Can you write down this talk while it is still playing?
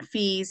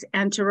fees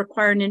and to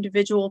require an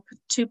individual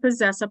to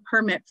possess a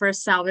permit for a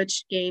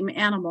salvaged game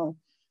animal.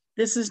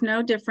 This is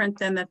no different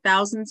than the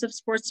thousands of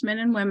sportsmen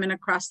and women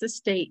across the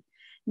state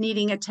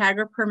needing a tag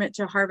or permit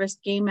to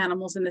harvest game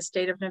animals in the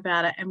state of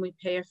Nevada, and we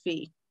pay a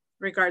fee.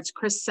 Regards,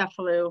 Chris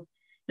Cefalu,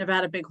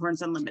 Nevada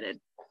Bighorns Unlimited.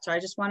 So I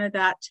just wanted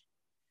that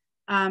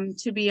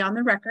to be on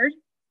the record.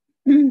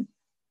 And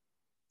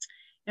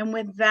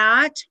with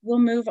that, we'll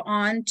move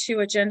on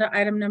to agenda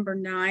item number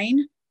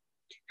 9,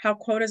 how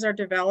quotas are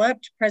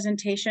developed.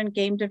 Presentation,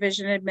 Game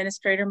Division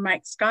Administrator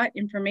Mike Scott,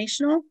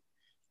 informational.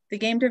 The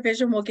Game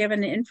Division will give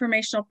an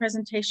informational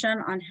presentation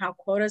on how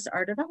quotas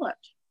are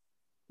developed.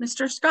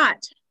 Mr.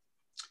 Scott.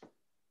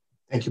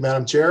 Thank you,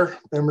 Madam Chair,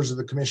 members of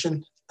the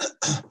Commission.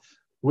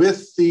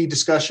 With the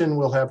discussion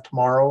we'll have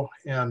tomorrow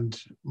and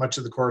much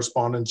of the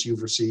correspondence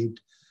you've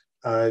received,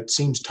 it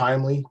seems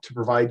timely to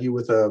provide you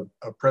with a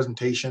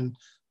presentation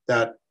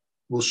that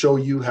will show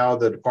you how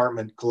the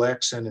department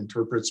collects and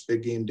interprets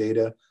big game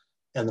data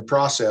and the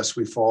process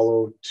we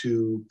follow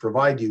to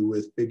provide you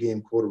with big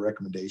game quota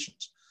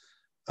recommendations.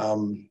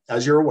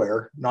 As you're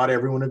aware, not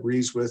everyone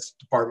agrees with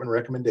department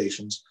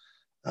recommendations.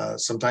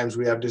 Sometimes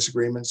we have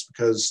disagreements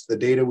because the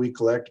data we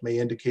collect may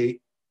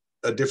indicate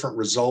a different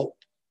result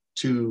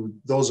to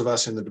those of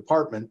us in the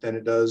department than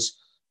it does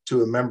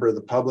to a member of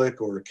the public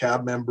or a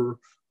CAB member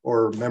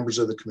or members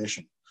of the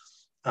commission.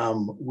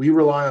 We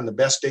rely on the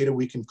best data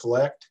we can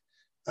collect,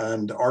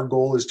 and our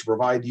goal is to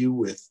provide you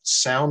with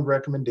sound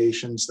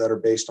recommendations that are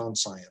based on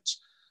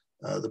science.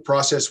 The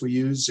process we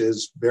use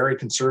is very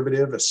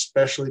conservative,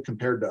 especially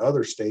compared to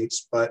other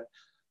states, but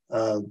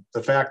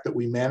the fact that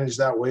we manage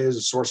that way is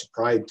a source of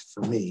pride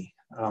for me.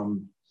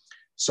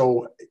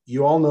 So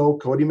you all know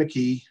Cody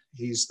McKee.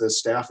 He's the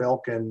staff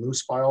elk and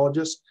moose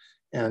biologist,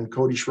 and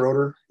Cody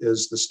Schroeder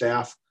is the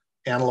staff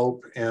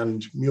antelope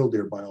and mule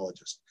deer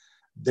biologist.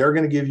 They're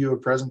going to give you a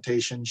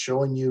presentation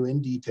showing you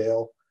in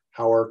detail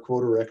how our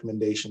quota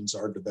recommendations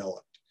are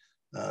developed.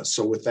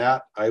 So with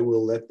that, I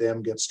will let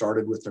them get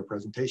started with their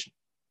presentation.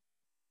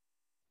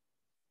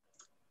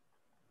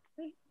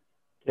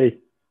 Okay,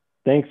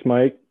 thanks,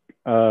 Mike.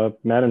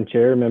 Madam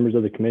Chair, members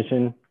of the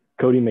Commission,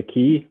 Cody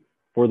McKee,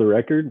 for the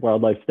record,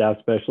 Wildlife Staff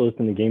Specialist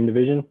in the Game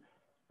Division.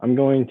 I'm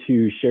going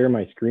to share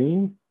my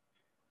screen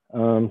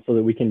so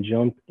that we can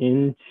jump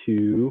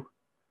into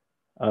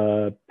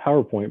a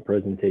PowerPoint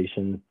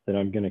presentation that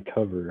I'm going to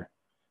cover.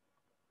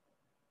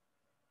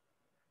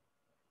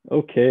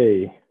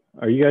 Okay,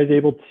 are you guys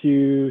able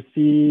to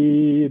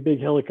see a big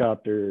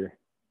helicopter?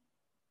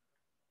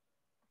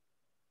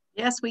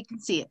 Yes, we can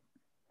see it.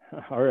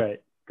 All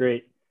right,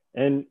 great.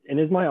 And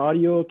is my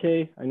audio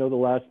okay? I know the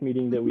last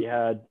meeting that we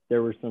had,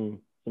 there were some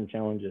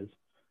challenges.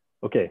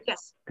 Okay,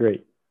 yes,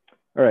 great.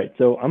 All right,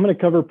 so I'm going to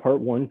cover part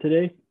 1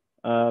 today.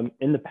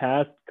 In the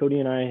past, Cody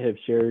and I have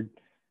shared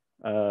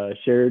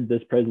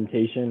this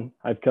presentation.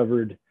 I've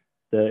covered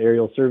the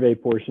aerial survey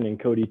portion, and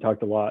Cody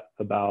talked a lot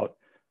about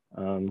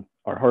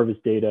our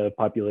harvest data,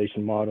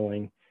 population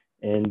modeling,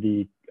 and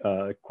the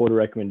quota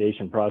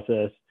recommendation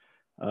process.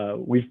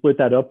 We've split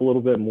that up a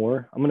little bit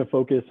more. I'm going to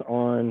focus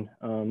on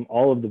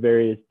all of the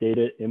various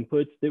data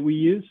inputs that we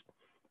use.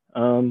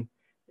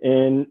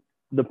 And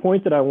the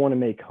point that I want to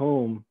make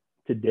home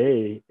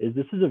today is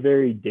this is a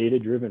very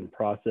data-driven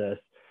process,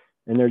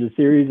 and there's a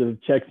series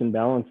of checks and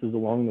balances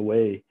along the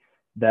way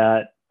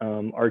that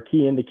are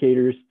key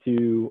indicators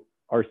to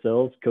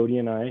ourselves, Cody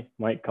and I,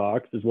 Mike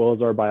Cox, as well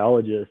as our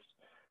biologists,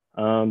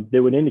 that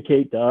would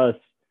indicate to us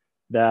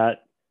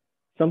that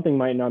something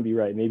might not be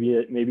right.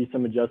 Maybe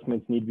some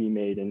adjustments need to be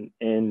made.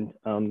 And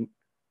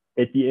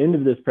at the end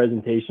of this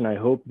presentation, I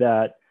hope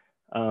that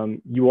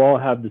you all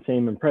have the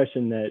same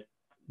impression that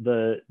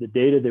the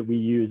data that we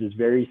use is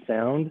very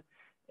sound.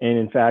 And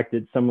in fact,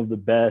 it's some of the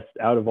best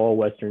out of all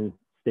Western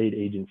state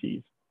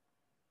agencies.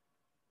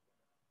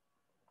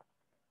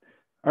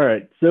 All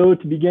right, so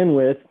to begin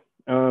with,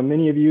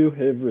 many of you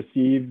have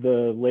received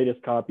the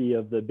latest copy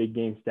of the Big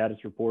Game Status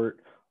Report.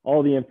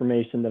 All the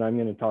information that I'm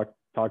going to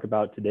talk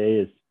about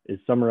today is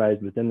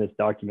summarized within this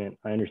document.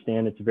 I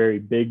understand it's a very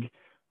big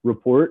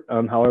report.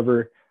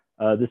 However,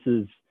 this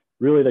is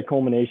really the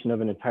culmination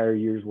of an entire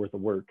year's worth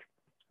of work.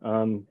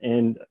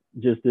 And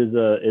just as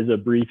a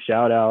brief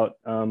shout out,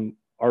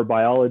 our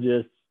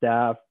biologists,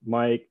 staff,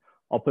 Mike,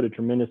 all put a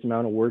tremendous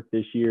amount of work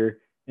this year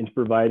into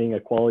providing a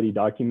quality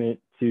document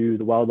to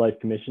the Wildlife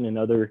Commission and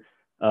other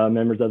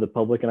members of the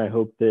public. And I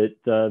hope that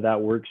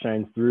that work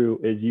shines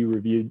through as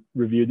you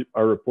reviewed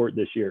our report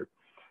this year.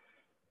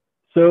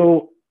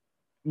 So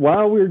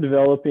while we're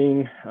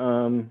developing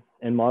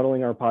and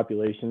modeling our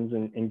populations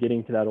and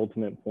getting to that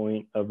ultimate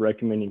point of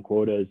recommending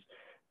quotas,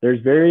 there's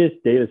various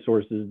data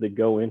sources that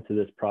go into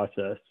this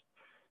process.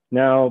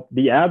 Now,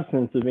 the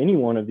absence of any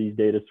one of these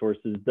data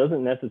sources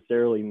doesn't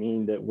necessarily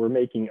mean that we're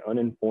making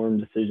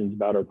uninformed decisions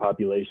about our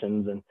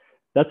populations. And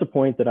that's a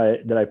point that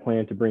I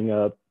plan to bring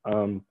up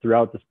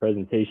throughout this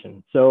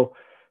presentation. So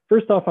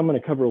first off, I'm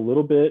going to cover a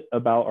little bit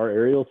about our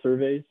aerial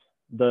surveys,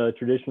 the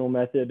traditional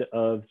method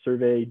of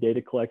survey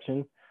data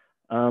collection.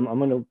 I'm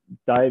going to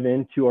dive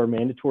into our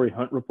mandatory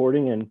hunt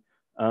reporting, and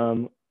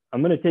I'm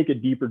going to take a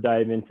deeper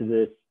dive into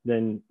this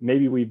than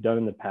maybe we've done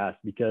in the past,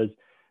 because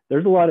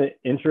there's a lot of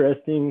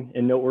interesting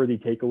and noteworthy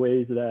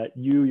takeaways that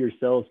you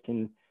yourselves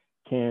can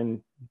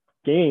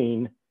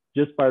gain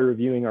just by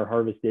reviewing our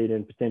harvest data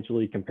and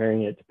potentially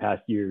comparing it to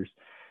past years.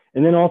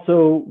 And then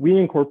also we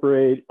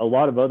incorporate a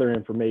lot of other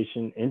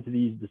information into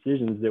these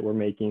decisions that we're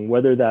making,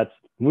 whether that's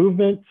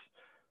movements,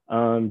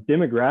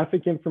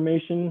 demographic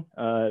information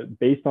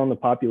based on the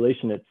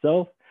population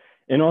itself,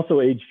 and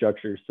also age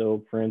structure.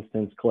 So for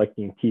instance,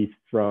 collecting teeth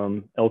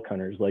from elk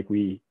hunters like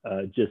we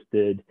just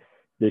did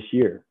this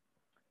year.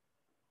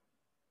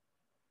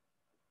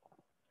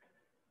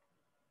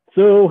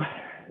 So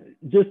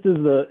just as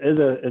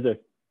a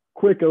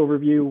quick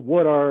overview,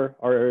 what are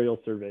our aerial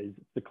surveys?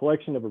 It's the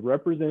collection of a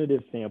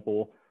representative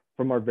sample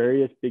from our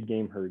various big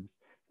game herds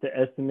to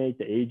estimate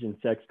the age and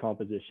sex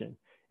composition.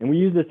 And we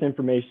use this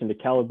information to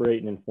calibrate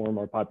and inform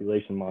our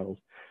population models.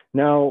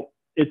 Now,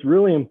 it's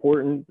really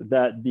important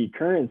that the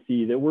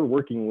currency that we're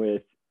working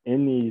with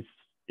in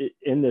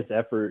this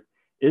effort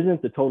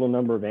isn't the total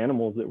number of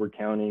animals that we're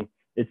counting,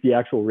 it's the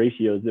actual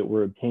ratios that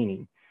we're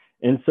obtaining.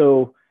 And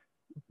so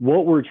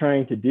what we're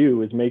trying to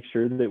do is make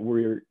sure that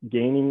we're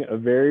gaining a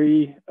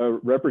very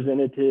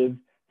representative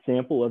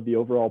sample of the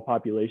overall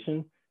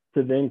population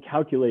to then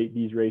calculate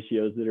these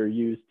ratios that are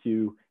used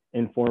to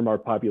inform our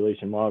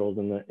population models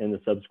in the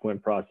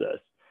subsequent process.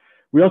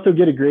 We also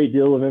get a great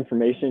deal of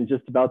information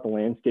just about the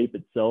landscape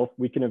itself.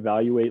 We can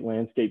evaluate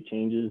landscape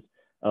changes,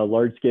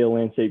 large-scale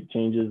landscape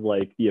changes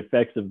like the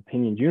effects of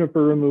pinyon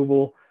juniper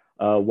removal,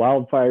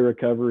 wildfire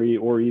recovery,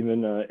 or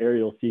even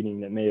aerial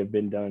seeding that may have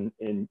been done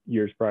in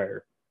years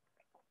prior.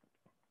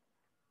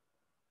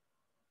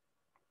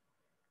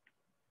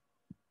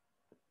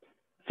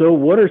 So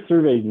what are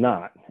surveys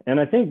not? And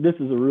I think this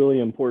is a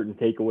really important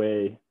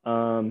takeaway.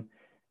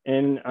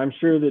 And I'm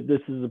sure that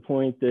this is a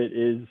point that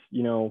is,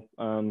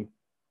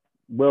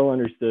 well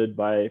understood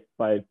by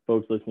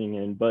folks listening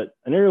in, but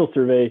an aerial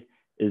survey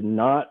is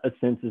not a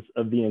census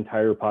of the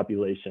entire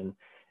population.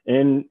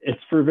 And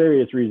it's for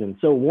various reasons.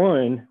 So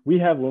one, we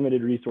have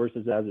limited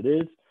resources as it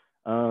is.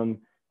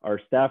 Our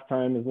staff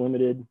time is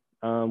limited.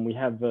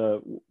 We're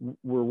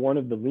one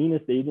of the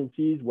leanest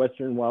agencies,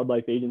 Western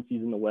wildlife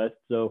agencies in the West.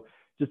 So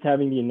just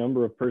having the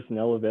number of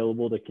personnel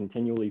available to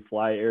continually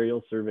fly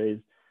aerial surveys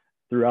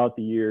throughout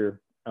the year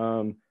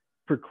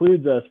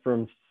precludes us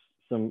from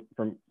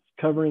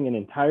covering an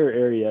entire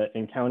area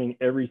and counting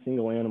every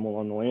single animal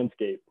on the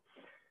landscape.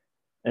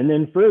 And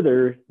then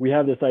further, we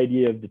have this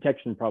idea of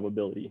detection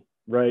probability,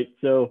 right?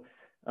 So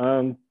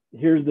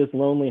here's this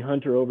lonely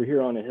hunter over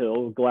here on a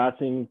hill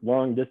glassing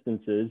long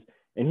distances,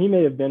 and he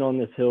may have been on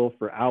this hill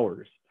for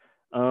hours.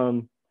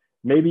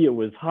 Maybe it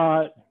was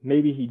hot,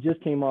 maybe he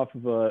just came off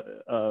of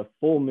a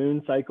full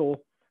moon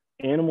cycle.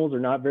 Animals are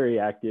not very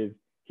active.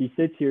 He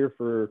sits here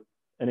for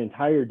an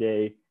entire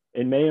day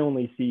and may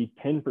only see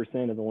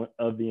 10%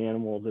 of the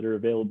animals that are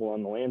available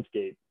on the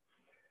landscape.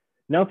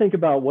 Now think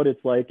about what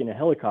it's like in a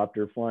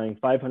helicopter flying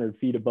 500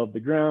 feet above the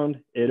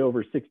ground at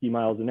over 60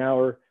 miles an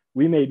hour.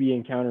 We may be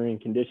encountering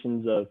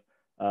conditions of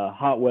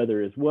hot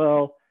weather as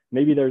well.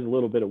 Maybe there's a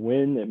little bit of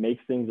wind that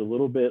makes things a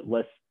little bit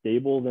less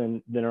stable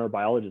than our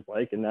biologists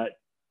like, and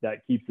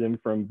that keeps them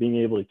from being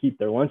able to keep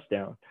their lunch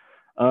down.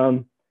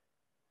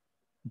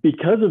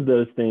 Because of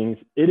those things,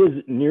 it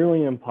is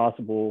nearly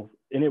impossible,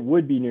 and it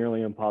would be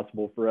nearly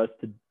impossible for us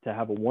to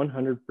have a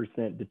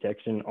 100%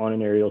 detection on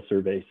an aerial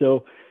survey.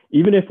 So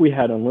even if we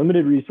had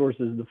unlimited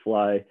resources to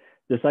fly,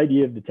 this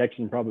idea of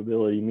detection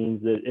probability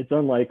means that it's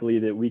unlikely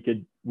that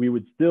we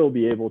would still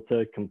be able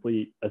to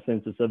complete a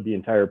census of the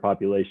entire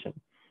population.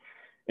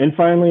 And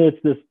finally,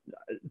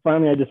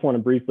 I just want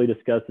to briefly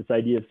discuss this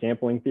idea of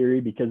sampling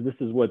theory, because this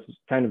is what's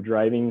kind of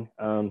driving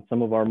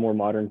some of our more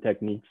modern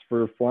techniques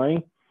for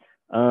flying,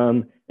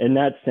 and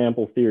that's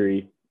sample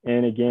theory.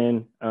 And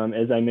again,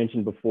 as I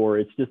mentioned before,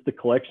 it's just the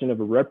collection of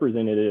a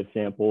representative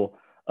sample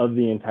of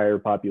the entire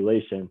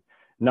population,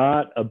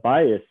 not a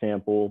biased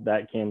sample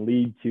that can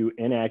lead to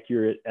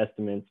inaccurate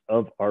estimates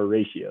of our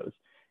ratios.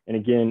 And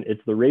again,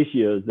 it's the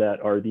ratios that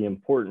are the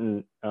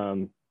important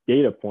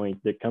data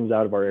point that comes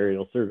out of our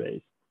aerial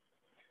surveys.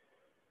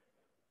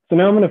 So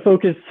now I'm going to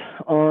focus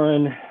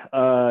on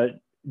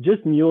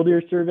just mule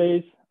deer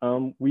surveys.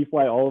 We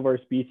fly all of our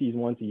species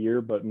once a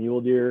year, but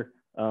mule deer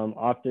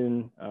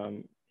often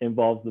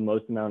involves the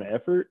most amount of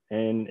effort,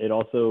 and it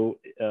also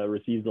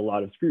receives a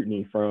lot of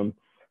scrutiny from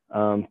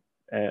outside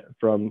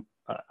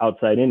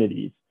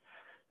entities.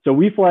 So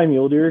we fly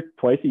mule deer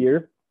twice a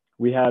year.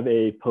 We have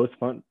a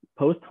post-hunt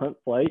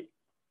flight,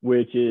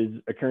 which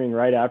is occurring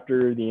right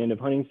after the end of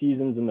hunting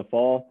seasons in the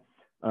fall.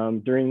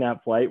 During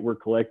that flight, we're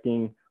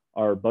collecting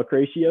our buck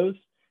ratios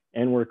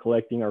and we're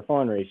collecting our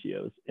fawn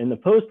ratios. In the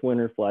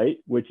post-winter flight,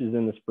 which is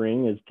in the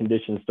spring as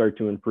conditions start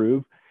to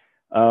improve,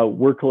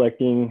 we're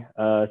collecting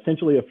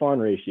essentially a fawn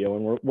ratio.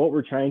 And what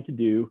we're trying to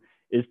do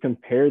is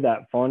compare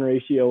that fawn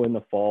ratio in the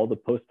fall,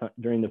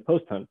 during the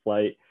post-hunt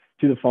flight,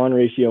 to the fawn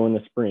ratio in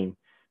the spring,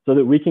 so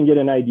that we can get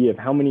an idea of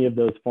how many of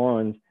those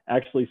fawns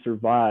actually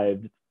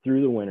survived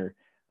through the winter.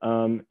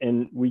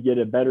 And we get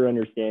a better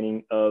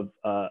understanding of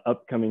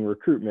upcoming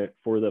recruitment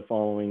for the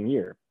following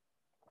year.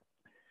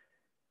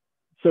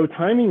 So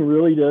timing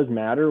really does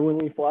matter when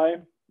we fly,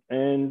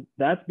 and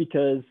that's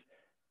because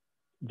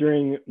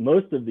during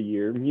most of the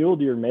year, mule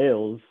deer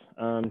males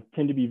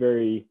tend to be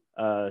very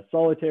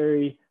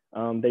solitary.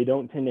 They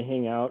don't tend to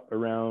hang out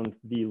around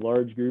the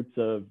large groups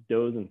of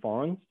does and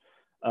fawns,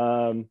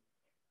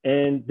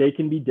 and they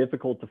can be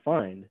difficult to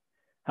find.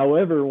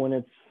 However,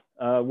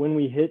 when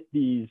we hit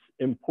these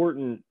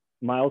important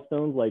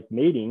milestones like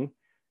mating,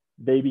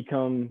 they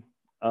become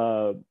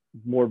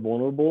more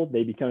vulnerable.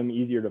 They become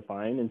easier to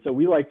find, and so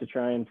we like to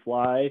try and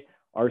fly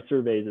our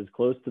surveys as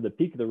close to the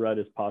peak of the rut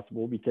as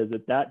possible, because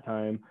at that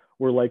time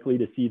we're likely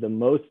to see the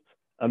most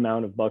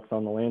amount of bucks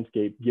on the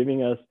landscape,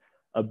 giving us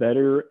a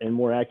better and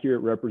more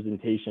accurate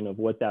representation of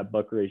what that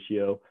buck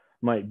ratio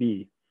might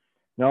be.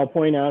 Now, I'll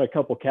point out a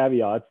couple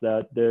caveats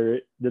that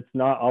that's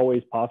not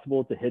always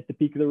possible to hit the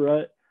peak of the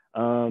rut.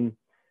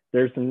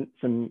 There's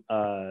some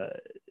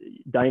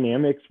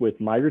dynamics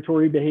with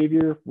migratory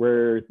behavior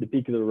where the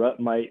peak of the rut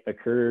might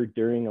occur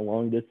during a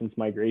long distance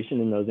migration,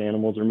 and those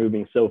animals are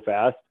moving so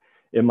fast,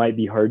 it might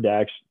be hard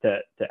to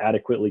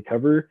adequately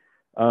cover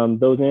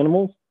those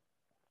animals.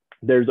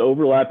 There's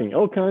overlapping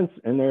elk hunts,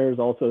 and there's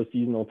also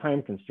seasonal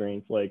time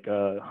constraints like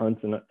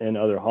hunts and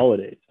other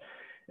holidays.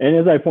 And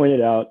as I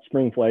pointed out,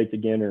 spring flights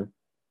again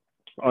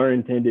are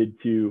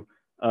intended to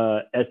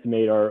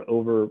estimate our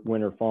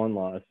overwinter fawn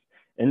loss.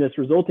 And this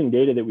resulting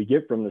data that we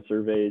get from the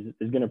surveys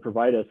is going to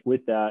provide us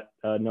with that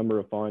number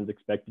of fawns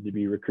expected to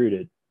be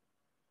recruited.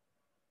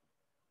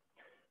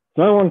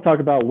 So I want to talk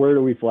about where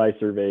do we fly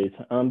surveys.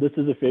 This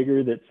is a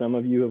figure that some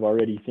of you have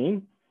already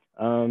seen.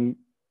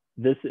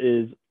 This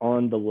is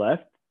on the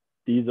left.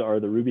 These are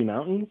the Ruby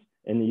Mountains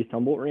in the East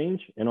Humboldt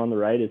Range, and on the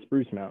right is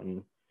Spruce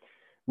Mountain.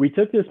 We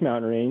took this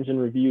mountain range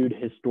and reviewed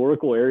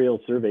historical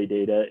aerial survey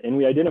data, and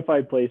we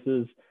identified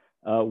places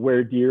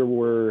where deer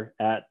were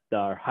at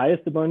our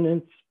highest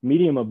abundance,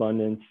 medium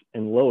abundance,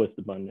 and lowest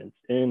abundance.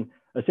 And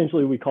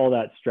essentially we call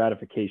that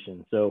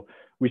stratification. So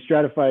we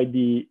stratified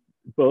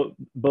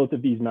both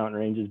of these mountain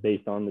ranges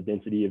based on the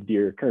density of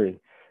deer occurring.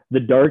 The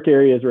dark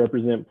areas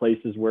represent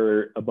places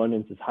where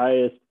abundance is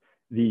highest.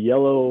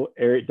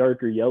 The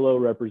darker yellow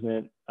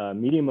represent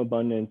medium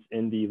abundance,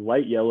 and the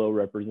light yellow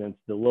represents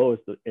the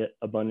lowest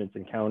abundance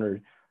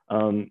encountered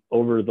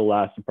over the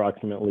last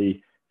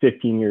approximately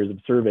 15 years of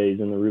surveys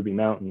in the Ruby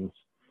Mountains.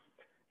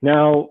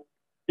 Now,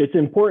 it's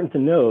important to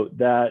note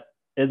that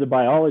as a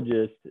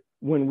biologist,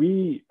 when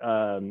we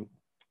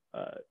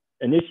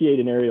initiate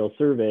an aerial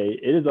survey,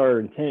 it is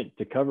our intent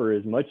to cover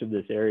as much of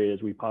this area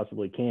as we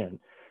possibly can.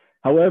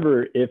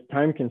 However, if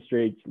time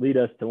constraints lead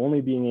us to only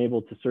being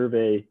able to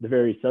survey the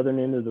very southern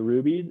end of the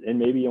Rubies and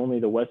maybe only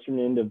the western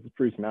end of the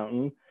Spruce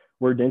Mountain,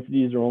 where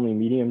densities are only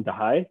medium to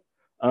high,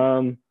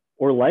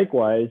 or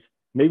likewise,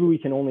 maybe we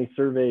can only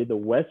survey the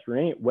west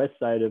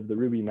side of the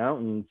Ruby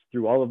Mountains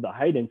through all of the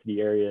high density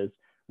areas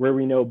where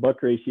we know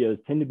buck ratios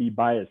tend to be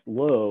biased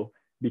low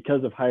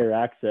because of higher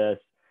access,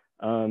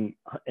 and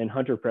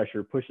hunter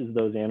pressure pushes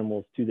those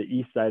animals to the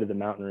east side of the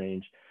mountain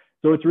range.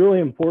 So it's really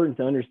important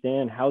to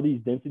understand how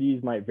these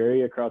densities might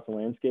vary across the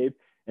landscape.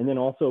 And then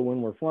also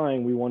when we're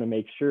flying, we want to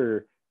make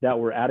sure that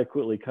we're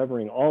adequately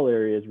covering all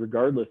areas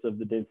regardless of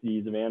the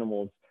densities of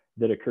animals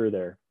that occur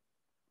there.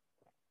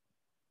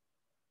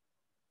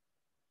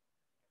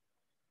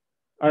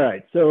 All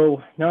right,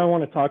 so now I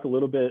want to talk a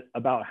little bit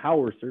about how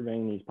we're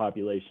surveying these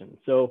populations.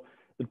 So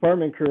the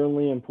department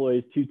currently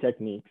employs two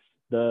techniques,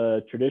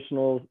 the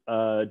traditional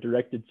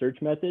directed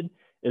search method,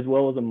 as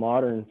well as a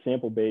modern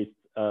sample-based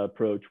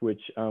approach, which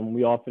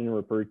we often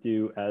refer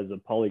to as a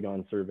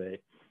polygon survey.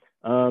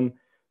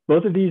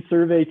 Both of these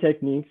survey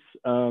techniques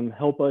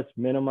help us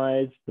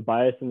minimize the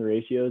bias in the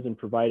ratios and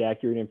provide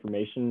accurate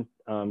information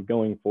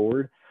going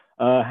forward.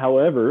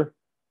 However,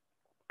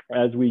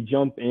 as we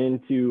jump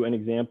into an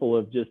example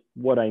of just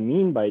what I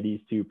mean by these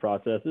two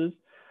processes,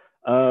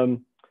 so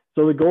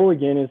the goal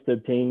again is to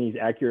obtain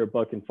these accurate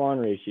buck and fawn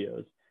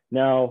ratios.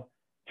 Now,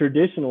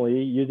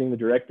 traditionally, using the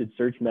directed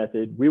search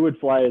method, we would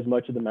fly as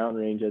much of the mountain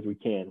range as we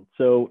can.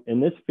 So in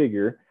this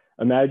figure,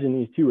 imagine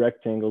these two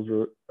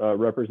rectangles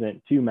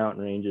represent two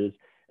mountain ranges,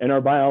 and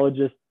our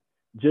biologist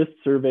just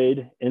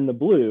surveyed in the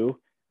blue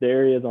the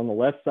areas on the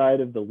left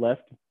side of the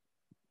left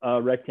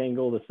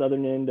rectangle, the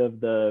southern end of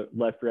the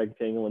left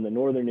rectangle, and the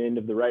northern end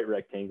of the right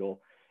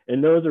rectangle.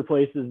 And those are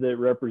places that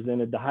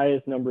represented the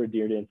highest number of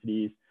deer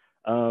densities.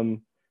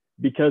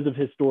 Because of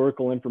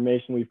historical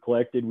information we've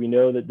collected, we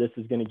know that this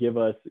is going to give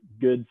us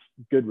good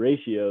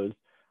ratios.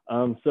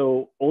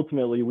 So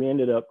ultimately, we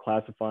ended up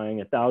classifying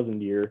 1,000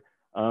 deer,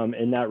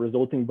 and that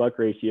resulting buck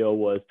ratio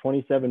was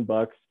 27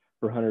 bucks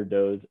per 100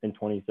 does and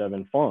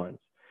 27 fawns.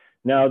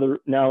 Now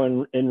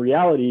in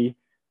reality,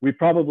 we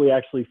probably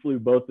actually flew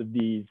both of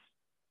these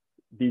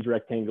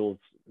rectangles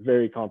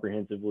very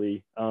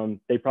comprehensively.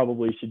 They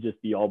probably should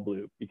just be all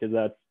blue, because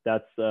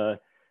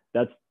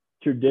that's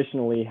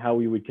traditionally how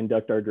we would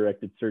conduct our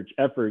directed search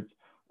efforts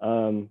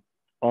on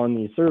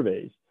these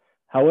surveys.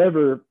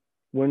 However,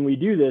 when we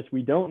do this,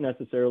 we don't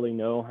necessarily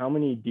know how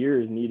many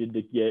deer is needed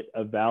to get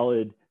a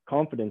valid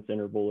confidence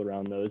interval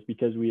around those,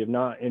 because we have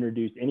not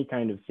introduced any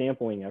kind of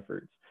sampling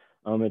efforts.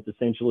 It's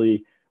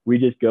essentially, we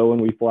just go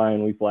and we fly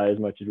as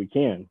much as we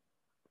can.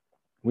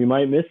 We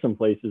might miss some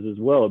places as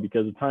well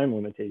because of time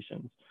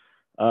limitations.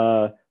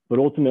 But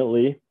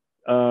ultimately,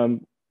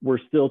 we're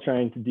still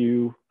trying to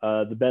do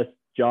the best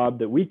job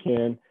that we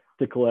can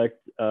to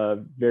collect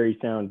very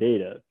sound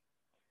data.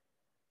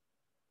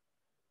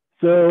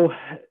 So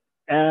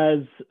as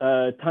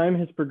time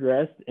has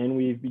progressed and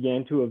we've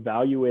began to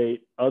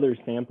evaluate other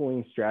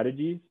sampling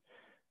strategies,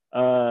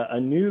 a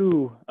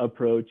new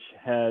approach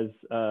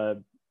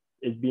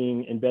is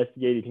being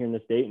investigated here in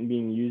the state and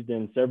being used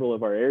in several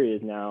of our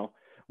areas now,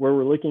 where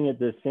we're looking at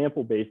this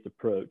sample-based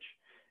approach.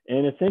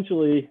 And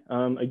essentially,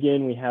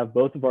 again, we have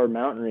both of our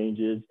mountain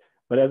ranges,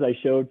 but as I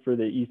showed for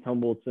the East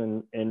Humboldts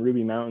and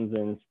Ruby Mountains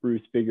and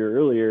Spruce figure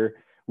earlier,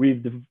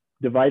 we've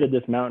divided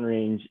this mountain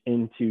range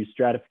into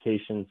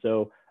stratification.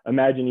 So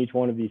imagine each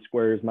one of these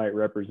squares might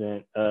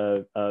represent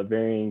a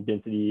varying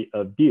density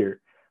of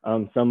deer.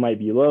 Some might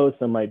be low,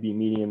 some might be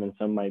medium, and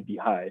some might be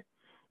high.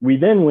 We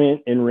then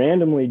went and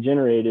randomly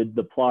generated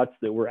the plots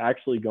that were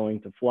actually going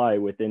to fly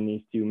within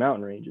these two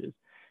mountain ranges.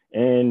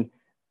 And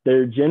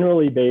they're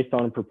generally based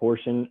on a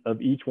proportion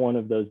of each one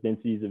of those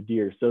densities of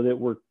deer so that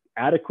we're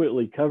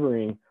adequately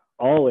covering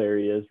all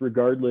areas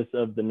regardless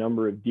of the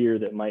number of deer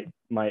that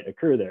might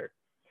occur there.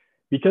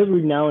 Because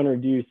we've now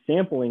introduced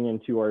sampling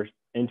into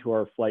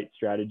our flight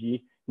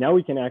strategy, now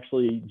we can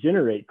actually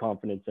generate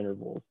confidence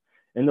intervals.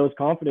 And those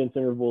confidence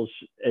intervals,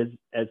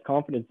 as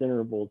confidence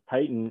intervals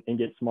tighten and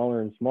get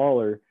smaller and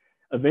smaller,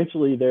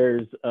 eventually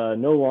there's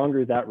no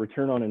longer that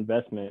return on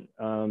investment.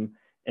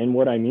 And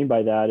what I mean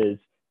by that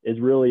is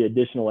really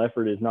additional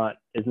effort is not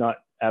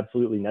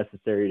absolutely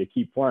necessary to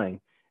keep flying.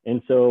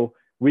 And so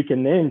we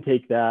can then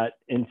take that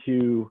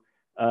into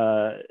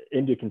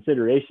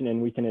consideration,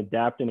 and we can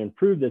adapt and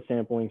improve the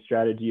sampling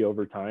strategy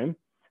over time.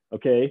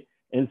 Okay,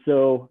 and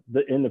so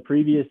in the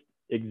previous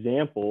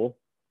example,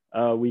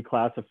 we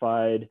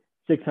classified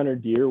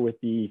 600 deer with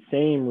the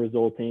same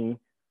resulting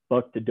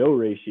buck to doe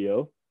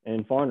ratio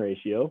and fawn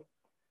ratio,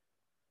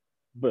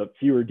 but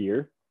fewer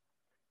deer.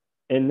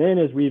 And then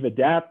as we've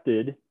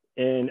adapted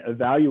and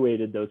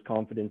evaluated those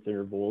confidence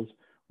intervals,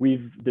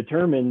 we've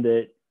determined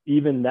that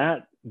even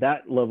that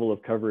level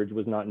of coverage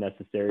was not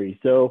necessary.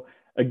 So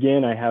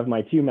again, I have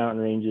my two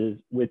mountain ranges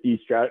with these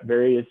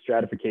various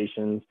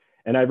stratifications,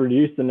 and I've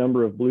reduced the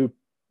number of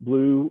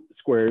blue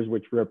squares,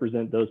 which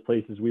represent those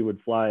places we would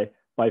fly,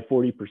 by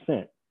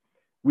 40%.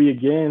 We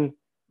again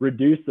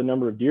reduced the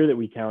number of deer that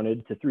we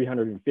counted to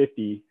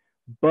 350,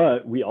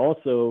 but we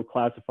also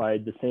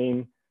classified the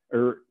same,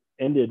 or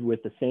ended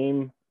with the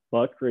same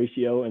buck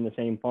ratio and the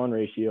same fawn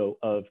ratio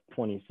of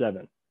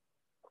 27.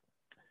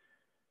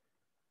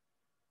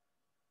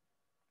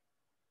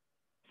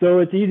 So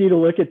it's easy to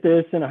look at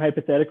this in a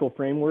hypothetical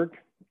framework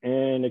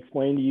and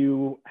explain to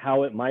you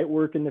how it might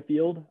work in the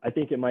field. I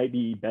think it might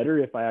be better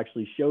if I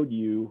actually showed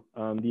you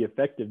the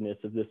effectiveness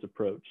of this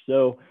approach.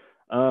 So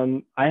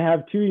I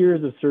have 2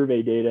 years of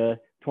survey data,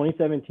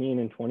 2017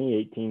 and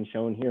 2018,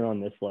 shown here on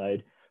this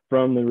slide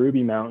from the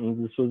Ruby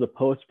Mountains. This was a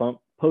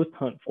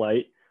post-hunt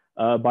flight.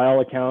 By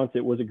all accounts,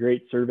 it was a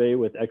great survey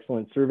with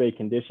excellent survey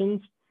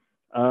conditions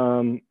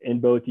in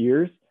both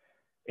years.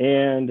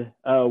 And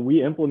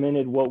we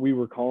implemented what we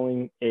were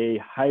calling a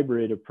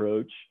hybrid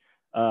approach,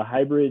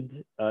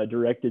 hybrid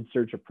directed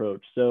search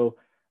approach. So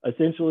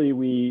essentially,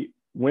 we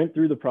went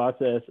through the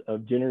process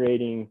of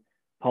generating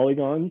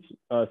polygons,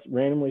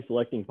 randomly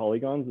selecting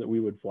polygons that we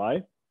would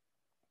fly.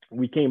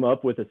 We came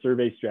up with a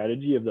survey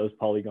strategy of those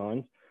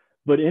polygons,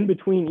 but in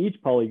between each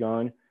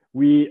polygon,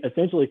 we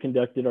essentially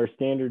conducted our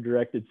standard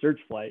directed search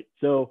flight.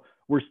 So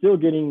we're still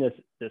getting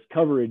this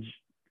coverage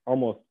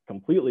almost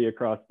completely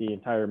across the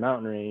entire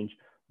mountain range,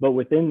 but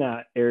within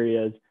that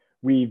areas,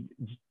 we've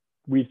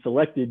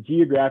selected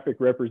geographic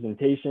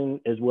representation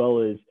as well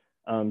as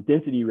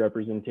density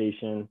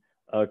representation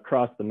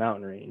across the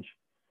mountain range.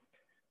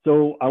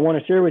 So I want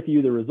to share with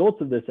you the results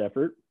of this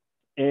effort,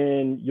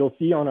 and you'll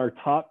see on our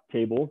top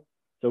table,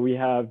 so we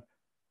have,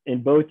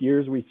 in both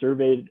years, we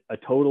surveyed a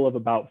total of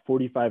about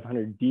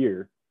 4,500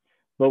 deer,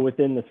 but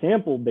within the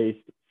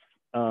sample-based,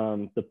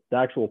 the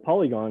actual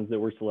polygons that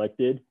were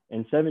selected,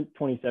 in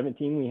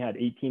 2017, we had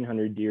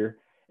 1,800 deer,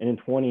 and in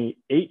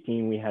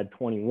 2018, we had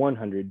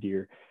 2,100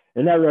 deer.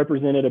 And that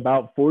represented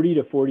about 40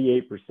 to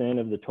 48%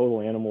 of the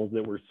total animals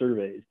that were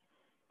surveyed.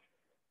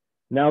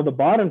 Now, the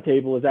bottom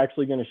table is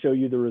actually going to show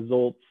you the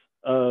results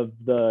of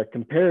the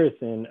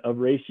comparison of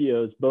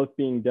ratios, both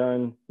being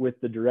done with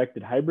the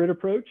directed hybrid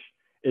approach,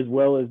 as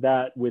well as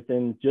that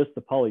within just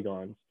the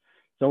polygons.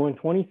 So in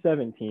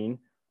 2017,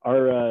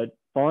 our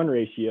fawn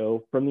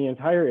ratio from the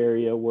entire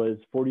area was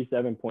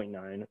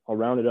 47.9. I'll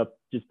round it up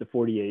just to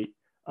 48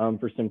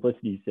 for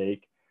simplicity's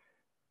sake.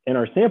 In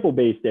our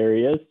sample-based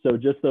areas, so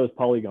just those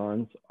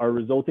polygons, our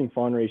resulting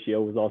fawn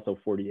ratio was also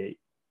 48.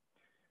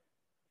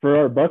 For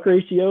our buck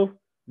ratio,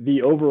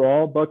 the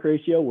overall buck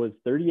ratio was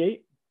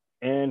 38.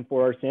 And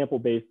for our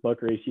sample-based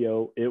buck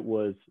ratio, it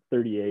was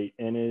 38.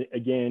 And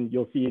again,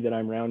 you'll see that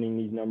I'm rounding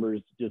these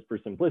numbers just for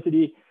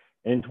simplicity.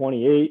 In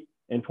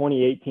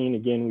 2018,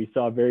 again, we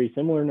saw very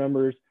similar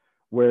numbers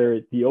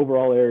where the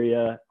overall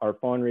area, our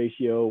fawn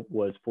ratio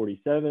was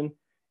 47,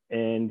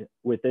 and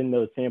within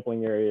those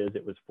sampling areas,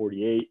 it was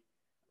 48.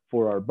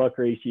 For our buck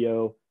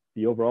ratio,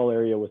 the overall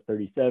area was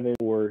 37.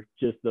 For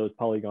just those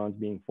polygons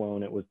being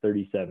flown, it was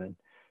 37.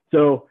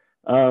 So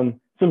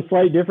some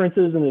slight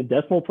differences in the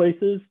decimal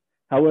places.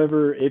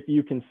 However, if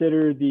you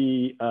consider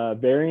the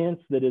variance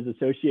that is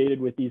associated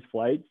with these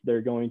flights,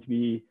 they're going to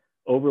be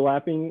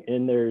overlapping,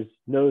 and there's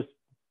no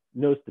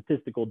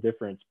statistical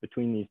difference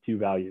between these two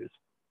values.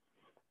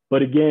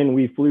 But again,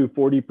 we flew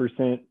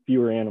 40%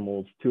 fewer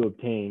animals to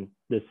obtain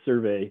this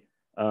survey,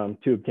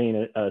 to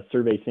obtain a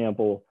survey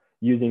sample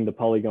using the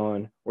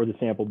polygon or the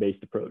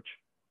sample-based approach.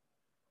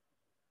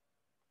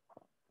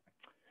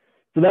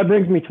 So that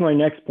brings me to my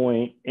next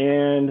point,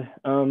 and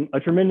a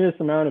tremendous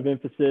amount of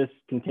emphasis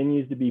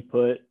continues to be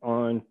put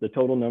on the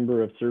total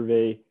number of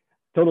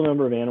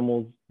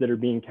animals that are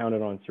being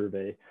counted on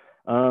survey.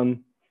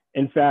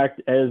 In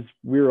fact, as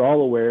we're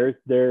all aware,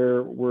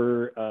 there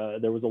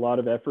was a lot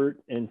of effort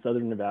in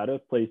Southern Nevada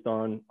placed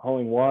on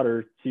hauling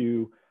water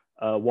to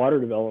water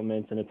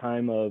developments in a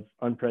time of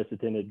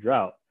unprecedented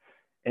drought.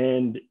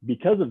 And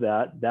because of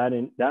that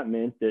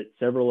meant that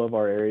several of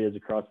our areas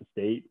across the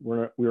state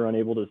we were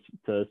unable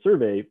to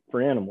survey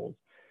for animals.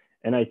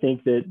 And I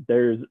think that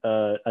there's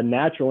a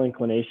natural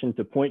inclination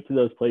to point to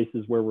those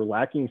places where we're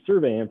lacking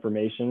survey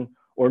information,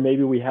 or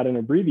maybe we had an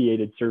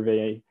abbreviated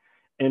survey,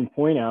 and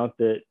point out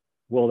that,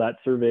 well, that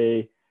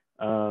survey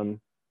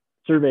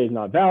is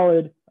not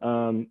valid.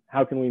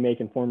 How can we make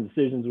informed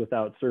decisions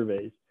without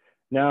surveys?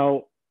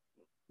 Now,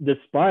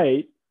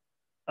 despite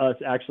us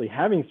actually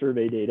having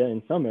survey data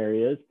in some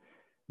areas,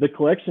 the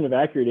collection of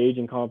accurate age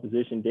and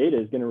composition data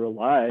is going to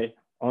rely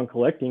on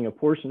collecting a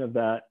portion of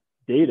that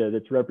data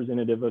that's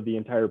representative of the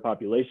entire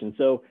population.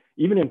 So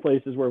even in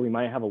places where we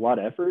might have a lot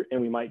of effort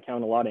and we might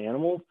count a lot of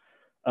animals,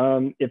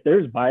 if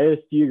there's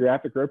biased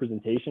geographic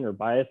representation or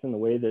bias in the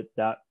way that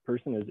that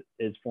person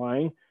is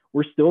flying,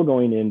 we're still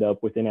going to end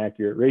up with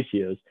inaccurate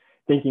ratios.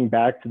 Thinking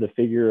back to the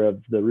figure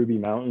of the Ruby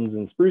Mountains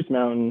and Spruce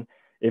Mountain,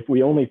 if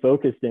we only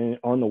focused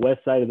on the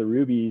west side of the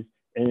Rubies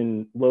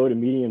in low to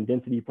medium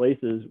density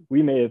places,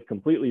 we may have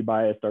completely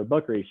biased our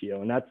buck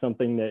ratio. And that's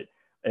something that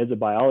as a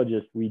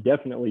biologist, we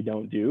definitely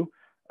don't do.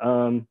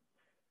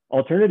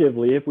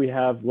 Alternatively, if we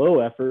have low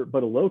effort,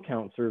 but a low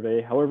count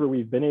survey, however,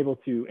 we've been able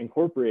to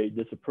incorporate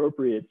this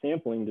appropriate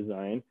sampling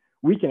design,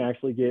 we can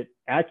actually get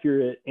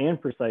accurate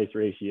and precise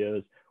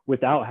ratios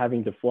without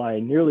having to fly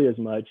nearly as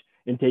much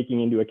and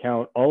taking into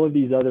account all of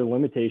these other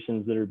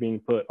limitations that are being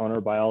put on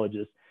our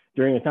biologists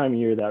during a time of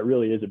year that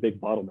really is a big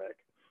bottleneck.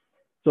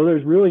 So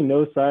there's really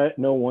no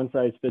one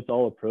size fits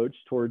all approach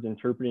towards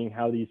interpreting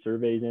how these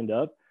surveys end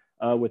up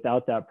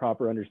without that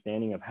proper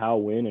understanding of how,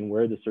 when, and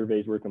where the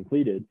surveys were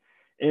completed.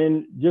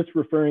 And just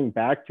referring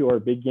back to our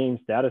big game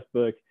status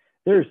book,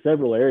 there are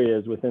several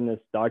areas within this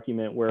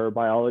document where our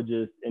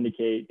biologists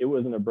indicate it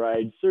wasn't a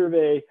bride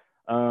survey.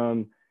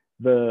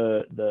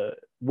 The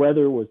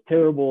weather was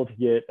terrible to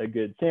get a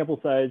good sample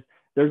size.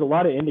 There's a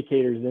lot of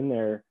indicators in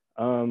there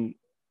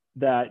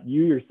that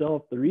you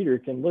yourself, the reader,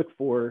 can look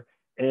for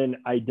and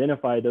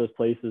identify those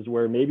places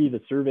where maybe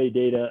the survey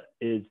data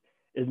is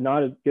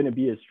not going to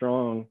be as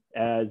strong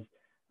as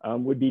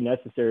would be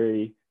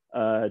necessary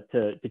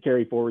to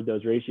carry forward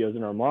those ratios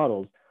in our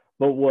models.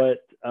 But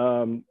what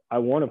I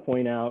want to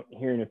point out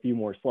here in a few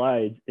more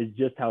slides is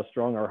just how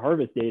strong our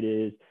harvest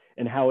data is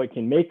and how it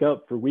can make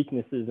up for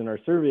weaknesses in our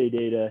survey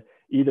data,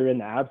 either in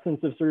the absence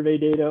of survey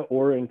data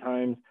or in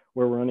times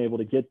where we're unable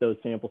to get those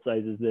sample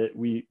sizes that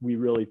we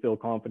really feel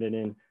confident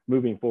in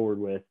moving forward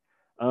with.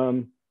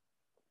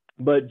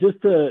 But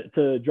just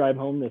to drive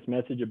home this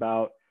message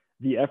about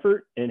the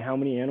effort and how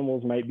many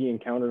animals might be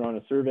encountered on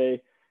a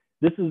survey,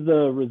 this is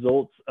the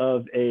results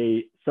of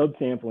a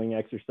subsampling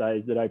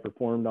exercise that I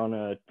performed on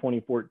a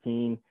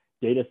 2014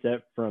 data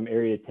set from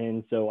Area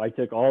 10. So I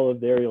took all of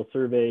the aerial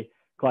survey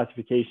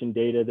classification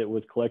data that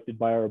was collected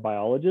by our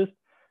biologists.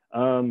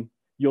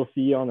 You'll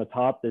see on the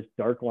top, this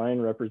dark line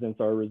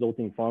represents our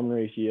resulting fawn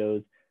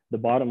ratios. The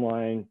bottom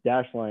line,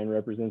 dashed line,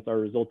 represents our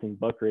resulting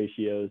buck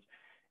ratios.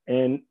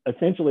 And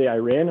essentially, I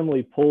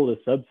randomly pulled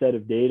a subset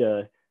of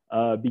data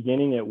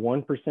beginning at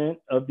 1%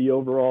 of the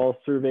overall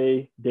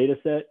survey data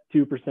set,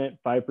 2%,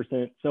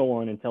 5%, so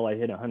on until I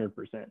hit 100%.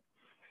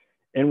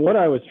 And what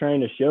I was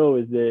trying to show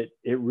is that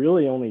it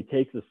really only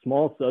takes a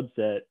small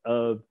subset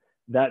of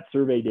that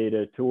survey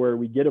data to where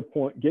we get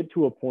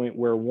to a point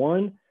where,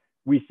 one,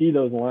 we see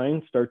those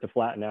lines start to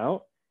flatten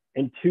out,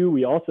 and two,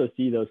 we also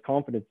see those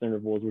confidence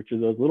intervals, which are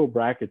those little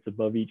brackets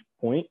above each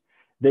point.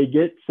 They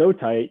get so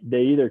tight,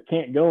 they either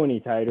can't go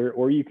any tighter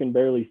or you can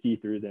barely see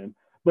through them.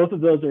 Both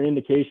of those are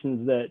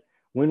indications that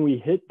when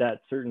we hit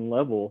that certain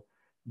level,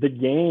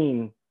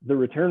 the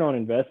return on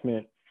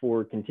investment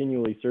for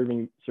continually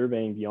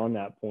surveying beyond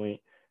that point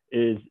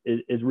is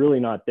really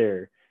not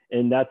there.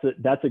 And that's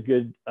a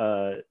good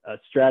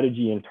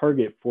strategy and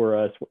target for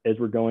us as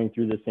we're going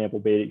through the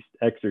sample-based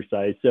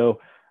exercise. So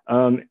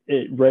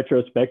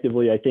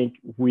retrospectively, I think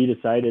we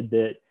decided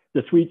that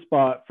the sweet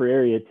spot for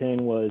Area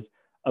 10 was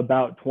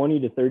about 20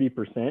 to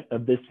 30%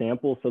 of this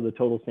sample. So the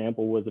total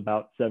sample was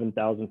about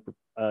 7,000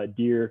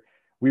 deer.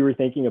 We were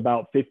thinking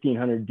about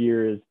 1,500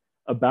 deer is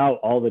about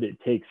all that it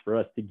takes for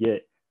us to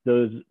get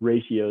those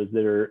ratios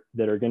that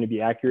are going to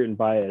be accurate and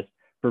biased,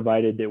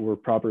 provided that we're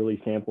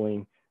properly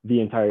sampling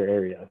the entire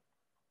area.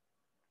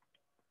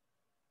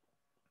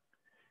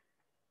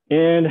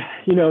 And,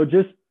 you know,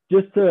 just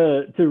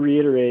to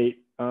reiterate,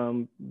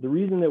 the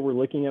reason that we're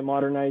looking at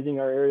modernizing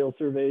our aerial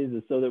surveys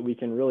is so that we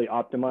can really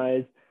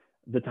optimize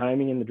the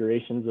timing and the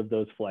durations of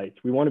those flights.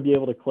 We want to be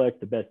able to collect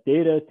the best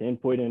data to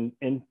input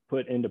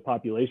into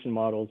population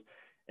models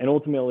and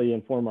ultimately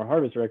inform our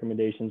harvest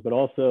recommendations, but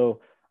also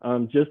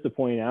just to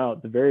point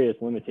out the various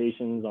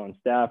limitations on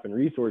staff and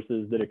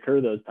resources that occur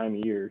those time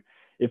of year.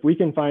 If we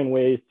can find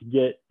ways to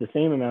get the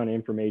same amount of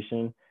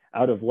information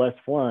out of less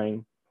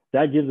flying,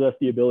 that gives us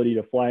the ability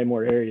to fly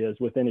more areas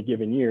within a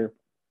given year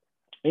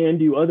and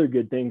do other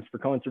good things for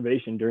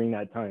conservation during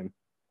that time.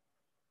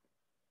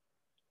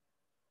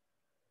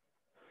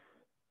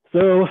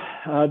 So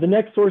the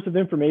next source of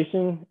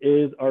information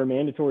is our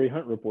mandatory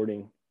hunt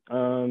reporting.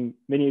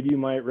 Many of you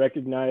might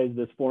recognize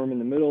this form in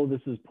the middle.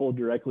 This is pulled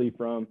directly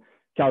from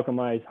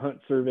CalCommI's hunt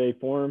survey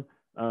form.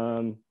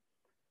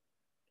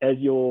 As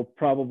you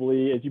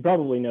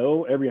probably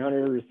know, every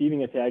hunter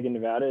receiving a tag in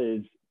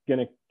Nevada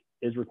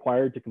is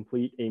required to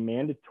complete a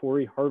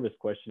mandatory harvest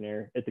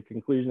questionnaire at the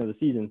conclusion of the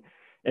season.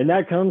 And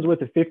that comes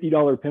with a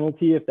 $50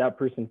 penalty if that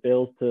person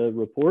fails to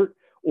report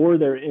or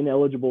they're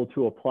ineligible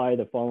to apply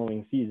the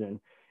following season.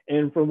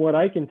 And from what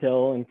I can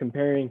tell, and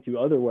comparing to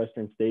other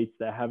Western states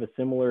that have a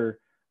similar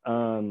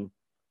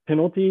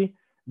penalty,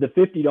 the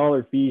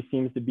 $50 fee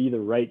seems to be the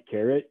right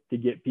carrot to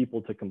get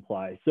people to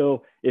comply.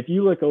 So if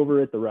you look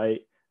over at the right,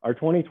 our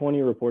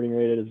 2020 reporting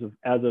rate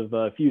as of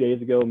a few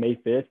days ago, May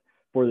 5th,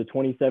 for the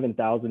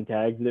 27,000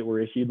 tags that were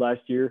issued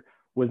last year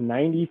was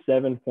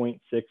 97.6%.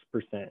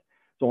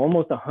 So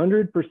almost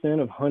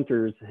 100% of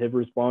hunters have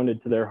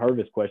responded to their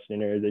harvest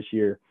questionnaire this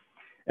year.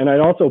 And I'd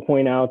also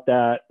point out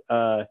that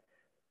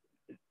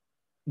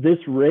this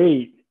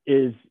rate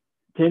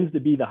tends to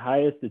be the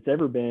highest it's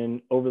ever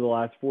been over the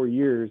last 4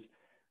 years.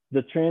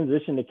 The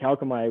transition to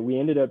CalCommI, we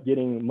ended up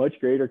getting much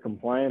greater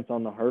compliance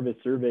on the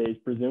harvest surveys,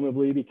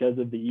 presumably because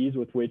of the ease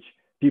with which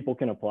people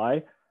can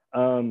apply.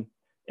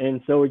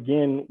 And so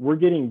again, we're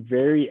getting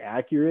very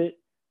accurate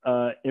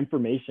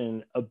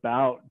information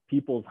about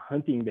people's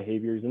hunting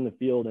behaviors in the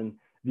field and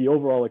the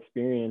overall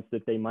experience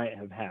that they might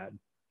have had.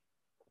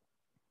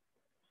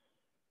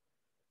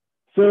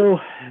 So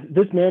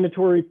this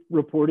mandatory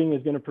reporting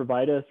is going to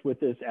provide us with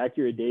this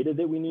accurate data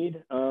that we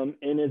need.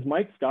 And as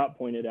Mike Scott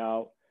pointed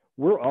out,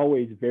 we're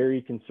always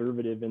very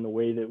conservative in the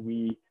way that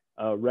we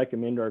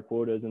recommend our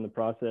quotas and the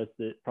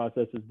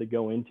processes that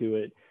go into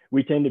it.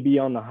 We tend to be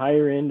on the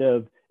higher end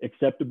of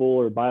acceptable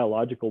or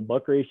biological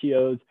buck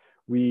ratios.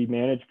 We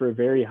manage for a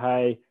very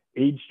high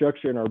age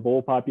structure in our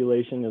bull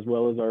population, as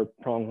well as our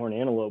pronghorn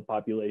antelope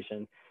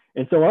population.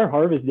 And so our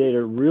harvest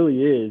data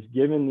really is,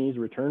 given these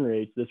return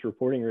rates, this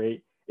reporting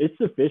rate, it's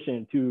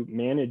sufficient to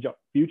manage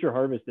future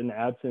harvest in the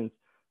absence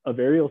of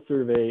aerial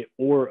survey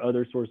or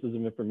other sources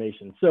of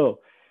information. So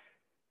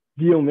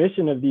the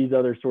omission of these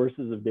other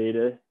sources of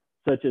data,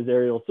 such as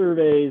aerial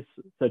surveys,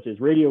 such as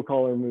radio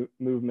collar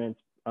movements,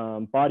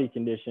 body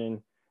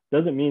condition,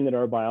 doesn't mean that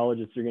our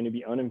biologists are going to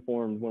be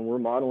uninformed when we're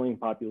modeling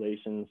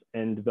populations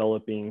and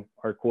developing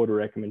our quota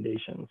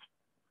recommendations.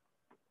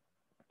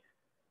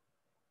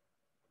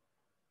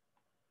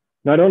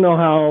 Now, I don't know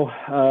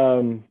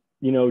how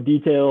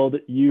detailed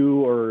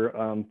you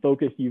or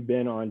focused you've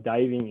been on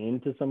diving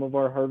into some of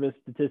our harvest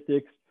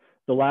statistics.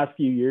 The last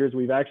few years,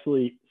 we've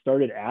actually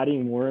started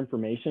adding more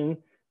information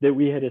that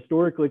we had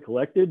historically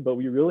collected, but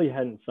we really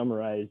hadn't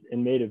summarized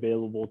and made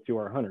available to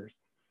our hunters.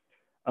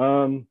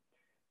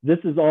 This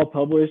is all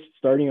published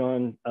starting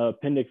on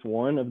Appendix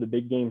 1 of the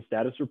Big Game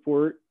Status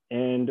Report.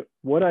 And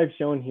what I've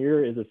shown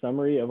here is a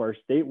summary of our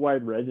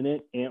statewide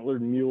resident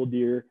antlered mule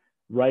deer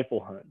rifle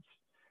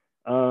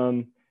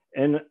hunts.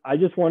 And I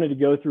just wanted to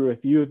go through a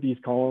few of these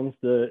columns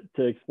to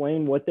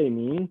explain what they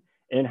mean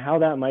and how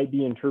that might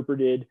be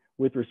interpreted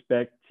with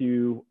respect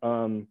to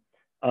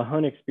a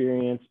hunt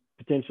experience,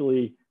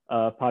 potentially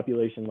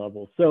population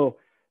levels. So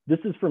this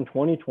is from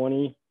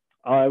 2020.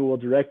 I will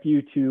direct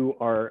you to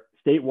our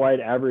statewide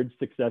average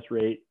success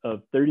rate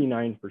of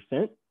 39%.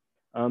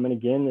 And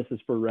again, this is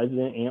for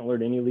resident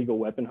antlered and illegal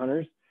weapon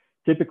hunters.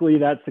 Typically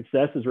that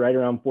success is right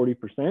around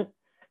 40%.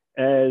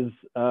 As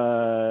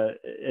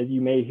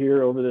you may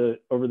hear over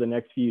the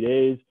next few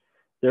days,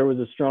 there was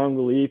a strong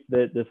belief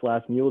that this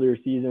last mule deer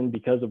season,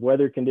 because of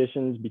weather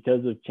conditions,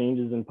 because of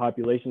changes in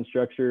population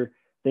structure,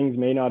 things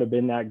may not have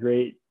been that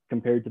great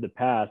compared to the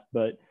past.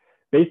 But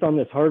based on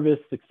this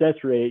harvest success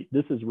rate,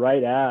 this is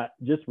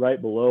just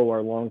right below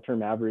our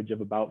long-term average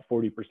of about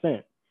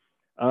 40%.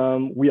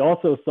 We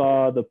also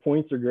saw the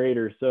points or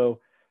greater. So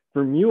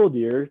for mule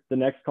deer, the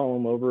next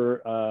column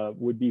over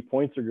would be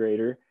points or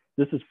greater.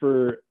 This is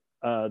for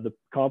the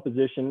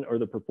composition or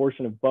the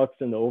proportion of bucks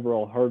in the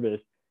overall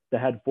harvest that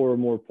had 4 or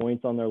more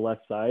points on their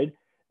left side.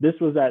 This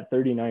was at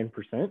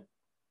 39%.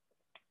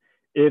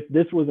 If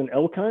this was an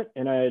elk hunt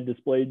and I had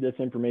displayed this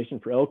information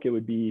for elk, it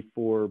would be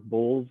for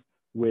bulls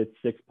with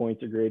 6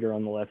 points or greater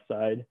on the left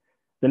side.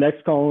 The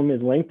next column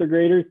is length or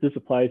greater. This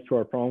applies to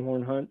our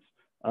pronghorn hunts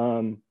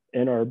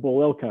and our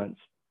bull elk hunts.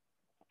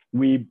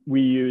 We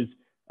use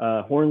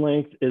horn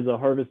length as a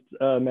harvest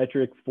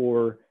metric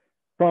for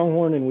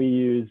pronghorn, and we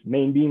use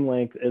main beam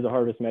length as a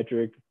harvest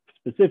metric,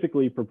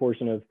 specifically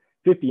proportion of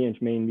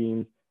 50-inch main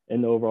beams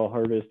in the overall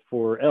harvest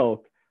for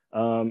elk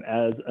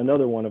as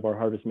another one of our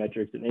harvest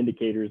metrics and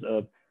indicators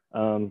of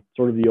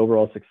sort of the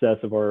overall success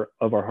of our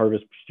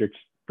harvest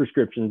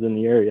prescriptions in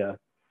the area.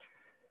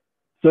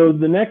 So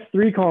the next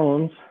 3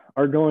 columns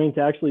are going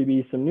to actually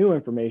be some new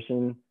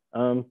information.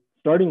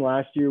 Starting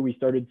last year, we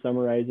started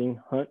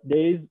summarizing hunt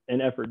days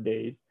and effort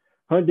days.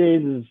 Hunt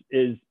days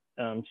is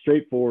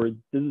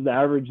straightforward. This is the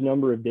average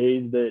number of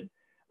days that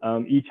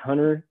each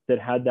hunter that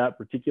had that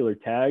particular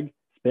tag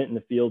spent in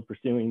the field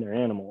pursuing their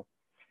animal.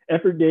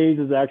 Effort days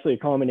is actually a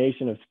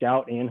combination of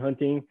scout and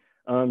hunting.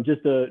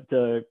 Just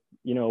to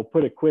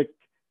put a quick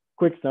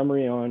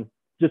summary on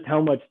just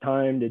how much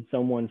time did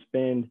someone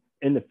spend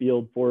in the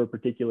field for a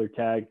particular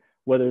tag,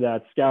 whether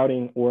that's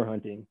scouting or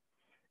hunting.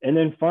 And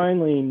then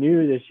finally,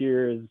 new this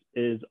year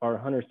is our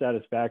hunter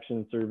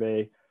satisfaction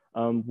survey.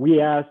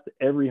 We asked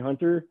every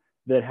hunter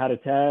that had a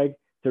tag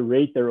to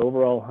rate their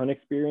overall hunt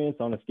experience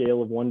on a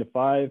scale of 1 to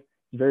 5.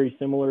 It's very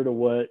similar to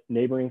what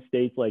neighboring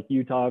states like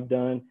Utah have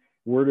done,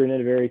 worded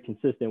in a very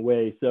consistent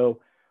way. So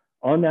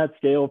on that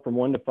scale from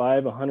 1 to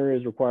 5, a hunter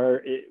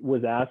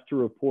was asked to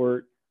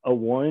report a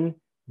 1,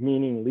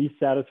 meaning least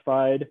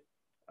satisfied,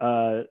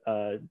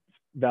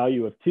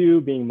 value of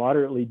 2 being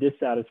moderately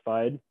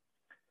dissatisfied,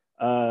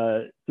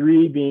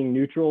 3 being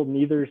neutral,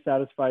 neither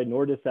satisfied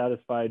nor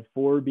dissatisfied,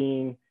 4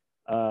 being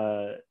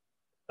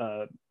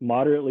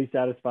moderately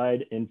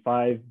satisfied, and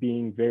 5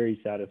 being very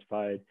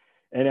satisfied.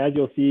 And as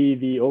you'll see,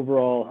 the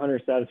overall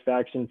hunter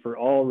satisfaction for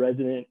all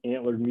resident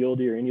antlered mule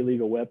deer and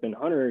illegal weapon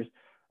hunters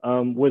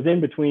was in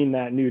between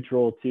that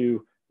neutral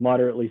to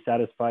moderately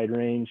satisfied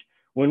range.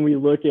 When we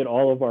look at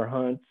all of our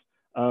hunts,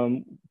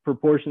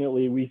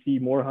 proportionately, we see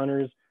more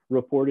hunters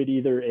reported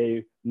either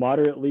a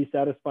moderately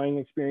satisfying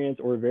experience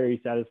or a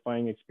very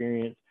satisfying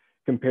experience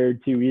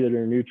compared to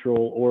either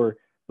neutral or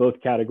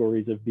both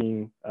categories of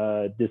being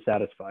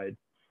dissatisfied.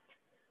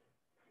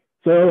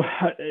 So,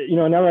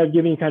 now that I've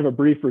given you kind of a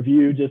brief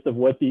review just of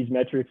what these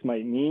metrics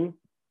might mean,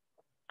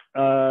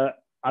 I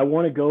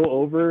want to go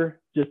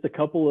over just a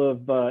couple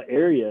of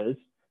areas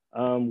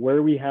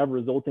where we have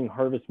resulting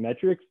harvest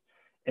metrics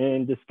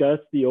and discuss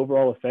the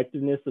overall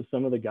effectiveness of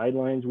some of the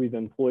guidelines we've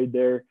employed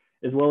there,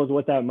 as well as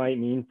what that might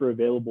mean for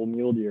available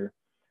mule deer.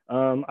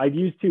 I've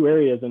used 2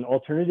 areas, an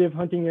alternative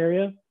hunting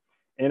area,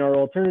 and our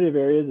alternative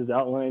areas is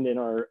outlined in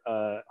our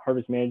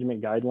harvest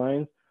management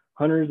guidelines.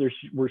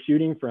 We're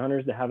shooting for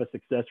hunters to have a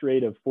success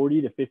rate of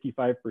 40 to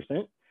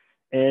 55%.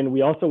 And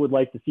we also would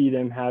like to see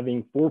them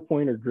having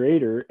 4-point or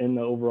greater in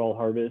the overall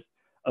harvest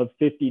of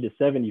 50 to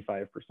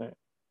 75%.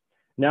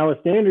 Now, a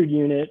standard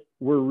unit,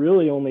 we're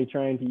really only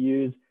trying to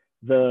use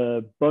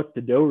the buck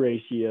to doe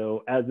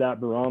ratio as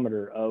that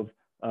barometer of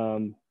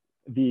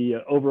the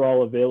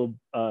overall available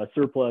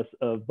surplus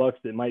of bucks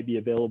that might be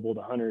available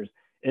to hunters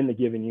in the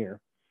given year.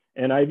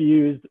 And I've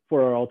used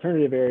for our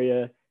alternative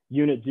area,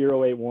 unit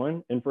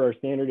 081, and for our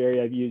standard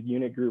area, I've used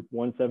unit group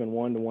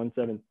 171 to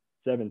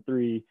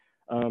 1773,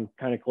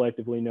 kind of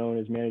collectively known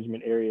as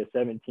management area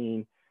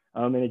 17.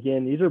 And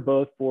again, these are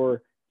both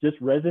for just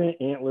resident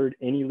antlered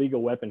and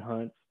illegal weapon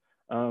hunts.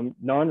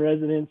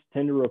 Non-residents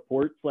tend to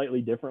report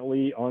slightly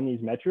differently on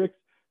these metrics.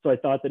 So I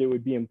thought that it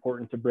would be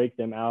important to break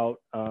them out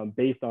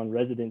based on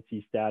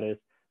residency status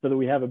so that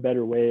we have a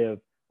better way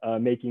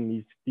of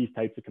making these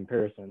types of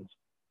comparisons.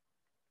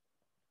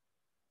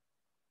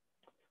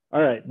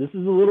 All right, this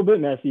is a little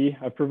bit messy.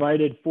 I've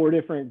provided 4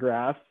 different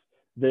graphs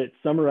that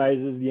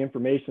summarizes the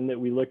information that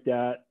we looked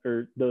at,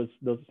 or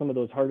some of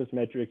those harvest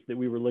metrics that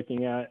we were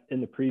looking at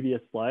in the previous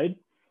slide.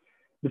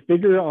 The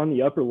figure on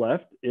the upper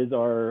left is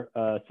our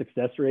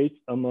success rates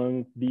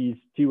among these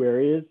 2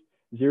 areas,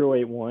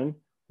 081,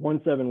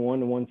 171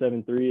 to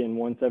 173, and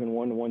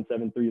 171 to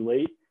 173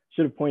 late.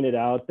 Should have pointed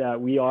out that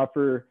we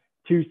offer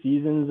 2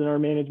 seasons in our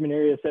management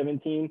area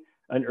 17,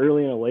 an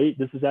early and a late.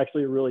 This is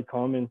actually a really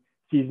common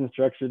season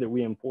structure that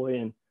we employ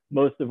in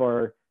most of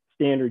our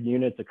standard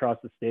units across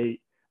the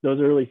state. Those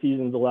early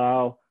seasons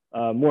allow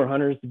more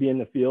hunters to be in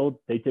the field.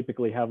 They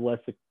typically have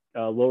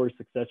lower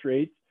success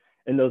rates.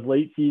 And those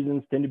late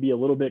seasons tend to be a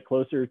little bit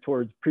closer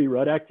towards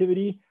pre-rut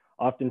activity.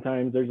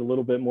 Oftentimes there's a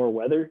little bit more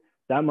weather.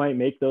 That might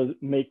make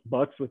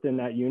bucks within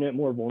that unit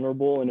more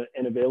vulnerable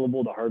and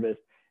available to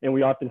harvest. And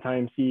we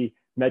oftentimes see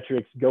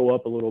metrics go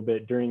up a little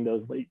bit during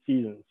those late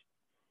seasons.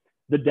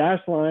 The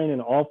dashed line in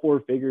all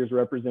 4 figures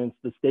represents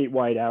the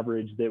statewide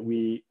average that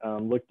we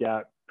looked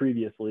at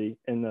previously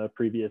in the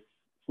previous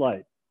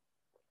slide.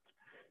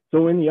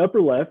 So in the upper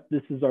left,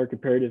 this is our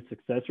comparative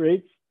success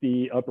rates.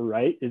 The upper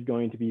right is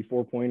going to be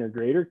 4-point or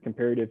greater,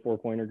 comparative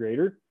 4-point or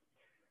greater.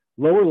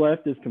 Lower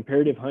left is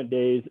comparative hunt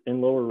days,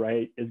 and lower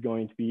right is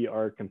going to be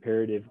our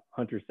comparative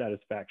hunter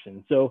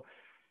satisfaction. So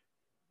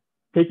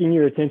Taking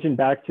your attention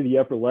back to the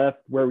upper left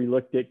where we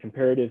looked at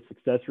comparative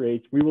success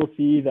rates, we will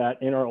see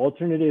that in our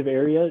alternative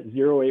area,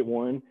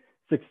 081,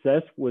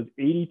 success was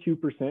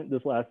 82%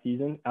 this last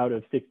season out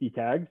of 60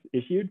 tags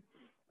issued.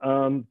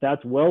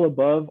 That's well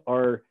above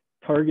our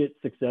target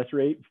success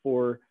rate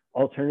for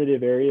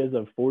alternative areas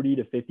of 40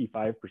 to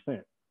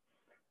 55%.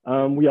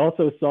 We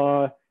also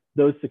saw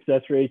those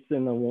success rates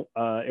in the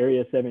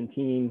area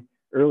 17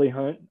 early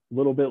hunt a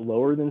little bit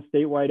lower than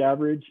statewide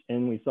average,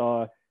 and we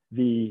saw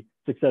the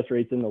success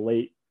rates in the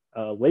late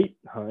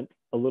hunt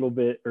a little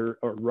bit or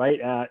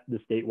right at the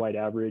statewide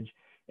average.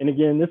 And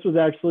again, this was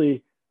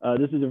actually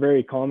this is a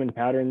very common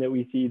pattern that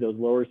we see, those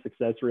lower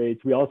success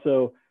rates. We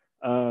also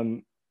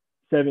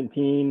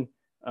 17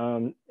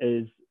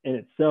 is in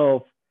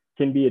itself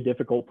can be a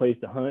difficult place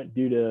to hunt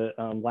due to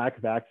lack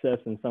of access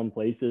in some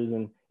places,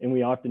 and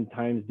we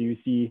oftentimes do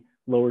see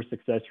lower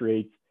success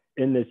rates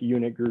in this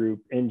unit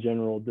group in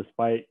general,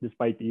 despite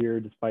the year,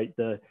 despite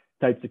the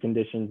types of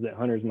conditions that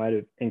hunters might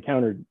have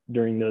encountered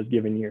during those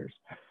given years.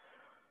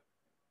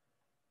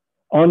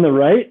 On the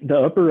right, the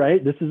upper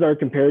right, this is our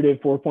comparative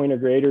 4-point or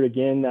greater.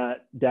 Again,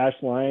 that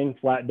dashed line,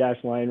 flat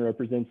dashed line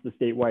represents the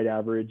statewide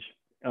average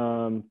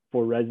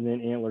for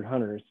resident antlered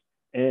hunters.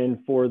 And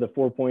for the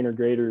 4-point or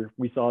greater,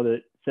 we saw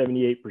that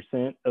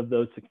 78% of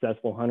those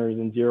successful hunters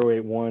in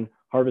 081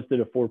 harvested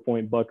a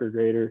 4-point buck or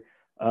greater,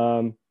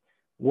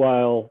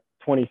 while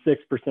 26%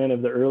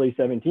 of the early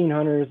 17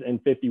 hunters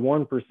and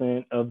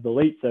 51% of the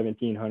late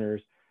 17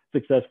 hunters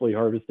successfully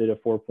harvested a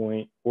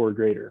 4-point or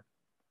greater.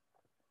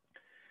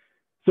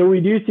 So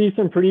we do see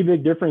some pretty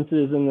big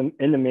differences in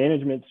the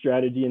management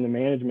strategy and the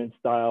management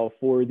style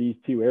for these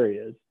two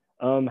areas.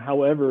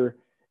 However,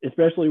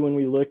 especially when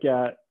we look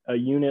at a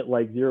unit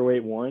like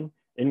 081,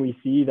 and we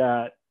see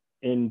that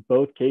in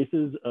both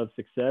cases of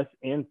success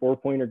and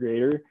 4-point or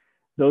greater,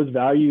 those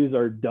values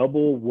are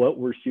double what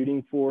we're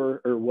shooting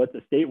for or what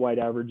the statewide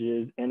average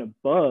is, and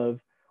above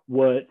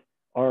what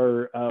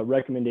our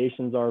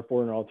recommendations are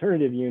for an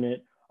alternative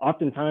unit.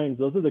 Oftentimes,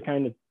 those are the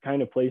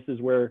kind of places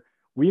where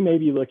we may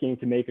be looking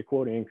to make a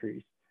quota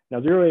increase. Now,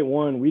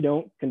 081, we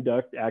don't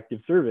conduct active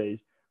surveys,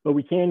 but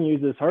we can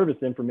use this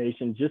harvest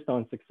information just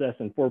on success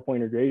and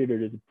 4-point or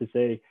greater to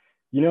say,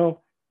 you know,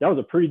 that was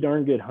a pretty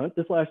darn good hunt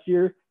this last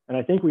year, and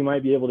I think we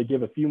might be able to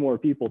give a few more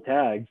people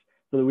tags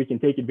so that we can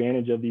take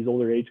advantage of these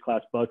older age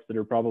class bucks that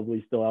are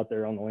probably still out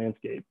there on the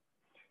landscape.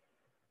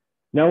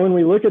 Now, when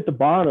we look at the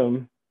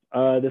bottom,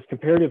 this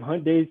comparative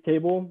hunt days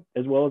table,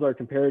 as well as our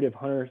comparative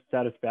hunter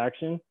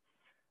satisfaction,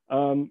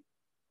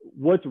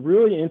 what's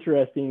really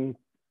interesting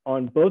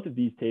on both of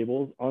these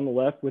tables, on the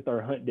left with our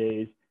hunt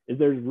days, is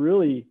there's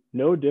really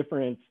no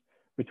difference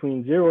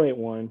between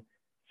 081,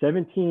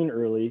 17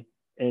 early,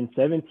 and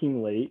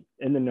 17 late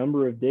in the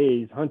number of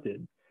days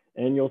hunted.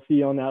 And you'll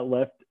see on that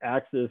left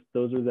axis,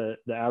 those are the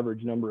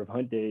average number of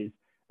hunt days.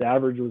 The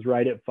average was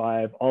right at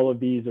 5. All of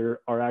these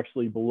are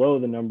actually below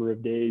the number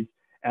of days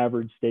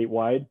average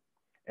statewide.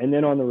 And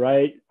then on the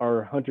right,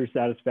 our hunter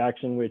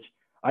satisfaction, which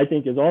I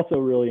think is also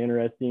really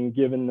interesting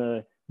given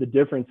the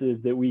differences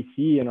that we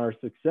see in our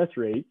success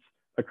rates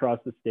across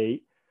the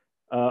state.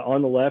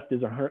 On the left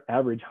is our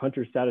average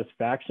hunter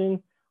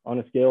satisfaction on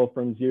a scale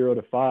from 0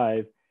 to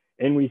 5.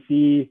 And we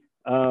see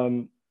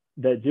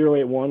that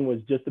 081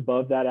 was just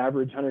above that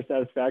average hunter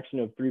satisfaction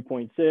of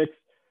 3.6,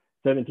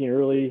 17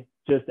 early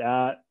just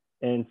at,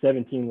 and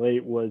 17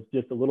 late was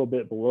just a little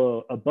bit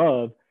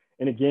above.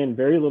 And again,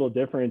 very little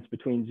difference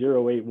between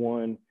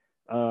 081,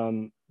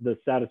 the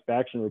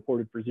satisfaction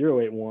reported for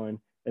 081,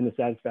 and the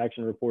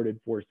satisfaction reported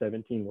for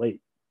 17 late.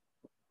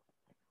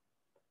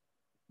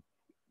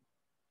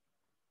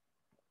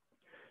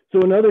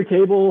 So another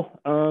table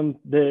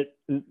that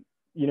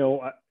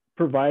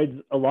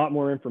provides a lot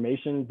more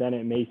information than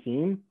it may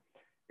seem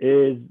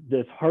is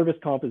this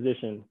harvest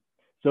composition.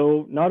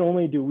 So not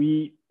only do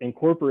we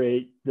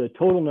incorporate the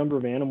total number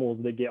of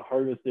animals that get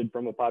harvested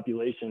from a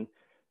population,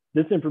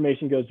 this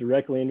information goes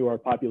directly into our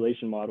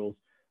population models.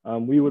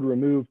 We would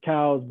remove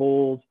cows,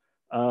 bulls,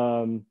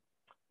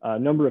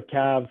 number of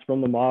calves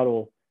from the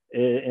model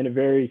in a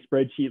very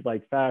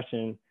spreadsheet-like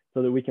fashion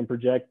so that we can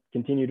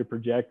continue to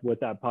project what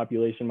that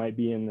population might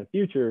be in the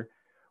future.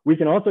 We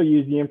can also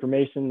use the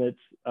information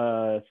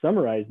that's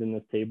summarized in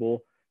this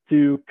table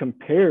to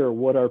compare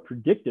what our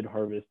predicted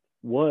harvest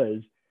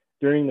was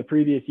during the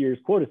previous year's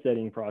quota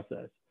setting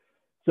process.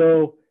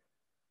 So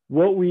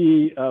what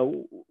we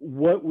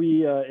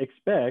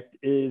expect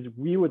is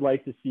we would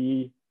like to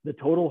see the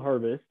total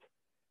harvest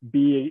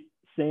be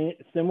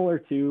similar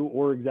to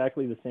or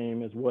exactly the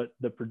same as what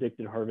the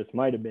predicted harvest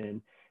might have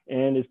been.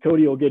 And as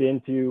Cody will get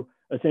into,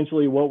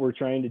 essentially what we're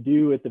trying to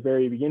do at the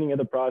very beginning of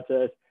the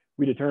process,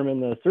 we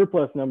determine the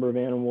surplus number of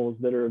animals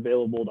that are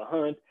available to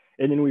hunt,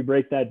 and then we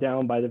break that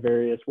down by the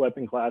various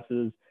weapon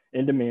classes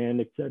and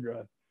demand, et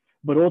cetera.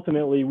 But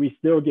ultimately, we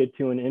still get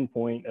to an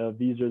endpoint of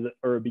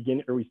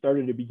we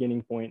started a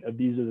beginning point of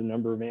these are the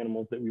number of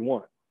animals that we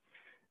want.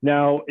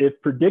 Now,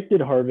 if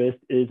predicted harvest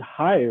is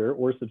higher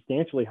or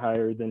substantially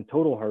higher than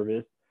total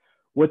harvest,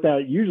 what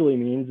that usually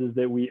means is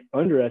that we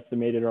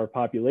underestimated our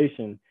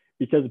population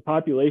because the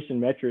population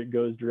metric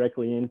goes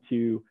directly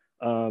into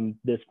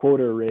this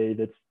quota array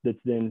that's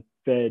then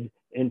fed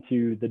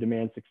into the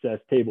demand success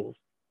tables.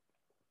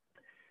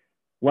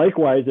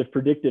 Likewise, if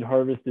predicted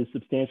harvest is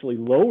substantially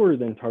lower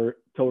than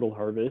total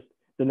harvest,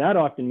 then that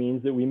often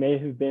means that we may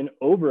have been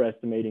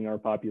overestimating our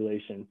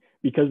population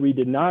because we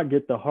did not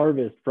get the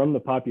harvest from the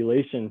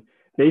population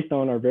based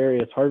on our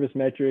various harvest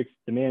metrics,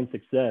 demand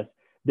success,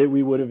 that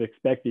we would have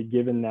expected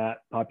given that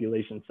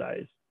population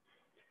size.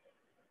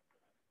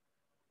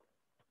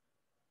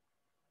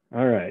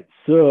 All right,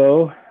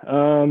 so,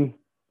 and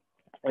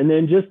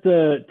then just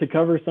to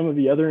cover some of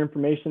the other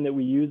information that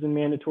we use in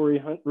mandatory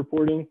hunt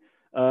reporting,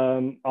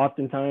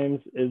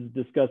 oftentimes, as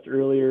discussed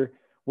earlier,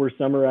 we're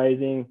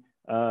summarizing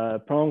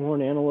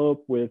pronghorn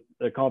antelope with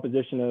a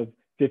composition of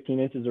 15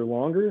 inches or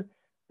longer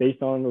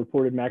based on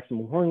reported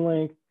maximum horn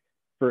length.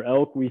 For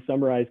elk, we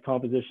summarize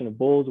composition of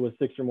bulls with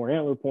 6 or more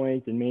antler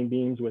points and main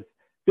beams with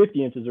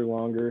 50 inches or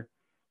longer.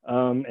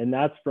 And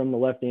that's from the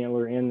left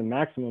antler and the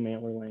maximum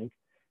antler length.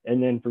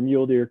 And then for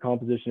mule deer,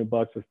 composition of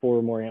bucks with 4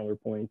 or more antler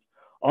points.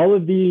 All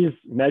of these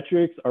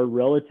metrics are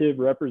relative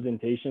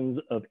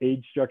representations of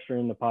age structure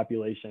in the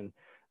population.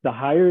 The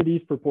higher these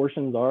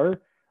proportions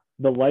are,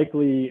 the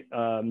likely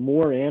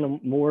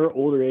more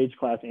older age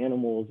class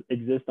animals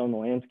exist on the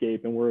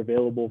landscape and were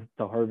available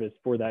to harvest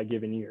for that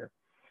given year.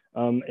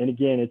 And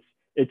again,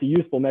 it's a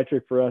useful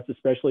metric for us,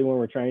 especially when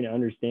we're trying to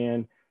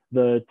understand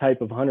the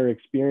type of hunter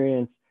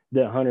experience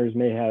that hunters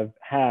may have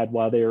had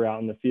while they were out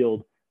in the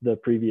field the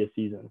previous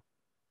season.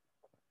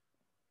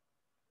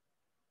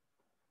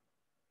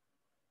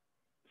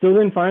 So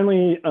then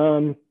finally,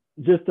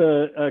 just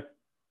a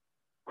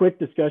quick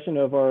discussion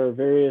of our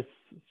various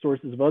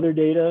sources of other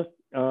data.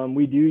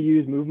 We do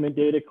use movement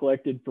data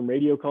collected from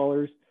radio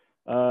collars.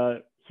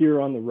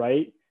 Here on the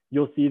right,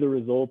 you'll see the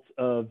results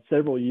of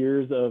several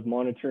years of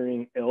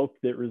monitoring elk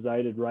that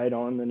resided right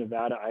on the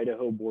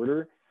Nevada-Idaho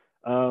border.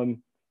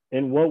 And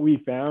what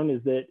we found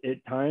is that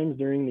at times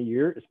during the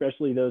year,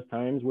 especially those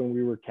times when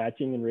we were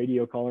catching and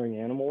radio collaring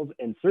animals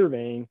and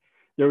surveying,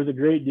 there was a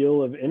great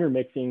deal of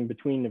intermixing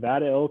between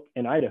Nevada elk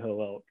and Idaho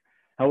elk.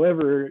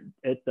 However,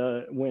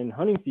 when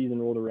hunting season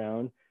rolled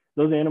around,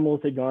 those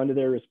animals had gone to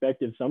their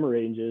respective summer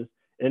ranges,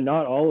 and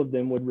not all of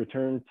them would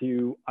return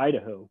to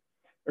Idaho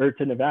or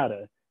to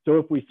Nevada. So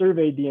if we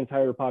surveyed the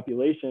entire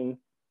population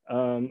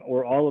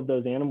or all of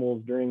those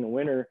animals during the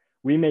winter,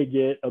 we may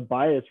get a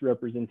biased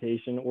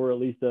representation, or at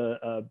least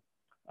a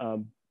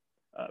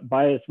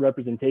biased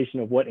representation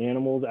of what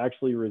animals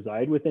actually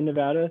reside within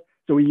Nevada.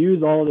 So we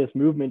use all of this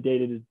movement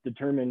data to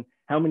determine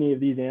how many of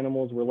these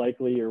animals were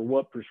likely, or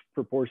what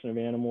proportion of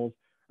animals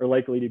are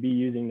likely to be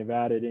using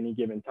Nevada at any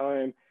given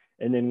time.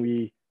 And then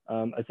we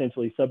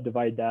essentially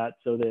subdivide that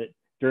so that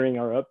during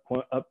our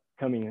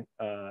upcoming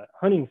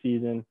hunting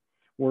season,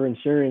 we're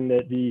ensuring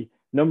that the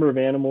number of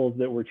animals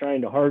that we're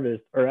trying to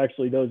harvest are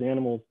actually those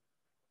animals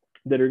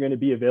that are going to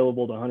be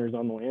available to hunters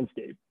on the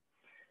landscape.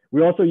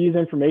 We also use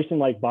information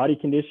like body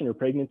condition or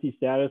pregnancy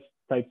status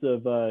types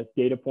of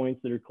data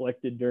points that are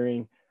collected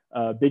during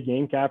big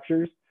game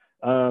captures.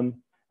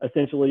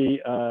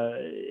 Essentially,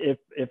 if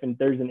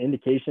there's an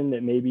indication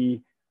that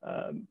maybe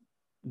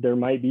there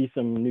might be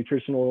some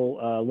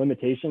nutritional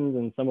limitations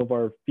in some of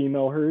our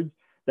female herds,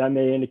 that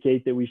may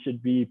indicate that we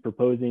should be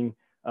proposing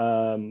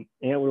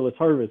antlerless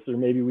harvests, or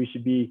maybe we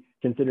should be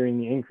considering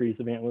the increase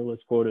of antlerless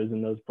quotas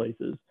in those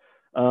places.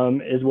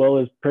 As well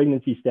as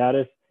pregnancy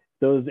status,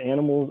 those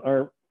animals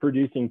aren't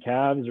producing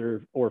calves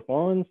or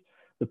fawns,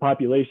 the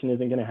population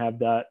isn't going to have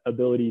that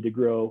ability to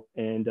grow,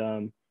 and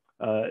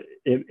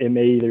it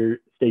may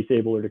either stay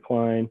stable or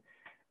decline.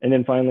 And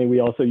then finally,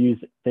 we also use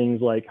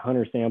things like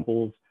hunter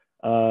samples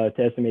to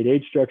estimate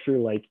age structure,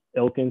 like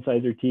elk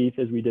incisor teeth,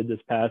 as we did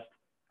this past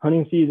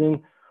hunting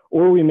season,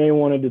 or we may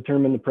want to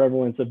determine the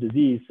prevalence of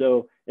disease.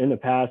 So in the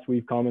past,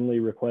 we've commonly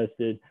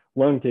requested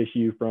lung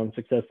tissue from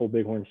successful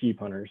bighorn sheep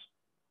hunters.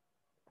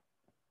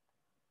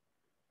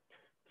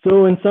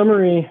 So in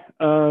summary,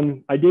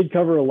 I did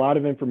cover a lot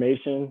of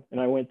information and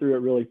I went through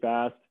it really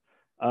fast,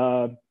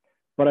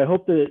 but I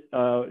hope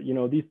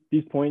that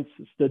these points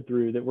stood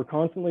through, that we're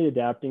constantly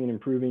adapting and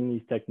improving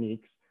these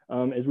techniques.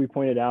 As we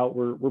pointed out,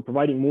 we're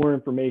providing more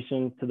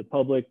information to the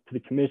public, to the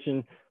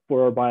commission,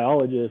 for our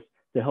biologists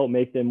to help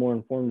make them more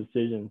informed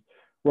decisions.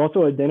 We're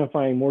also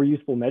identifying more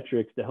useful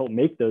metrics to help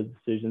make those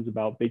decisions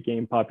about big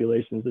game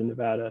populations in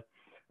Nevada.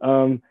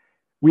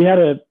 We had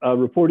a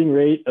reporting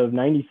rate of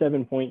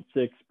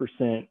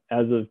 97.6%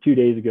 as of 2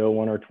 days ago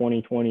on our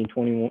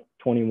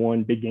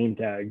 2020-2021 big game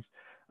tags.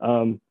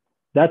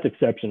 That's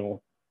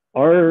exceptional.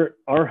 Our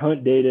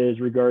hunt data is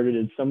regarded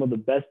as some of the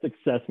best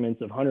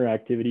assessments of hunter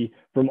activity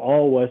from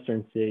all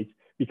Western states,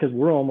 because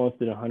we're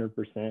almost at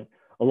 100%.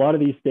 A lot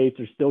of these states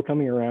are still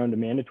coming around to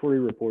mandatory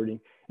reporting,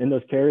 and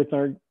those carrots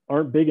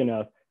aren't big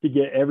enough to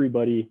get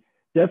everybody,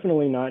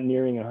 definitely not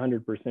nearing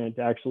 100%,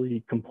 to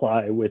actually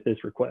comply with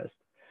this request.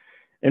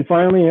 And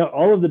finally,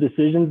 all of the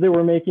decisions that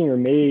we're making are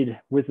made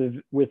with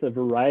a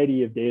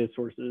variety of data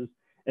sources.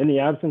 And the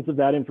absence of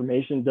that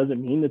information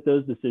doesn't mean that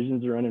those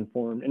decisions are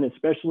uninformed. And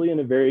especially in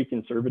a very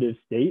conservative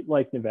state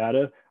like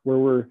Nevada, where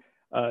we're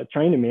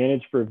trying to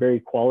manage for a very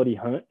quality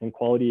hunt and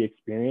quality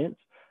experience,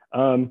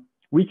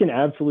 we can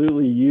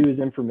absolutely use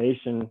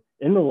information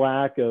in the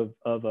lack of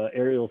an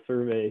aerial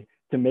survey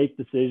to make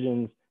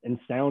decisions and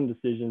sound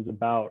decisions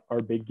about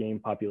our big game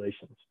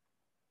populations.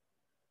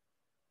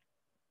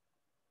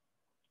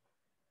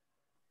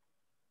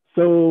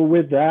 So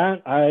with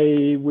that,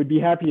 I would be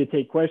happy to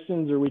take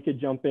questions, or we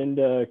could jump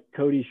into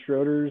Cody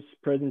Schroeder's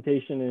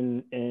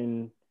presentation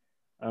and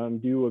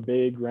do a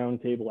big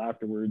roundtable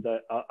afterwards.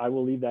 I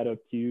will leave that up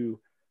to you,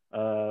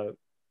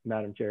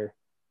 Madam Chair.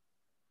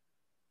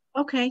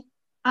 Okay.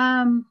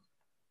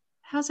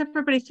 How's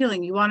everybody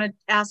feeling? You want to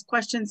ask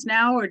questions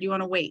now, or do you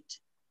want to wait?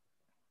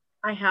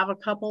 I have a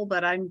couple,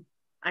 but I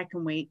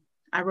can wait.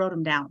 I wrote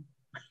them down.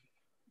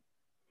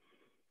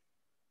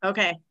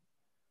 Okay.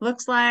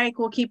 Looks like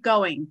we'll keep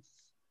going.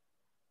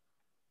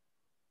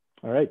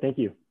 All right, thank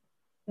you.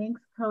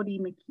 Thanks, Cody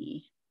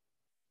McKee.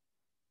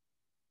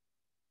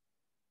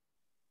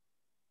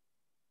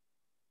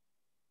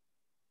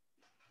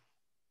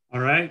 All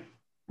right,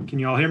 can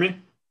you all hear me?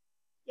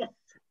 Yes.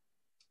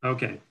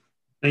 Okay,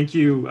 thank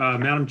you,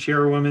 Madam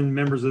Chairwoman,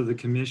 members of the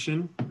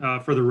commission.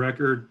 For the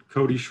record,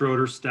 Cody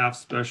Schroeder, Staff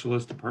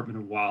Specialist, Department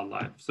of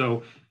Wildlife.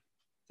 So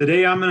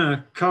today I'm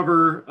gonna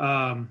cover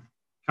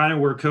kind of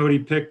where Cody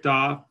picked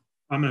off.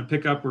 I'm going to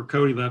pick up where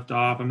Cody left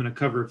off. I'm going to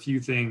cover a few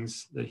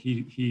things that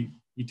he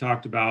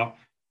talked about,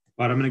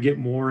 but I'm going to get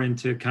more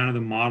into kind of the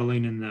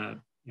modeling and the,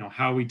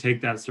 how we take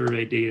that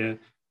survey data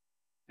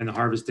and the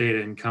harvest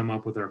data and come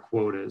up with our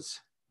quotas.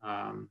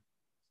 So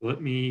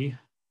let me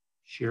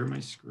share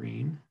my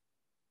screen.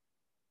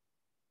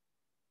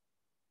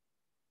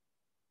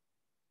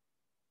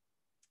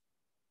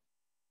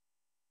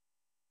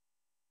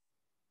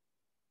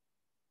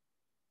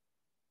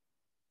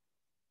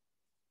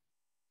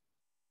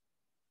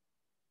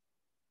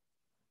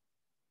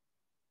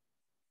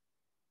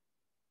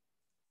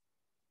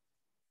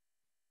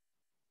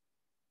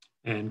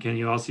 And can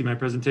you all see my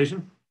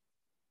presentation?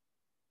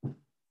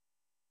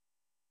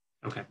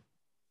 Okay.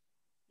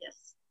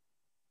 Yes.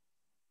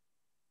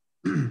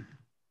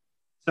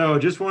 So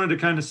just wanted to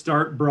kind of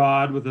start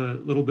broad with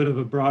a little bit of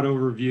a broad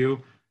overview,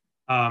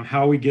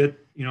 how we get,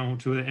 to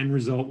the end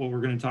result, what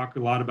we're going to talk a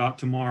lot about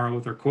tomorrow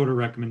with our quota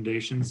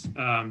recommendations.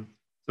 So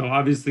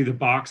obviously the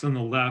box on the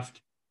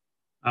left,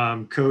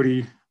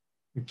 Cody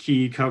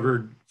McKee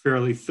covered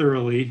fairly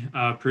thoroughly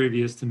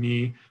previous to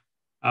me.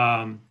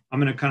 I'm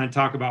going to kind of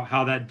talk about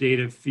how that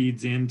data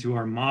feeds into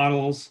our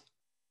models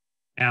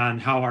and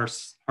how our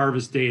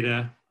harvest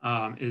data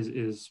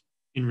is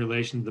in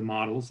relation to the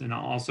models, and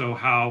also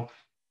how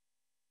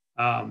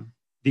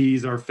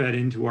these are fed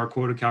into our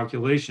quota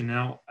calculation.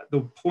 Now,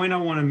 the point I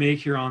want to make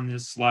here on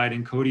this slide,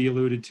 and Cody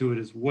alluded to it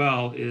as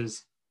well,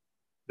 is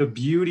the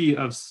beauty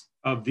of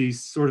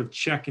these sort of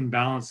check and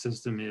balance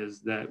system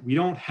is that we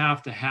don't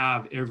have to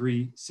have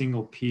every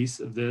single piece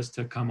of this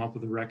to come up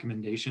with a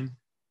recommendation.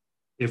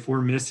 If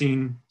we're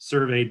missing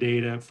survey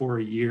data for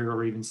a year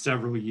or even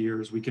several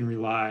years, we can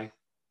rely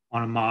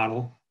on a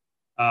model,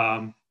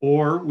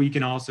 or we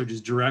can also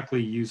just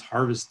directly use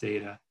harvest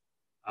data.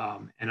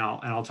 And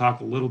I'll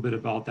talk a little bit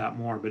about that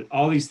more, but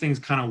all these things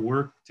kind of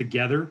work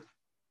together,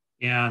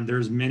 and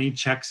there's many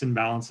checks and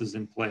balances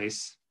in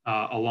place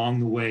along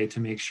the way to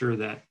make sure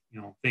that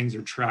things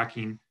are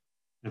tracking.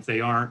 If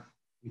they aren't,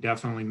 we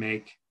definitely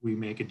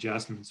make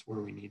adjustments where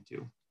we need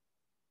to.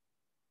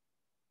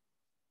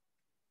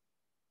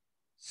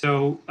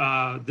 So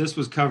this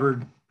was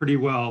covered pretty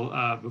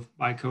well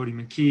by Cody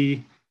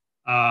McKee,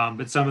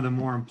 but some of the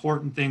more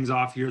important things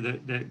off here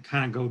that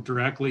kind of go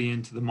directly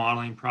into the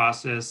modeling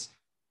process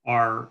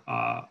are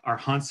our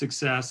hunt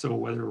success. So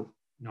whether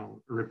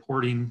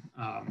reporting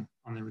on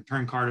the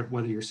return card of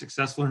whether you're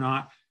successful or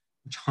not,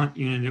 which hunt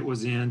unit it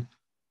was in,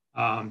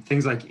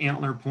 things like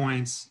antler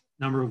points,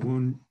 number of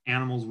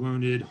animals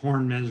wounded,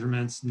 horn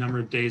measurements, number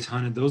of days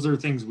hunted. Those are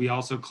things we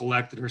also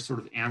collect that are sort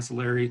of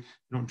ancillary. They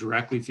don't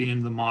directly feed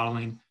into the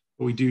modeling,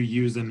 but we do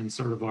use them in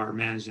sort of our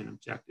management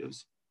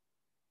objectives.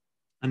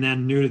 And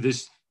then new to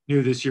this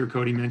year,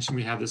 Cody mentioned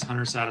we have this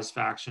hunter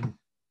satisfaction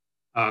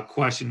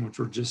question, which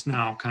we're just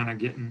now kind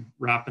of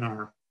wrapping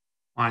our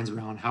minds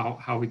around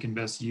how we can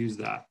best use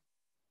that.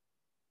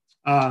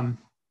 So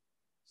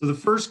the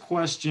first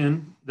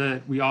question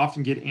that we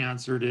often get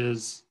answered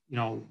is,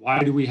 why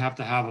do we have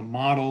to have a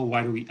model?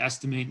 Why do we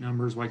estimate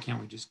numbers? Why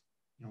can't we just,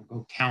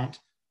 go count?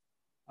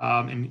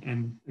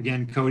 And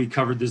again, Cody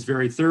covered this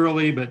very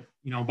thoroughly, but,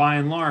 by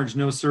and large,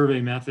 no survey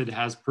method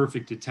has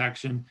perfect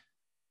detection.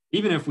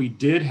 Even if we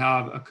did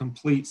have a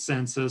complete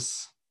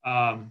census,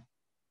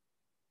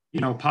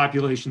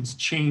 populations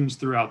change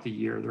throughout the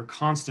year. They're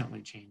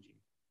constantly changing.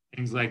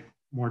 Things like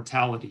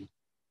mortality,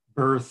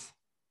 birth,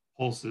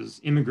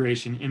 pulses,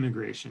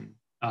 immigration.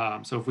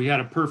 So if we had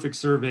a perfect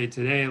survey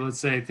today, let's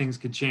say things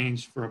could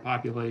change for a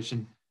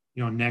population,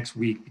 next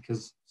week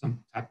because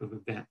some type of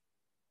event.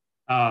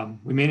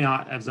 We may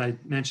not, as I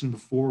mentioned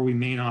before, we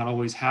may not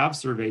always have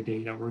survey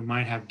data, or we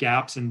might have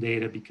gaps in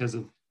data because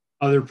of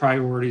other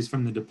priorities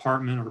from the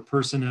department or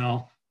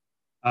personnel,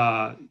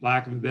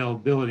 lack of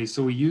availability.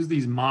 So we use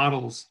these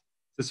models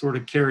to sort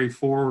of carry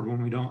forward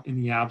when we don't,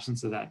 in the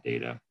absence of that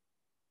data.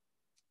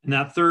 And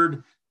that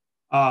third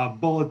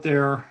bullet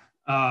there,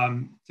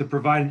 to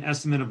provide an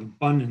estimate of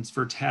abundance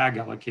for tag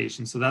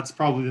allocation. So that's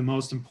probably the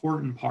most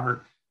important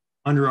part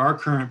under our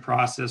current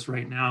process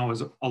right now,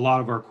 is a lot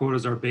of our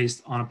quotas are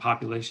based on a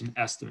population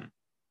estimate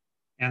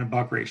and a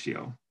buck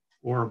ratio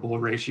or a bull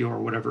ratio or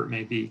whatever it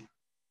may be.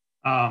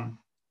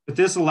 But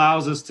this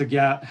allows us to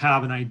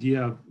have an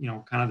idea of,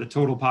 kind of the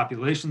total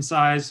population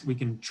size. We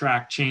can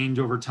track change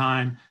over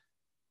time,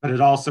 but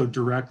it also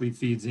directly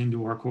feeds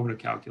into our quota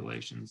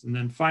calculations. And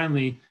then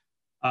finally,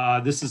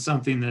 this is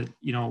something that,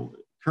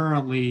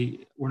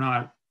 currently we're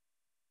not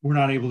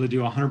able to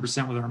do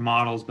 100% with our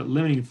models, but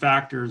limiting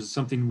factors is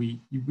something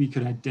we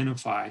could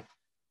identify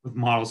with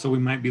models. So we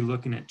might be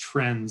looking at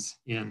trends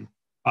in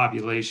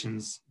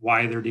populations,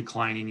 why they're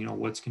declining,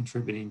 what's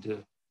contributing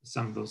to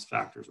some of those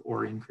factors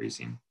or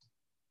increasing.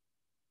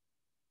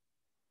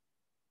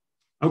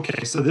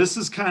 Okay, so this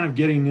is kind of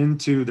getting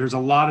into, there's a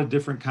lot of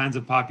different kinds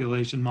of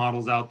population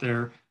models out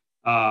there.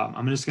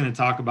 I'm just going to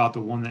talk about the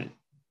one that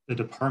the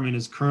department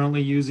is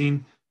currently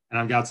using, and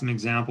I've got some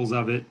examples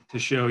of it to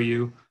show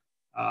you.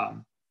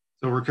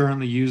 So we're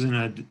currently using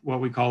what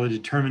we call a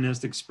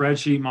deterministic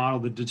spreadsheet model.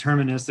 The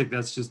deterministic,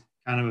 that's just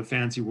kind of a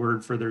fancy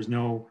word for there's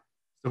no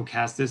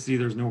stochasticity,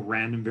 there's no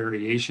random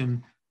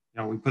variation.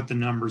 We put the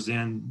numbers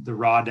in, the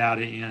raw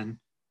data in.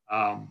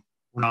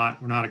 We're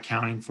not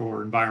accounting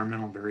for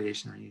environmental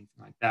variation or anything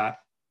like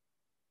that.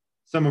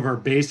 Some of our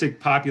basic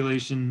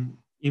population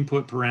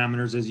input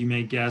parameters, as you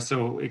may guess,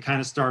 so it kind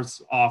of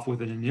starts off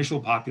with an initial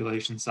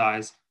population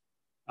size.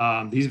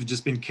 These have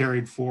just been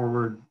carried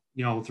forward,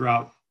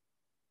 throughout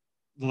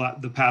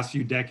the past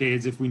few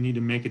decades. If we need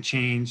to make a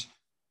change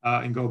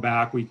and go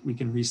back, we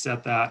can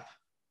reset that.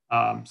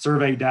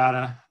 Survey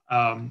data,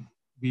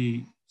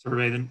 we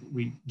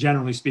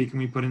generally speaking,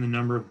 we put in the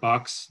number of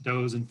bucks,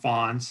 does, and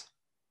fawns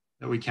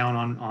that we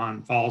count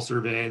on fall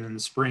survey, and in the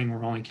spring,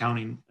 we're only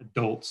counting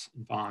adults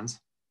and fawns.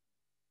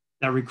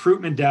 That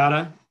recruitment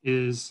data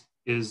is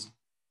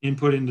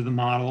input into the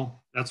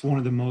model. That's one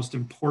of the most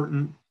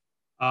important,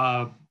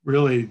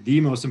 really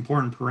the most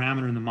important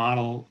parameter in the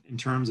model in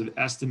terms of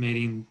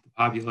estimating the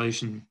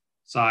population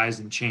size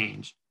and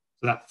change.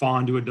 So that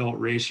fawn to adult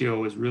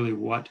ratio is really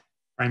what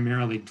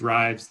primarily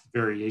drives the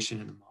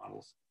variation in the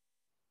models.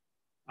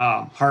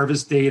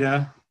 Harvest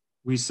data,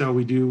 we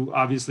do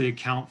obviously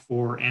account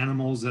for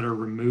animals that are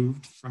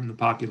removed from the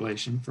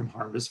population from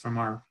harvest, from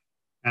our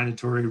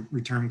mandatory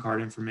return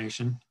card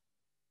information.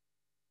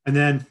 And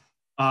then,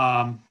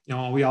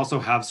 we also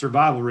have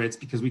survival rates,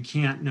 because we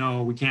can't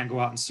go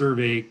out and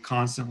survey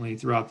constantly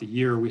throughout the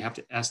year. We have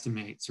to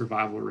estimate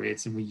survival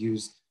rates, and we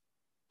use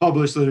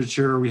published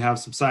literature. We have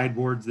some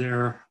sideboards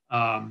there.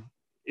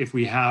 If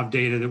we have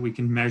data that we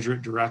can measure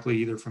it directly,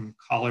 either from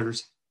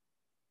collars,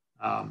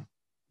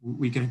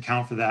 we can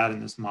account for that in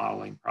this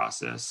modeling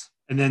process.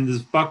 And then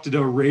this buck to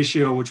doe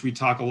ratio, which we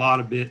talk a lot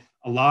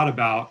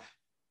about,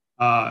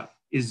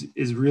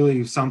 is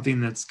really something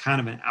that's kind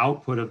of an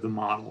output of the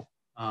model.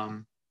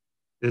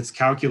 That's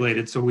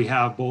calculated. So we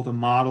have both a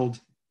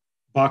modeled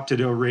buck to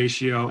doe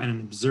ratio and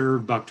an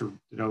observed buck to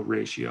doe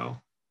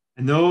ratio.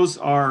 And those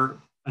are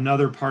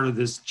another part of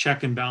this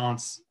check and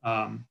balance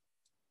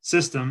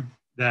system,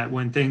 that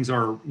when things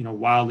are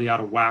wildly out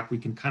of whack, we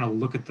can kind of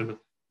look at the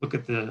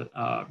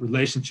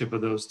relationship of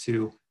those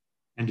two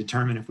and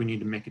determine if we need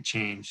to make a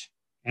change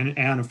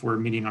and if we're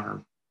meeting our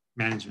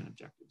management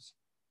objectives.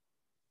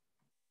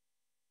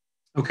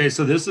 Okay,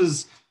 so this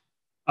is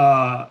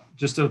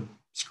just a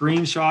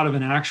screenshot of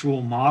an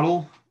actual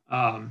model.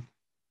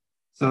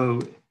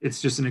 So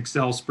it's just an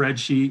Excel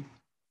spreadsheet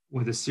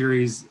with a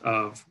series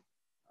of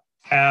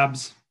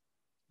tabs.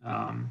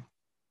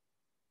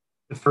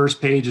 The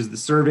first page is the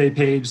survey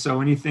page.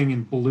 So anything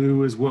in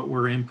blue is what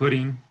we're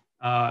inputting.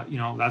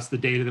 That's the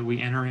data that we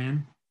enter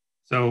in.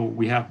 So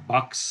we have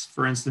bucks,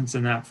 for instance,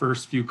 in that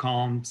first few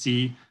columns.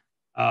 See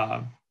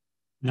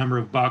number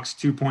of bucks,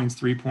 2 points,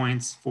 3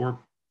 points, 4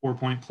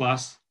 point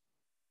plus.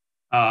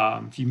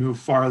 If you move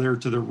farther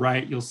to the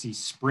right, you'll see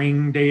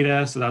spring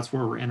data. So that's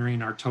where we're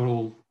entering our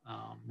total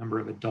number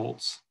of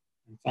adults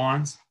and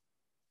fawns.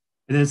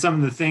 And then some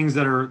of the things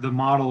that the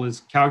model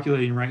is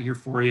calculating right here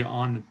for you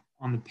on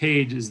the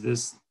page is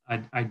this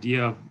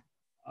idea of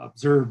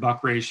observed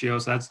buck ratio.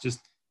 So that's just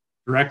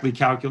directly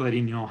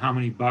calculating, how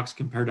many bucks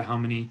compared to how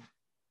many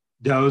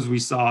does we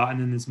saw. And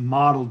then this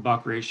modeled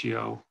buck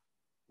ratio,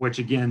 which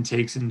again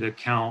takes into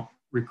account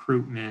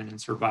recruitment and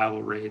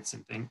survival rates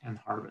and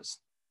harvest.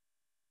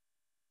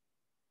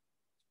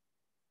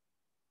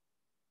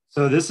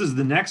 So this is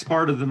the next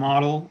part of the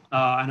model,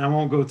 and I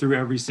won't go through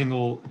every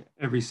single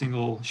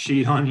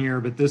sheet on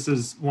here, but this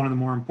is one of the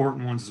more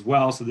important ones as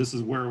well. So this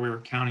is where we're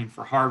accounting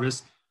for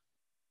harvest.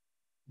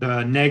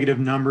 The negative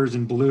numbers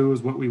in blue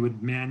is what we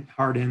would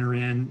hard enter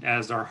in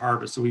as our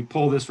harvest. So we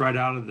pull this right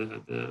out of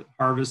the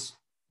harvest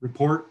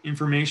report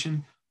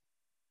information.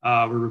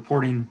 We're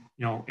reporting,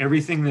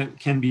 everything that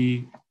can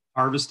be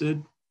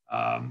harvested,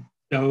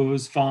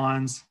 does,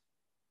 fawns.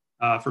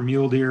 For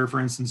mule deer, for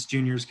instance,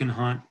 juniors can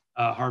hunt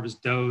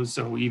harvest does.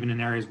 So even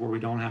in areas where we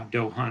don't have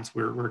doe hunts,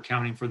 we're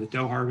accounting for the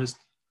doe harvest.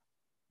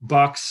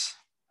 Bucks,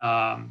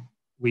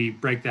 we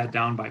break that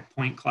down by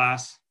point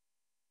class.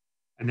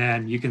 And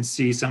then you can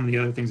see some of the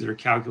other things that are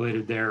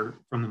calculated there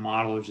from the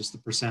model are just the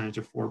percentage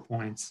of 4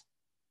 points.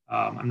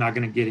 I'm not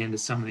going to get into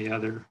some of the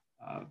other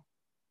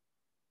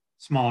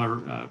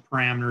smaller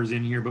parameters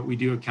in here, but we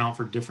do account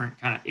for different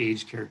kind of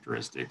age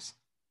characteristics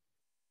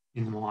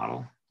in the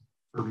model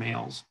for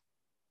males.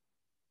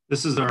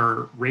 This is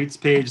our rates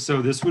page.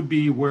 So this would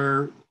be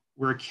where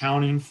we're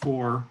accounting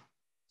for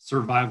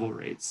survival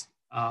rates.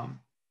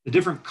 The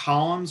different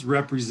columns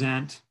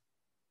represent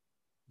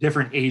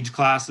different age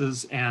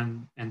classes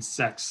and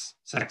sexes.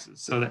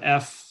 So the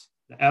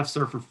Fs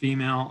are for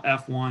female,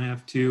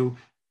 F1, F2.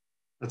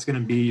 That's going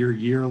to be your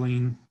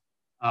yearling,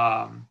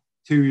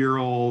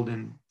 2-year-old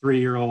and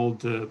 3-year-old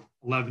to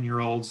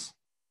 11-year-olds,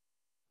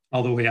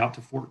 all the way out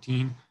to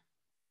 14.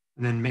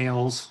 And then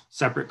males,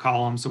 separate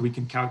columns, so we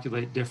can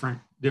calculate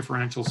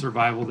differential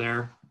survival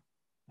there.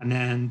 And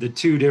then the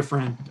two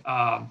different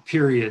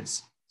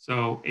periods,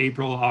 so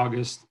April,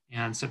 August,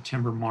 and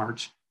September,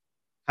 March,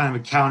 kind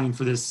of accounting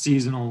for this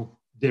seasonal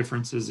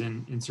differences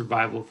in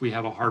survival. If we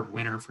have a hard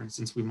winter, for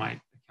instance, we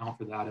might account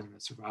for that in the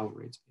survival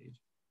rates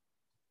page.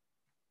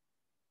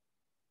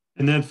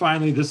 And then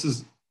finally, this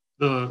is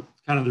the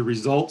kind of the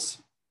results.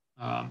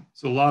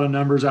 So a lot of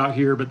numbers out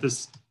here, but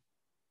this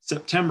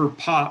September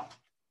pop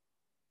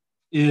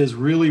is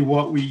really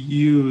what we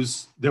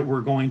use that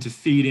we're going to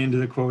feed into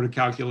the quota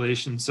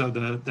calculation. So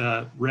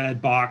the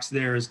red box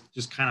there is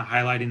just kind of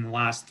highlighting the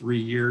last 3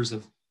 years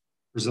of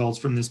results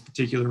from this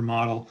particular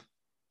model.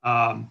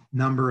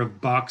 Number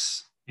of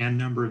bucks and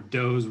number of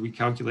does, we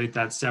calculate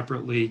that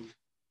separately.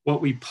 What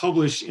we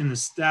publish in the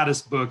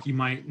status book, you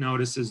might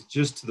notice, is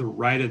just to the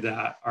right of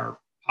that, our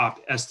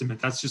pop estimate.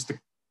 That's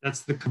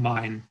the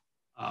combined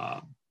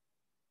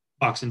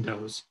bucks and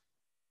does.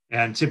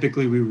 And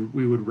typically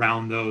we would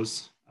round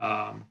those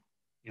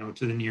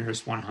to the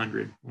nearest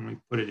 100 when we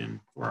put it in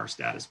for our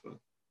status book.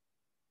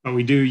 But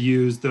we do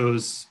use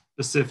those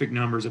specific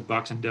numbers of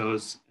bucks and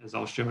does, as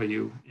I'll show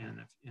you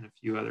in a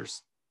few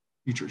others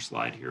future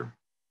slide here.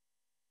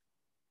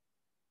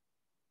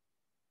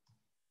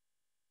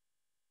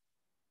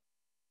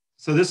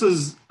 So this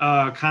is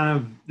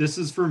this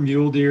is for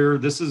mule deer.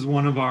 This is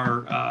one of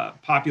our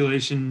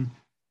population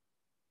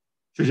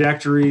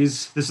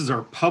trajectories. This is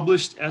our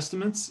published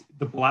estimates.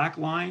 The black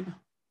line,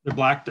 the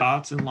black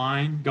dots in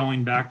line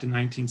going back to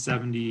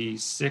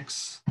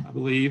 1976, I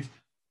believe.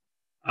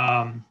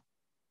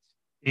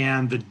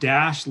 And the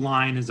dashed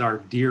line is our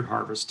deer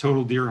harvest,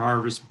 total deer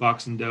harvest,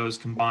 bucks and does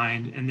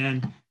combined. And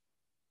then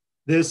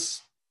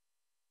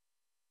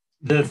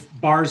the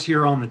bars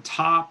here on the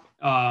top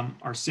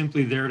are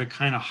simply there to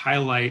kind of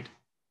highlight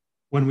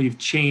when we've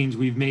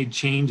made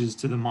changes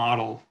to the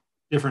model,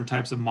 different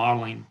types of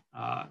modeling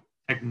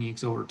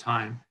techniques over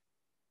time.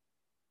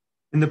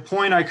 And the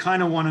point I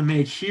kind of want to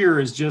make here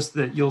is just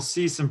that you'll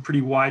see some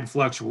pretty wide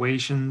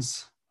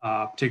fluctuations,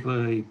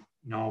 particularly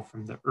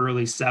from the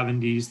early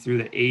 70s through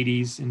the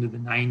 80s into the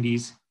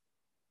 90s.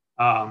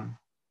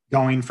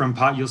 Going from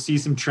you'll see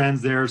some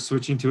trends there,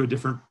 switching to a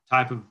different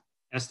type of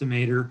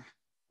estimator.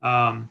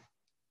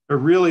 But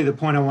really the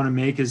point I want to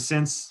make is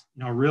since,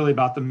 really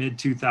about the mid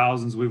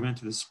 2000s, we went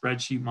to the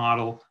spreadsheet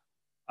model.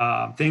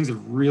 Things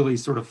have really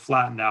sort of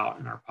flattened out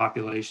in our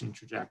population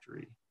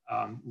trajectory.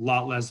 A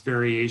lot less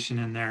variation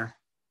in there.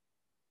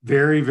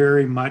 Very,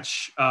 very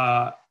much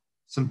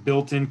some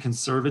built-in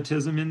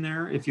conservatism in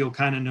there. If you'll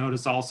kind of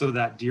notice also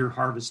that deer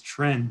harvest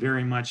trend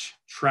very much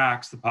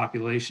tracks the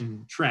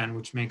population trend,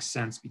 which makes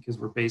sense because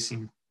we're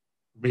basing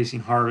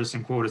harvest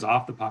and quotas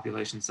off the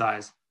population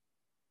size.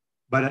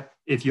 But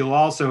if you'll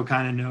also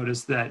kind of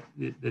notice that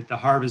the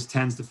harvest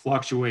tends to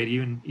fluctuate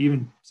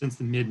even since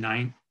the mid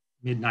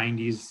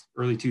 90s,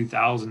 early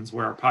 2000s,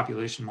 where our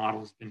population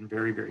model has been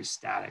very, very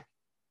static.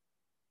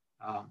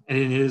 And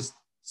it is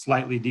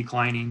slightly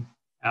declining.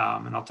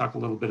 And I'll talk a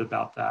little bit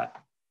about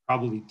that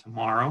probably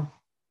tomorrow.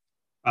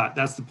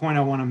 That's the point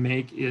I want to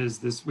make is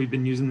this: we've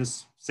been using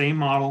this same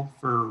model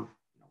for,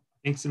 I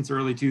think, since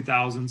early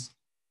 2000s.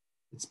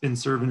 It's been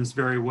serving us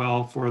very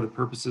well for the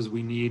purposes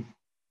we need.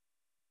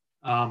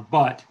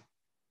 But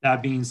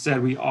that being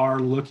said, we are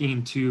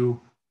looking to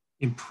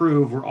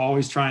improve. We're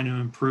always trying to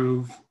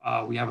improve.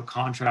 We have a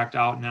contract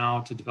out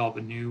now to develop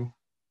a new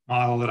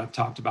model that I've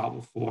talked about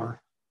before.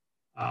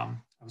 I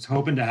was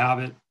hoping to have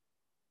it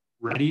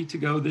ready to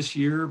go this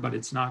year, but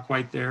it's not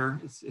quite there.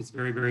 It's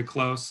very, very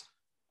close.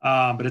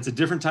 But it's a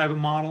different type of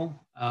model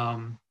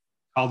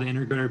called the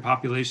integrated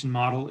population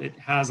model. It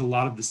has a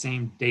lot of the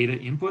same data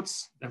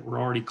inputs that we're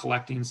already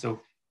collecting. So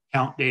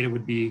count data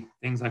would be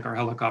things like our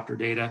helicopter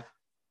data.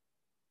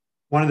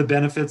 One of the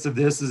benefits of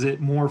this is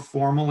it more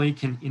formally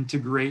can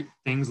integrate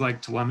things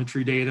like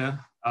telemetry data,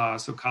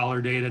 so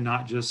collar data,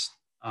 not just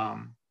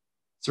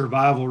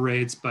survival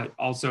rates, but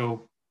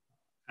also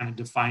kind of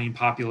defining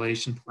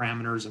population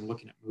parameters and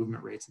looking at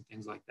movement rates and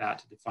things like that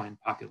to define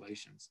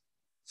populations.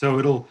 So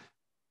it'll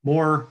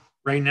more,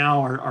 right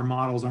now our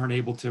models aren't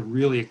able to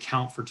really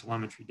account for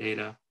telemetry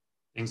data.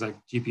 things like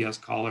GPS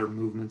collar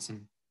movements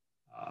and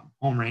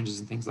home ranges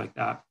and things like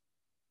that.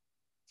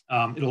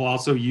 It'll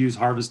also use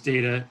harvest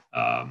data.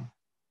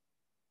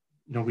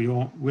 We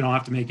don't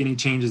have to make any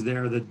changes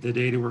there. The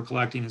data we're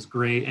collecting is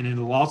great, and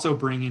it'll also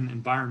bring in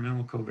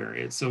environmental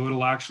covariates. So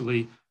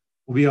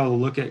we'll be able to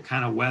look at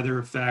kind of weather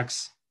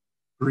effects,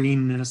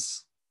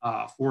 greenness,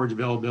 forage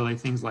availability,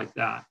 things like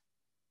that.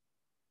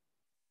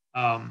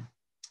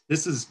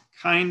 This is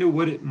kind of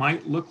what it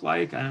might look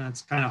like. And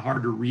it's kind of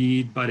hard to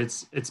read, but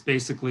it's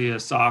basically a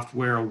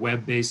software, a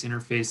web-based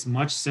interface,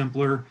 much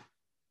simpler,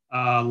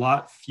 a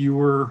lot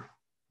fewer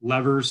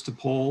levers to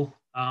pull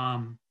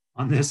on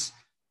this.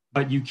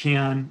 But you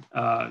can,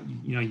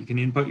 you can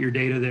input your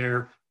data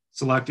there,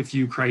 select a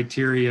few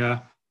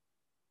criteria,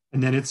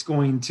 and then it's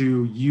going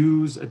to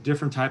use a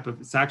different type of,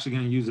 it's actually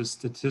going to use a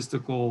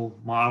statistical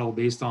model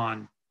based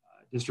on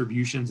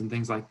distributions and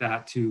things like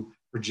that to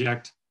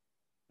project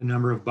the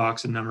number of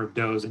bucks and number of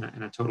does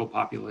and a total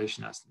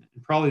population estimate.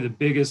 And probably the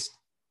biggest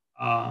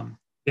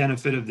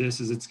benefit of this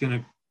is it's going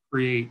to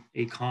create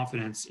a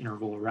confidence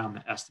interval around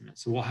the estimate.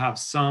 So we'll have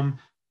some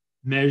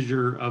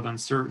measure of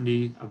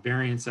uncertainty, a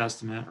variance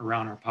estimate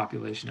around our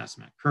population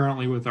estimate.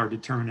 Currently with our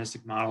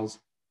deterministic models,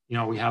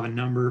 we have a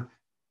number.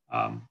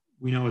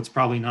 We know it's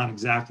probably not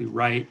exactly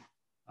right,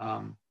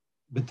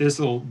 but this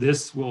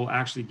will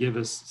actually give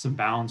us some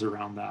bounds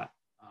around that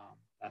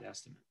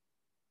estimate.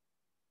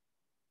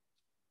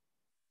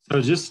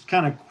 So just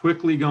kind of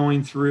quickly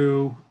going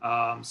through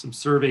some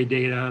survey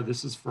data.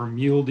 This is for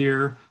mule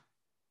deer.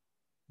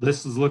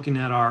 This is looking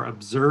at our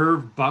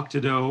observed buck to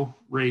doe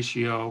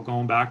ratio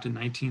going back to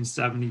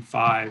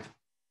 1975.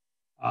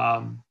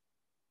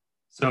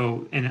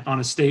 So, and on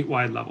a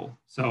statewide level.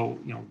 So,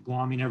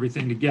 glomming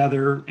everything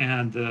together,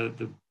 and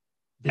the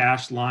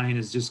dashed line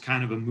is just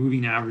kind of a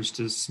moving average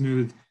to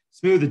smooth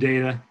the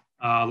data,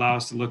 allow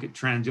us to look at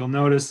trends. You'll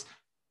notice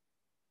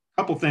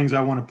a couple things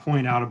I want to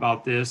point out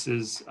about this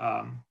is,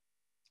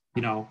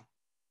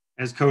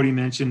 as Cody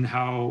mentioned,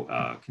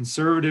 how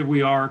conservative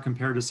we are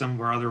compared to some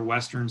of our other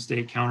Western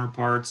state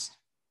counterparts.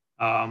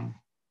 In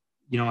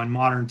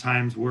modern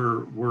times,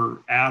 we're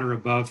at or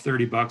above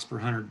 30 bucks per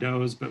 100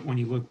 does. But when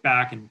you look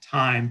back in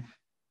time,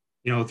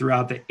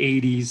 throughout the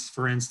 80s,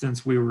 for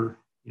instance, we were,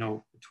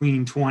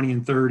 between 20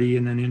 and 30,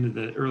 and then into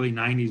the early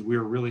 90s, we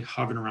were really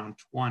hovering around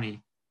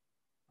 20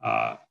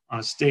 on a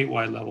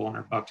statewide level on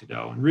our buck to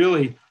doe. And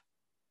really,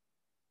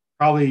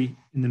 probably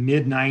in the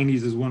mid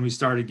 90s is when we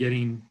started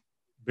getting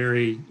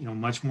very,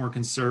 much more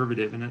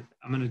conservative. And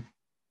I'm going to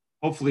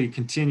hopefully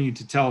continue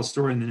to tell a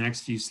story in the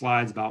next few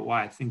slides about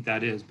why I think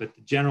that is. But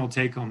the general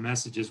take home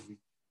message is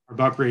our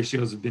buck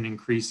ratios have been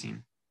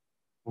increasing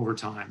over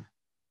time.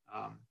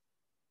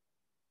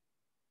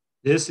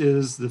 This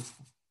is the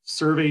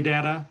survey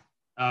data,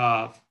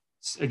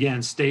 again,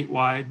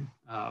 statewide,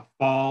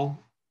 fall,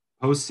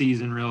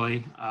 postseason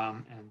really,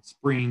 and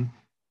spring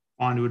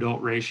fawn to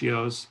adult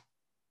ratios.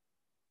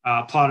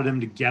 Plotted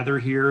them together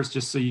here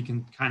just so you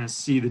can kind of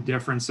see the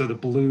difference. So the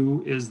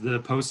blue is the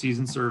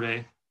postseason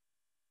survey,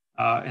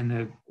 and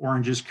the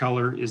orangish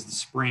color is the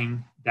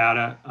spring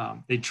data.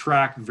 They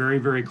track very,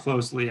 very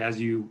closely, as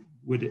you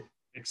would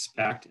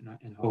expect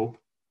and hope.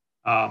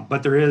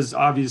 But there is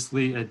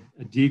obviously a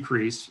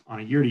decrease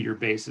on a year-to-year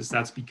basis.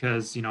 That's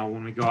because,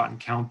 when we go out and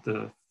count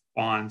the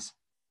fawns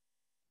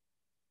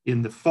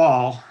in the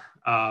fall,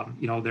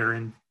 they're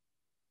in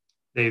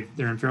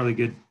fairly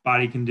good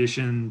body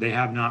condition. They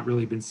have not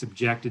really been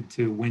subjected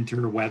to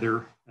winter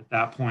weather at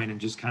that point,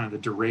 and just kind of the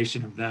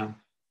duration of them.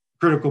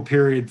 Critical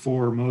period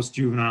for most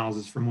juveniles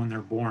is from when they're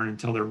born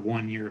until they're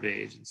 1 year of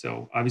age. And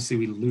so obviously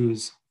we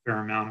lose a fair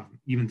amount of them,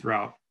 even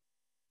throughout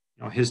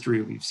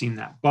history, we've seen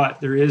that. But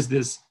there is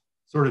this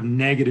sort of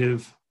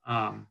negative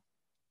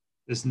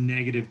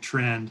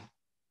trend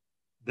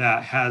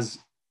that has,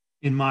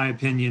 in my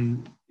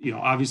opinion,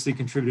 obviously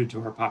contributed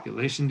to our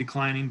population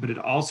declining, but it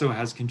also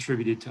has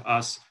contributed to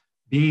us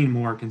being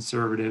more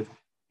conservative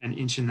and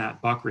inching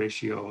that buck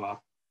ratio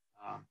up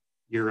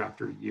year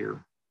after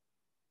year.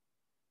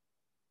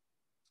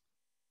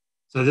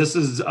 So this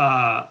is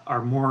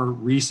our more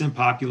recent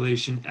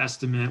population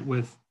estimate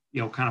with,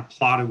 kind of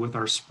plotted with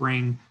our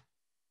spring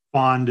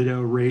fawn to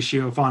doe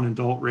ratio, fawn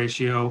adult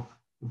ratio.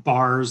 The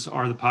bars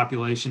are the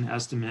population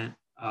estimate.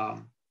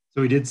 So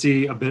we did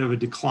see a bit of a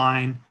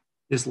decline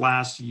this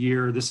last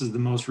year. This is the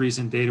most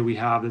recent data we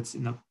have that's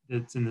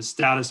in the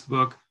status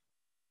book.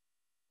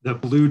 The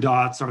blue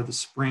dots are the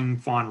spring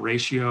fawn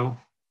ratio,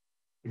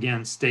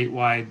 again,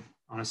 statewide,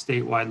 on a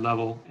statewide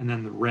level. And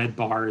then the red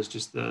bar is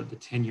just the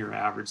 10-year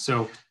average.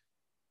 So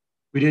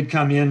we did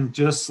come in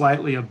just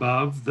slightly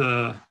above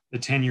the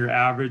 10-year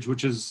average,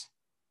 which is,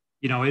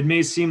 it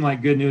may seem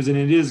like good news, and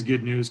it is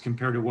good news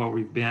compared to what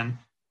we've been.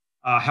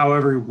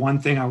 However, one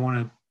thing I want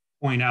to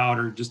point out,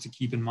 or just to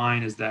keep in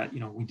mind, is that,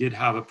 we did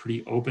have a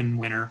pretty open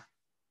winter.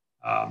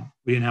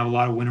 We didn't have a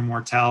lot of winter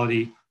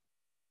mortality.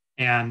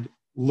 And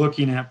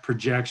looking at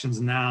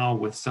projections now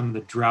with some of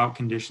the drought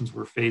conditions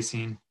we're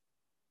facing,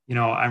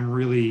 I'm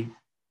really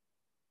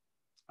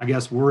I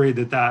guess, worried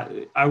that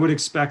I would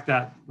expect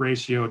that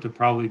ratio to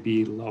probably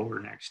be lower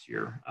next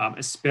year,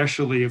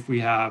 especially if we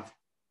have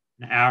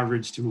an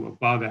average to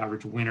above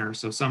average winter.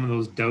 So some of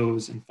those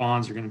does and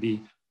fawns are going to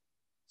be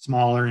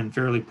smaller and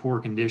fairly poor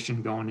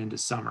condition going into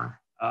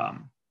summer.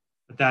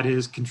 But that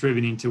is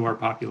contributing to our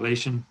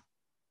population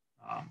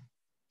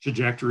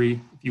trajectory,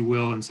 if you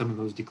will, and some of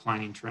those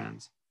declining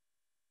trends.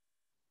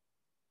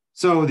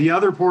 So the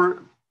other part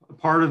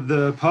of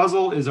the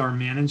puzzle is our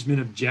management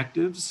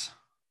objectives.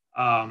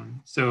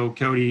 So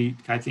Cody,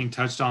 I think,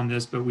 touched on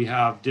this, but we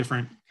have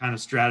different kind of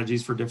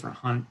strategies for different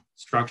hunt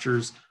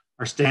structures.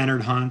 Our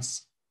standard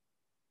hunts,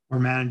 we're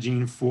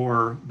managing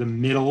for the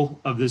middle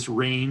of this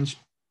range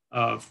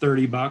of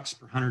 $30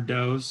 per 100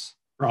 does.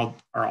 For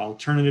our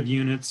alternative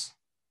units,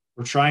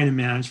 we're trying to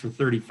manage for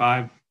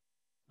 35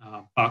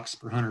 bucks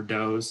per 100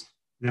 does.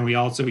 And then we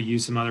also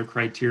use some other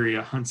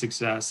criteria, hunt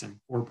success and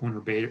 4 point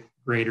or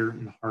greater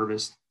in the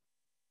harvest,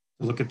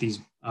 to look at these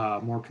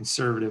more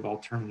conservative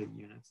alternative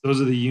units.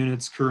 Those are the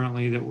units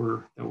currently that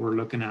we're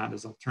looking at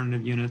as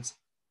alternative units.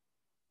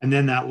 And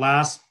then that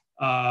last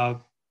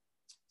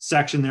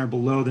section there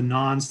below, the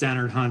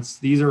non-standard hunts,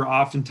 these are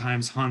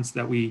oftentimes hunts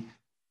that we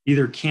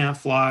either can't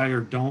fly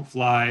or don't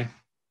fly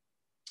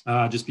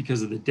just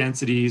because of the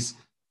densities,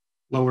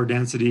 lower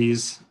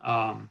densities.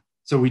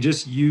 So we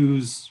just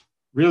use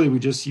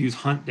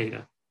hunt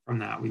data from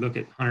that. We look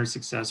at hunter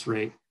success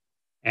rate.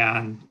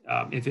 And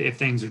if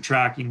things are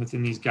tracking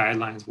within these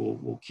guidelines,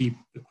 we'll keep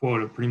the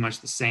quota pretty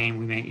much the same.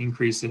 We may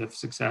increase it if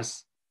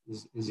success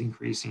is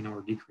increasing,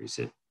 or decrease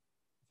it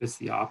if it's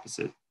the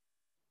opposite.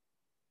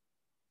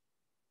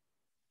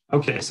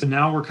 Okay, so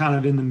now we're kind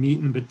of in the meat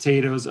and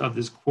potatoes of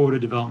this quota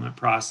development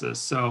process.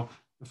 So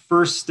the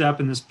first step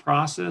in this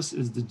process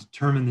is to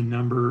determine the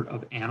number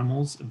of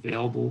animals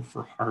available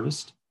for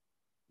harvest.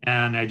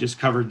 And I just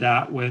covered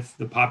that with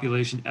the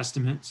population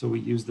estimate. So we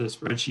use the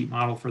spreadsheet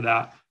model for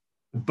that.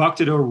 The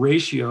buck-to-doe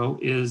ratio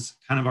is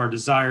kind of our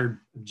desired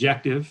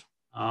objective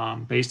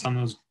based on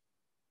those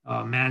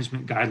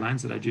management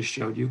guidelines that I just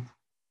showed you.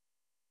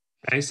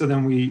 Okay, so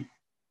then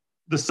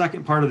the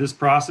second part of this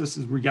process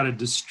is we got to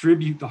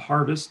distribute the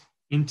harvest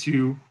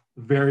into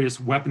the various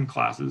weapon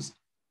classes.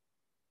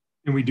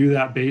 And we do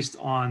that based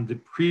on the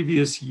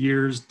previous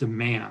year's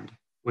demand,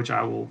 which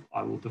I will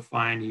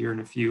define here in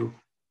a few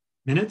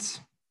minutes.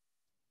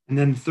 And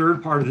then the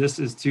third part of this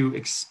is to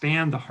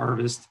expand the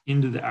harvest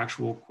into the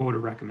actual quota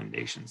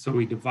recommendation. So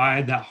we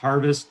divide that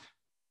harvest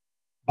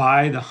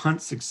by the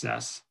hunt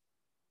success,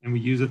 and we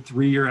use a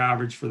 3-year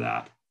average for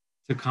that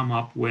to come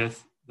up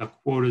with the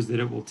quotas that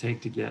it will take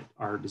to get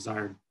our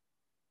desired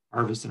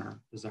harvest and our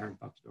desired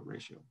buck-to-doe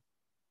ratio.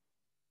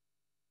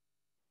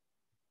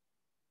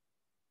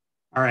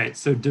 All right,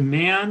 so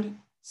demand,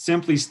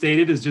 simply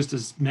stated, is just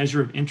a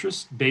measure of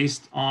interest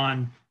based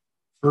on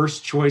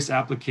first choice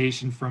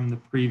application from the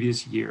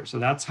previous year. So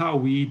that's how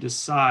we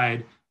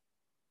decide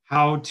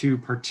how to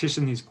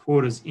partition these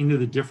quotas into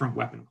the different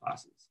weapon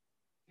classes.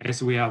 Okay,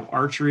 so we have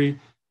archery,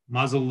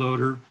 muzzle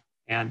loader,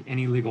 and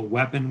any legal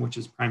weapon, which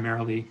is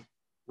primarily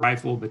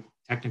rifle, but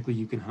technically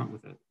you can hunt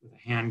with a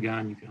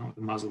handgun, you can hunt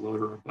with a muzzle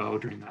loader or a bow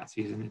during that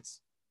season.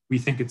 We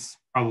think it's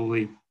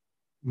probably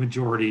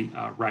majority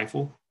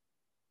rifle.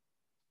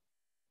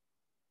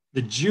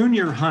 The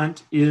junior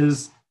hunt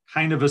is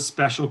kind of a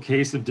special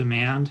case of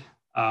demand.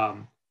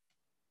 And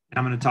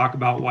I'm going to talk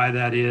about why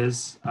that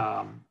is.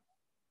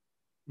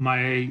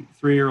 My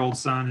 3-year-old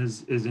son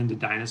is into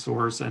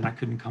dinosaurs, and I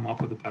couldn't come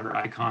up with a better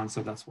icon,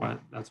 so that's what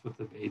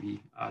the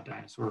baby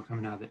dinosaur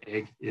coming out of the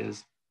egg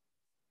is.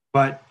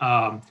 But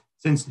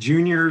since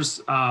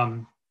juniors,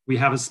 we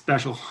have a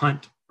special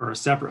hunt, or a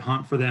separate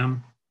hunt for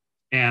them,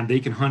 and they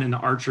can hunt in the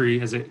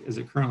archery as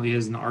it currently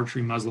is in the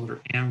archery, muzzleloader,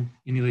 and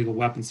any legal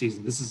weapon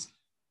season. This is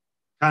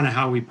kind of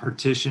how we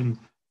partition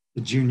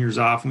the juniors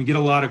off. And we get a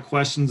lot of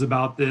questions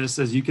about this.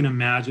 As you can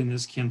imagine,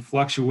 this can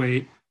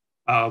fluctuate.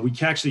 We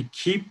can actually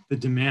keep the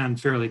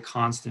demand fairly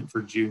constant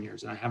for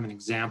juniors. And I have an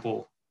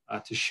example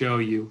to show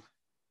you.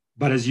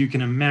 But as you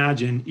can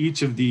imagine,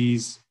 each of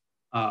these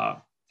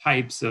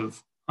types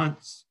of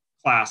hunts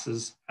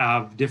classes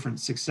have different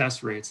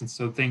success rates. And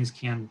so things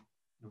can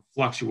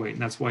fluctuate.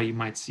 And that's why you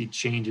might see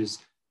changes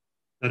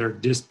that are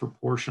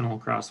disproportional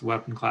across the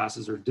weapon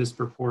classes, or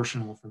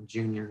disproportional from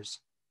juniors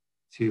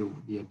to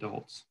the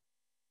adults.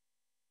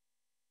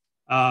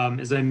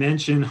 As I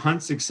mentioned,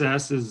 hunt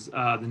success is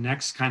the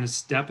next kind of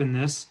step in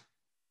this.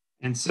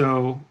 And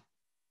so,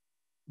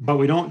 but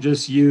we don't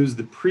just use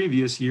the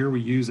previous year, we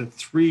use a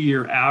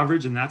 3-year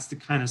average, and that's to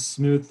kind of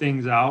smooth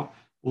things out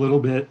a little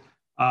bit.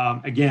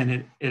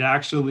 Again, it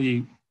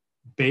actually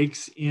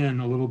bakes in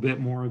a little bit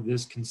more of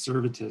this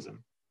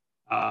conservatism.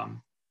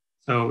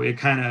 So it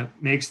kind of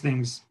makes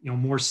things,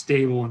 more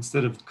stable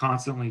instead of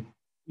constantly,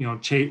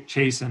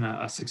 chasing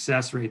a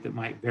success rate that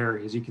might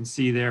vary. As you can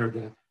see there,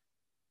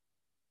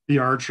 the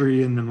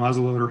archery and the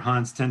muzzleloader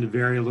hunts tend to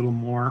vary a little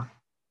more.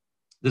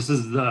 This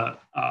is the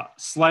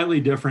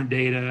slightly different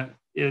data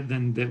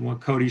than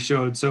what Cody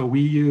showed. So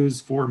we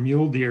use, for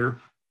mule deer,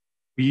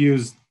 we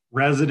use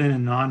resident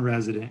and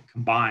non-resident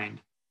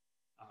combined.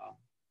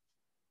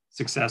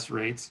 success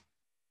rates.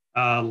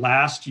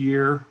 Last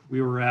year,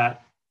 we were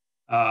at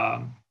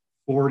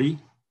 40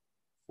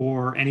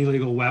 for any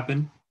legal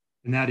weapon,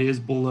 and that is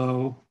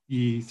below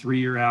the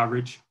 3-year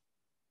average.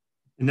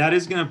 And that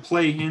is going to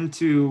play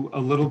into a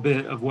little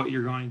bit of what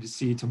you're going to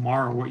see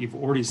tomorrow, what you've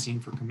already seen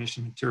for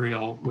commission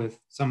material with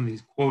some of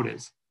these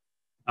quotas.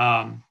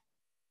 So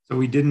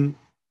we didn't,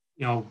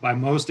 by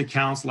most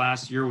accounts,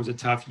 last year was a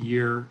tough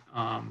year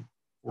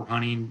for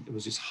hunting. It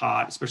was just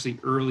hot, especially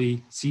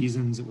early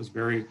seasons. It was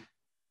very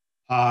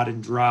hot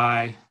and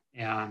dry.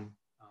 And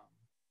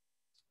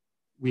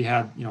we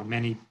had,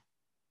 many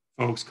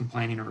folks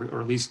complaining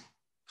or at least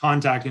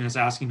contacting us,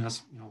 asking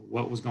us,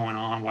 what was going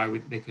on, why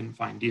they couldn't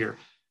find deer.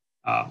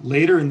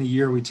 Later in the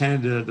year, we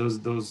tended to,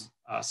 those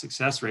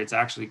success rates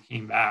actually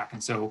came back.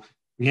 And so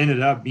we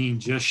ended up being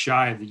just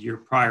shy of the year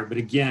prior. But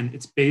again,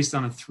 it's based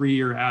on a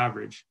 3-year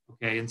average.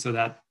 Okay. And so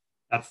that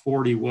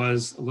 40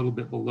 was a little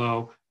bit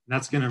below. And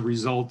that's going to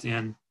result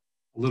in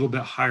a little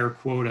bit higher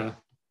quota,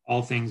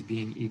 all things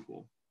being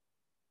equal.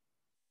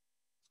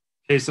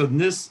 Okay. So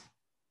I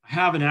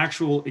have an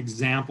actual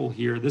example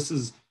here. This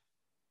is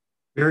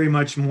very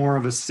much more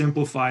of a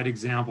simplified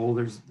example.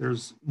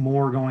 There's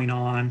more going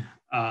on.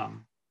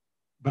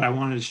 But I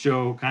wanted to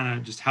show kind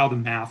of just how the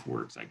math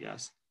works, I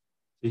guess,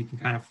 so you can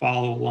kind of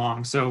follow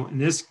along. So in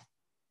this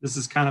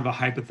is kind of a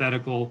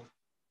hypothetical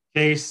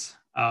case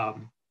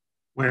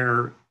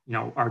where,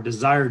 our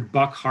desired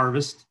buck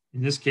harvest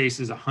in this case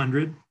is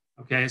 100.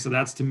 Okay, so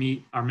that's to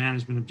meet our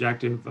management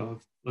objective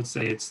of, let's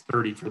say it's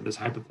 30 for this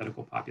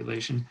hypothetical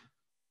population.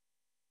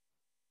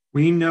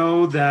 We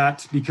know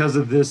that because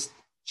of this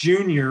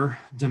junior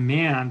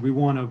demand, we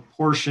want to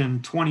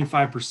portion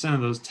 25% of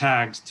those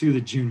tags to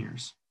the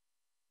juniors.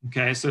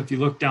 Okay, so if you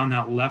look down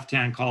that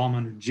left-hand column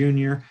under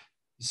junior,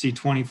 you see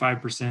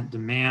 25%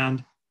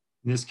 demand.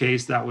 In this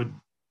case, that would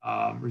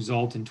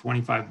result in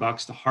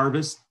 $25 to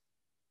harvest.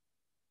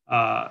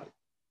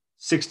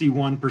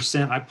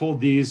 61%, I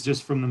pulled these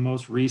just from the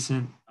most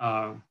recent,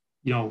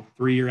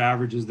 3-year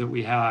averages that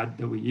we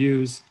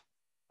use.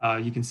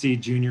 You can see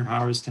junior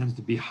harvest tends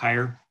to be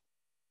higher.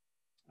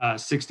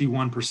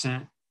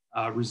 61%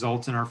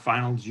 results in our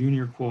final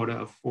junior quota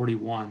of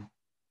 41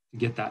 to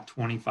get that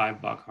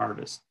 $25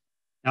 harvest.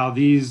 Now,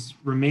 these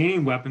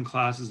remaining weapon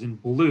classes in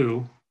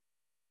blue,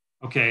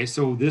 okay,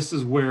 so this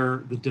is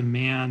where the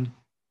demand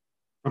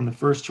from the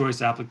first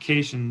choice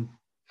application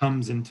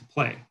comes into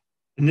play.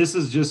 And this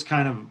is just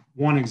kind of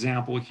one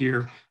example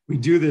here. We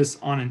do this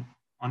on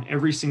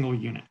every single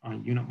unit, on a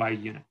unit by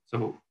unit.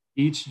 So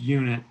each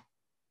unit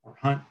or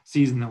hunt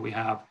season that we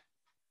have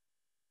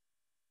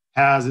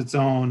has its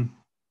own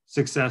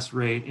success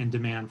rate and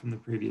demand from the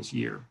previous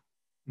year.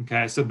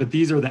 Okay, so but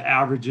these are the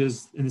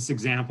averages in this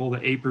example, the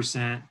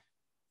 8%.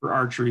 For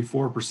archery,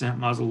 4%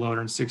 muzzleloader,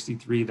 and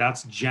 63%.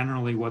 That's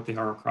generally what they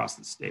are across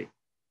the state.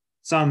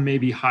 Some may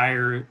be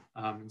higher,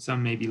 and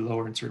some may be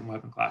lower in certain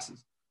weapon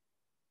classes.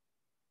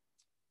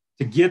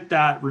 To get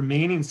that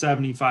remaining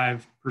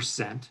 75%,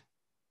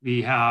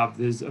 we have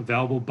these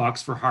available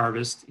bucks for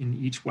harvest in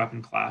each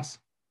weapon class.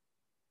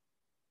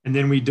 And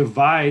then we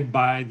divide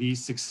by the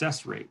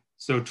success rate.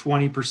 So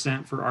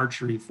 20% for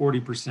archery,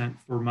 40%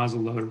 for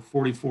muzzleloader,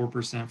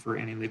 44% for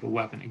any legal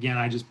weapon. Again,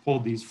 I just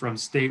pulled these from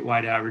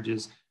statewide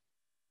averages.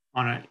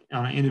 On an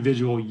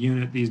individual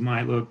unit, these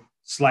might look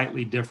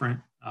slightly different,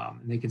 and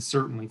they can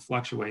certainly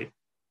fluctuate.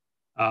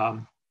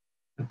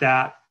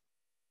 But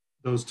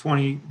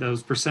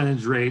those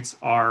percentage rates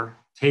are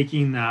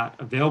taking that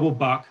available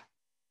buck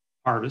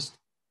harvest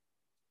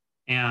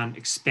and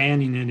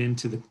expanding it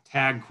into the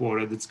tag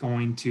quota that's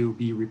going to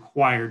be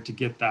required to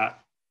get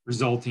that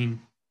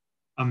resulting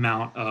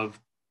amount of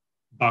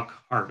buck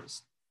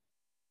harvest.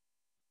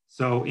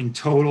 So in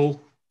total,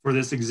 for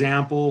this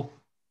example,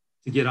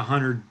 to get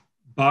 100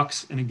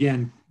 bucks, and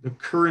again, the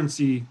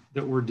currency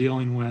that we're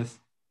dealing with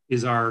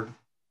is our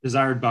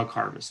desired buck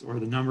harvest,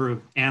 or the number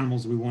of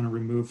animals we want to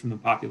remove from the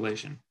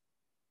population.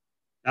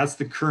 That's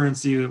the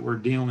currency that we're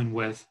dealing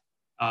with,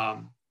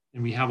 and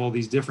we have all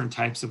these different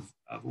types of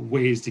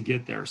ways to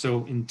get there.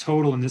 So in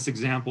total, in this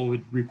example, it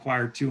would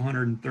require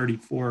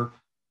 234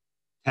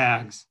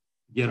 tags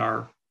to get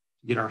our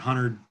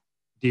 100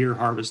 deer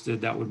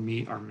harvested that would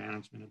meet our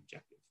management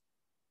objective.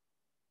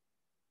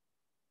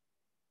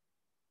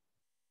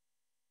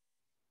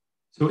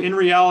 So in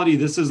reality,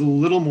 this is a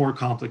little more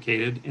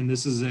complicated, and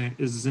this is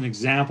an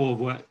example of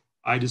what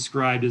I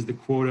described as the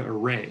quota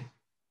array.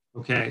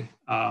 Okay,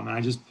 and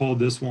I just pulled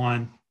this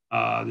one.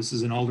 This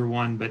is an older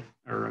one,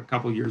 or a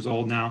couple years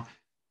old now,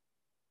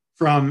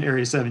 from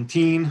Area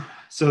 17.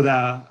 So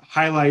the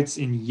highlights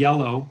in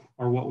yellow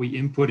are what we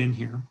input in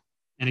here.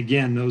 And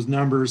again, those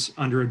numbers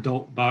under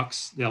adult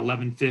bucks, the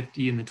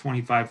 1150 and the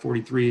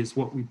 2543 is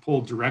what we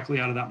pulled directly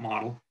out of that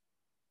model,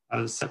 out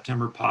of the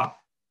September pop.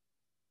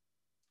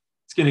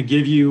 It's going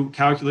to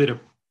calculate a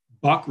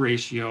buck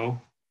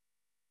ratio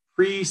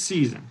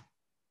pre-season.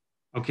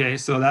 Okay,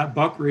 so that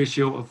buck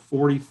ratio of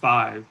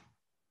 45,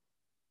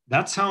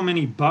 that's how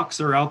many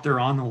bucks are out there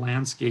on the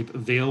landscape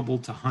available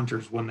to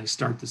hunters when they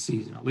start the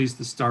season, at least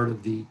the start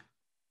of the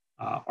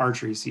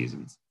archery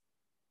seasons.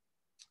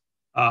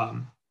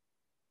 The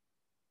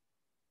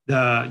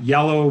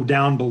yellow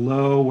down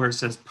below where it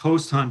says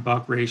post-hunt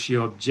buck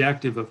ratio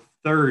objective of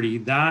 30,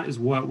 that is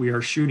what we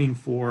are shooting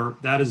for.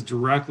 That is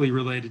directly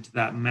related to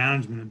that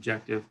management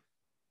objective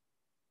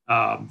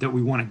that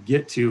we want to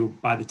get to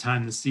by the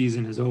time the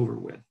season is over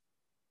with.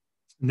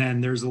 And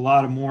then there's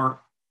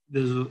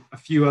there's a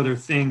few other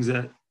things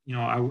that,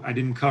 I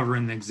didn't cover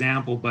in the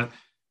example, but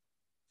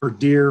for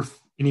deer,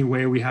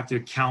 anyway, we have to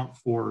account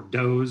for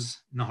does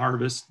in the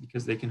harvest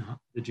because the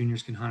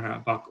juniors can hunt a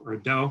buck or a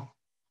doe.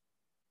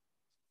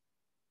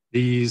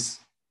 These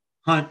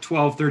hunt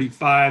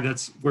 1235,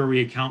 that's where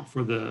we account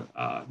for the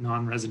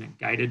non-resident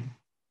guided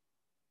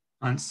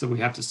hunts. So we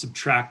have to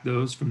subtract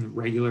those from the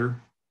regular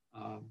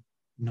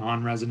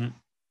non-resident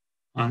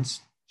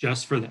hunts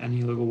just for the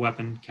any legal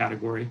weapon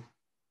category.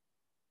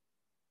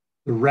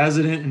 The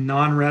resident and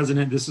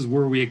non-resident, this is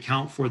where we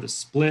account for the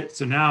split.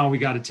 So now we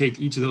got to take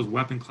each of those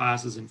weapon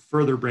classes and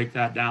further break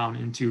that down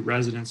into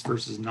residents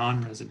versus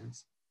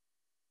non-residents.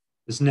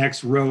 This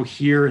next row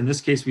here, in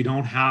this case, we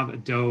don't have a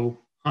doe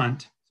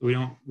hunt, so we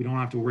don't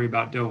have to worry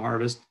about doe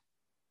harvest.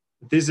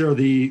 But these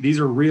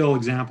are real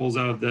examples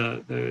of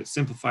the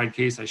simplified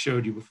case I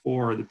showed you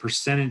before, the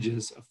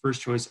percentages of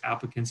first choice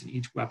applicants in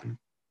each weapon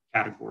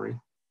category.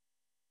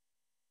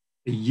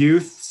 The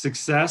youth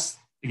success,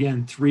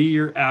 again,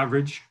 3-year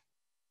average.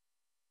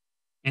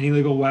 Any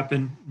legal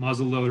weapon,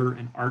 muzzleloader,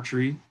 and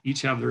archery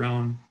each have their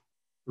own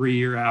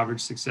 3-year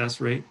average success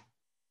rate.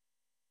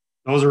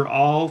 Those are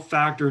all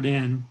factored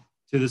in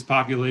to this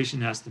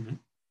population estimate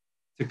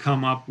to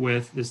come up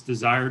with this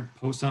desired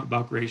post-hunt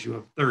buck ratio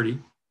of 30.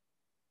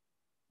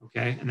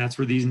 Okay, and that's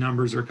where these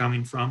numbers are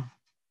coming from.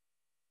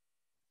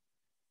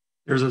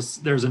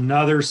 There's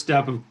another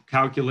step of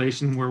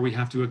calculation where we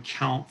have to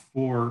account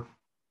for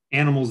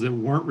animals that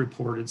weren't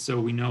reported.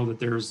 So we know that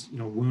there's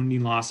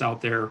wounding loss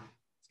out there.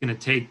 It's going to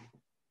take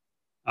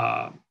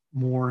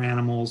more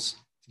animals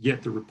to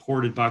get the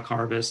reported buck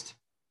harvest.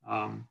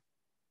 So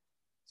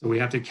we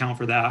have to account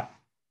for that.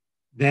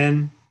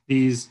 Then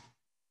these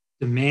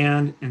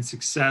demand and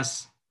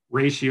success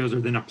ratios are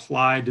then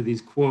applied to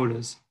these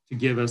quotas to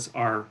give us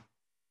our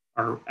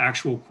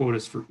actual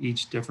quotas for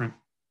each different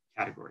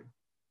category.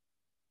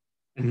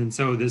 And then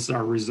so this is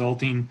our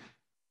resulting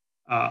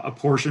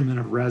apportionment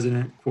of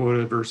resident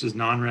quota versus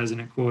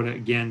non-resident quota,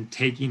 again,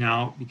 taking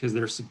out, because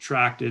they're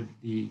subtracted,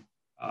 the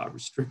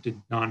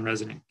restricted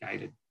non-resident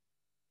guided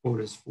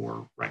quotas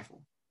for rifle,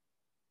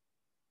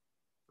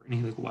 for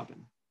any legal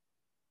weapon.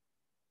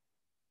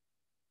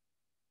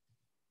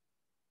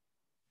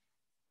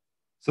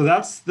 So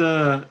that's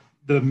the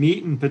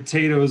meat and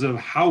potatoes of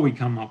how we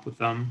come up with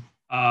them.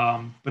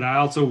 But I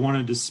also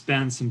wanted to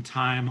spend some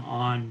time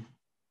on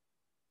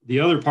the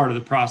other part of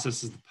the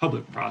process, is the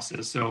public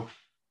process. So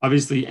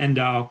obviously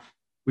NDOW,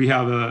 we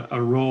have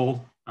a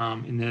role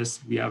in this.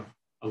 We have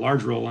a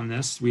large role in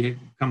this. We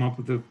come up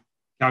with the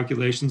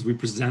calculations. We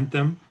present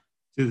them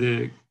to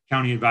the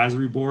county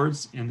advisory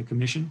boards and the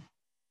commission.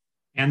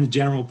 And the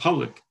general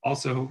public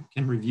also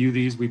can review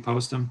these. We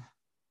post them.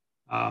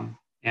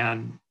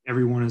 And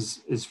everyone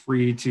is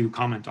free to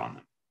comment on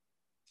them.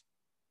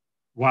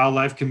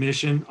 Wildlife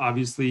Commission,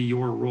 obviously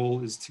your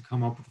role is to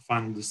come up with a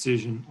final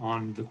decision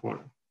on the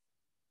quota.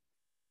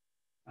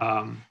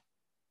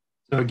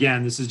 So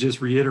again, this is just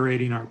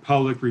reiterating our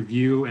public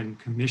review and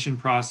commission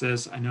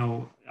process. I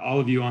know all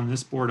of you on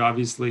this board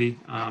obviously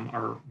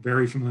are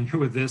very familiar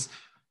with this,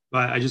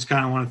 but I just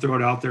kind of want to throw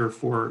it out there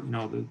for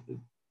the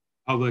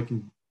public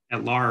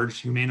at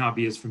large who may not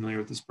be as familiar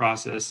with this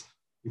process.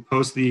 We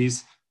post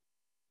these.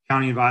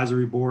 County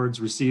advisory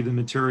boards receive the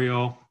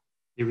material.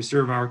 They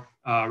receive our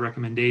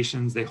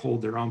recommendations. They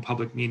hold their own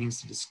public meetings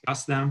to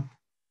discuss them.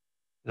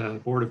 The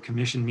Board of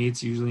Commission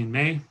meets usually in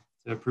May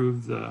to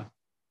approve the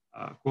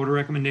quota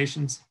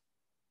recommendations.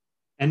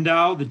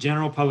 NDOW, the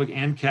general public,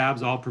 and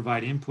CABs all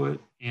provide input,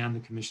 and the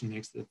commission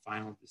makes the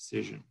final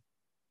decision.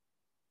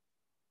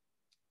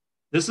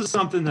 This is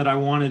something that I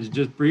wanted to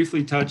just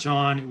briefly touch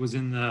on. It was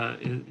in the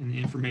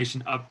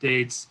information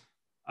updates.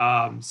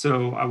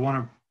 So I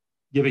want to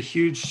give a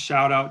huge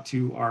shout out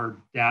to our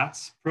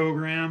DATS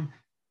program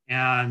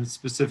and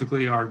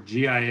specifically our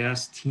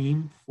GIS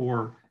team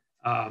for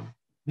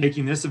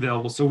making this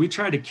available. So we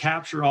tried to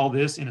capture all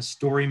this in a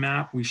story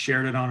map. We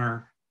shared it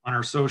on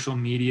our social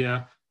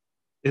media.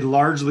 It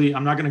largely,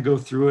 I'm not going to go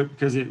through it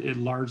because it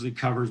largely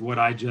covers what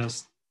I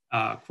just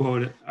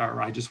quoted,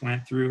 or I just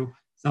went through.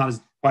 It's not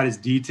quite as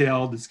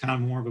detailed. It's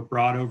kind of more of a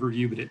broad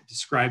overview, but it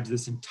describes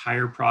this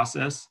entire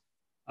process.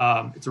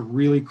 It's a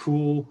really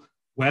cool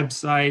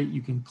website.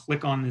 You can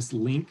click on this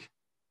link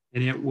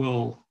and it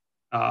will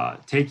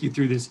take you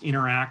through this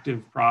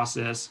interactive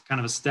process, kind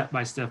of a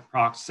step-by-step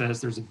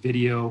process. There's a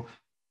video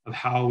of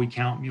how we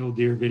count mule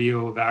deer,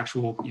 video of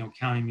actual,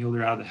 counting mule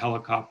deer out of the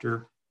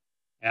helicopter.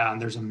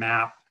 And there's a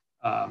map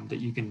that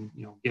you can,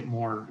 get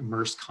more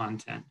immersed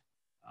content.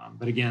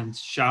 But again,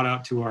 shout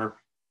out to our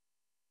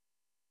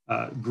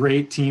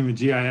great team of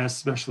GIS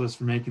specialists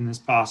for making this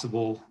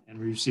possible. And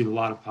we received a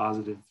lot of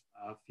positive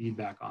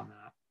feedback on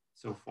that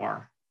so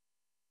far.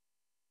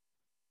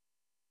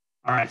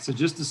 All right, so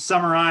just to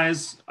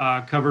summarize,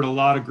 covered a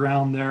lot of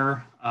ground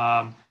there.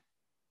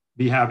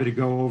 Be happy to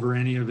go over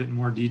any of it in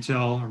more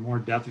detail or more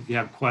depth if you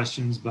have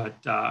questions, but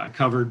I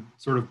covered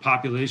sort of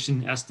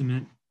population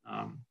estimate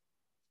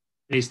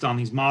based on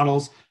these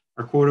models,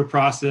 our quota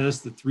process,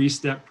 the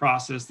 3-step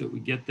process that we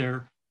get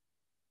there,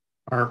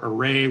 our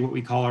array, what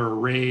we call our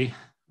array,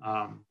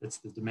 that's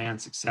the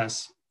demand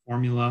success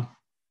formula.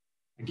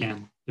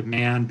 Again,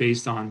 demand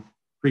based on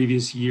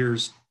previous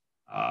year's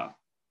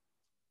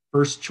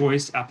first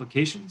choice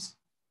applications,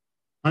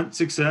 hunt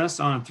success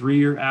on a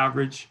 3-year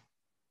average,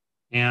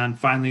 and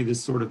finally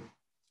this sort of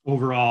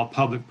overall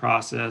public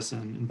process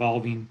and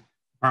involving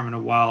Department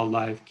of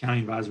Wildlife, County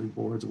Advisory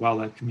Boards,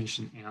 Wildlife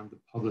Commission, and the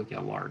public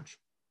at large.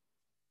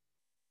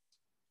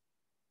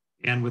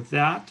 And with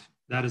that,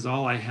 that is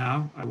all I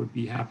have. I would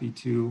be happy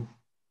to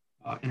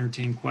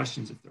entertain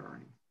questions if there are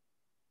any.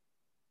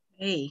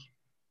 Hey,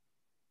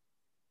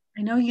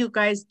 I know you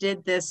guys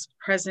did this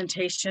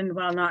presentation,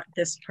 well, not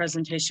this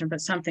presentation,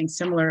 but something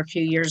similar a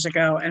few years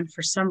ago. And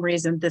for some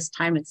reason, this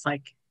time it's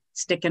like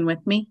sticking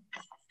with me.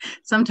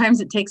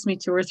 Sometimes it takes me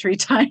 2 or 3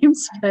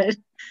 times, but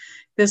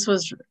this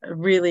was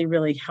really,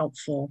 really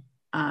helpful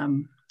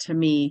to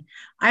me.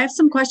 I have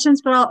some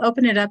questions, but I'll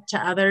open it up to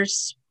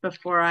others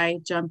before I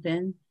jump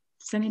in.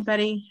 Does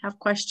anybody have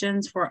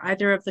questions for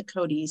either of the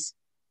Codys?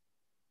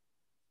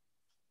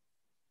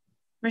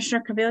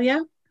 Commissioner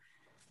Caviglia?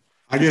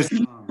 I guess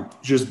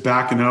just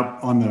backing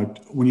up on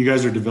when you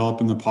guys are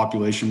developing the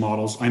population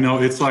models, I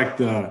know it's like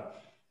the,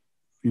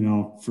 you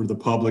know, for the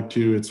public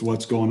too, it's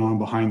what's going on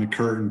behind the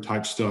curtain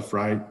type stuff,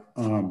 right?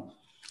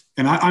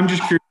 And I'm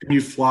just curious, when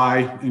you fly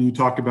and you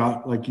talked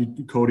about, like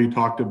Cody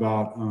talked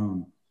about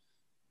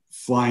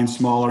flying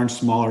smaller and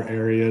smaller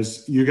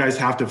areas, you guys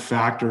have to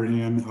factor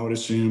in, I would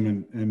assume,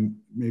 and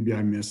maybe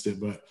I missed it,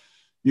 but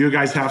you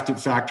guys have to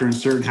factor in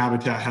certain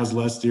habitat has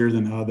less deer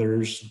than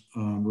others,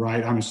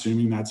 right? I'm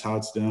assuming that's how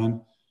it's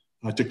done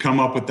to come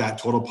up with that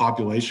total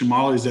population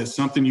model. Is that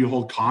something you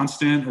hold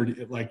constant, or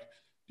like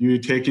do you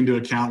take into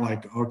account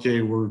like, okay,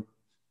 the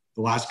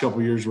last couple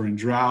of years we're in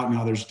drought,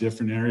 now there's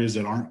different areas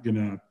that aren't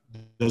gonna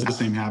does the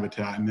same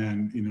habitat, and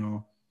then, you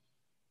know,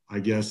 I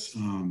guess I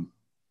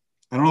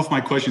don't know if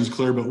my question is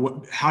clear,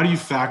 but how do you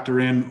factor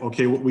in?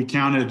 Okay, we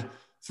counted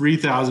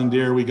 3,000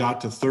 deer, we got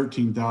to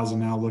 13,000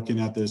 now looking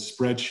at this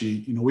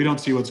spreadsheet. You know, we don't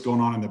see what's going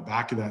on in the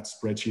back of that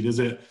spreadsheet. Is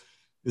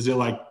it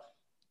like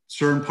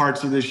certain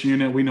parts of this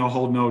unit we know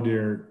hold no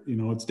deer, you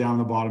know, it's down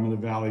the bottom of the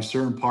valley.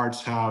 Certain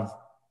parts have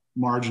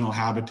marginal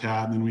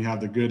habitat, and then we have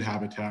the good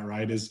habitat,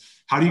 right?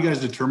 How do you guys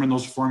determine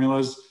those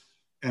formulas?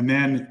 And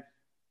then,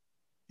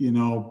 you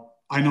know,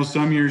 I know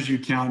some years you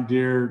count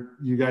deer,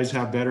 you guys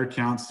have better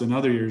counts than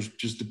other years,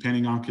 just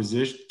depending on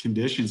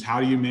conditions.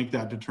 How do you make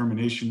that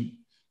determination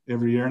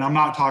every year? And I'm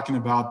not talking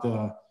about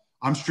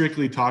I'm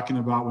strictly talking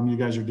about when you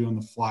guys are doing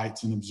the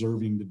flights and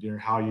observing the deer,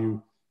 how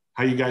you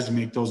guys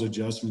make those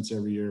adjustments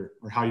every year,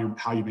 or how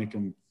you make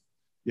them.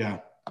 Yeah.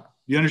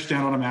 You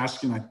understand what I'm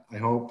asking? I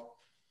hope.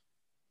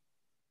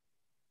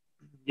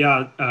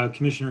 Yeah,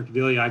 Commissioner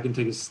Caviglia, I can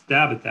take a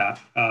stab at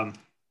that.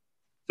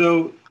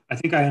 So I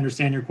think I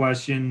understand your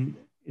question.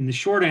 And the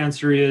short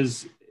answer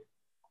is,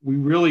 we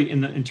really,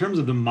 in terms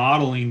of the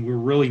modeling, we're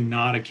really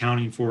not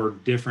accounting for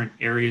different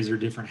areas or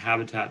different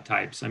habitat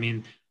types. I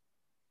mean,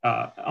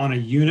 on a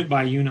unit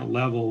by unit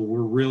level,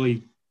 we're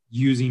really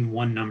using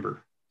one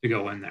number to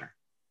go in there.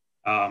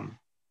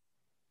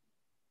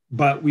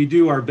 But we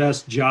do our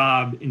best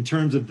job in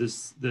terms of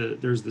this,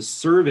 there's the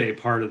survey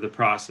part of the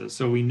process.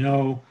 So we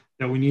know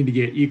that we need to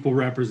get equal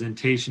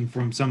representation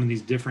from some of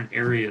these different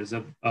areas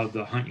of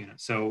the hunt unit.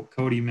 So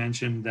Cody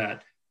mentioned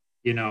that,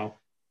 you know,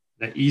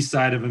 the east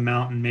side of a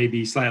mountain may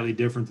be slightly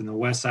different than the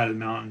west side of the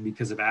mountain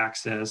because of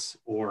access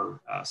or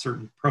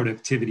certain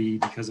productivity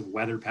because of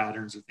weather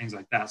patterns or things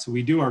like that. So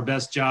we do our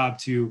best job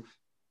to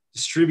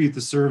distribute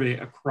the survey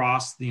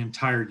across the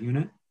entire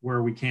unit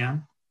where we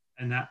can.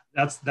 And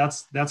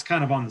that's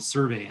kind of on the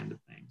survey end of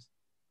things.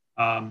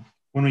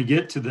 When we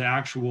get to the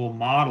actual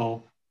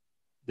model,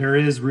 there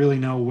is really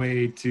no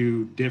way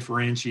to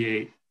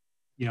differentiate,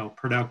 you know,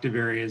 productive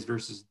areas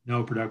versus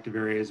no productive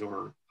areas,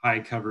 or high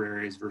cover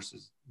areas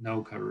versus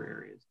no cover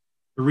areas.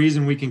 The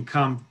reason we can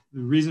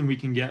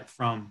get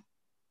from,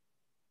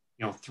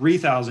 you know,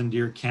 3,000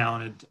 deer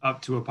counted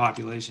up to a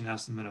population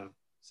estimate of,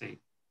 say,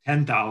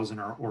 10,000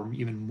 or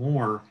even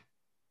more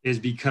is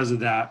because of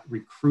that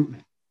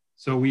recruitment.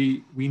 So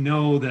we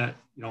know that,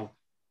 you know,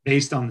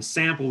 based on the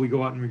sample, we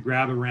go out and we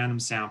grab a random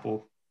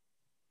sample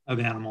of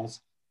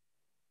animals.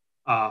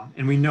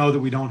 And we know that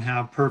we don't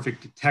have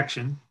perfect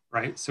detection,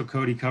 right? So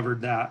Cody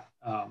covered that.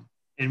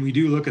 And we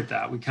do look at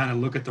that. We kind of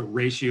look at the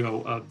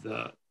ratio of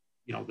the,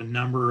 you know, the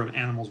number of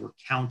animals we're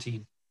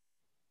counting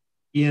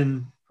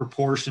in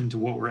proportion to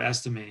what we're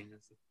estimating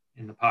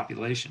in the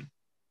population.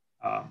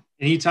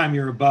 Anytime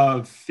you're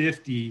above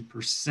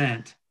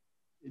 50%,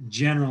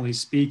 generally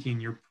speaking,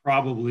 you're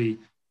probably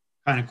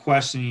kind of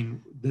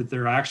questioning that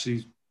there are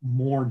actually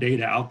more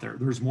data out there.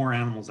 There's more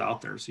animals out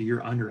there, so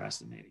you're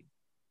underestimating.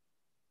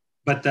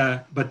 But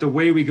the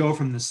way we go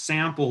from the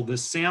sample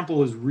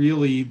is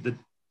really the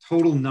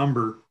total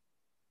number,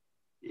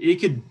 it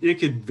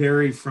could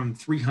vary from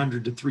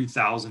 300 to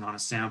 3,000 on a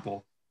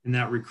sample. And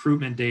that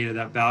recruitment data,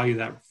 that value,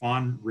 that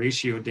fawn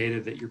ratio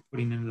data that you're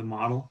putting into the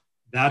model,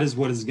 that is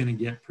what is going to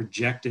get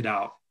projected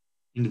out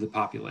into the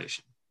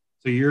population.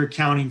 So you're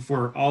accounting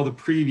for all the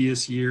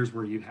previous years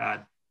where you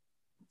had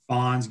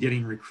fawns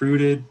getting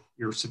recruited,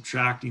 you're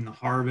subtracting the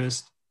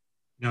harvest,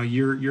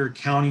 you're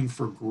accounting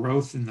for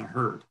growth in the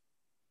herd.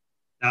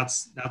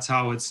 That's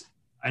how it's,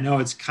 I know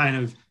it's kind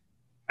of,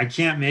 I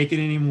can't make it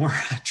any more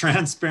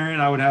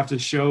transparent. I would have to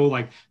show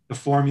like the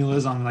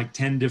formulas on like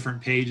 10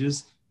 different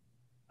pages.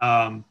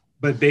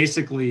 But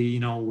basically,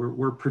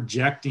 we're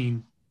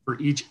projecting for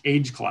each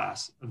age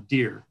class of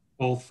deer,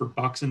 both for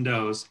bucks and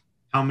does,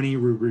 how many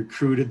we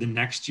recruited the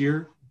next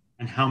year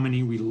and how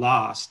many we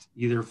lost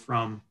either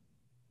from,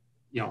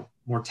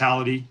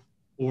 mortality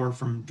or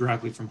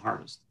directly from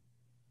harvest.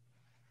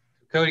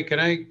 Cody, can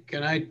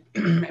I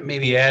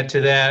maybe add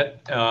to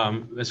that?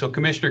 So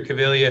Commissioner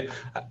Caviglia,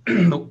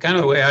 kind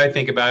of the way I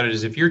think about it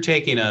is if you're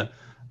taking a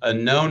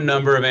known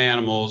number of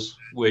animals,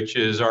 which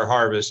is our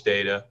harvest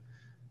data,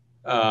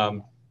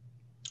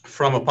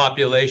 from a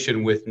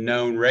population with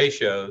known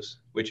ratios,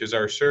 which is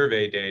our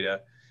survey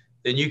data,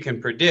 then you can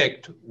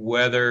predict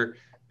whether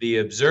the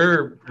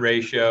observed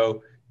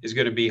ratio is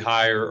going to be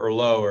higher or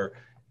lower.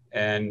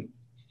 And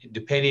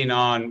depending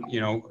on,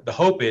 the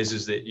hope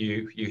is that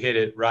you hit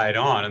it right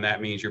on, and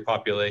that means your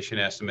population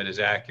estimate is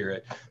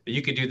accurate. But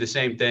you could do the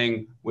same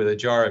thing with a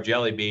jar of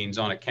jelly beans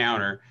on a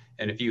counter.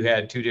 And if you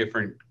had two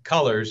different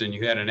colors and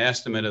you had an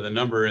estimate of the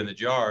number in the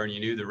jar and you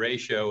knew the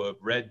ratio of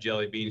red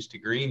jelly beans to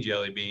green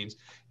jelly beans,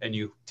 and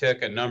you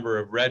took a number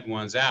of red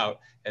ones out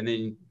and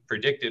then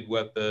predicted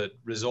what the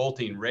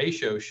resulting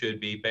ratio should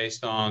be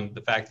based on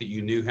the fact that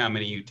you knew how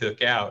many you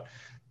took out,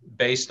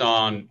 based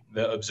on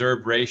the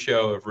observed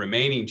ratio of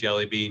remaining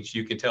jelly beans,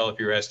 you can tell if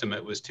your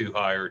estimate was too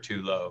high or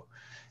too low.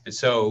 And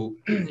so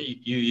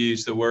you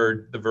use the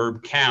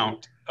verb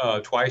count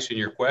twice in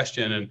your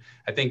question. And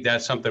I think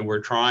that's something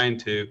we're trying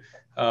to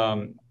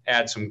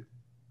add some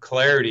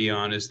clarity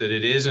on, is that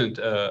it isn't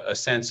a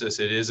census.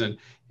 It isn't,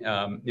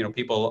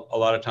 people a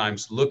lot of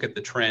times look at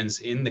the trends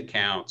in the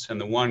counts.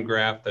 And the one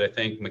graph that I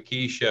think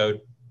McKee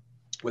showed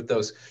with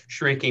those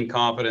shrinking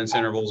confidence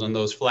intervals and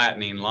those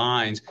flattening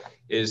lines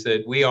is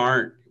that we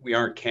aren't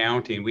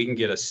counting. We can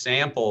get a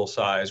sample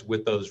size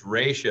with those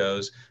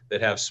ratios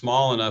that have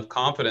small enough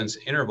confidence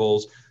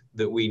intervals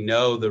that we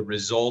know the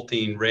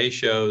resulting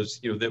ratios,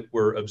 that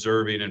we're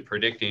observing and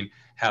predicting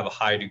have a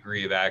high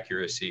degree of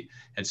accuracy.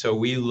 And so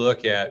we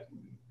look at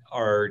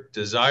our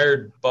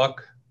desired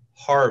buck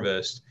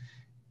harvest.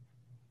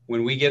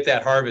 When we get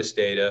that harvest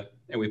data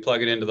and we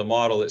plug it into the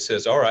model, it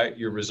says, all right,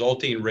 your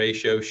resulting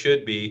ratio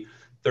should be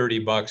 30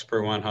 bucks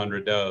per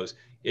 100 does.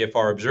 If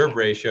our observed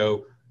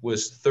ratio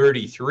was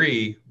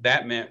 33,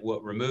 that meant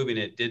what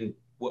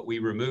we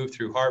removed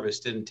through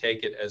harvest didn't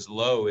take it as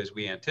low as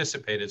we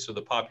anticipated. So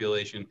the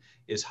population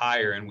is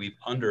higher and we've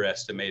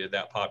underestimated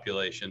that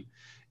population.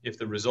 If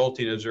the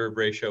resulting observed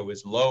ratio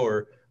is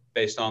lower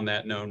based on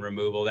that known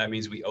removal, that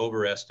means we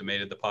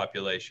overestimated the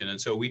population. And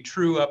so we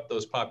true up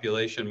those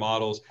population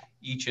models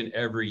each and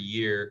every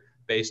year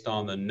based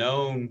on the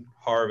known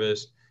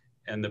harvest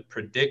and the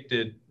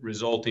predicted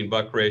resulting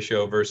buck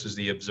ratio versus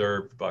the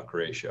observed buck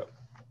ratio.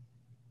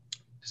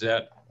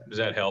 Does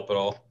that help at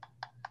all?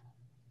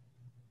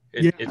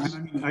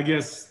 I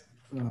guess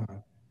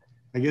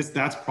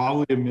that's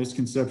probably a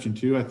misconception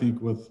too. I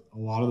think with a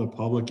lot of the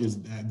public is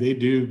that they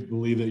do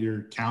believe that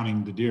you're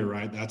counting the deer,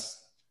 right?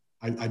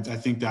 I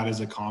think that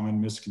is a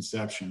common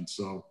misconception.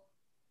 So,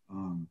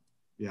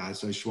 so I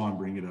just want to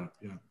bring it up.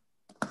 Yeah.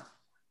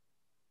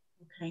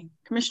 Okay,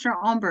 Commissioner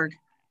Almberg.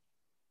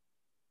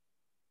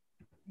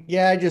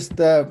 Yeah, I just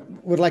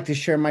would like to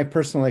share my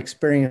personal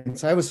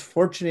experience. I was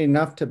fortunate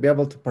enough to be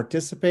able to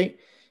participate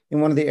in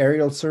one of the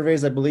aerial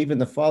surveys, I believe in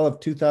the fall of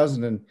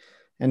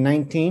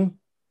 2019.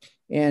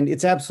 And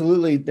it's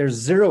absolutely, there's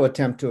zero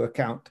attempt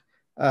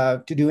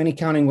to do any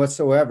counting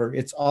whatsoever.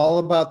 It's all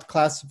about the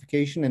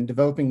classification and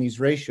developing these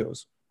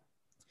ratios.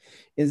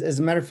 As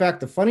a matter of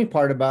fact, the funny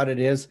part about it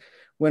is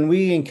when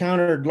we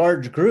encountered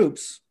large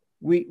groups,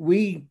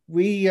 we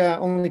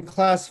only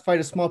classified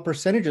a small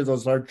percentage of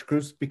those large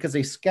groups because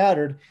they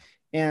scattered,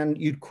 and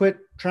you'd quit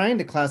trying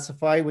to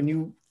classify when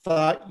you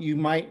thought you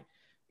might,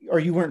 or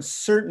you weren't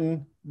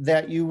certain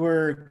that you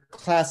were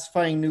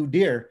classifying new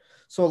deer.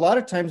 So a lot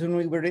of times when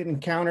we would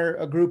encounter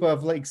a group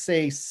of like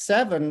say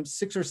 6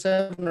 or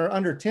 7 or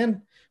under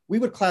 10, we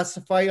would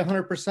classify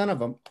 100% of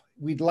them.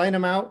 We'd line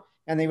them out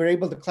and they were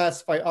able to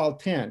classify all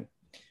 10.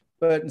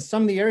 But in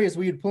some of the areas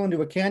we would pull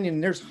into a canyon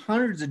and there's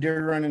hundreds of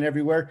deer running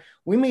everywhere.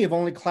 We may have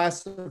only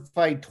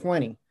classified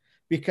 20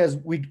 because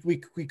we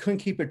couldn't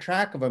keep a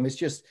track of them. It's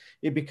just,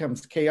 it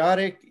becomes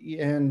chaotic.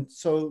 And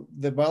so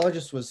the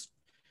biologist was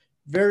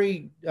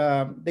very,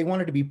 they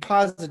wanted to be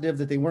positive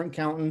that they weren't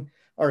counting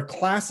or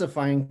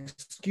classifying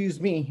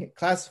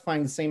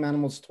the same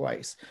animals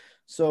twice.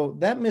 So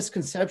that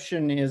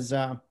misconception is,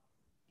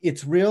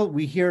 it's real.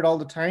 We hear it all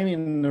the time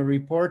in the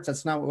reports.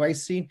 That's not what I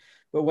see.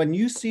 But when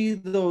you see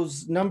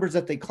those numbers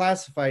that they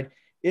classified,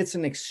 it's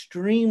an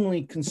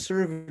extremely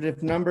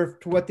conservative number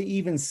to what they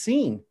even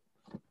seen,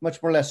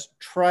 much more less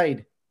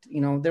tried.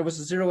 You know, there was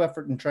zero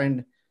effort in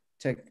trying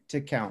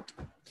to count.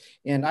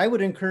 And I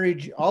would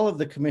encourage all of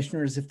the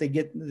commissioners, if they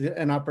get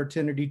an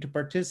opportunity, to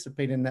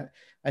participate in that.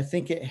 I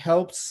think it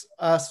helps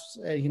us,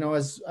 you know,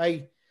 as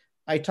I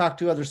talk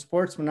to other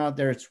sportsmen out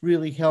there, it's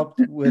really helped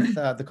with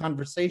the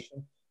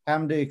conversation,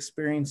 having to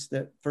experience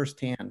that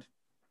firsthand.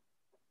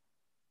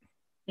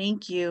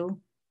 Thank you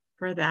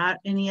for that.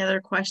 Any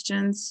other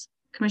questions?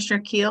 Commissioner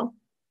Keel?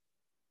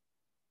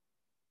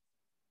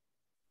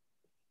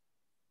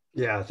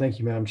 Yeah, thank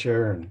you, Madam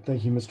Chair, and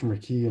thank you, Mr.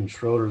 McKee and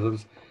Schroeder. That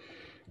was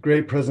a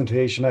great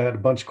presentation. I had a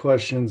bunch of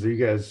questions that you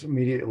guys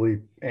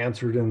immediately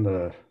answered in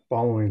the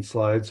following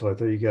slides, so I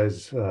thought you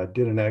guys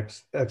did an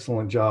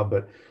excellent job.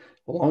 But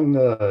along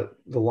the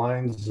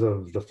lines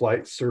of the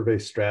flight survey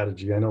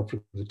strategy, I know for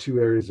the two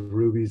areas of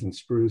rubies and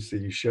spruce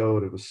that you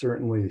showed, it was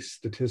certainly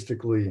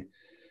statistically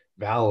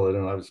valid,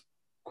 and I was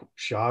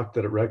shocked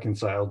that it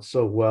reconciled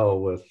so well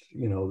with,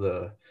 you know,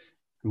 the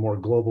more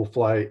global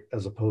flight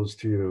as opposed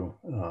to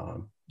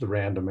the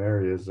random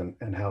areas,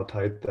 and how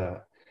tight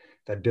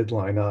that did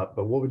line up.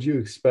 But what would you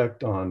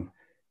expect on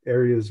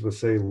areas with,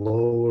 say,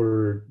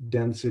 lower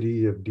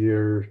density of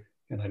deer?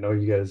 And I know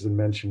you guys had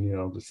mentioned, you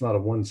know, it's not a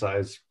one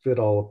size fit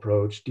all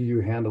approach. Do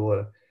you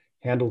handle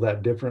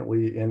that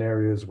differently in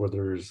areas where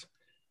there's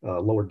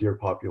lower deer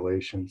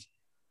populations?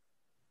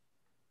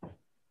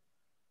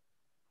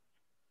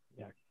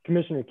 Yeah,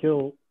 Commissioner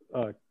Keel,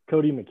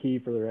 Cody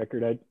McKee for the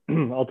record.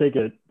 I'll take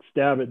a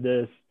stab at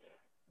this.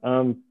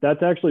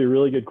 That's actually a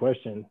really good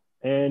question.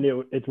 And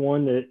it's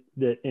one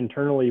that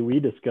internally we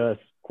discuss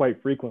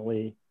quite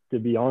frequently, to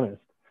be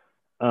honest.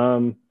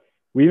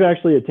 We've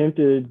actually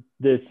attempted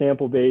this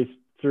sample-based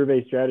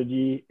survey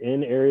strategy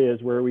in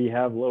areas where we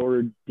have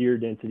lower deer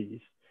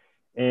densities.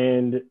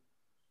 And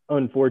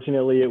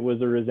unfortunately, it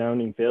was a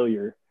resounding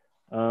failure.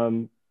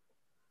 When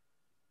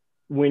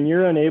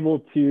you're unable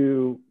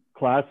to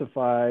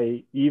classify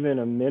even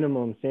a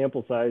minimum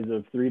sample size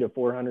of 300 to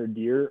 400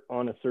 deer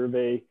on a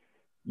survey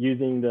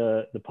using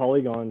the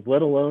polygons,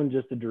 let alone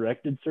just a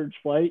directed search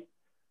flight,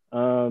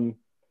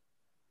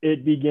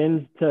 it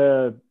begins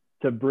to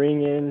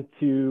bring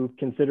into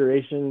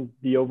consideration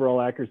the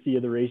overall accuracy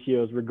of the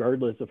ratios,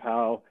 regardless of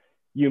how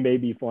you may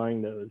be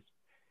flying those.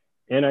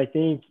 And I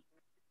think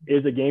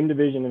as a game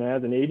division and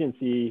as an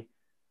agency,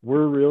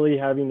 we're really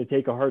having to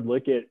take a hard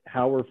look at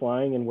how we're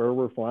flying and where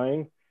we're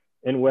flying,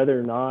 and whether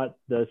or not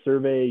the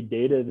survey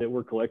data that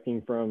we're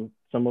collecting from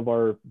some of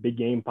our big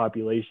game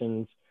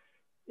populations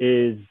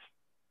is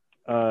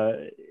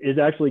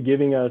actually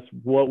giving us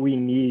what we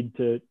need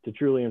to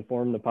truly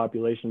inform the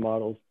population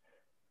models.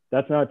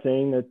 That's not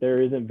saying that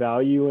there isn't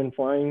value in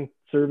flying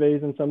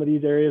surveys in some of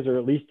these areas, or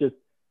at least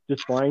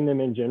just flying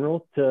them in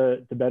general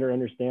to better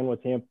understand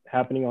what's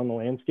happening on the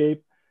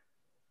landscape.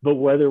 But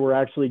whether we're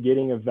actually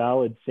getting a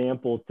valid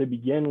sample to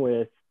begin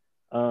with,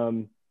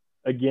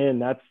 again,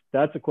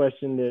 that's a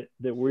question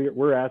that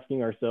we're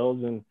asking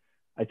ourselves. And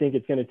I think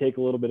it's going to take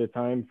a little bit of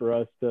time for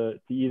us to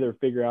either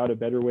figure out a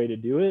better way to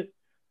do it,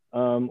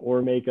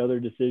 or make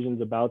other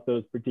decisions about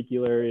those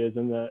particular areas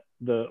and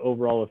the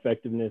overall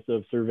effectiveness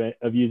of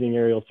using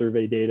aerial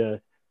survey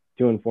data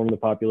to inform the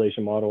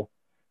population model.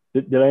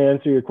 Did I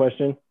answer your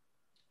question?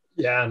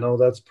 Yeah, no,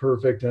 that's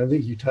perfect. And I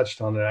think you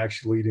touched on it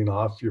actually leading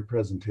off your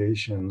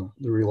presentation,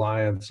 the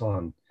reliance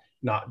on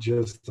not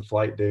just the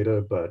flight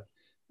data, but,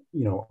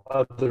 you know,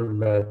 other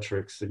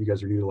metrics that you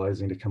guys are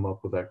utilizing to come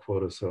up with that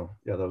quota. So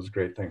yeah, that was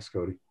great. Thanks,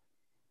 Cody.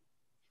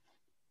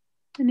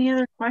 Any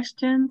other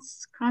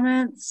questions,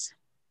 comments?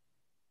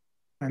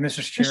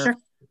 Mrs. Chair.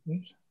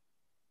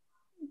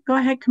 Go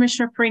ahead,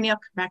 Commissioner Perini. I'll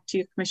come back to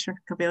you,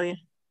 Commissioner Caviglia.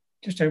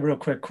 Just a real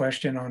quick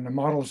question on the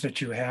models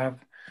that you have,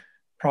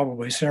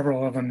 probably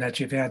several of them that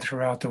you've had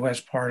throughout the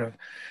west part of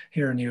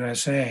here in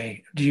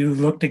USA. Do you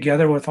look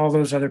together with all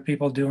those other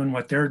people doing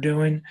what they're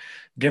doing,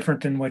 different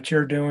than what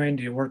you're doing?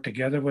 Do you work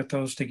together with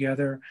those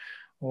together?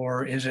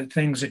 Or is it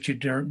things that you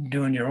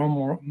do in your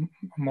own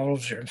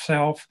models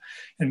yourself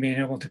and being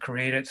able to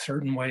create it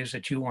certain ways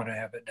that you want to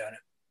have it done?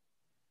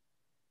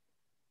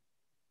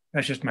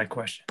 That's just my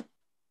question.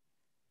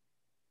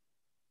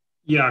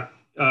 Yeah,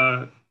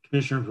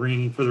 Commissioner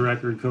Perini, for the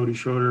record, Cody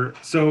Schroeder.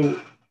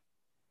 So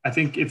I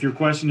think if your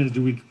question is,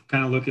 do we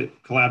kind of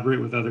collaborate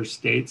with other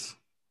states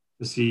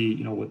to see,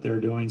 you know, what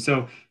they're doing?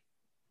 So,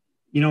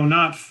 you know,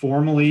 not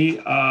formally,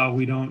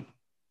 we don't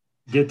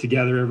get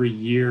together every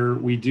year.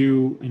 We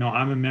do, you know,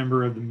 I'm a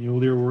member of the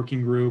Mule Deer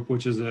Working Group,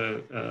 which is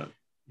you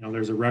know,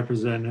 there's a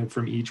representative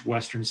from each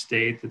Western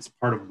state that's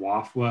part of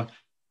WAFWA.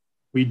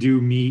 We do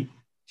meet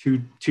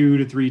two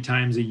to three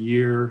times a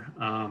year.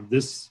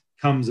 This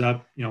comes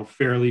up, you know,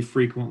 fairly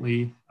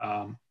frequently.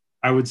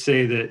 I would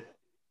say that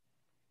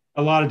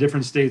a lot of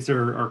different states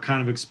are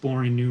kind of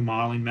exploring new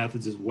modeling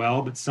methods as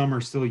well, but some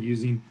are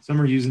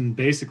using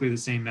basically the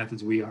same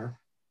methods we are,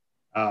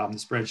 the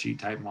spreadsheet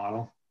type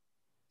model.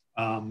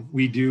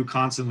 We do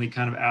constantly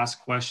kind of ask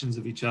questions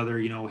of each other,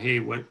 you know, hey,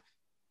 what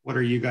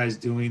are you guys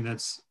doing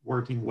that's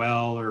working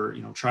well, or,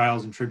 you know,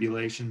 trials and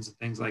tribulations and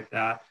things like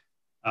that.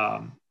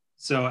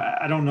 So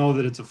I don't know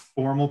that it's a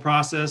formal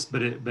process,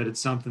 but it's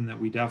something that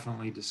we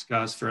definitely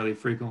discuss fairly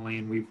frequently,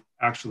 and we've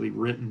actually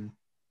written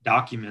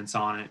documents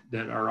on it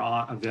that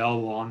are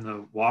available on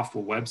the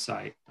WAFWA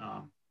website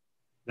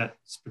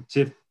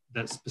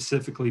that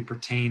specifically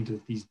pertain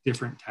to these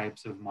different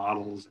types of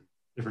models and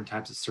different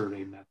types of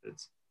survey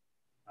methods.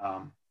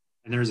 And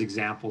there's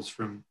examples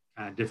from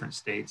kind of different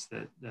states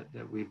that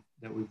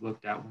we've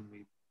looked at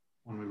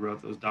when we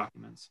wrote those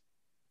documents.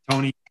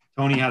 Tony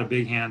had a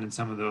big hand in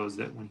some of those,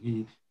 that when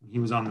he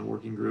was on the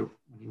working group,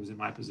 when he was in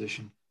my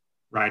position,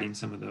 writing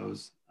some of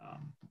those.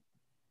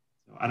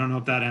 So I don't know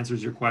if that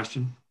answers your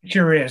question.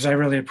 Sure is. I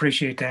really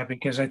appreciate that,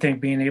 because I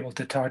think being able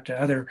to talk to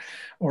other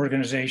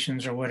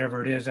organizations or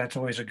whatever it is, that's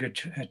always a good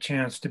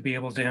chance to be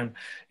able to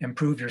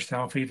improve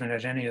yourself even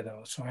at any of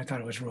those. So I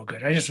thought it was real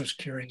good. I just was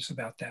curious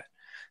about that.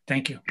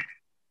 Thank you.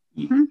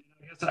 I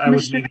guess I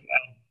would maybe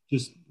add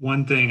just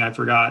one thing I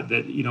forgot,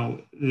 that,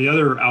 the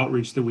other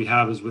outreach that we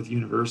have is with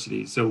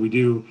universities. So we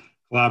do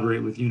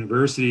collaborate with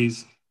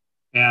universities,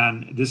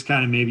 and this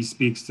kind of maybe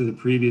speaks to the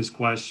previous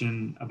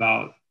question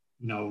about,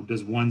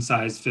 does one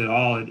size fit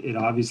all? It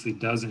obviously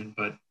doesn't,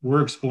 but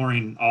we're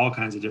exploring all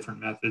kinds of different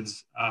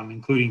methods,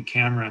 including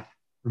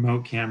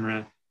remote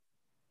camera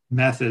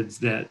methods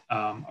that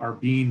are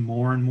being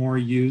more and more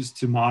used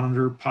to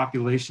monitor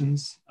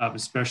populations,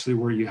 especially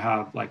where you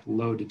have like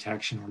low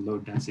detection or low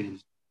density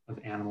of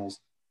animals.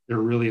 They're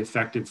really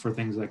effective for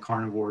things like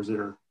carnivores that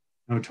are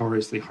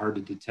notoriously hard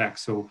to detect.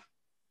 So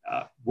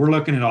we're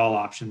looking at all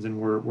options, and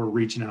we're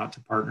reaching out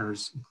to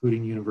partners,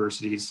 including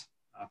universities,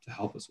 to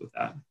help us with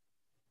that.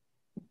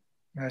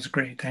 That's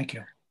great. Thank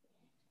you.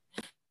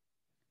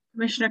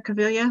 Commissioner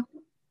Caviglia?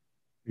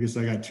 I guess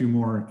I got two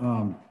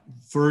more.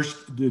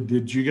 First,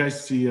 did you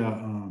guys see,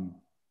 on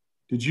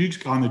the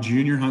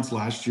junior hunts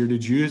last year,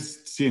 did you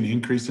see an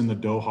increase in the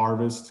doe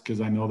harvest?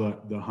 Because I know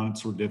that the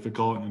hunts were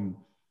difficult, and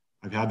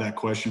I've had that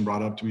question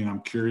brought up to me, and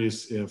I'm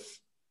curious if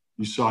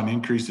you saw an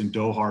increase in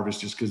doe harvest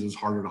just because it's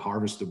harder to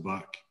harvest a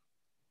buck.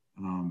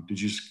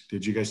 Did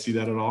you guys see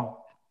that at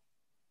all?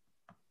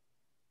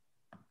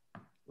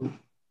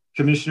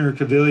 Commissioner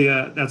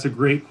Caviglia, that's a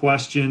great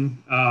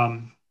question.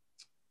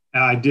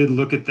 I did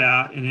look at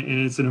that, and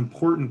it's an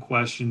important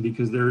question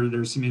because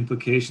there's some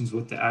implications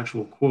with the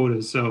actual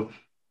quotas. So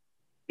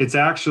it's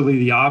actually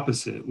the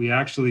opposite. We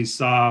actually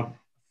saw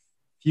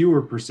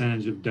fewer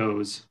percentage of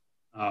does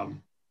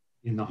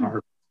in the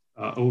harvest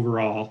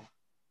overall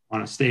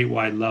on a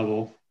statewide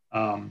level.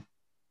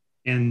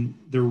 And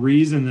the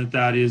reason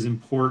that is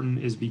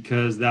important is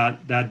because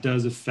that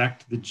does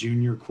affect the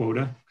junior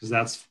quota, because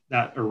that's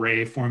that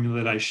array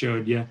formula that I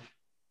showed you.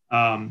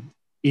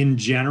 In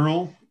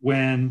general,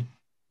 when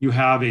you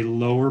have a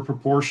lower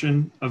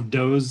proportion of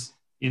does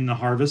in the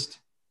harvest,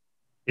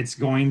 it's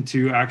going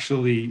to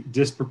actually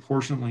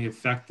disproportionately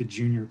affect the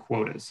junior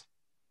quotas.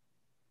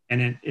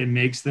 And it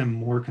makes them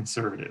more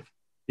conservative,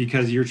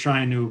 because you're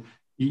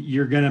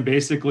going to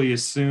basically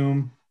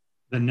assume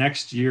the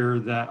next year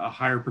that a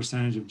higher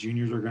percentage of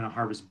juniors are going to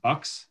harvest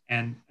bucks.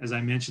 And as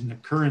I mentioned, the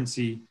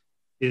currency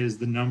is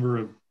the number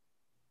of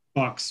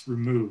bucks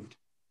removed.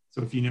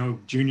 So if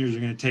juniors are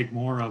going to take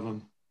more of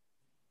them,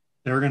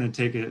 they're going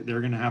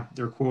to have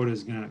their quota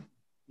is going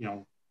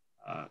to,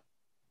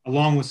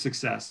 along with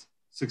success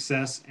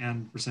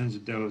and percentage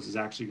of does is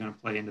actually going to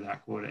play into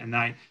that quota.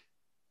 And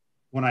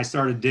when I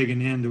started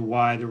digging into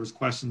why there was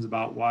questions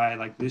about why,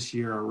 like this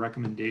year, our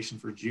recommendation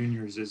for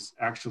juniors is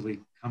actually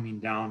coming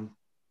down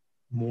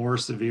more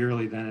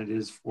severely than it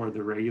is for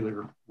the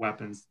regular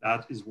weapons,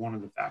 that is one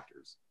of the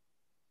factors.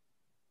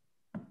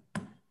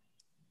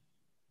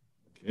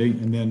 Okay,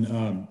 and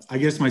then I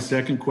guess my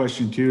second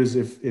question too is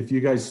if you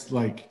guys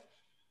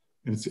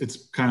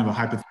it's kind of a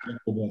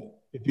hypothetical, but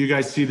if you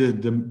guys see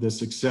the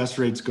success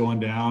rates going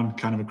down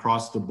kind of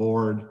across the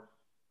board,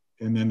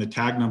 and then the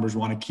tag numbers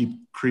want to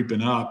keep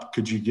creeping up,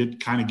 could you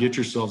get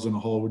yourselves in a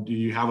hole? Do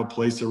you have a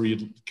place where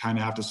you kind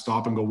of have to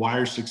stop and go, why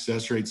are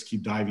success rates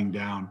keep diving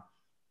down?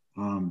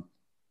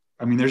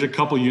 I mean, there's a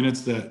couple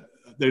units that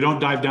they don't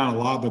dive down a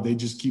lot, but they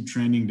just keep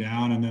trending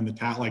down. And then the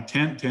tag, like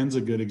 10's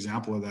a good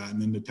example of that.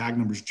 And then the tag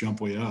numbers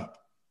jump way up.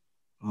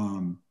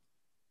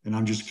 And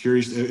I'm just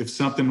curious if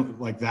something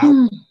like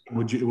that,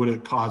 would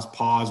it cause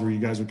pause where you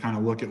guys would kind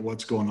of look at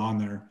what's going on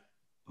there?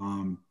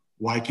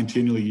 Why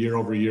continually year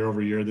over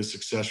year, the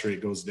success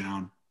rate goes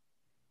down?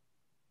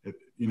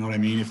 You know what I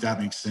mean? If that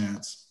makes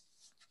sense.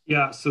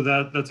 Yeah, so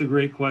that's a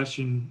great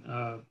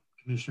question,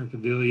 Commissioner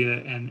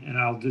Caviglia, and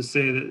I'll just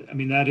say that, I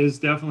mean, that is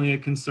definitely a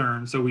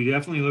concern. So we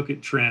definitely look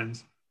at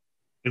trends,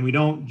 and we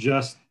don't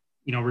just,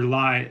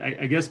 rely.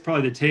 I guess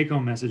probably the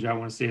take-home message I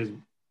want to say is,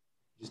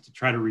 just to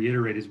try to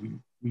reiterate, is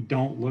we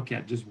don't look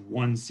at just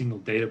one single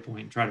data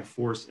point and try to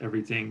force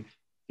everything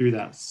through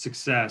that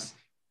success.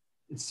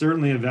 It's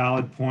certainly a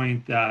valid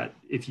point that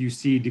if you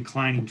see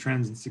declining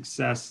trends in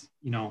success,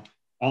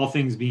 all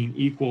things being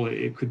equal,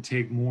 it could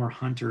take more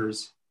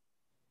hunters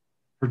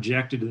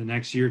projected to the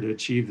next year to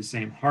achieve the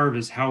same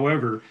harvest.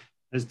 However,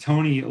 as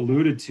Tony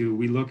alluded to,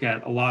 we look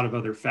at a lot of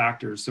other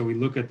factors. So we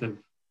look at the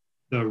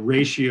the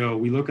ratio,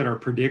 we look at our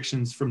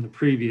predictions from the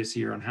previous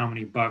year on how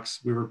many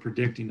bucks we were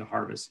predicting to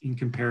harvest in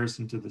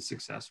comparison to the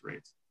success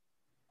rates.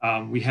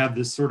 We have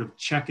this sort of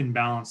check and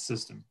balance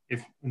system.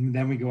 And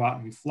then we go out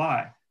and we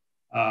fly.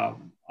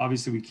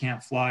 Obviously, we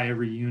can't fly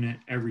every unit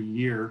every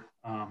year,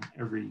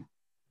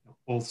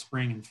 both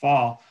spring and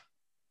fall,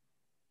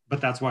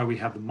 but that's why we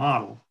have the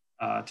model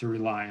to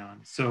rely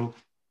on. So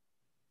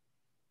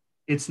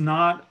it's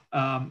not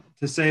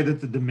to say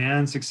that the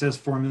demand success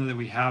formula that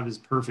we have is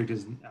perfect.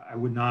 I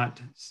would not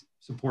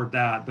support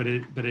that, but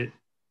it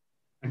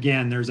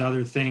again, there's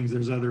other things,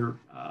 there's other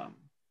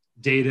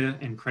data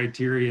and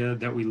criteria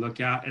that we look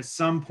at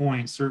some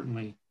point.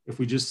 Certainly, if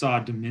we just saw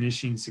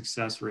diminishing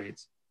success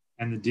rates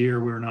and the deer,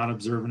 we're not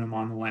observing them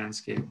on the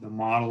landscape, the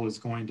model is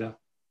going to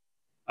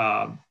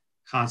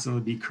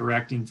constantly be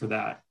correcting for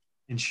that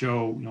and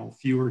show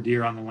fewer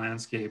deer on the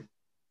landscape.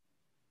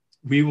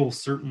 We will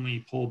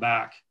certainly pull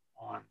back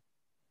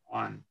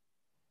on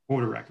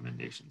quota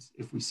recommendations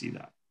if we see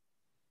that.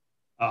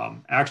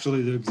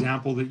 Actually, the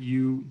example that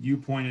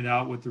you pointed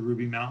out with the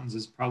Ruby Mountains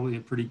is probably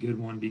a pretty good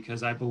one,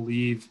 because I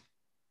believe,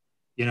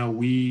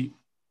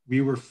 we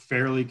were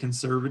fairly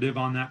conservative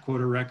on that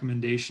quota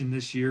recommendation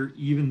this year,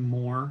 even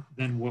more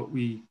than what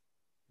we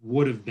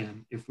would have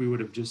been if we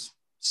would have just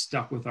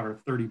stuck with our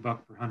 30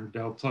 buck per 100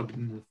 doe, plugged it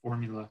into the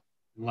formula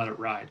and let it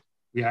ride.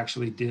 We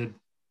actually did,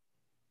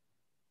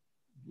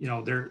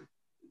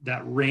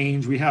 that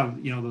range. We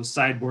have, those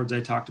sideboards I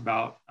talked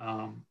about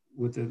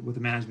with the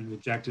management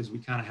objectives. We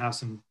kind of have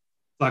some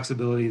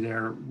flexibility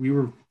there. We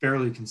were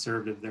fairly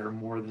conservative there,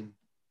 more than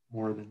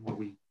what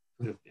we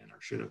could have been or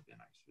should have been,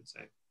 I should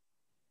say.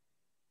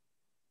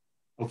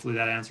 Hopefully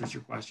that answers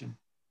your question.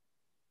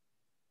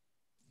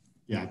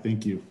 Yeah,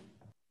 thank you.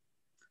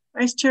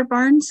 Vice Chair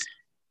Barnes.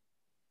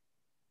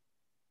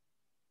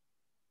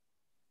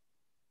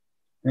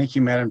 Thank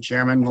you, Madam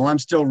Chairman. Well, I'm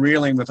still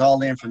reeling with all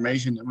the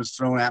information that was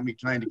thrown at me,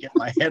 trying to get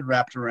my head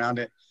wrapped around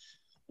it.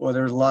 Well,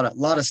 there's a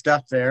lot of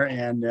stuff there,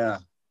 and I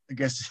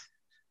guess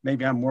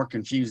maybe I'm more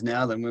confused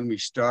now than when we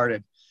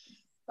started.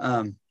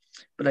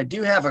 But I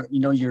do have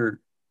you're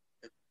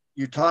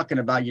talking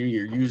about you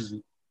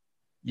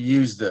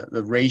use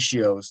the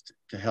ratios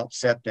to help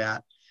set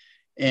that,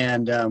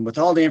 and with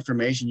all the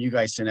information you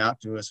guys sent out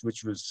to us,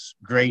 which was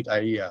great,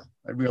 I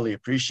really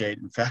appreciate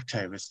it. In fact,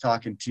 I was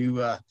talking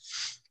to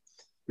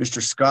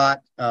Mr.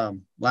 Scott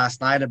last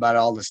night about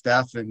all the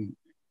stuff, and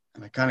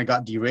I kind of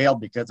got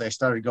derailed because I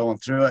started going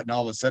through it, and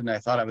all of a sudden I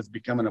thought I was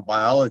becoming a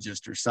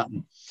biologist or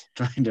something,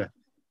 trying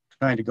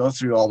to go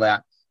through all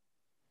that.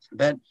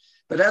 But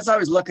as I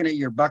was looking at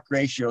your buck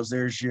ratios,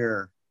 there's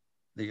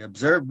the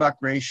observed buck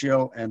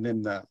ratio and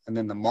then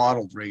the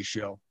modeled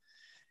ratio,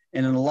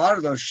 and in a lot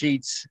of those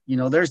sheets,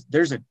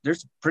 there's a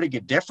pretty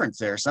good difference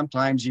there.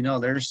 Sometimes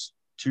there's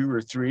 2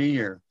 or 3,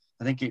 or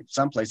I think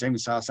someplace I even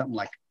saw something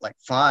like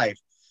 5.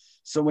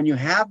 So when you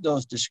have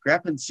those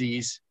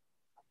discrepancies,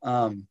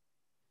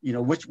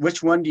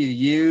 which one do you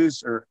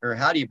use, or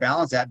how do you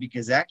balance that?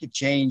 Because that could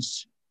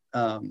change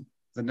the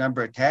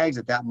number of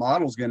tags that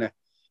model is going to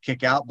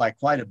kick out by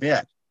quite a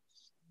bit.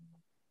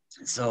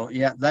 So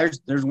yeah,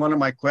 there's one of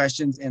my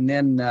questions. And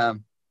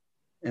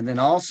then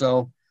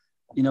also,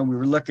 we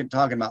were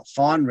talking about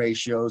fawn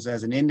ratios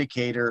as an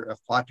indicator of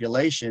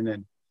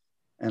population,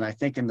 and I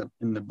think in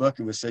the book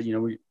it was said,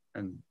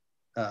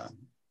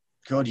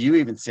 Cody, you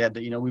even said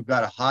that, we've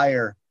got a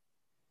higher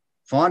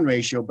fawn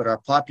ratio, but our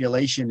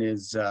population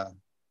is,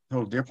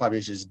 total deer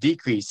population is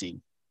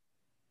decreasing.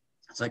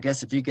 So I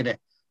guess if you could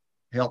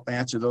help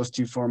answer those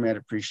two for me, I'd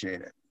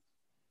appreciate it.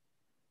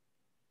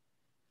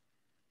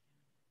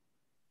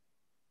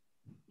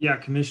 Yeah,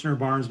 Commissioner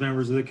Barnes,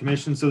 members of the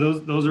commission. So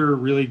those are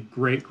really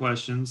great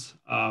questions.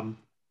 I'm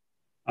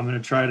going to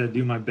try to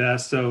do my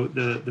best. So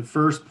the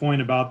first point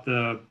about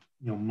the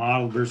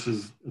model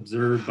versus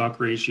observed buck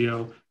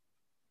ratio.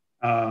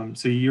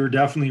 So you're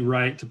definitely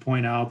right to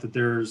point out that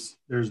there's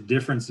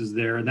differences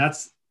there, and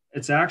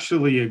it's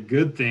actually a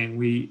good thing.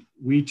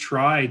 We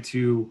try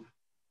to,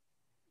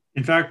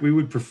 in fact, we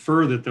would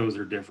prefer that those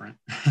are different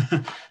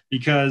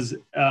because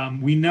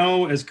we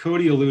know, as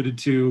Cody alluded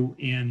to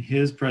in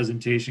his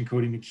presentation,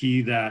 Cody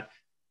McKee, that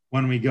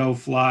when we go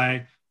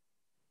fly,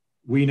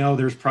 we know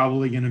there's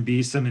probably going to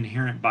be some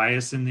inherent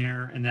bias in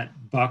there, and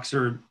that bucks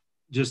are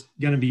just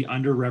going to be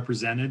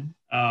underrepresented.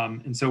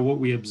 And so what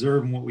we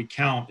observe and what we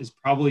count is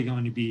probably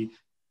going to be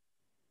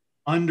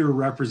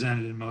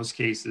underrepresented in most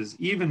cases,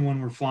 even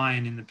when we're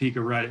flying in the peak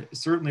of rut.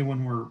 Certainly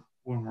when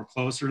we're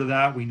closer to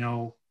that, we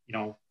know,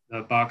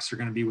 the bucks are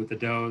going to be with the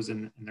does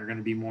and they're going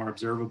to be more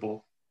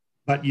observable.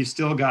 But you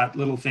still got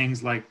little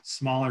things like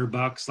smaller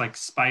bucks, like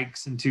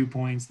spikes and 2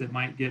 points, that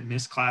might get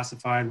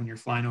misclassified when you're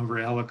flying over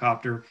a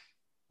helicopter.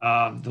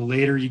 The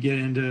later you get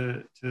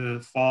into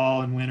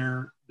fall and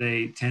winter,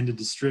 they tend to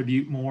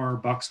distribute more.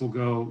 Bucks will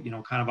go,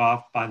 kind of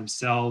off by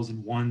themselves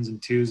in 1s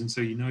and 2s. And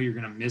so, you're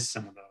going to miss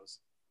some of those.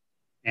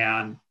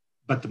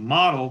 But the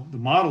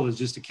model is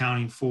just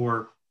accounting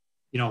for,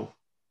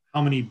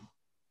 how many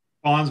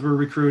fawns were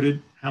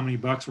recruited, how many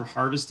bucks were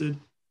harvested,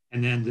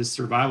 and then this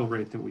survival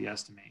rate that we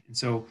estimate. And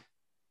so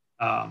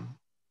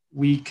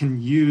we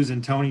can use,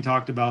 and Tony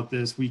talked about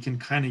this, we can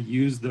kind of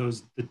use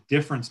the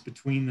difference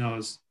between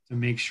those to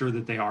make sure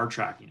that they are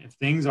tracking. If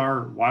things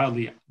are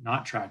wildly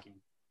not tracking,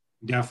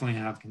 we definitely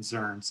have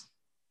concerns.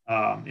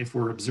 If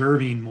we're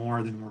observing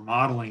more than we're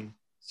modeling,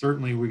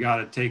 certainly we got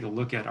to take a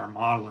look at our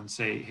model and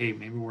say, hey,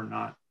 maybe we're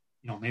not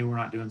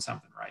doing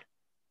something right.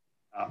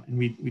 And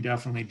we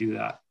definitely do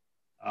that.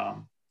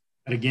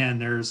 But again,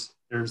 there's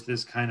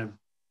this kind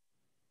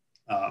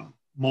of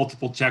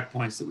multiple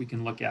checkpoints that we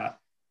can look at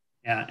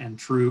and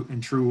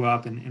true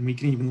up, and we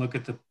can even look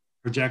at the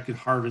projected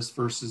harvest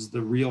versus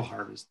the real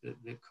harvest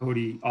that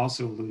Cody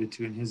also alluded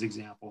to in his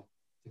example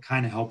to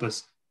kind of help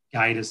us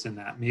guide us in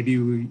that. Maybe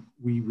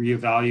we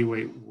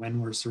reevaluate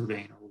when we're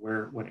surveying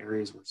or what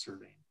areas we're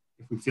surveying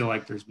if we feel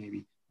like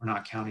we're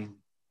not counting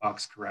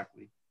bucks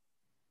correctly.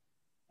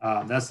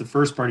 That's the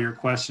first part of your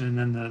question.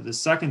 And then the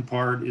second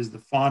part is the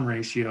fawn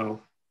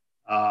ratio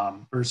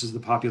versus the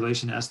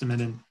population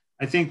estimate. And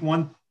I think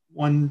a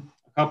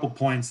couple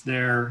points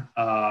there.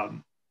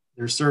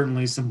 There's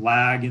certainly some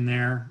lag in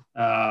there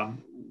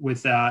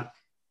with that.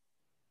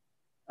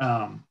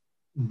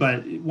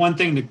 But one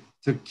thing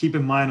to keep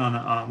in mind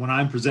on when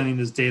I'm presenting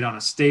this data on a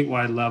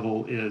statewide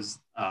level is,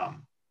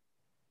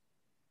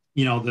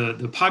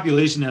 the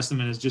population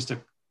estimate is just a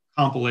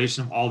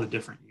compilation of all the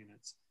different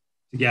units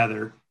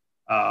together.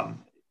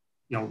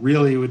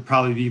 Really it would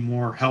probably be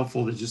more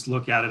helpful to just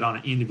look at it on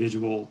an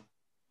individual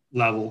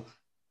level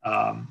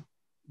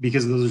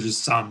because those are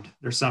just summed.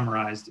 They're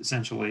summarized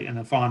essentially, and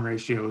the fawn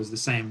ratio is the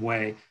same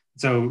way.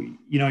 So,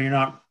 you're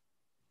not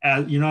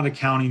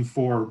accounting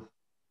for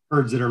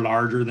herds that are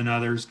larger than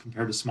others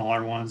compared to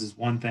smaller ones is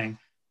one thing.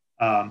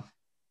 And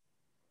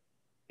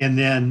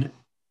then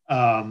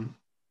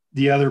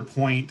the other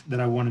point that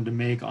I wanted to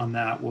make on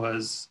that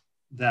was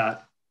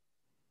that,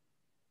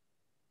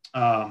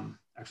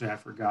 actually I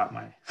forgot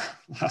my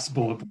last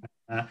bullet point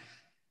on that.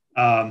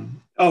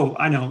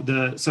 I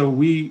know. So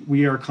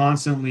we are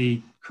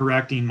constantly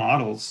correcting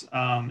models.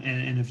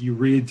 And if you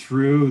read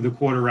through the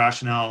quota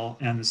rationale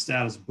and the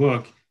status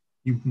book,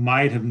 you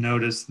might have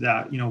noticed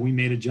that, we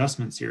made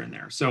adjustments here and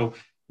there. So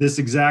this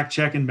exact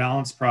check and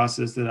balance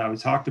process that I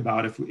talked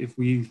about, if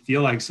we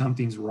feel like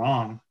something's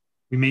wrong,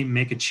 we may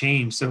make a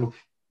change. So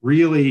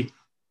really,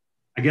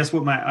 I guess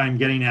what I'm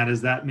getting at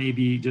is that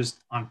maybe just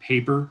on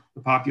paper,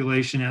 the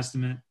population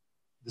estimate,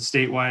 the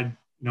statewide,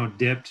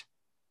 dipped,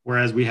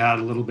 whereas we had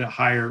a little bit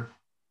higher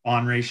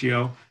fawn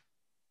ratio.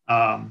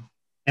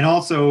 And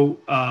also,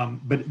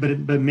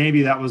 but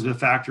maybe that was a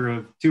factor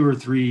of 2 or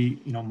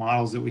 3,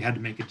 models that we had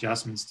to make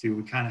adjustments to.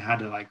 We kind of had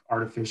to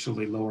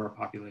artificially lower our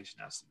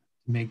population estimate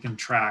to make them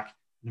track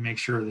and to make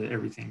sure that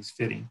everything's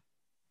fitting.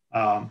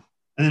 And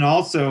then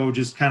also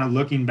just kind of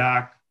looking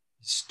back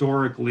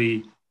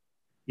historically,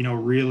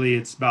 really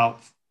it's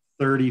about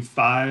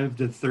 35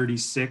 to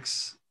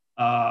 36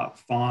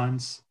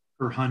 fawns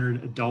per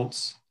 100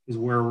 adults is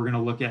where we're going to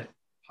look at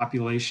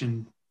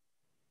population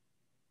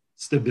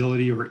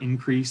stability or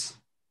increase.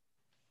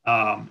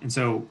 And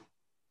so,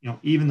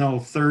 even though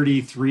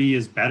 33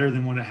 is better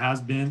than what it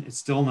has been, it's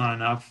still not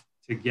enough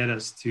to get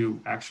us to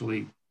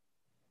actually,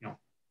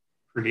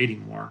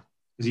 creating more,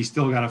 because you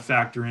still got to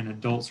factor in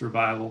adult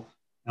survival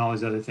and all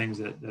these other things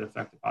that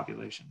affect the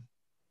population.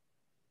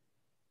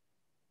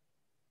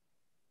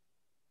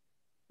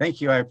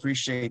 Thank you. I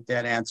appreciate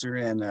that answer.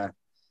 And,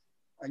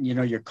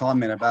 your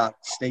comment about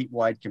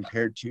statewide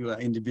compared to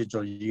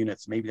individual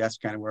units, maybe that's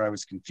kind of where I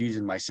was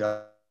confusing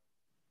myself,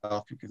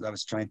 because I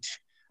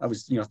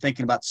was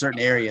thinking about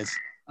certain areas,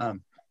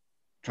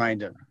 trying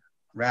to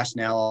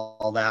rationale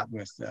all that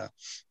with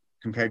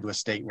compared to a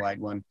statewide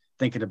one,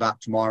 thinking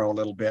about tomorrow a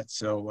little bit.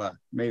 So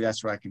maybe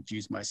that's where I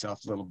confused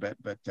myself a little bit,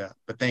 but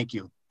thank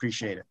you.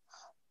 Appreciate it.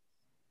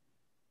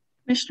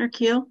 Commissioner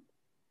Keel.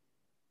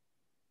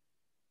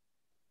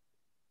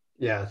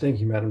 Yeah, thank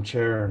you, Madam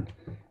Chair. And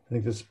I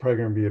think this is probably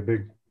going to be a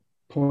big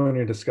point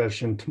of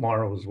discussion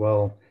tomorrow as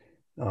well.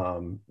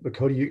 But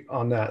Cody,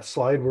 on that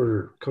slide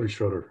where Cody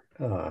Schroeder,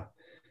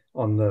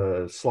 on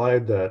the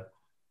slide that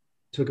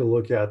took a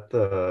look at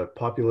the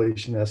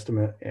population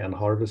estimate and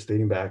harvest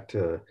dating back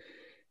to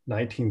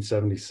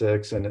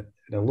 1976, and it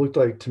looked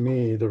like to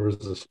me there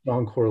was a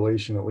strong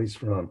correlation, at least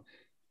from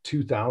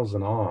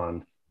 2000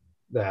 on,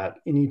 that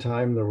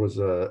anytime there was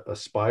a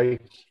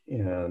spike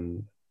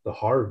in the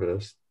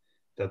harvest,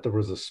 that there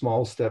was a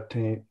small step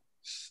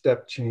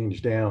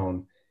change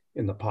down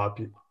in the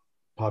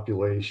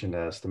population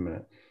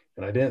estimate.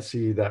 And I didn't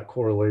see that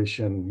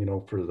correlation,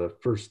 for the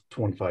first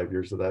 25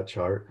 years of that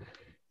chart.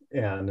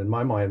 And in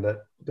my mind,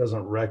 that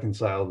doesn't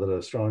reconcile that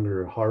a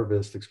stronger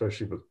harvest,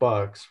 especially with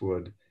bucks,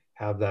 would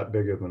have that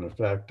big of an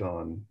effect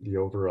on the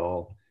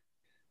overall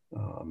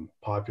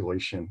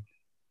population.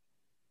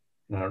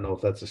 And I don't know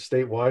if that's a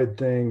statewide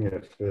thing,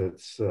 if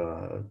it's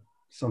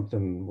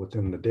something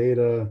within the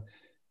data,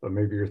 but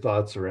maybe your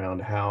thoughts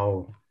around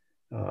how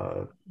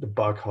the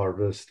buck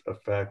harvest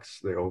affects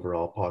the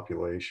overall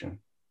population.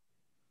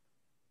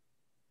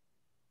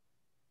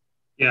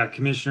 Yeah,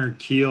 Commissioner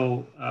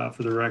Keel,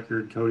 for the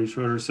record, Cody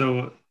Schroeder.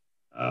 So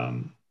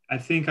I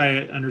think I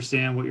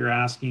understand what you're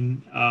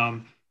asking.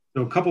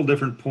 So a couple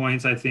different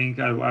points I think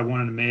I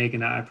wanted to make,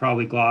 and I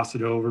probably glossed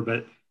it over,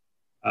 but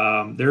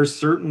there's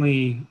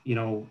certainly,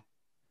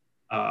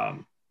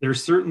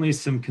 there's certainly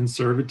some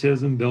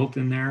conservatism built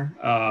in there.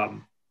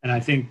 And I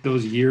think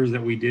those years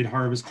that we did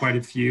harvest quite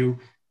a few,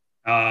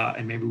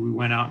 and maybe we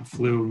went out and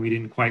flew and we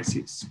didn't quite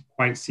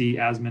see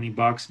as many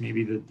bucks,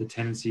 maybe the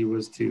tendency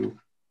was to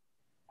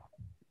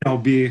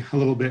be a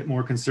little bit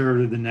more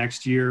conservative the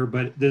next year.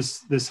 But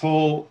this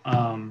whole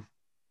kind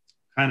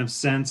of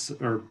sense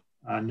or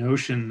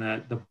notion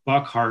that the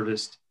buck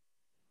harvest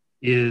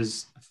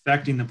is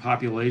affecting the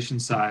population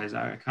size,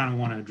 I kind of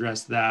want to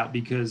address that,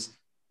 because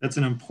that's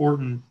an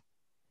important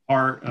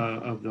part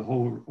of the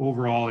whole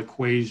overall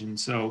equation.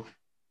 So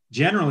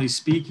generally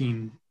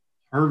speaking,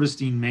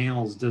 harvesting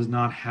males does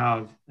not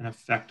have an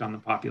effect on the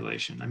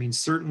population. I mean,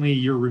 certainly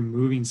you're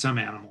removing some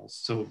animals.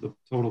 So the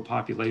total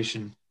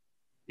population,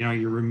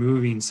 you're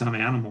removing some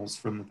animals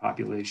from the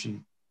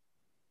population.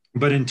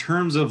 But in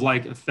terms of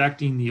like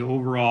affecting the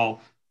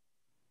overall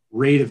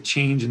rate of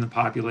change in the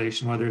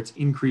population, whether it's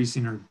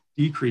increasing or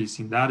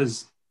decreasing, that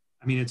is,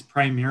 I mean, it's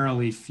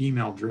primarily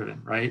female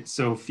driven, right?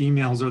 So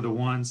females are the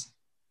ones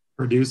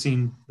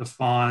producing the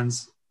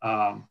fawns,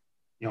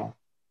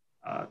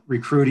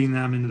 recruiting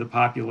them into the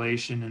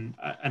population.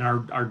 And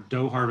our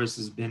doe harvest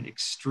has been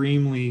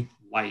extremely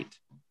light,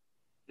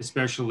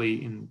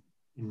 especially in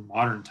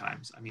modern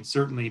times. I mean,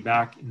 certainly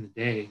back in the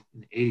day,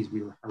 in the 80s,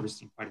 we were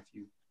harvesting quite a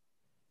few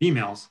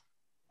females.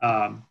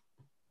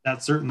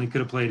 That certainly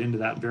could have played into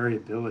that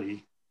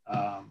variability.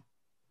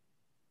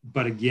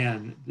 But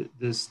again,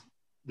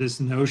 this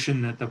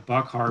notion that the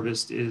buck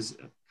harvest is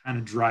kind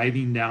of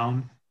driving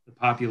down the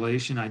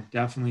population, I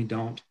definitely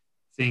don't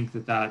think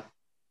that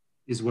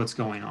is what's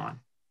going on.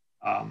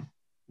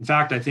 In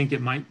fact, I think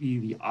it might be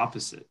the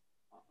opposite.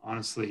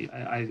 Honestly,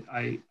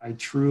 I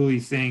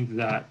truly think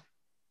that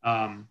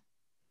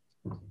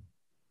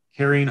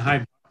carrying high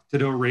buck to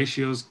doe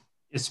ratios,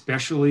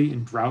 especially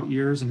in drought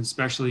years and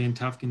especially in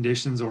tough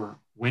conditions or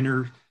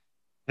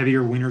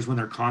heavier winters when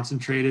they're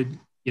concentrated,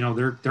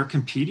 they're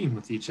competing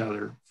with each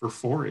other for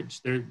forage.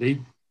 If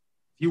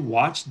you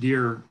watch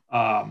deer,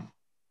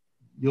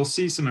 you'll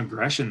see some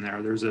aggression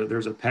there.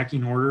 There's a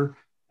pecking order,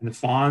 and the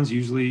fawns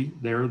usually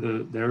they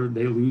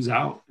lose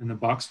out, and the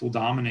bucks will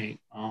dominate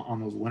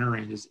on those winter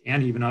ranges,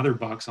 and even other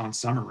bucks on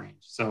summer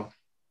range. So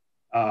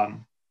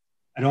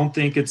I don't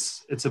think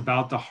it's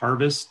about the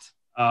harvest.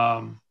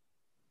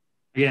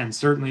 Again,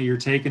 certainly you're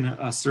taking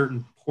a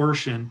certain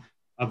portion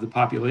of the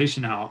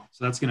population out,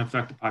 so that's going to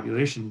affect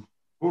the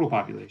total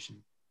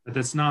population. But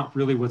that's not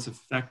really what's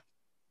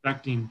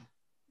affecting,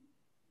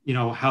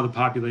 how the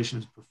population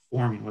is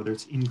performing, whether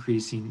it's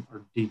increasing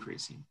or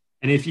decreasing.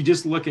 And if you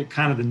just look at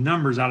kind of the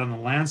numbers out on the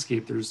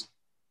landscape, there's,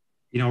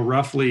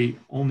 roughly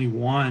only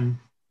one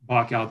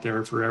buck out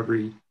there for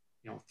every,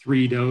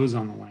 3 does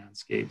on the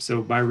landscape.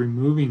 So by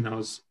removing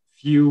those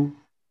few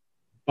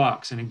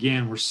bucks, and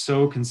again, we're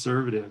so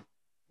conservative,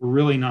 we're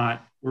really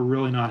not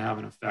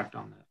having an effect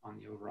on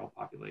the overall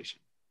population,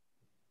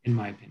 in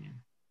my opinion.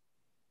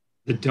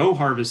 The doe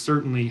harvest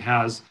certainly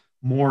has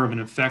more of an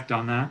effect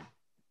on that.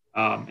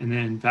 And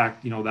then in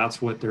fact,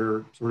 that's what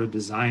they're sort of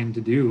designed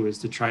to do, is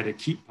to try to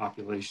keep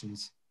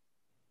populations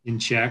in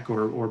check,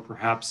 or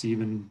perhaps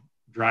even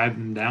drive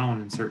them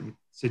down in certain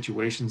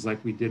situations,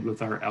 like we did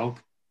with our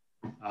elk.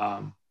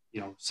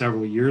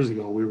 Several years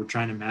ago, we were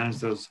trying to manage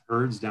those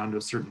herds down to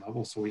a certain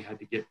level. So we had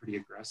to get pretty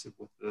aggressive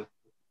with the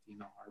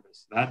female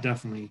harvest. That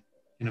definitely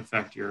can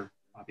affect your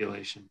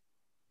population.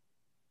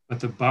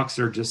 But the bucks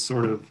are just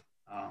sort of,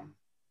 I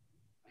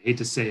hate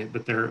to say it,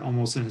 but they're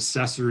almost an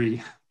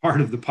accessory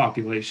part of the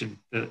population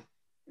that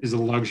is a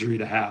luxury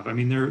to have. I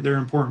mean, they're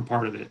an important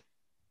part of it.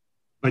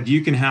 But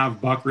you can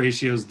have buck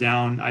ratios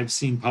down. I've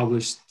seen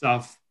published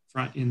stuff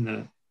in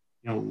the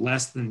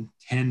less than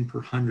 10 per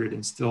 100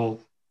 and still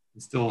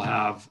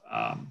have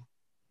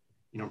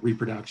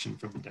reproduction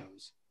from the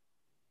does.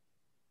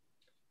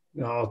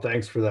 No,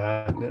 thanks for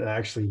that. And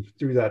actually,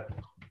 through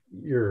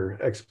your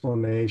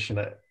explanation,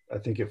 I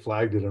think it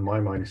flagged it in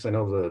my mind, because I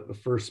know the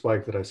first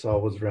spike that I saw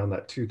was around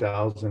that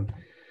 2000,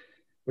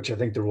 which I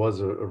think there was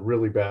a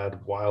really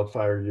bad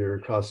wildfire year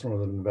across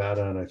northern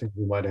Nevada, and I think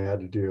we might have had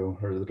to do,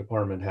 or the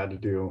department had to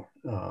do,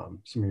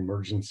 some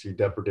emergency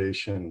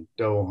depredation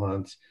doe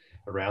hunts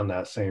around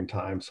that same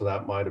time. So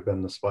that might have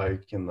been the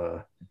spike in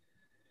the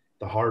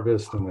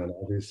harvest, and then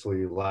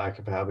obviously lack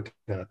of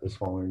habitat this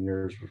following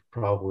years was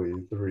probably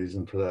the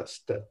reason for that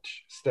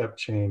step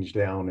change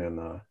down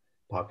in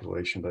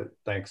population. But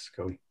thanks,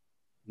 Cody.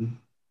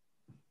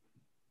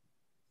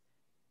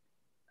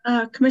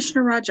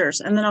 Commissioner Rogers,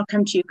 and then I'll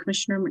come to you,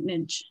 Commissioner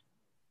McNinch.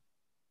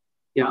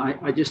 Yeah,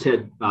 I just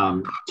had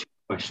 2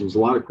 questions. A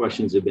lot of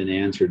questions have been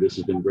answered. This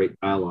has been great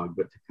dialogue,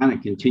 but to kind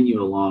of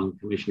continue along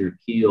Commissioner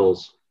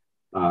Keel's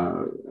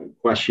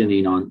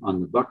questioning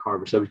on the buck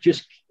harvest, I was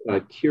just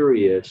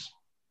curious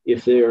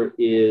if there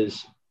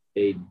is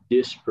a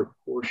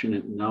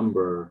disproportionate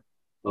number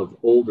of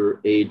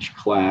older age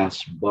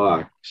class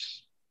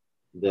bucks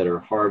that are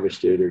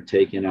harvested or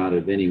taken out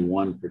of any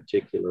one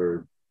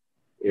particular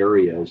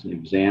area. As an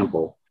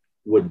example,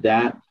 would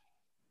that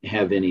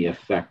have any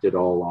effect at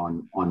all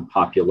on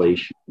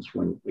populations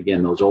when,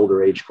 again, those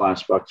older age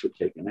class bucks are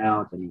taken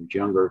out and these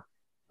younger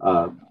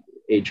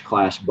age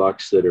class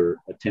bucks that are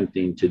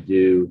attempting to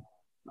do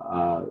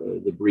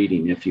the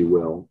breeding, if you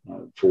will,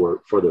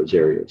 for those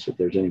areas, if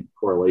there's any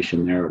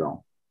correlation there at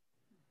all.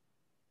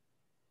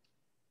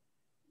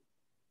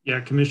 Yeah,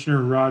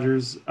 Commissioner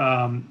Rogers.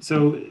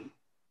 So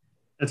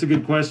that's a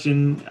good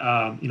question.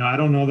 I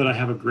don't know that I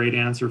have a great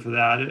answer for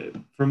that.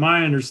 From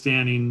my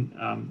understanding,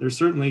 there's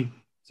certainly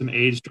some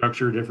age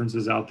structure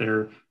differences out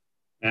there,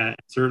 and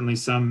certainly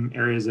some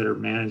areas that are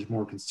managed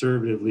more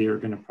conservatively are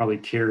going to probably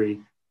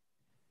carry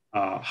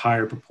a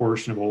higher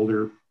proportion of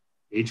older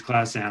age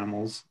class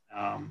animals,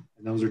 and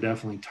those are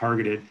definitely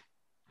targeted.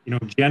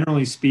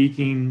 Generally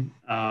speaking,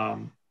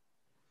 5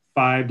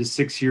 to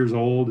 6 years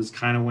old is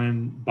kind of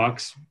when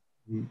bucks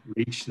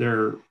reach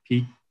their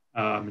peak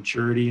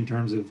maturity in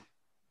terms of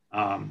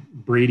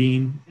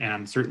breeding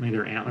and certainly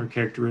their antler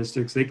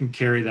characteristics. They can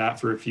carry that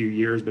for a few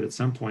years, but at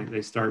some point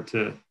they start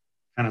to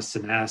kind of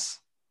senesce.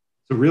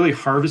 So really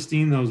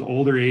harvesting those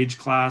older age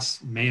class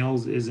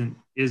males isn't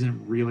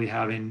really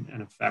having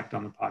an effect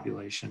on the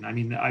population. I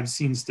mean, I've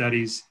seen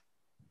studies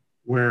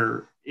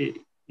where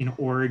in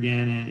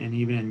Oregon and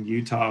even in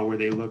Utah where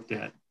they looked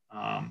at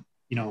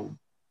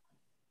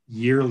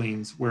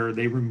yearlings, where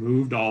they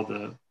removed all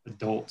the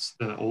adults,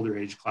 the older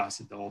age class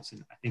adults.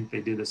 And I think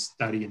they did a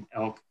study in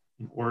elk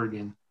in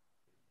Oregon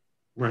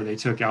where they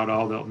took out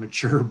all the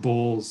mature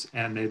bulls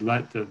and they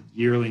let the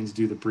yearlings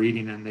do the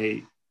breeding,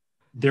 and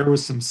there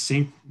was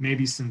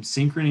maybe some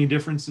synchrony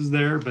differences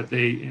there, but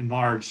they in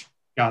large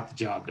got the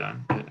job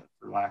done,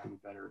 for lack of a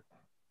better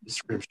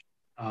description.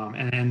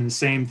 And the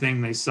same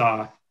thing they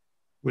saw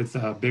with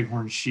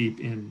bighorn sheep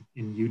in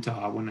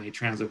Utah when they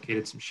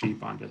translocated some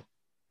sheep onto,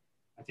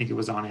 I think it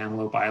was on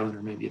Antelope Island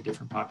or maybe a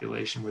different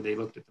population, where they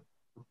looked at the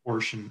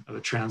proportion of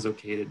the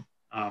translocated,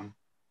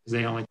 because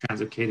they only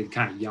translocated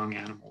kind of young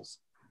animals.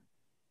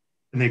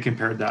 And they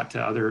compared that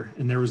to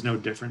and there was no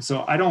difference.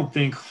 So I don't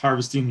think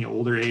harvesting the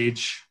older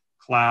age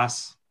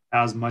class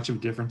has much of a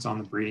difference on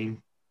the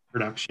breeding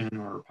production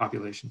or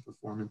population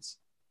performance.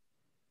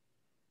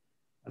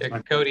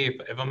 Cody,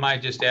 if I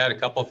might just add a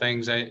couple of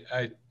things, it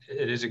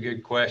is a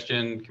good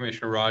question,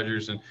 Commissioner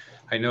Rogers, and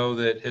I know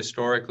that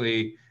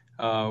historically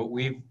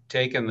we've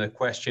taken the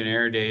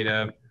questionnaire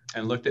data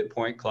and looked at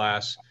point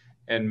class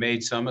and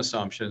made some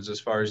assumptions as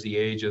far as the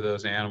age of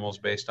those animals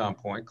based on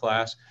point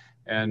class.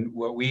 And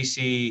what we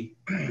see,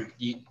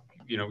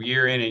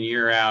 year in and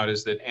year out,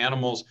 is that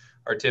animals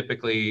are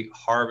typically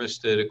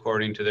harvested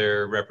according to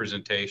their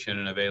representation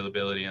and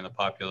availability in the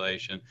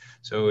population.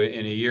 So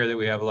in a year that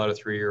we have a lot of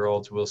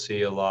 3-year-olds, we'll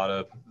see a lot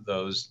of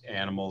those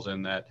animals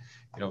in that,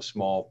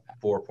 small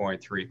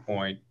 4.3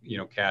 point,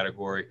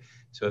 category.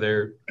 So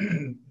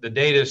the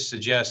data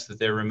suggests that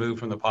they're removed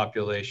from the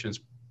populations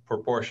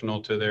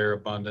proportional to their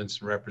abundance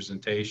and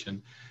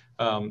representation.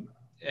 And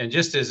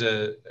just as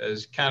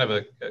kind of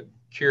a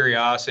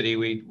curiosity,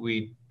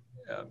 we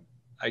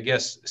I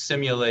guess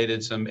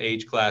simulated some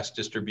age class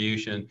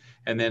distribution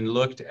and then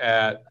looked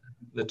at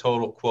the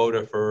total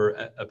quota for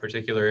a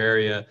particular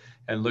area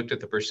and looked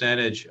at the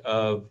percentage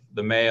of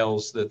the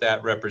males that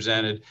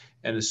represented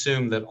and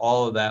assumed that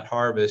all of that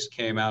harvest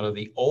came out of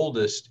the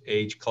oldest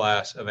age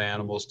class of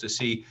animals to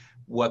see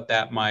what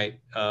that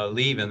might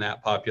leave in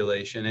that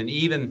population. And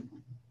even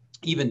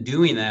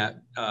doing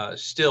that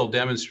still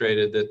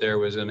demonstrated that there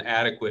was an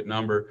adequate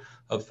number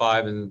of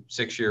 5 and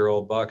 6 year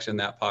old bucks in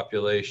that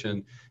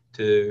population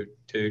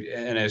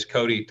and as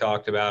Cody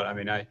talked about, I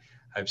mean,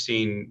 I've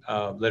seen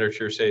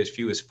literature say as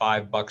few as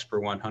 5 bucks per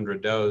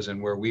 100 does,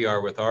 and where we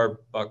are with our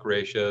buck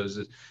ratios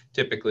is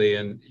typically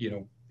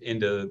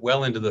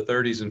well into the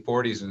 30s and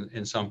 40s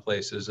in some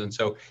places. And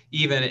so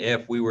even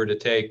if we were to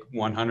take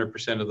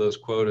 100% of those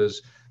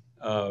quotas,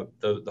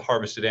 the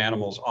harvested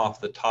animals off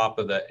the top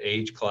of that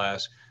age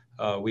class,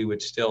 we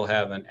would still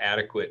have an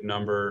adequate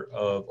number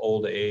of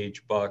old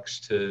age bucks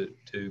to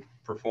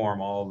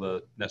perform all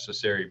the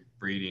necessary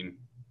breeding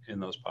in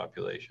those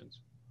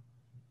populations.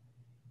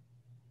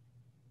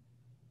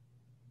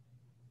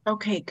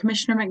 Okay,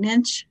 Commissioner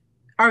McNinch,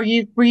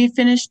 were you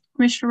finished,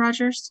 Commissioner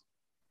Rogers?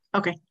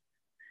 Okay.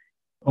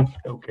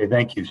 Okay,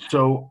 thank you.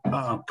 So,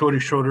 Cody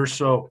Schroeder,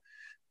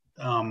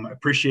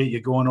 appreciate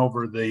you going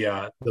over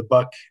the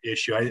buck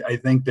issue. I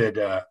think that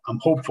I'm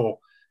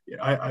hopeful.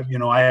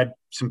 I had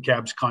some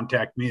cabs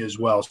contact me as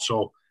well.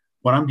 So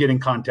when I'm getting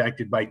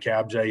contacted by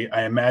cabs,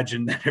 I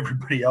imagine that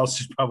everybody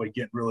else is probably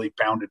getting really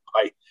pounded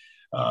by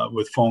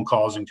with phone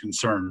calls and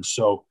concerns.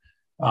 So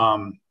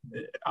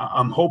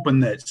I'm hoping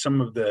that some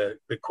of the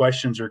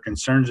questions or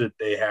concerns that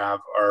they have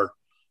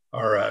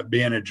are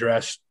being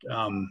addressed.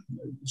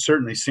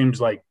 Certainly seems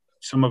like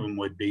some of them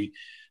would be.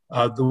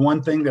 The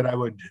one thing that I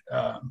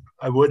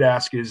would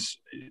ask is,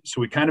 so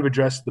we kind of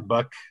addressed the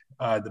buck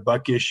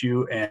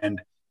issue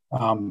and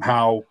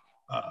how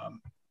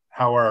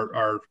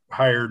our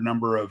higher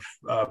number of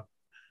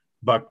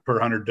buck per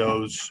 100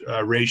 does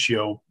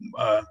ratio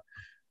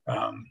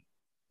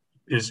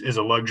is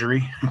a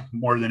luxury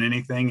more than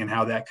anything, and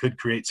how that could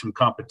create some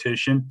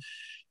competition.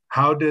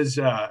 How does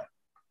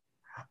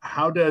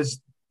how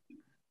does,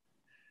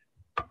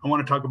 I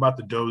want to talk about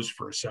the does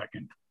for a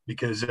second,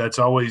 because that's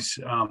always,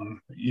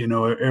 you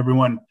know,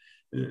 everyone,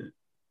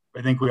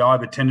 I think we all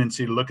have a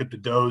tendency to look at the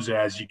does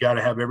as you got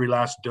to have every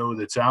last doe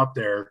that's out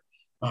there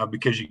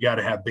because you got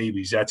to have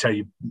babies. That's how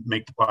you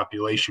make the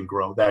population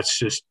grow. That's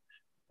just,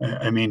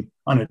 I mean,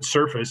 on its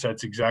surface,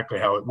 that's exactly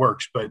how it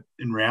works. But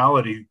in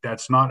reality,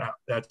 that's not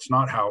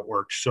how it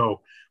works.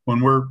 So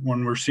when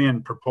we're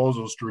seeing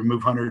proposals to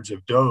remove hundreds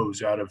of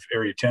does out of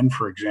Area 10,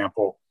 for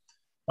example,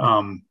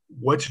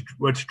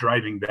 what's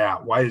driving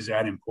that? Why is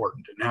that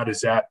important? And how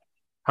does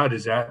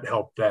that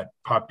help that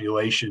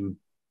population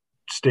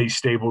stay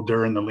stable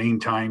during the lean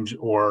times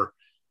or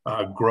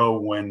grow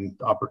when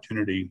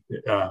opportunity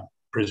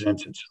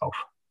presents itself?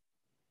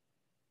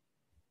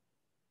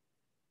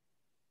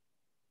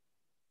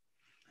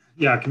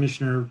 Yeah,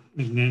 Commissioner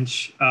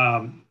McNinch,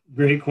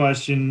 great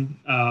question.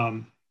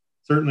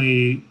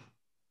 Certainly,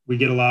 we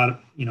get a lot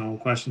of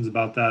questions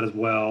about that as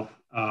well.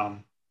 I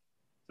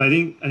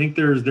think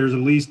there's at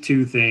least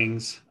two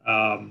things.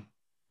 One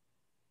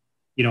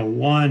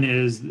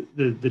is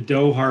the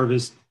doe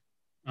harvest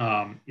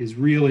is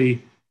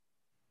really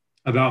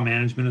about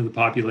management of the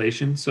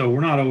population. So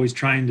we're not always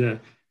trying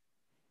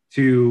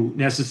to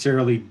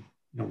necessarily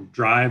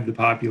drive the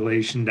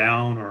population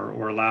down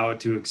or allow it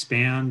to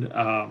expand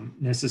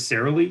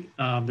necessarily.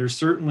 There's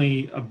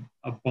certainly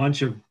a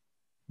bunch of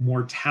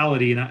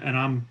mortality,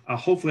 and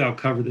hopefully I'll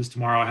cover this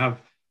tomorrow. I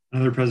have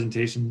another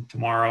presentation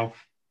tomorrow.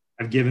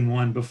 I've given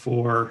one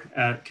before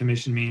at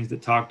commission meetings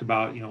that talked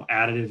about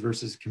additive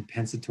versus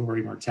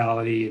compensatory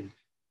mortality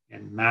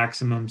and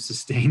maximum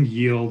sustained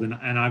yield, and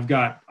I've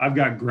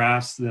got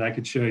graphs that I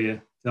could show you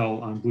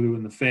till I'm blue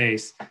in the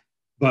face.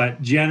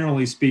 But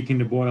generally speaking,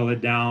 to boil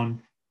it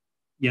down,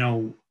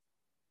 doe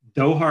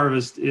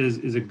harvest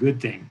is a good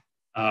thing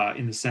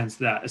in the sense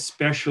that,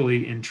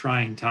 especially in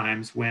trying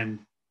times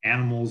when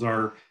animals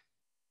are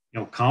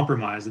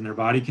compromised in their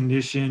body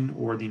condition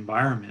or the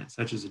environment,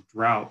 such as a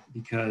drought,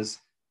 because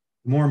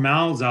the more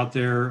mouths out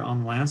there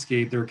on the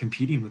landscape, they're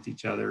competing with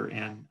each other.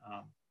 And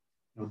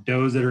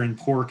does that are in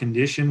poor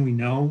condition, we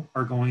know,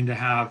 are going to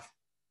have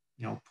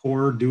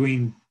poor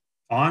doing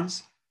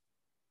fawns.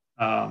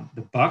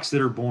 The bucks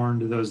that are born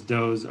to those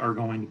does are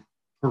going to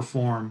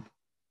perform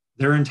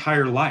their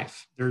entire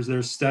life.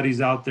 There's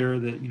studies out there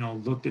that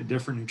looked at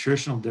different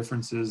nutritional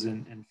differences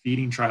and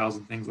feeding trials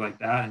and things like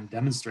that and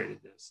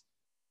demonstrated this.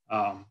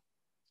 A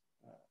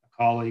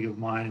colleague of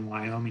mine in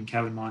Wyoming,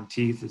 Kevin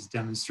Monteith, has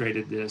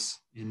demonstrated this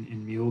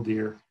in mule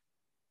deer.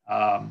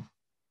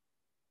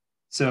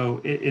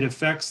 So it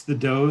affects the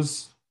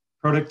does'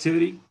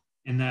 productivity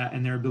and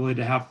their ability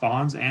to have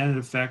fawns, and it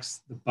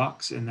affects the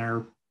bucks and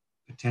their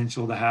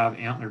potential to have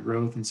antler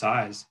growth and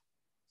size.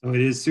 So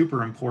it is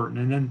super important.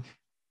 And then,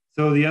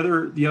 so the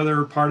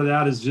other part of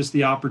that is just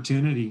the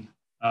opportunity.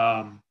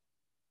 I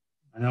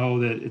know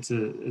that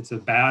it's a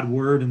bad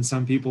word in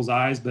some people's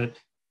eyes, but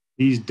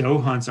these doe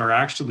hunts are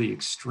actually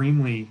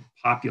extremely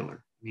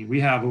popular. I mean, we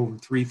have over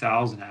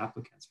 3,000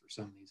 applicants for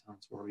some of these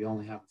hunts where we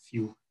only have a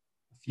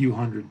few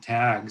hundred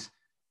tags.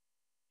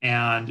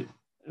 And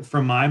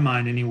from my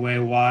mind anyway,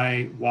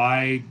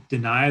 why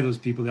deny those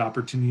people the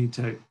opportunity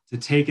to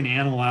take an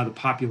animal out of the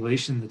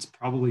population that's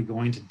probably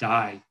going to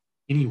die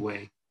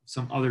anyway,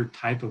 some other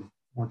type of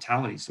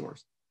mortality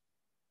source?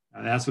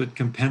 That's what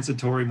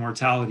compensatory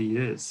mortality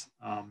is.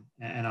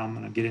 And I'm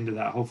going to get into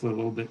that hopefully a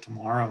little bit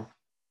tomorrow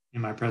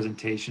in my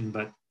presentation.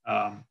 But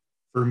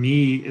for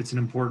me, it's an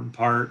important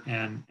part.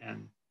 And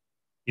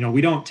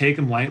we don't take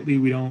them lightly.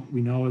 We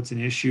know it's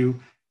an issue.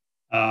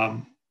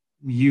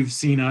 You've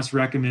seen us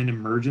recommend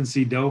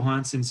emergency doe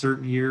hunts in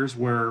certain years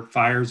where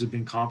fires have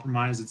been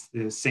compromised. It's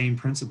the same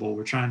principle.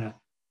 We're trying to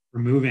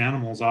remove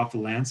animals off the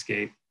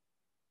landscape,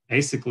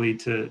 basically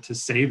to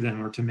save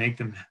them or to make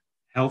them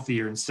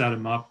healthier and set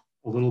them up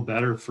a little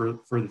better for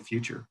the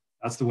future.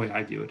 That's the way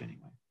I view it anyway.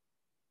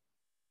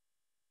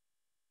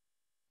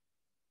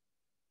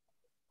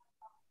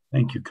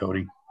 Thank you,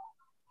 Cody.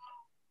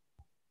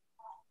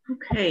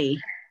 Okay.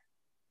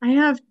 I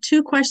have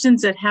two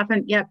questions that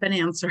haven't yet been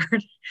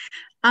answered.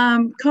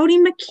 Cody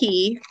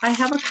McKee, I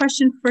have a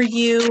question for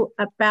you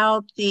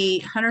about the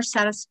hunter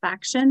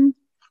satisfaction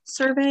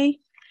survey.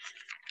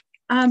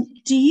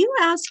 Do you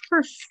ask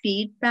for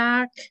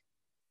feedback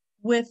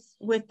with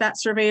that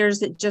survey, or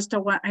is it just a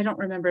one? I don't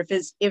remember if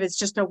it's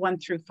just a 1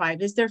 through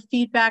 5. Is there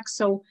feedback?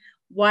 So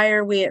why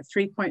are we at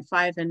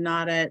 3.5 and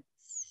not at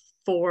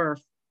 4,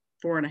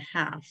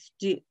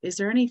 4.5? Is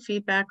there any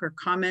feedback or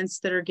comments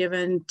that are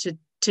given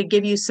to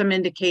give you some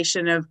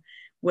indication of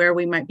where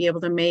we might be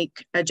able to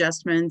make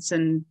adjustments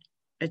and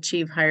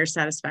achieve higher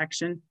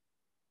satisfaction?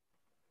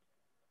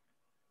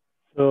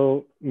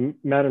 So,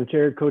 Madam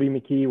Chair, Cody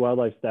McKee,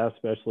 Wildlife Staff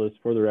Specialist,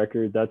 for the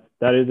record,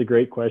 that is a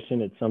great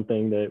question. It's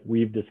something that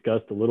we've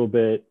discussed a little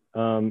bit,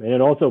 and it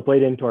also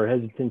played into our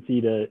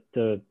hesitancy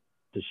to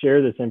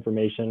share this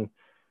information,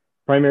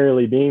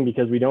 primarily being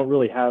because we don't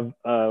really have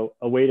a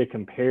way to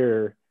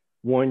compare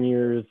 1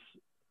 year's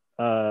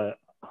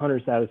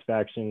hunter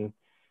satisfaction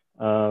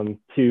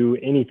to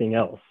anything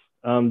else.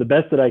 The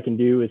best that I can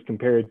do is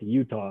compare it to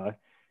Utah.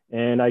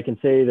 And I can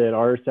say that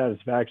our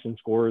satisfaction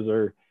scores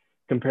are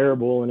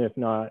comparable, and if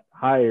not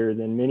higher,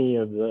 than many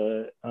of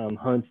the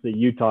hunts that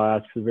Utah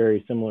asks a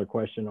very similar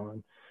question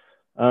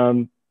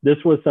on. This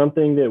was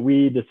something that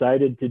we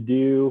decided to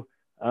do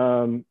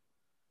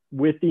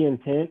with the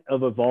intent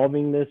of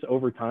evolving this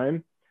over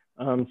time.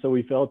 So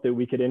we felt that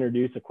we could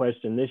introduce a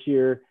question this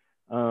year,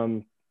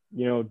 you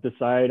know,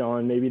 decide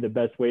on maybe the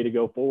best way to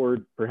go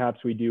forward.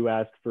 Perhaps we do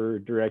ask for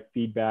direct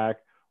feedback,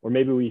 or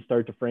maybe we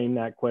start to frame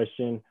that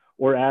question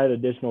or add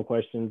additional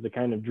questions to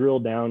kind of drill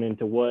down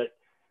into what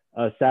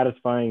a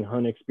satisfying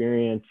hunt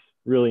experience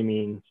really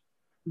means.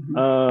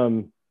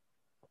 Mm-hmm.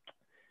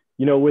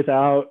 You know,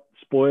 without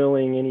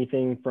spoiling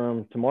anything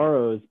from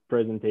tomorrow's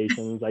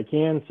presentations, I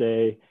can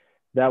say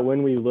that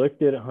when we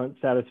looked at hunt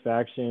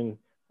satisfaction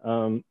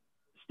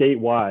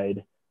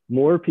statewide,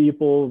 more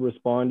people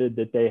responded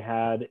that they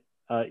had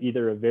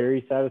either a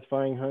very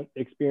satisfying hunt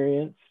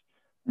experience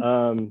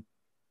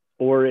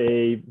or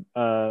a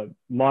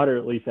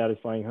moderately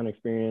satisfying hunt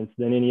experience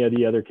than any of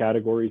the other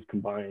categories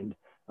combined.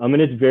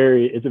 And it's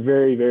a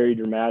very, very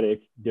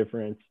dramatic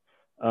difference.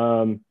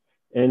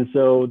 And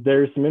so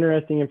there's some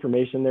interesting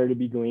information there to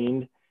be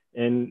gleaned.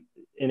 And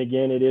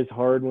again, it is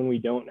hard when we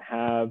don't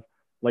have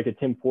like a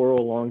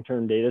temporal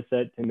long-term data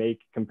set to make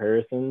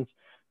comparisons,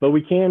 but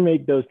we can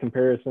make those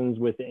comparisons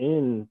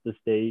within the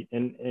state.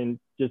 And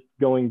just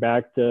going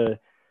back to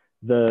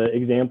the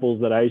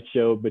examples that I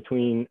showed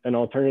between an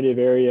alternative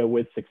area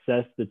with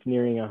success that's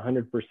nearing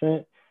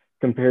 100%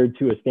 compared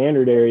to a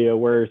standard area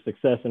where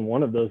success in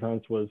one of those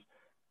hunts was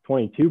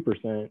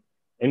 22%,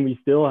 and we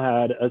still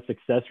had a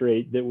success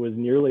rate that was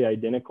nearly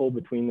identical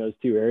between those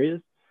two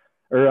areas.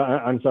 Or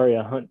I'm sorry,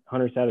 a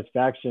hunter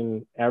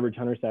satisfaction, average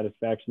hunter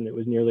satisfaction that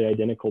was nearly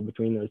identical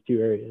between those two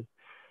areas.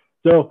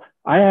 So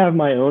I have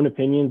my own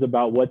opinions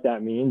about what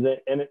that means.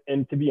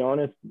 And to be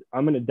honest,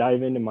 I'm going to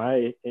dive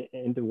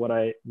into what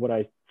I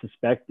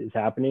suspect is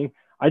happening.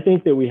 I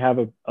think that we have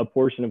a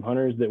portion of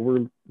hunters that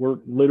we're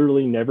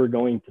literally never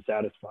going to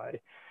satisfy.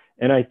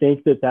 And I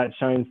think that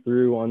shines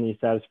through on these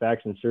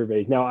satisfaction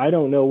surveys. Now, I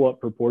don't know what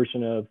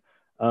proportion of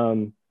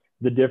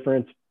the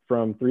difference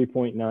from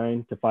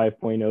 3.9 to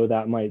 5.0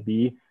 that might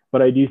be,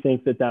 but I do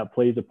think that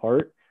plays a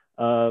part.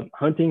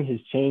 Hunting has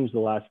changed the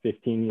last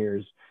 15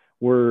 years.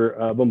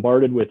 We're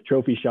bombarded with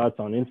trophy shots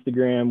on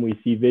Instagram. We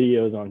see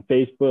videos on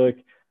Facebook.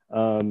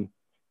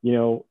 You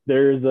know,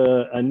 there's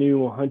a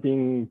new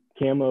hunting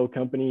camo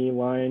company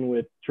line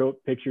with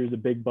pictures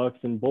of big bucks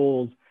and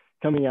bulls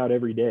coming out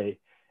every day.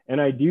 And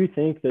I do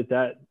think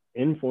that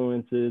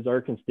influences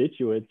our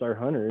constituents, our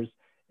hunters,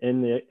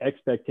 and the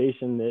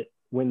expectation that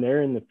when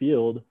they're in the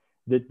field,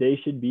 that they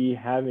should be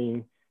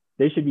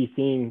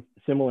seeing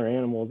similar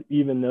animals,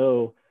 even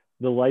though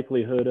the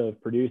likelihood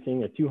of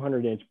producing a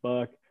 200-inch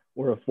buck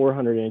or a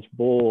 400-inch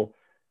bull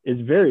is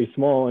very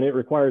small, and it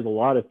requires a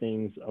lot of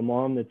things: a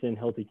mom that's in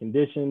healthy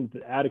conditions,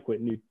 adequate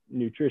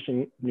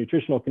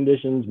nutritional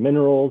conditions,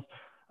 minerals.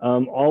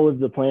 All of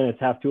the planets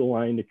have to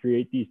align to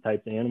create these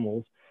types of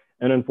animals.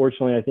 And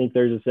unfortunately, I think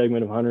there's a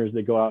segment of hunters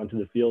that go out into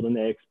the field and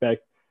they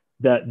expect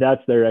that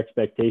that's their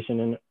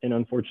expectation. And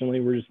unfortunately,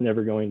 we're just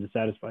never going to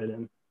satisfy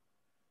them.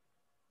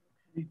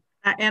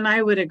 And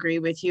I would agree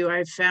with you.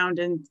 I've found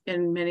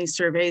in many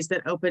surveys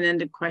that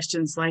open-ended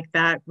questions like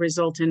that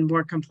result in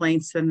more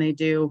complaints than they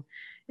do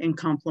in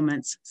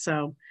compliments.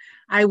 So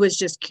I was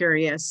just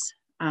curious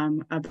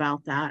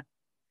about that.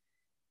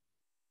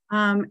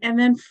 And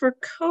then for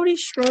Cody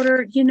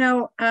Schroeder, you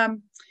know,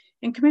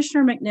 and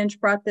Commissioner McNinch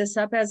brought this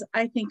up, as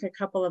I think a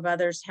couple of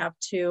others have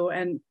too.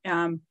 And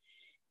I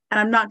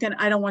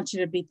don't want you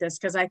to beat this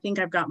because I think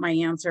I've got my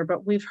answer,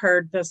 but we've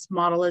heard this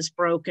model is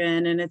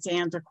broken and it's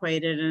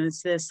antiquated and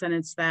it's this and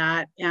it's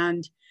that.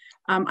 And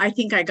I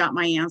think I got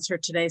my answer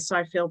today, so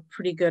I feel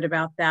pretty good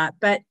about that.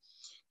 But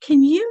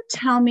can you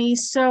tell me,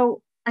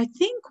 so I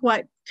think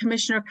what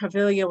Commissioner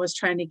Caviglia was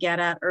trying to get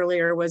at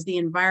earlier was the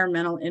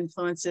environmental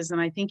influences, and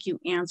I think you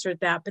answered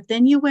that, but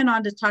then you went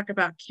on to talk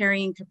about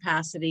carrying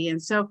capacity.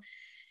 And so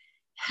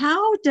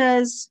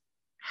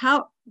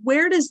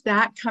where does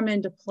that come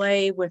into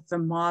play with the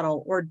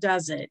model, or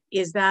does it?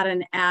 Is that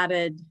an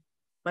added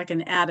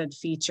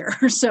feature?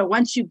 So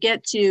once you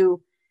get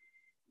to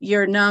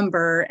your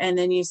number and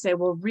then you say,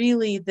 well,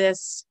 really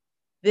this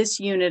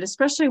unit,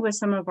 especially with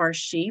some of our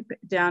sheep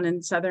down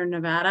in Southern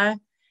Nevada,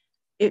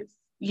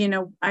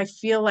 I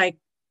feel like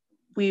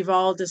we've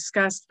all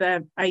discussed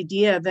the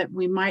idea that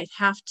we might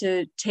have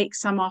to take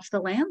some off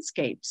the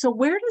landscape. So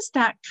where does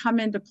that come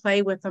into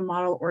play with the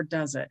model, or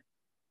does it?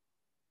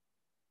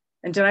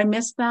 And did I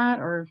miss that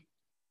or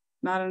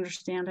not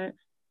understand it?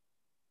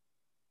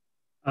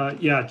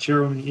 Yeah,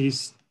 Chairwoman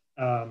East,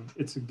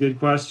 it's a good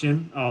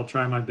question. I'll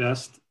try my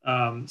best.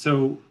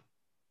 So,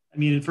 I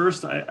mean, at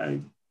first, I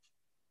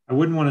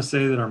wouldn't want to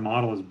say that our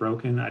model is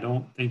broken. I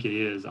don't think it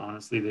is,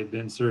 honestly. They've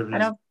been serving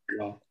us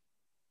well.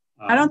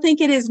 I don't think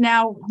it is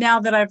now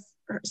that I've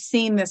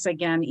seen this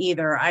again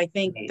either. I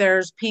think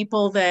there's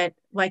people that,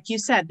 like you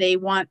said, they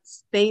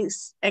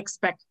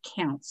expect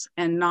counts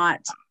and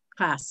not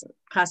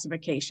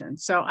classification.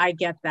 So I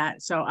get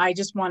that. So I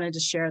just wanted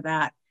to share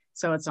that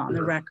so it's on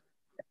the record.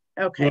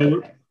 Okay.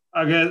 Well,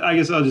 I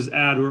guess I'll just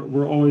add,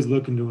 we're always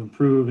looking to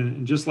improve,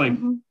 and just like,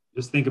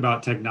 just think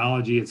about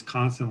technology, it's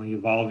constantly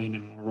evolving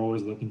and we're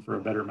always looking for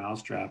a better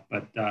mousetrap.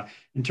 But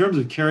in terms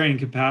of carrying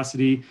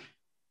capacity,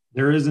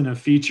 there isn't a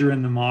feature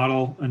in the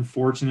model.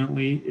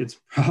 Unfortunately, it's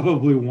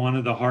probably one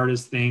of the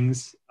hardest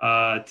things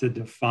to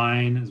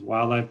define as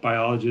wildlife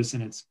biologists,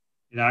 and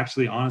it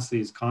actually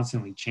honestly is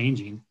constantly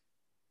changing.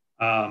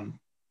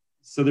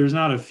 So there's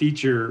not a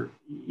feature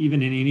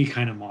even in any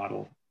kind of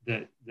model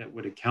that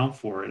would account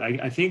for it.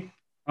 I think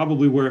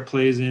probably where it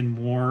plays in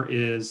more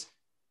is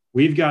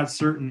we've got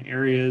certain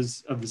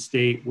areas of the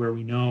state where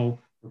we know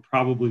we're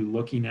probably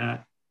looking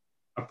at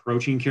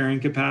approaching carrying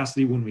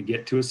capacity when we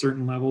get to a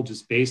certain level,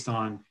 just based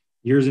on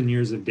years and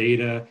years of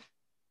data,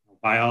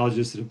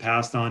 biologists that have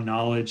passed on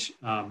knowledge.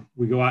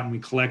 We go out and we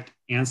collect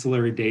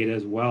ancillary data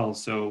as well.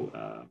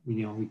 So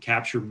we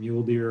capture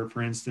mule deer,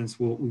 for instance.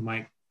 We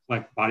might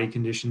collect body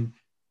condition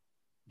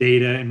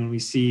data, and when we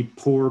see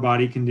poor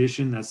body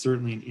condition, that's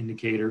certainly an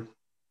indicator.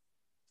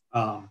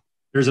 I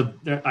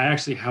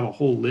actually have a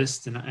whole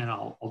list, and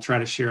I'll try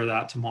to share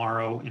that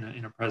tomorrow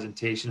in a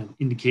presentation of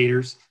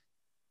indicators.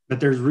 But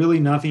there's really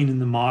nothing in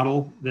the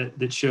model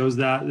that shows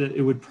that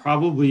it would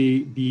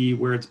probably be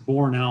where it's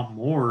borne out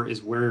more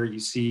is where you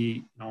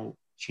see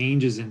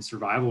changes in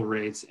survival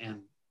rates and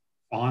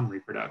fawn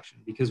reproduction.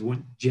 Because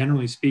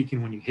generally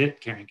speaking, when you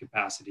hit carrying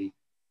capacity,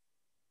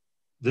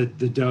 the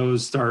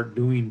does start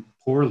doing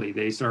poorly.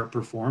 They start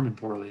performing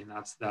poorly, and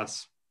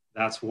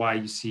that's why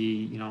you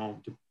see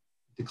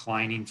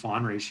declining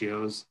fawn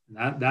ratios.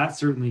 And that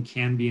certainly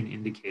can be an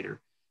indicator.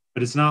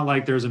 But it's not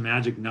like there's a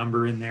magic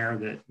number in there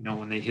that,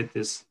 when they hit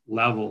this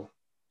level,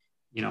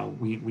 we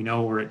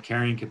know we're at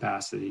carrying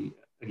capacity.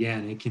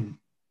 Again,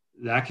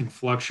 that can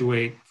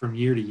fluctuate from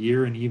year to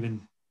year, and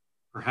even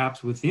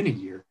perhaps within a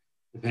year,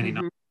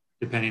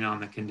 depending on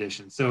the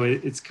conditions. So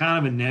it's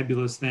kind of a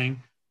nebulous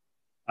thing.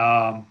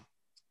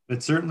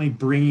 But certainly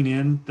bringing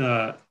in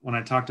when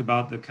I talked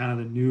about the kind of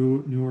the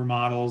newer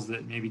models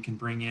that maybe can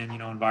bring in,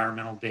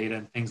 environmental data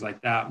and things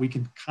like that, we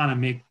can kind of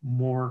make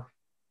more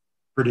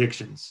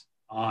predictions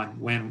on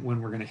when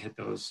we're going to hit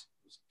those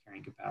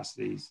carrying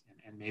capacities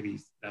and maybe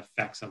the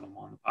effects of them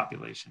on the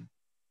population.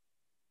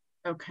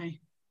 Okay,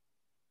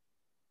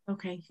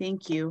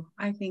 thank you.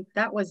 I think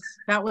that was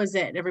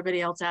it.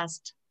 Everybody else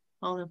asked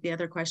all of the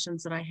other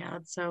questions that I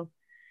had. So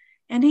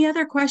any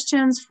other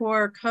questions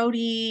for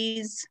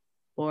Cody's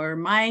or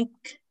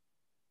Mike?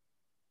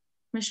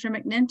 Commissioner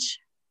McNinch?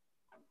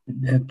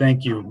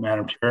 Thank you,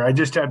 Madam Chair. I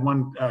just had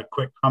one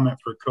quick comment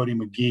for Cody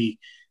McGee.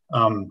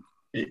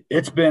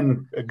 It's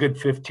been a good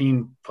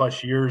 15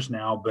 plus years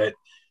now, but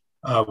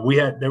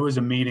there was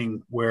a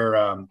meeting where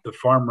the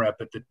farm rep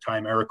at the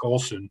time, Eric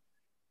Olson,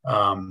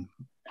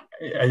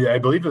 I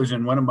believe it was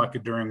in Winnemucca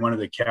during one of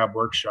the CAB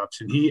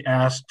workshops, and he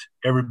asked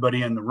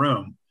everybody in the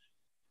room,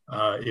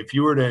 if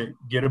you were to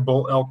get a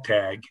bull elk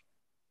tag,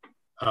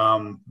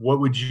 what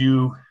would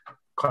you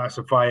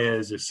classify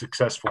as a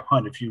successful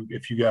hunt if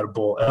you got a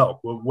bull elk?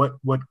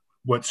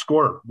 What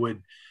score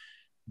would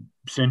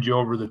send you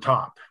over the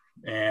top?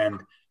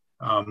 And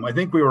I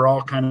think we were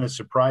all kind of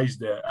surprised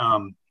that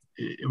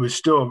it was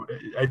still,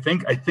 I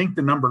think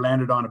the number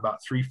landed on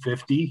about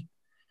 350,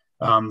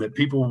 that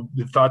people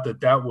thought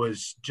that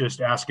was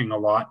just asking a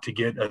lot to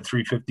get a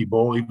 350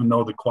 bull, even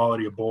though the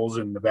quality of bulls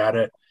in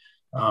Nevada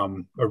are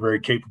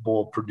very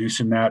capable of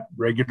producing that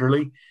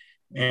regularly.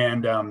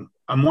 And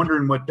I'm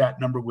wondering what that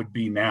number would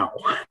be now,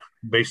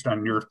 based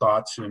on your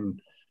thoughts and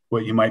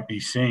what you might be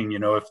seeing.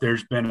 If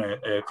there's been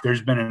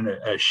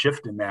a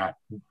shift in that,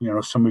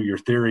 some of your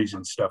theories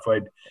and stuff,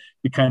 I'd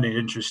be kind of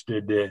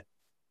interested to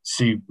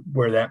see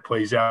where that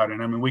plays out.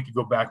 And I mean, we could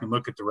go back and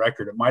look at the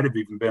record. It might have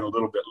even been a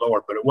little bit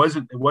lower, but it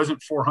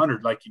wasn't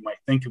 400 like you might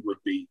think it would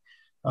be.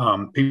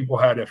 People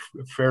had a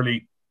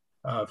fairly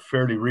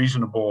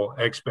reasonable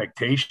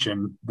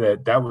expectation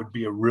that would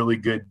be a really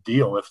good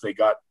deal if they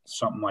got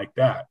something like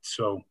that.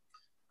 So,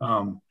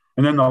 and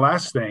then the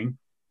last thing,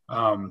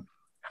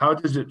 how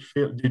does it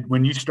feel?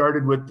 When you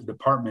started with the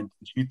department,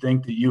 did you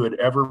think that you would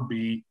ever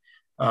be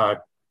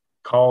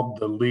called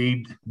the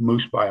lead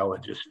moose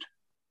biologist?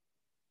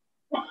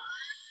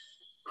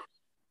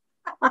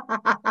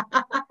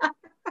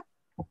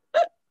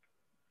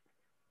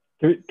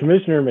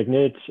 Commissioner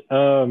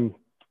McNinch,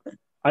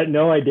 I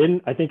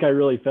didn't. I think I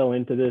really fell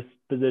into this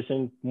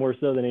position more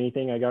so than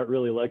anything. I got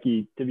really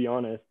lucky, to be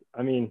honest.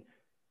 I mean,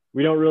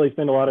 we don't really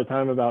spend a lot of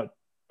time about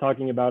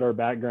talking about our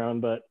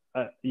background, but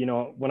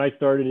when I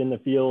started in the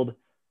field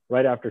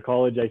right after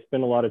college, I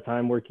spent a lot of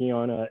time working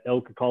on an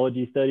elk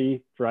ecology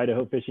study for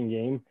Idaho Fish and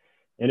Game,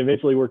 and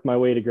eventually worked my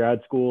way to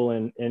grad school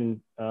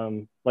and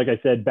like I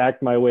said,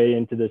 backed my way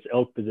into this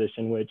elk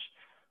position, which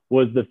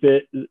was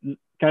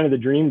kind of the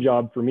dream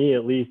job for me,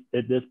 at least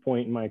at this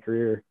point in my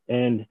career.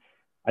 And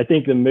I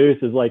think the moose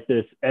is like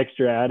this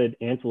extra added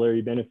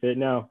ancillary benefit.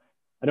 Now,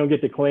 I don't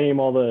get to claim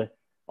all the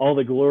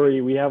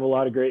glory. We have a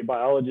lot of great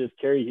biologists,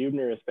 Kerry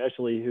Hubner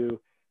especially, who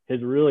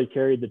has really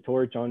carried the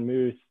torch on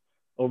moose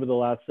over the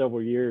last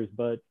several years,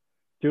 but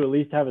to at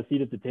least have a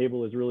seat at the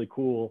table is really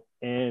cool.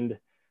 And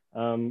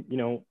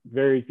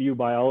Very few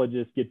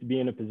biologists get to be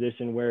in a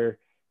position where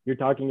you're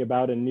talking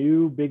about a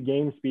new big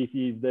game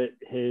species that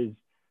has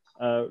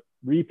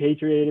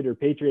repatriated or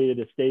patriated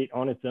a state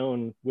on its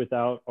own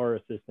without our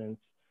assistance.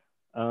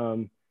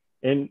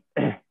 And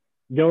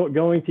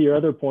going to your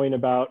other point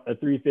about a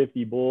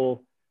 350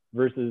 bull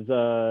versus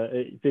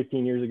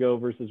 15 years ago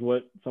versus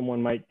what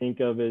someone might think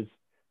of as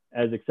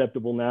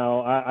acceptable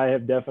now, I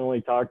have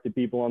definitely talked to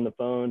people on the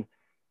phone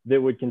that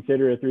would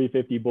consider a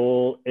 350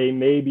 bull a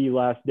maybe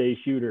last day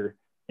shooter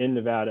in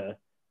Nevada.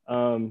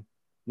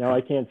 Now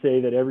I can't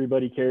say that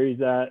everybody carries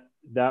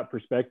that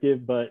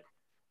perspective, but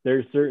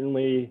there's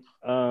certainly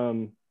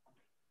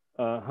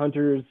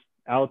hunters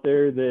out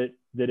there that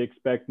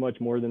expect much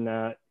more than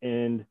that.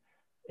 And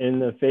in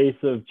the face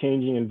of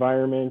changing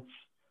environments,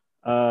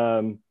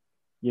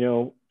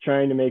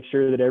 trying to make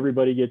sure that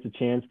everybody gets a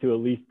chance to at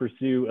least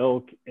pursue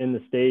elk in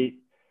the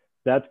state,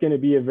 that's going to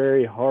be a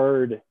very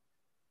hard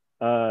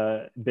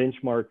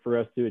benchmark for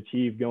us to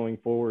achieve going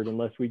forward,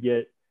 unless we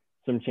get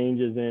some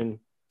changes in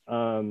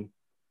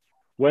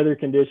weather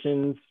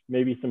conditions,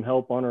 maybe some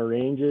help on our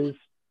ranges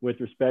with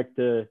respect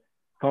to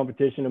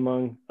competition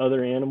among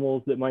other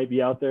animals that might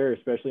be out there,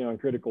 especially on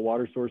critical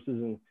water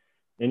sources,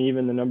 and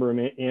even the number of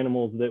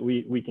animals that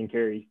we can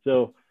carry.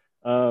 So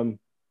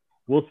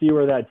we'll see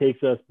where that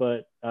takes us,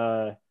 but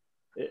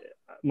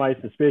my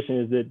suspicion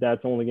is that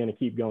that's only going to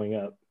keep going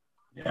up.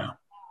 Yeah,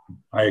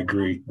 I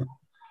agree.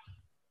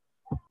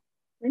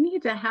 We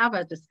need to have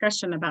a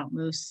discussion about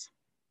moose.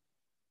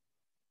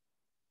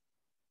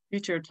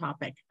 Future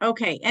topic.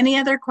 Okay, any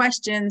other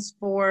questions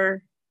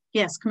for,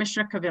 yes,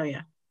 Commissioner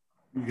Caviglia?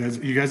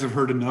 You guys have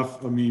heard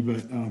enough of me,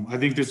 but I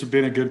think this has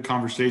been a good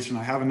conversation.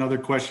 I have another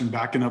question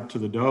backing up to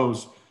the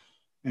does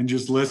and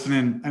just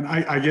listening. And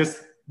I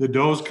guess the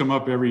does come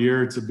up every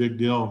year. It's a big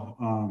deal.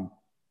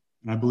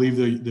 And I believe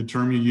the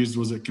term you used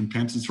was a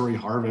compensatory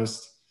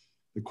harvest.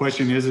 The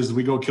question is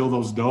we go kill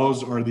those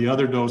does, or are the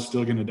other does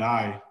still going to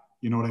die?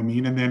 You know what I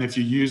mean? And then if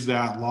you use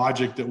that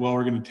logic that, well,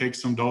 we're going to take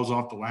some does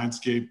off the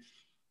landscape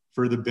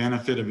for the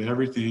benefit of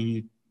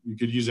everything, you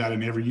could use that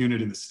in every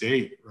unit in the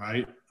state,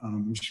 right?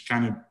 Just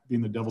kind of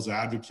being the devil's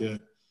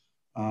advocate.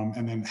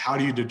 And then how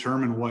do you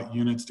determine what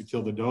units to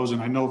kill the does?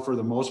 And I know for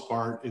the most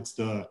part, it's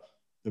the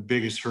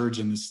biggest herds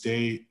in the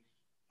state.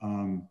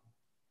 And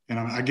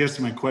I guess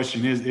my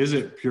question is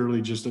it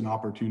purely just an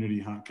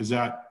opportunity hunt? Because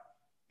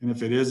and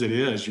if it is, it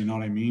is, you know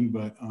what I mean?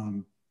 But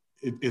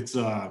it's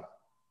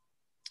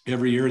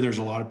every year there's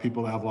a lot of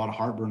people that have a lot of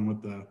heartburn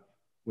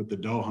with the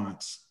doe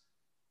hunts.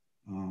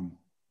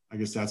 I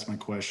guess that's my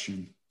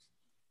question.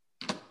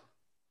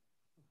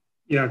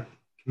 Yeah,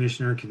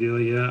 Commissioner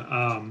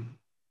Caviglia.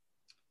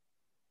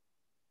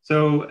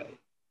 So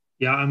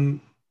yeah,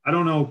 I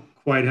don't know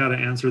quite how to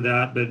answer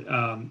that, but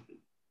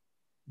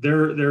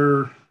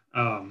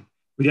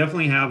we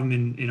definitely have them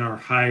in our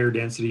higher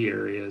density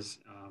areas.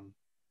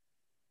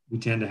 We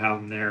tend to have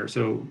them there.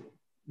 So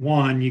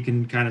one, you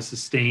can kind of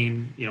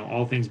sustain,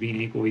 all things being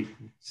equal, we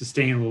can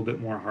sustain a little bit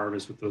more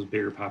harvest with those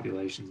bigger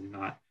populations and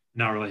not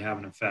really have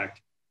an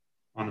effect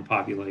on the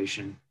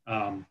population.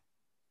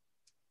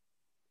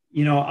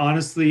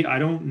 Honestly, I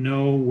don't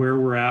know where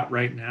we're at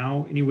right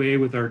now anyway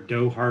with our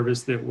doe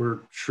harvest that we're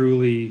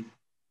truly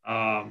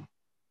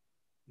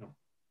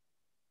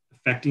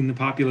affecting the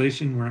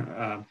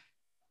population.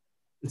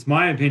 It's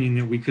my opinion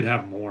that we could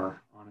have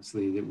more,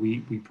 honestly, that we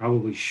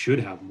probably should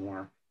have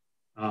more.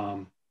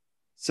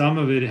 Some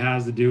of it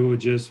has to do with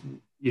just,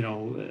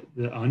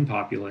 the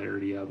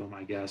unpopularity of them,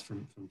 I guess,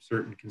 from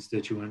certain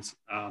constituents.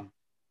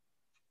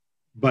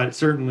 But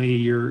certainly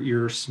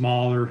your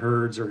smaller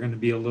herds are going to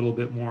be a little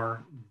bit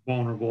more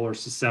vulnerable or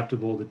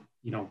susceptible to,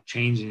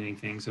 changing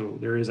anything. So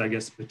there is, I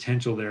guess,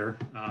 potential there.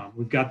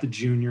 We've got the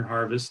junior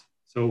harvest,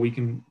 so we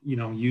can,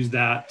 use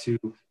that to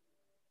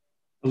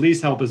at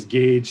least help us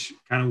gauge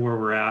kind of where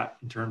we're at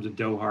in terms of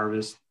doe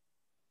harvest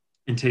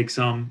and take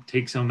some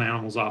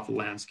animals off the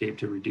landscape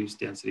to reduce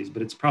densities,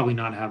 but it's probably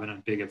not having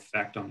a big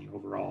effect on the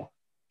overall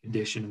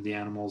condition of the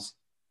animals.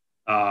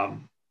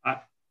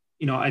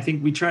 I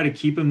think we try to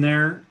keep them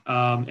there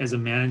as a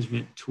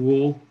management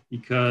tool,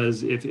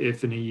 because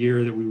if in a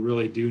year that we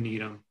really do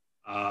need them,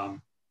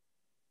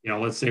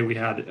 let's say we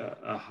had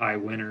a high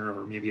winter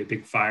or maybe a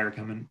big fire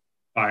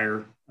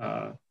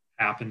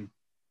happen,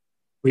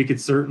 we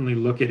could certainly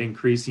look at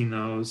increasing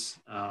those.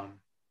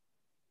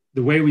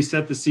 The way we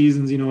set the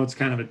seasons, it's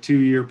kind of a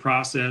 2-year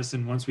process.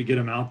 And once we get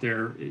them out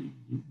there,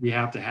 we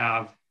have to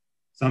have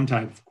some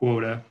type of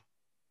quota.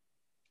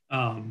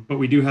 But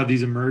we do have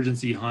these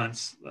emergency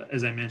hunts,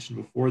 as I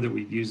mentioned before, that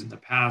we've used in the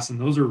past.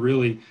 And those are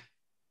really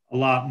a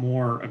lot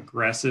more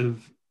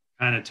aggressive,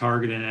 kind of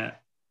targeting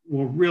at,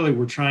 well, really,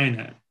 we're trying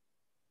to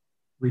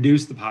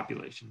reduce the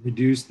population,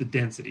 reduce the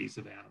densities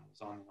of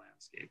animals on the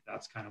landscape.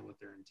 That's kind of what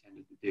they're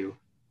intended to do.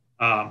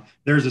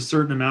 There's a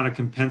certain amount of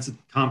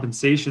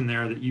compensation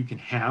there that you can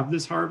have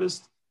this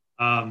harvest.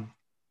 And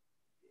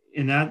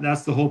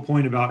that's the whole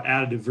point about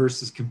additive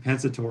versus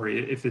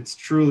compensatory. If it's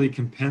truly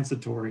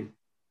compensatory,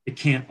 it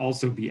can't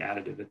also be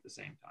additive at the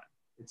same time.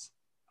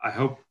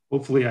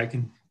 Hopefully I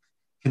can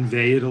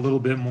convey it a little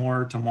bit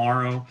more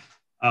tomorrow.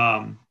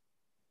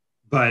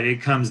 But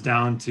it comes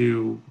down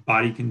to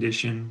body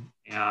condition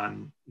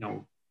and,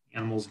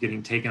 animals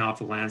getting taken off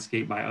the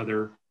landscape by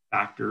other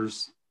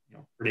factors,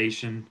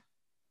 predation,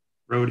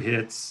 road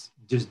hits,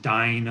 just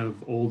dying of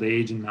old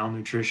age and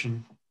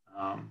malnutrition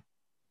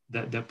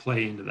that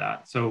play into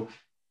that. So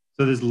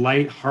this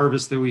light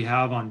harvest that we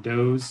have on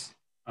does,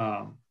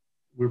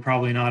 we're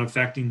probably not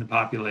affecting the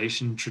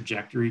population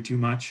trajectory too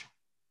much,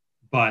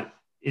 but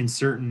in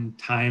certain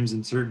times,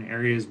 in certain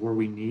areas where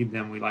we need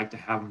them, we like to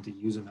have them to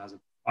use them as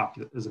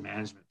a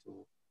management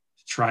tool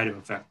to try to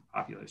affect the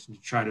population,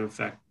 to try to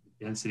affect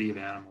the density of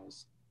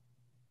animals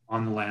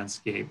on the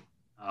landscape.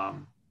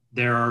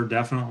 There are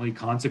definitely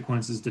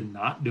consequences to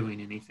not doing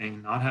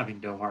anything, not having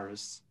doe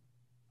harvests.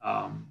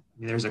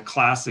 There's a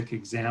classic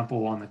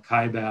example on the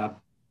Kaibab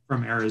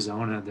from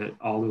Arizona that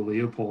Aldo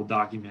Leopold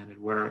documented,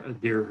 where a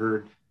deer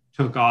herd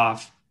took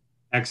off,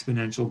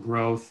 exponential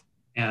growth,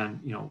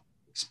 and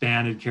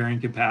expanded carrying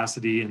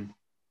capacity and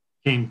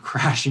came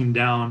crashing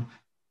down.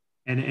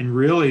 And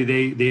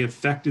really they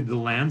affected the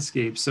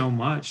landscape so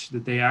much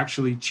that they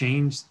actually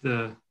changed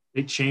the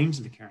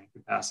carrying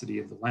capacity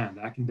of the land.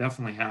 That can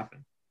definitely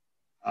happen.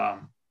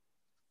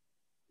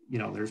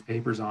 There's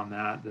papers on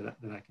that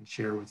I can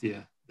share with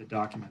you that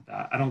document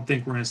that. I don't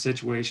think we're in a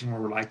situation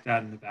where we're like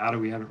that in Nevada.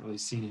 We haven't really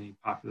seen any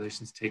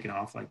populations taken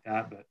off like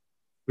that, but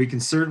we can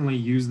certainly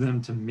use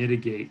them to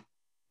mitigate,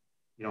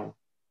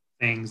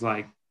 things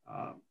like,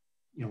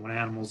 when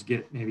animals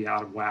get maybe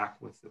out of whack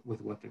with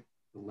what the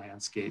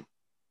landscape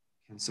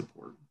can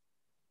support.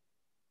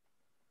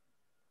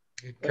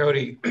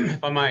 Cody,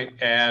 if I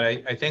might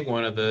add, I think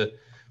one of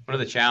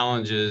the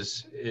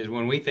challenges is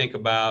when we think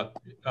about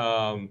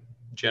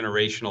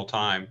generational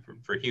time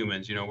for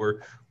humans.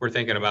 We're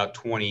thinking about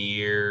 20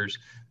 years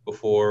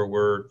before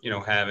we're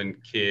having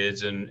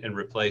kids and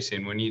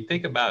replacing. When you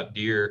think about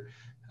deer,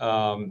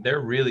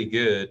 they're really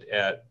good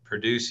at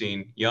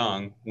producing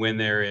young when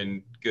they're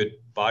in good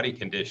body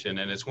condition.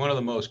 And it's one of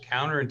the most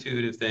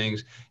counterintuitive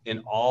things in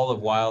all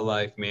of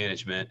wildlife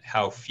management,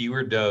 how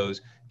fewer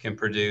does can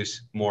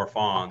produce more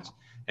fawns.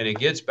 And it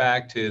gets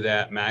back to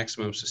that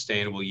maximum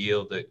sustainable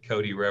yield that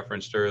Cody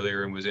referenced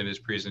earlier and was in his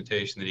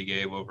presentation that he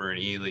gave over in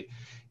Ely.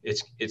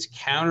 It's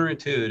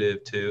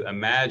counterintuitive to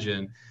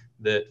imagine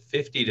that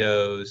 50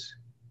 does,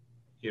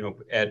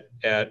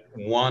 at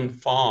one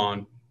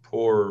fawn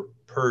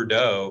per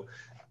doe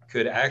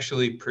could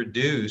actually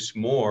produce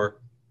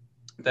more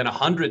than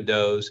 100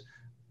 does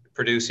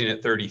producing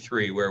at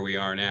 33 where we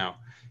are now.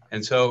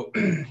 And so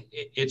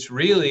it's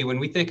really, when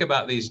we think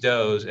about these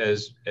does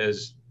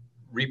as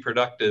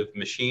reproductive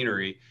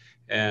machinery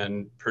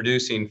and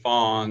producing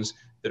fawns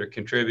that are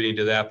contributing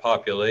to that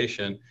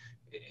population,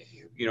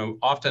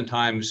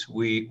 oftentimes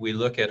we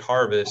look at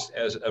harvest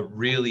as a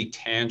really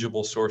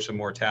tangible source of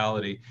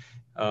mortality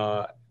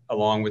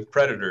along with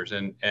predators.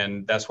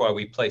 And that's why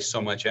we place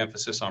so much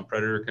emphasis on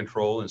predator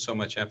control and so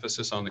much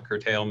emphasis on the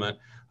curtailment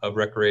of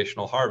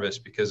recreational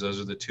harvest, because those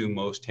are the two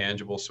most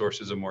tangible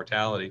sources of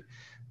mortality.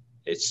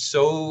 It's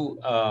so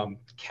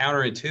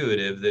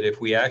counterintuitive that if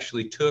we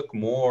actually took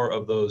more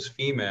of those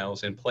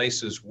females in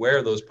places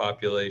where those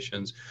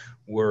populations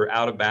were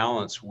out of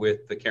balance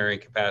with the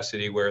carrying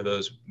capacity, where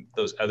those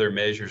other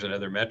measures and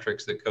other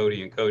metrics that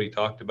Cody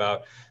talked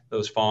about,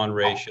 those fawn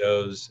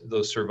ratios,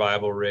 those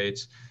survival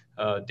rates,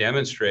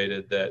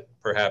 demonstrated that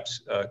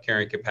perhaps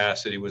carrying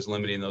capacity was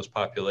limiting those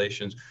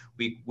populations,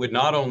 we would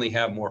not only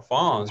have more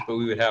fawns, but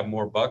we would have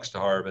more bucks to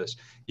harvest.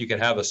 You could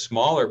have a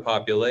smaller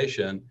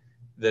population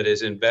that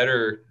is in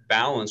better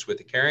balance with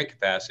the carrying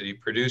capacity,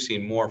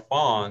 producing more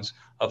fawns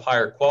of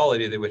higher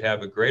quality that would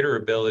have a greater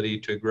ability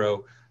to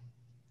grow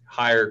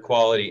higher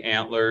quality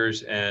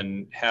antlers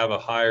and have a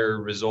higher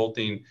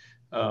resulting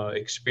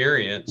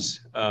experience.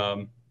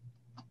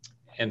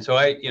 And so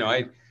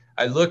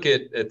I look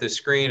at the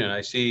screen and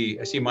I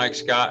see Mike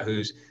Scott,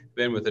 who's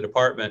been with the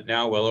department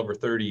now well over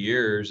 30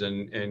 years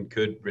and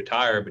could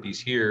retire, but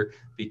he's here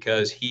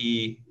because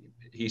he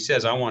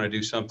says, I want to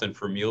do something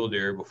for mule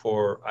deer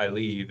before I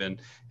leave. And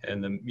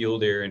the mule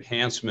deer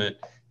enhancement,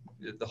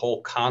 the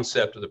whole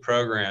concept of the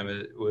program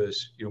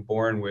was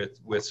born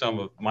with some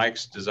of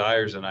Mike's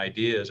desires and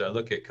ideas. I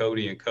look at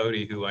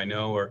Cody, who I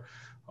know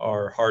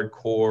are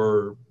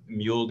hardcore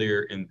mule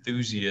deer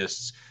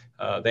enthusiasts.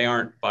 They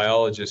aren't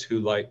biologists who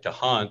like to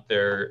hunt.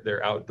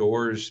 They're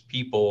outdoors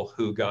people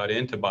who got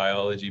into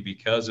biology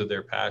because of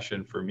their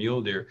passion for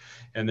mule deer.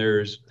 And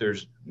there's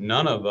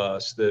none of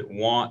us that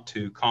want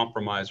to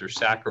compromise or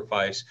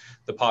sacrifice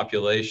the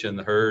population,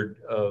 the herd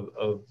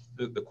of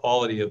the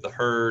quality of the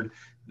herd,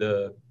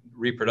 the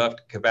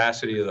reproductive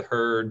capacity of the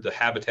herd, the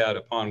habitat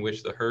upon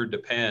which the herd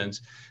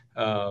depends,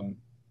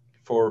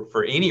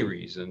 for any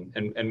reason.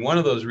 And one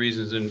of those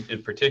reasons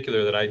in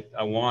particular that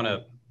I want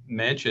to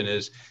mention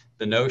is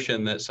the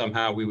notion that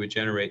somehow we would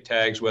generate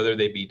tags, whether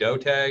they be doe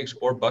tags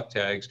or buck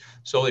tags,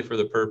 solely for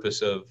the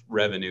purpose of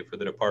revenue for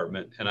the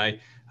department. And I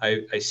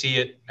see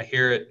it, I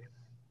hear it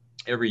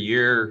every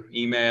year,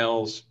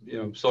 emails,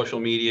 social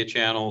media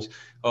channels.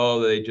 Oh,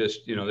 they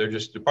just, they're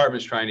just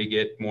departments trying to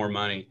get more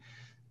money.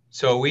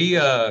 So we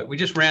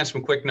just ran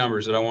some quick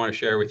numbers that I want to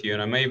share with you,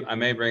 and I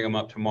may bring them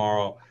up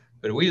tomorrow.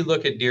 But we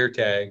look at deer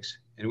tags,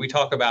 and we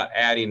talk about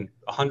adding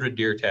 100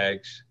 deer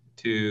tags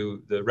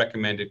to the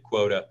recommended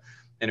quota.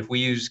 And if we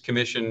use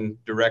commission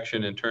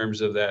direction in terms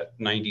of that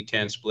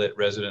 90-10 split,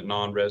 resident,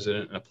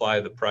 non-resident, and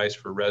apply the price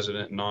for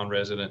resident and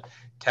non-resident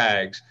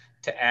tags,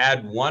 to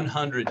add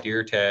 100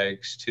 deer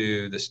tags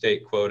to the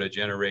state quota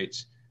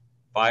generates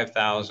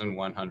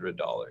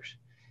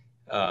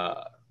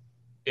 $5,100.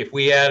 If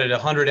we added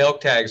 100 elk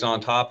tags on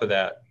top of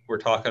that, we're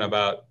talking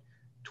about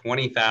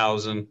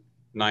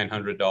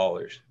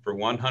 $20,900 for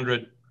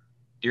 100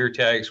 deer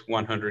tags,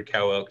 100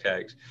 cow elk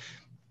tags.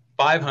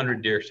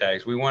 500 deer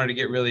tags. We wanted to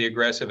get really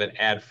aggressive and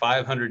add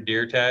 500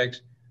 deer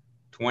tags,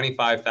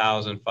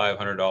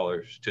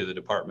 $25,500 to the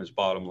department's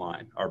bottom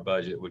line. Our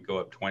budget would go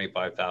up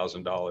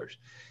 $25,000.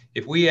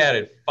 If we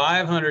added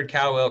 500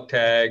 cow elk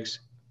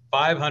tags,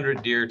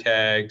 500 deer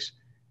tags,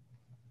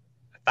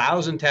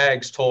 1,000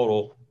 tags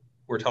total,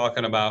 we're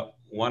talking about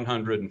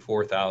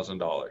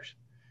 $104,000.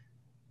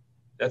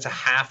 That's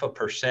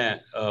 0.5%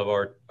 of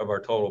our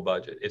total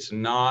budget. It's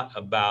not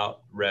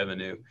about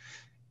revenue.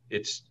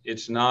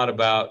 It's not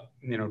about,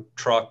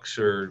 trucks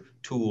or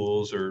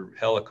tools or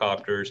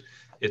helicopters.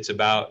 It's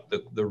about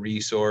the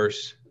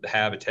resource, the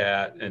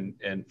habitat,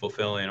 and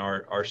fulfilling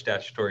our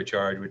statutory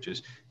charge, which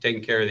is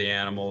taking care of the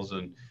animals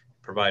and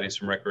providing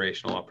some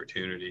recreational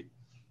opportunity.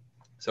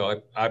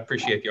 So I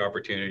appreciate the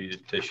opportunity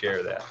to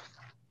share that.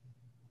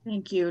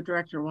 Thank you,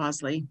 Director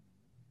Wosley.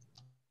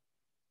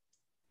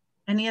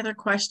 Any other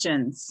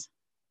questions?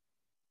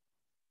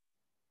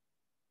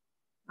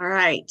 All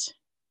right.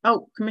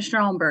 Oh,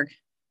 Commissioner Allenberg.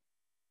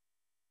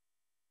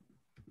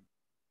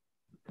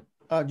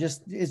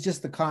 It's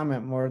just a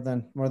comment more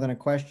than a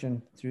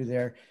question through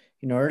there.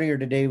 Earlier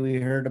today we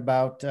heard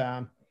about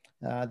the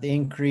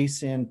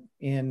increase in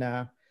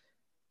the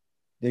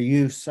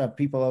use of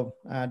people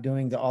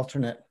doing the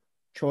alternate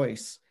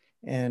choice,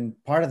 and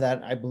part of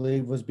that I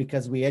believe was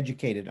because we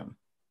educated them.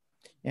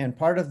 And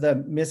part of the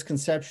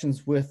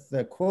misconceptions with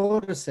the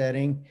quota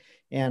setting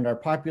and our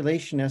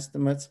population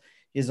estimates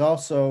is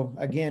also,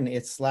 again,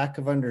 it's lack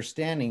of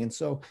understanding. And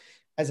so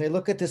as I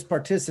look at this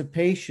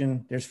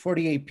participation, there's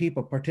 48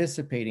 people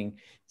participating.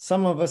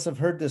 Some of us have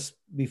heard this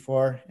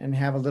before and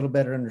have a little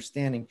better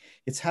understanding.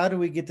 It's how do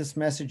we get this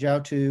message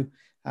out to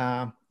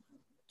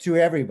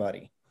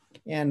everybody?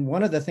 And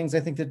one of the things I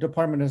think the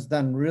department has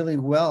done really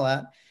well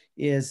at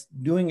is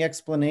doing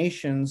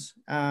explanations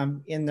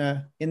in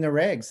the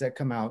regs that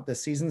come out, the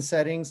season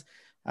settings.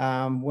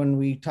 When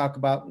we talk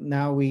about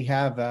now we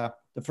have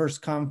the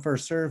first come,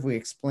 first serve, we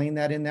explain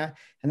that in that.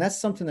 And that's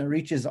something that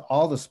reaches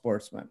all the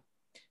sportsmen.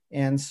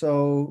 And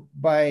so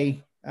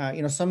by,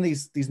 some of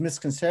these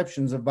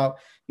misconceptions about,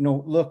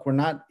 look, we're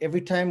not,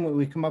 every time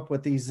we come up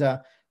with these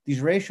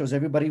ratios,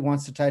 everybody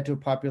wants to tie it to a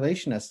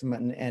population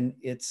estimate. And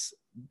it's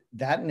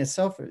that in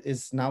itself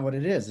is not what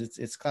it is.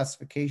 It's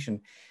classification.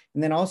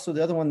 And then also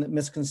the other one, that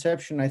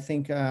misconception, I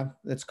think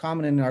that's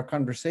common in our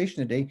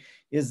conversation today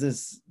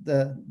is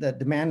the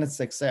demand and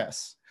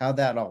success, how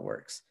that all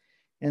works.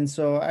 And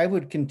so I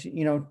would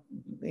continue,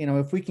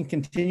 if we can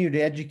continue to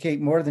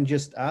educate more than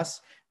just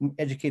us,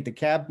 educate the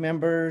cab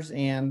members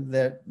and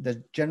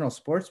the general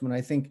sportsmen,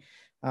 I think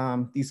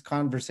these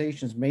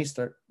conversations may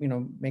start,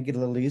 make it a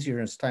little easier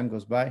as time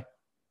goes by.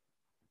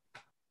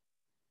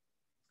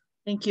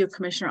 Thank you,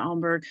 Commissioner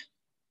Allenberg.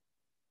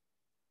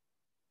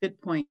 Good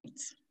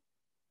points.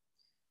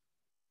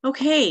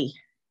 Okay.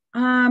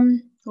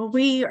 Well,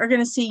 we are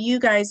going to see you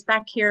guys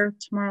back here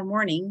tomorrow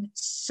morning.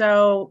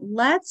 So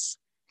let's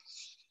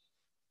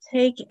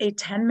take a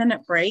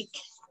 10-minute break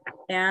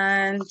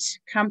and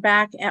come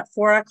back at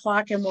 4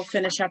 o'clock, and we'll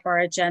finish up our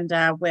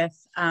agenda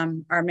with our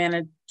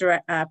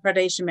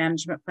predation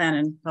management plan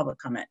and public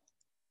comment.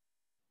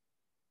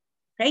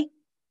 Okay,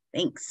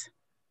 thanks.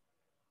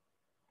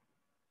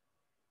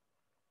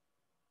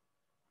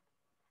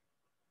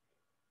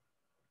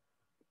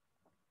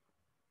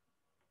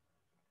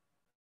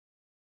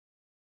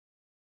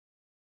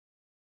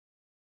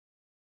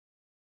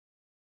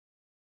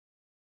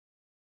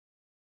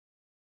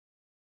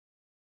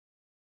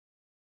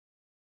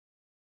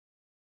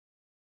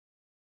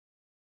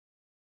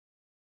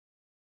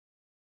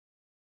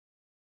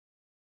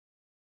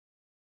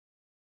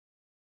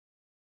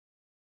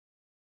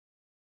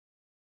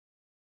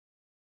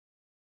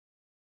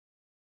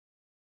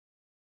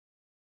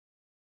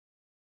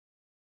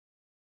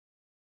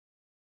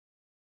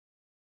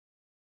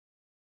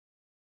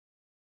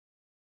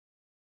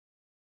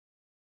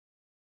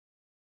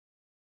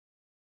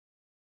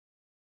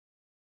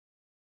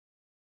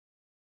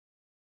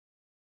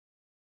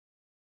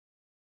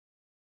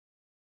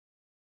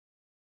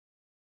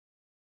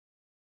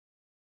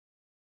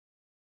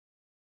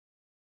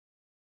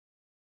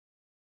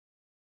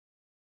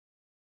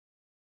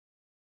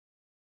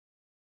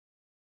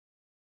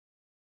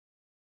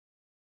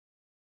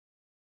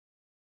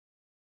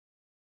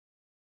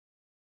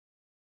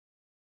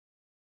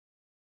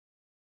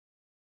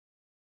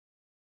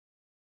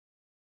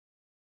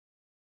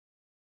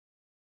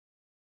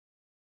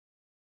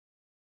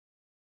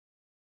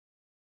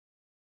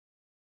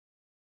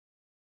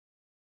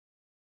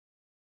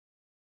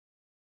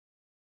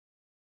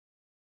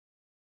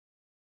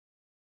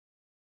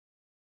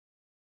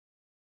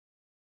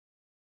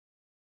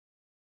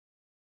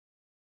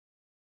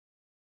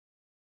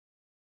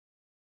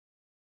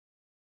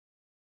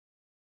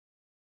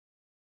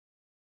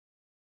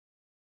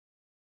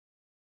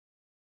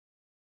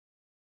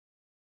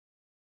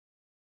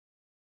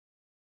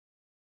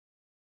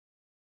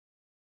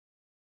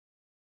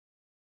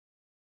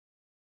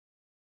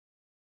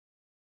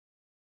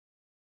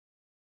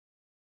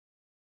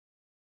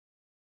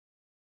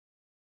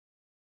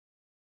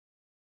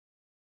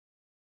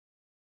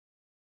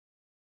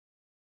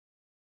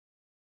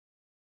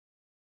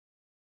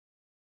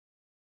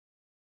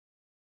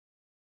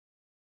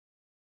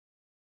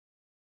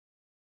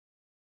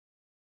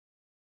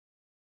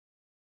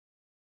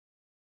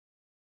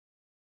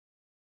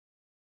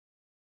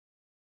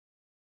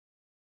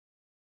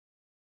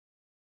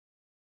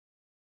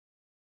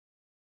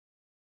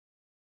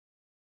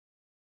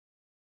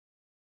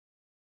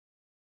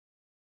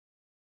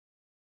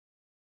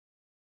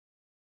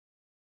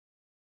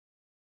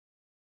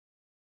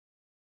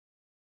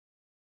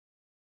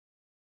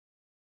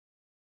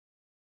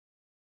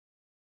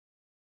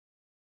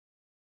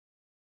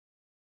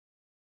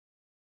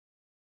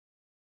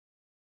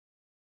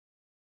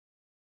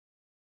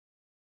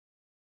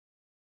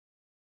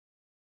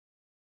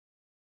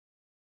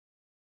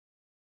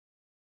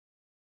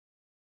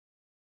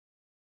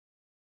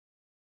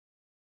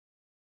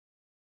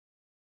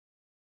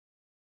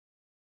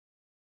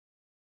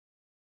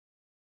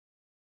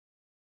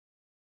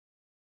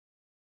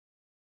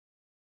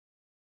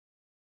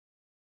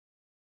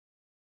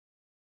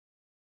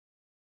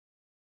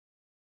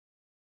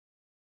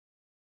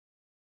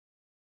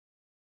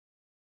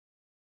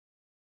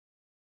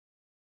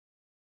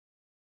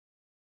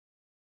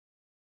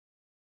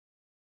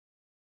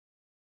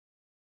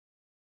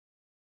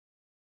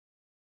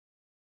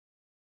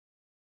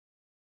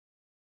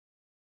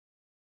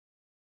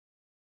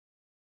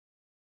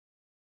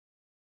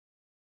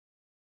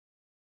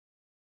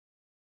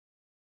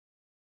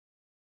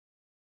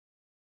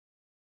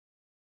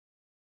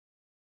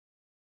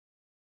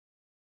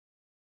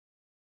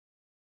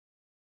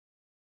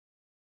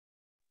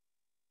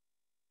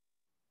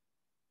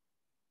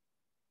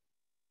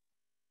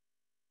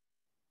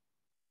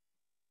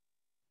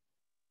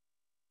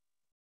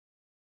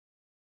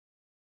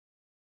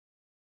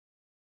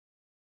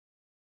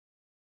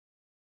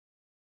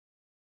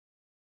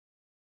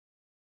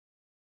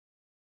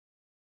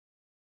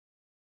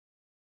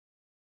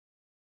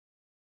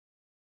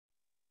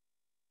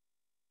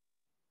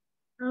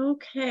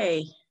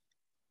 Okay.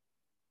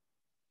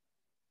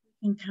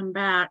 We can come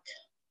back.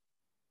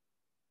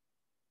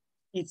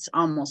 It's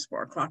almost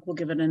 4 o'clock. We'll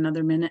give it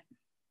another minute.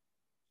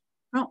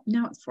 Oh,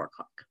 now it's 4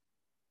 o'clock.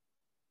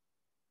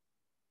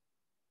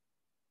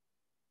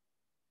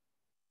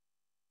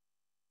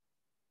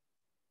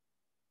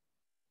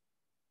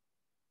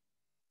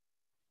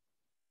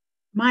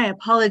 My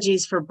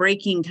apologies for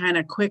breaking kind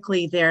of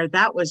quickly there.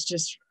 That was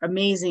just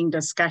amazing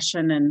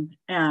discussion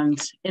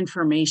and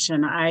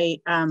information.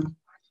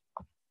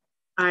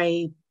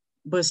 I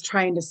was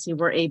trying to see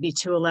where AB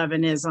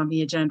 211 is on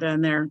the agenda,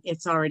 and there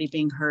it's already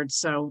being heard.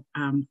 So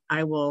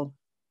I will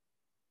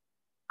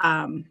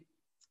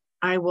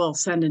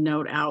send a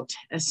note out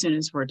as soon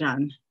as we're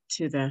done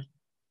to the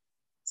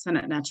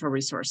Senate Natural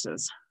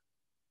Resources.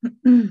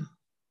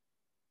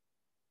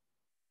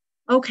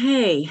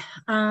 Okay.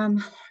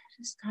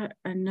 Just got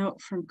a note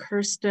from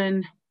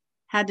Kirsten.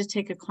 Had to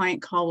take a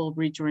client call. We'll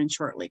rejoin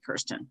shortly,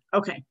 Kirsten.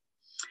 Okay.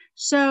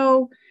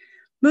 So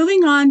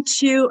moving on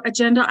to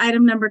agenda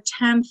item number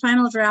 10,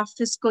 final draft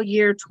fiscal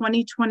year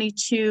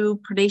 2022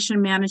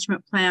 predation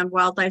management plan,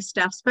 wildlife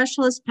staff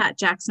specialist Pat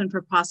Jackson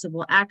for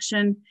possible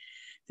action.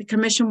 The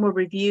commission will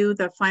review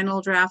the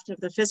final draft of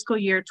the fiscal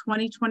year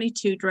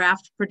 2022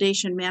 draft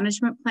predation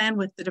management plan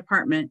with the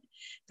department.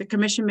 The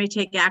commission may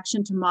take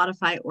action to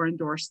modify or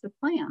endorse the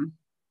plan.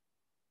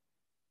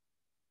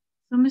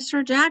 So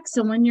Mr.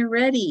 Jackson, when you're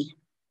ready.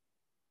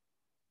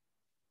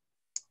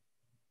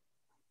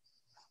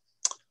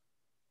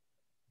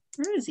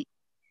 Where is he?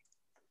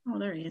 Oh,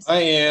 there he is.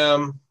 I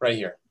am right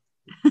here.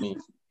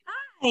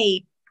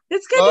 Hi,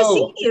 it's good to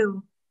see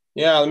you.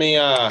 Yeah, let me,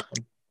 I'm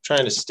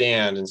trying to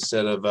stand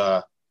instead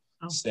of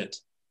sit.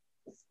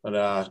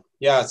 But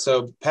yeah,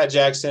 so Pat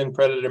Jackson,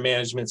 Predator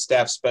Management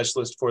Staff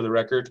Specialist for the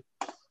record,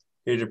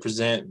 here to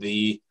present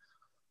the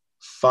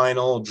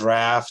final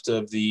draft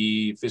of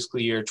the fiscal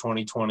year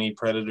 2020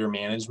 Predator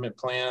Management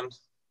Plan.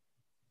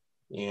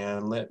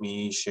 And let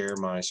me share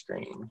my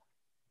screen.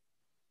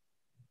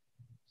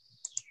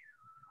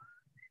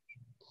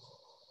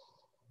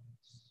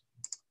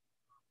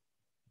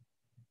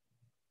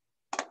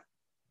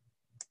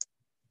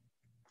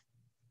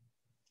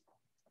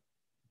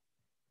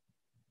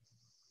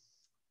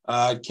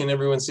 Can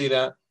everyone see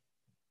that?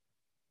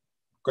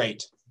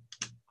 Great.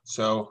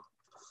 So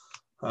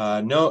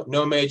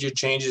no major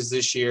changes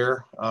this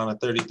year on a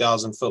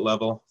 30,000 foot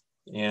level.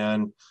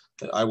 And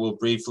I will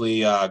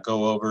briefly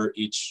go over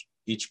each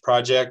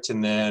project,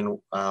 and then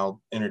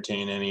I'll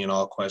entertain any and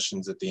all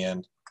questions at the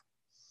end.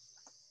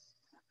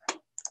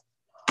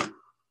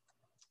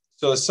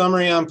 So a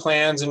summary on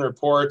plans and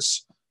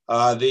reports.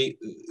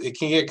 It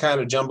can get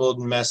kind of jumbled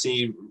and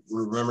messy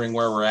remembering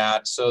where we're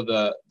at. So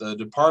the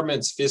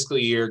department's fiscal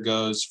year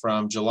goes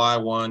from July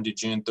 1 to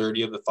June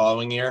 30 of the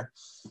following year,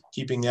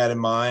 keeping that in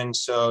mind.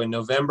 So in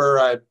November,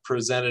 I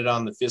presented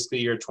on the fiscal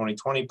year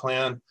 2020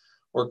 plan.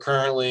 We're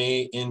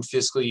currently in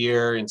fiscal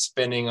year and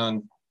spending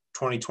on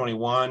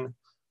 2021.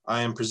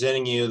 I am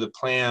presenting you the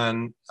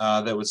plan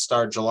that would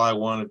start July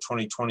 1 of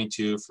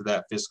 2022 for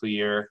that fiscal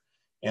year.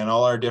 And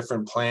all our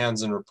different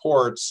plans and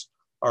reports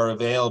are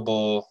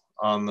available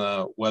on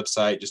the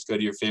website. Just go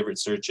to your favorite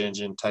search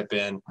engine, type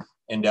in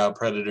Endow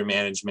Predator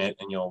Management,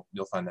 and you'll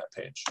find that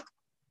page.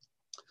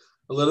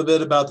 A little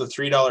bit about the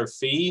 $3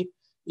 fee.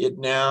 It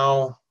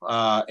now,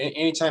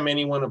 anytime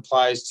anyone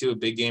applies to a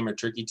big game or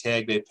turkey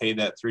tag, they pay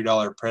that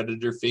 $3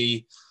 predator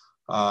fee.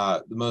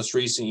 The most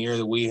recent year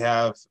that we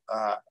have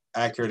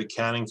accurate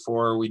accounting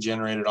for, we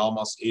generated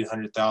almost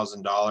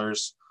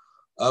 $800,000,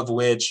 of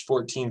which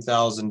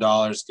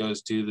 $14,000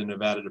 goes to the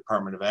Nevada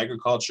Department of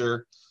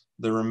Agriculture.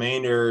 The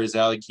remainder is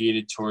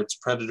allocated towards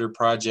predator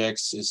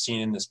projects as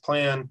seen in this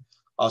plan,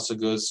 also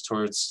goes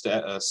towards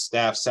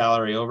staff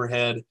salary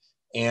overhead.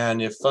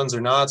 And if funds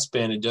are not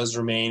spent, it does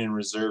remain in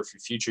reserve for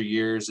future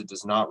years. It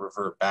does not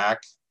revert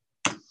back.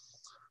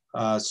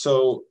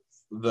 So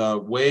the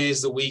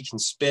ways that we can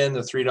spend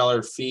the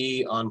 $3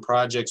 fee on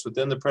projects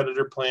within the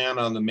predator plan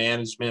on the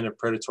management of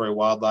predatory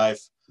wildlife,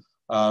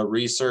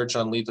 research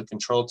on lethal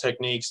control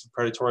techniques of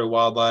predatory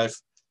wildlife,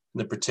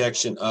 and the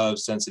protection of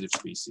sensitive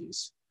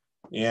species.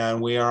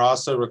 And we are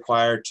also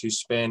required to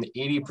spend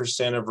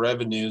 80% of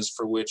revenues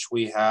for which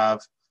we have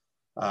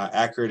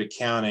accurate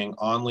accounting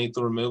on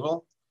lethal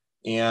removal.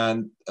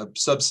 And a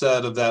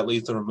subset of that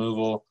lethal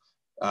removal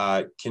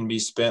can be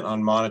spent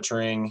on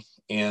monitoring,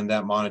 and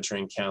that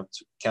monitoring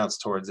counts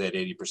towards that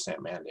 80%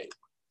 mandate.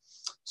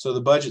 So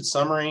the budget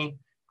summary,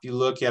 if you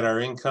look at our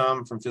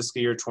income from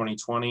fiscal year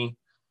 2020,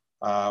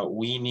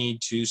 we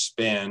need to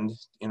spend,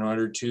 in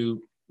order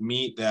to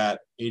meet that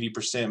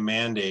 80%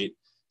 mandate,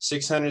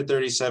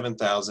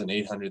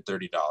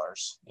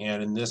 $637,830.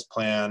 And in this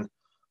plan,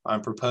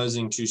 I'm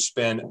proposing to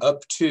spend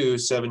up to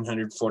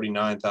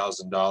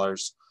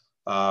 $749,000.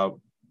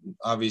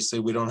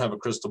 Obviously, we don't have a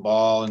crystal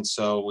ball, and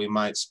so we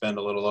might spend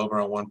a little over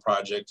on one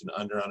project and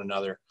under on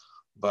another.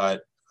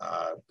 But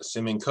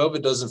assuming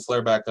COVID doesn't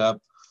flare back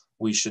up,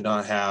 we should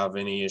not have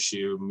any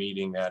issue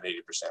meeting that 80%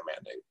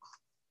 mandate.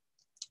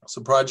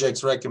 So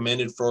projects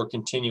recommended for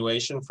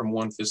continuation from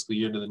one fiscal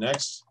year to the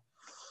next.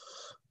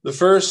 The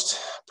first,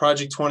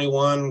 Project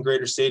 21,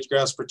 Greater Sage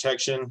Grouse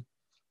Protection.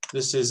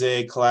 This is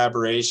a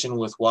collaboration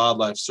with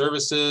Wildlife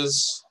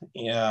Services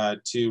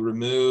to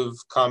remove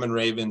common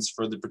ravens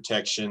for the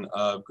protection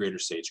of greater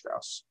sage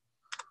grouse.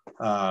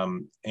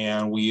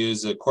 And we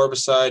use a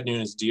corvicide known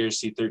as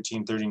DRC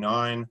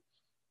 1339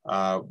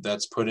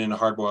 that's put into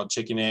hard-boiled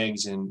chicken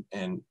eggs and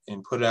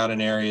put out in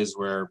areas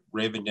where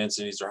raven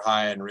densities are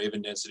high, and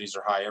raven densities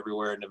are high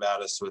everywhere in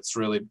Nevada. So it's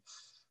really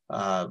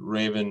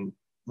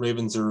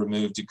ravens are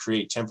removed to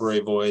create temporary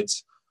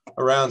voids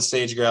around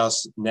sage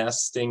grouse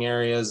nesting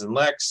areas and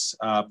leks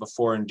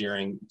before and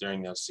during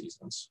those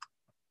seasons.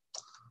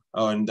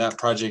 Oh, and that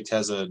project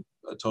has a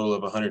total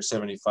of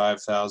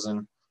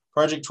 $175,000.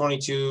 Project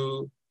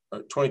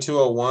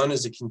 2201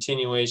 is a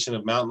continuation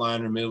of mountain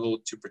lion removal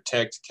to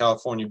protect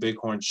California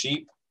bighorn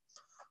sheep.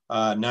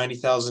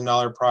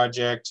 $90,000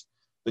 project.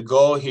 The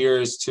goal here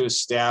is to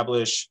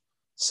establish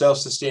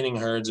self-sustaining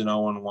herds in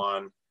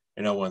 011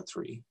 and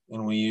 013.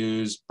 And we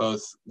use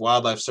both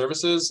Wildlife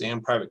Services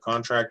and private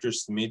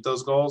contractors to meet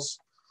those goals.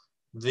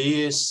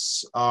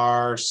 These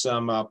are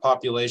some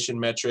population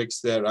metrics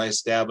that I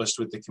established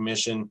with the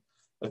commission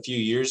a few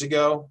years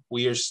ago.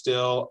 We are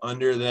still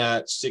under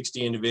that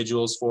 60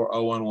 individuals for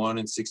 011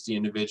 and 60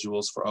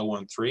 individuals for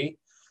 013.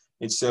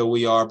 And so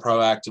we are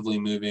proactively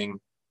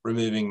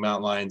removing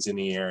mountain lions in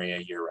the area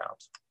year round.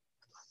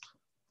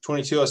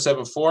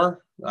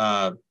 22074,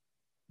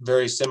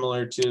 very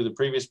similar to the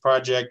previous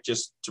project,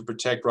 just to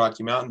protect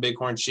Rocky Mountain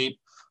bighorn sheep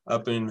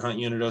up in Hunt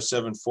Unit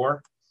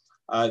 074.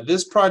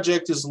 This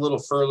project is a little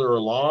further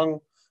along,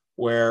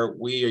 where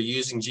we are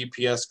using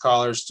GPS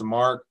collars to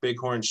mark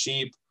bighorn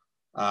sheep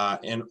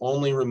and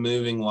only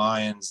removing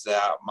lions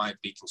that might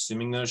be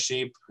consuming those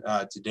sheep.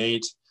 To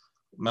date,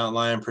 mountain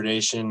lion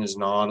predation is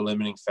not a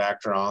limiting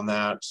factor on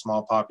that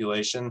small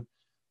population.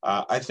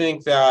 I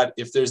think that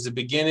if there's a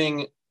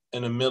beginning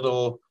and a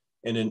middle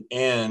and an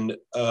end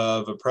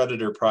of a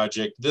predator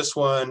project, this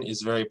one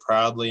is very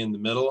proudly in the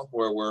middle,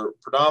 where we're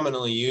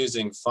predominantly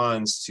using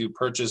funds to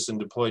purchase and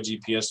deploy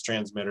GPS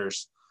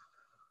transmitters,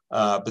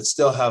 but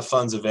still have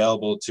funds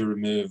available to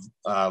remove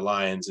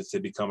lions if they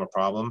become a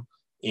problem.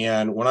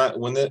 And when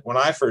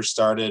I first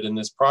started and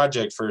this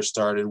project first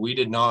started, we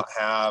did not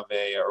have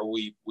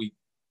we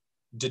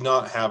did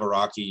not have a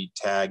Rocky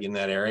tag in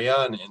that area.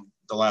 And in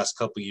the last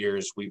couple of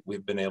years,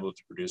 we've been able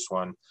to produce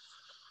one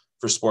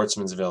for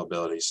sportsman's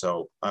availability.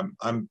 So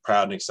I'm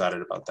proud and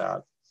excited about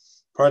that.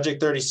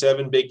 Project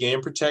 37, big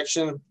game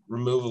protection,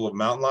 removal of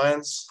mountain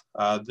lions.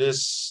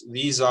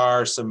 These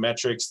are some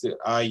metrics that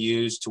I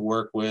use to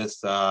work with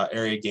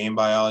area game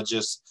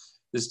biologists.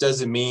 This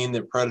doesn't mean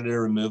that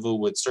predator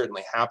removal would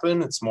certainly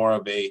happen. It's more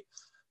of a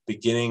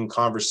beginning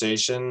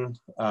conversation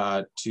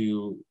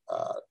to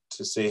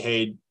say,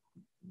 hey,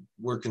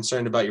 we're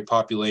concerned about your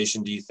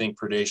population. Do you think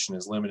predation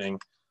is limiting?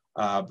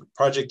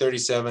 Project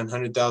 37,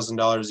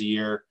 $100,000 a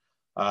year.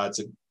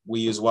 We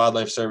use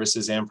Wildlife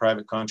Services and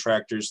private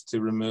contractors to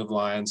remove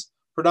lions,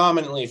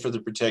 predominantly for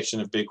the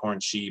protection of bighorn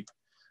sheep.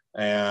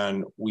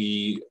 And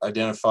we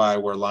identify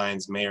where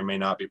lions may or may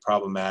not be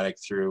problematic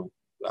through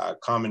a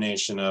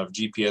combination of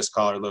GPS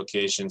collar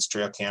locations,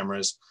 trail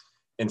cameras,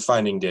 and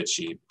finding dead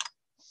sheep.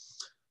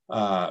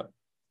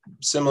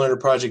 Similar to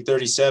Project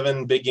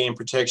 37, big game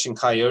protection,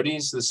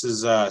 coyotes. This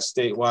is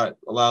statewide,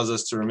 allows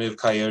us to remove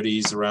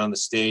coyotes around the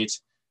state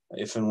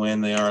if and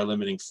when they are a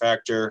limiting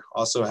factor.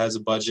 Also has a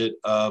budget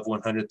of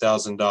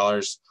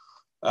 $100,000.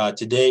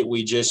 To date,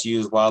 we just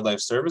use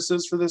Wildlife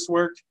Services for this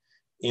work,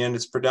 and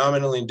it's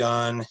predominantly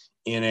done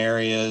in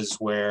areas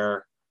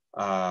where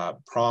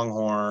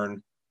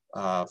pronghorn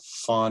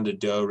fawn to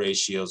doe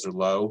ratios are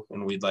low,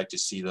 and we'd like to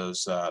see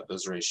those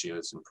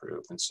ratios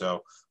improve. And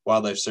so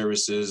Wildlife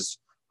Services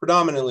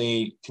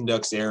predominantly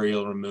conducts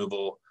aerial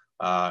removal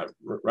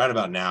right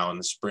about now in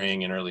the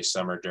spring and early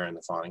summer during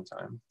the fawning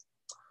time.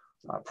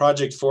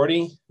 Project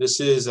 40,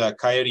 this is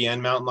coyote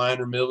and mountain lion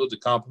removal to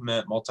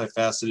complement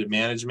multifaceted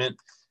management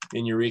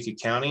in Eureka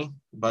County,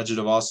 budget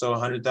of also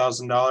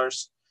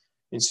 $100,000.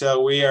 And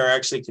so we are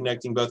actually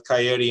connecting both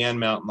coyote and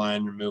mountain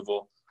lion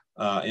removal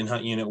in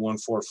Hunt Unit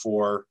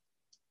 144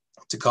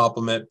 to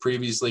complement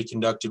previously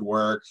conducted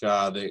work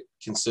that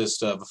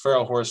consists of a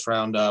feral horse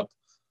roundup,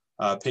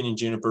 pinyon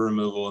juniper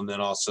removal, and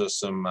then also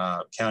some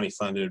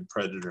county-funded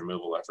predator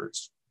removal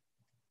efforts.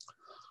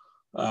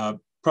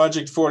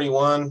 Project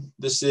 41,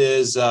 this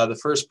is the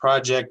first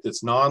project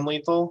that's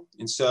non-lethal,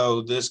 and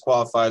so this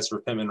qualifies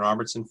for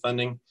Pittman-Robertson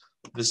funding.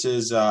 This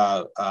is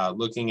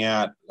looking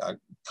at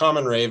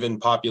common raven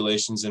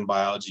populations in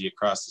biology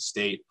across the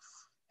state.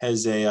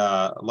 Has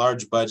a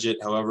large budget,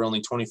 however,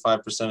 only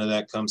 25% of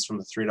that comes from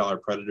the $3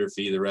 predator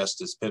fee. The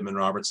rest is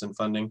Pittman-Robertson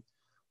funding.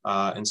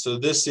 And so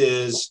this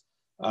is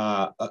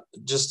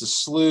just a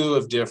slew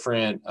of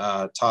different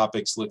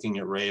topics looking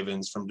at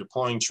ravens, from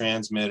deploying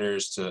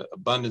transmitters to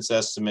abundance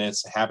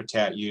estimates,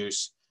 habitat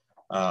use,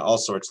 all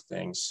sorts of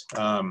things.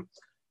 And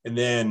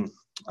then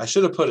I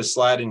should have put a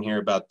slide in here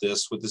about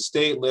this. With the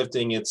state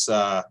lifting its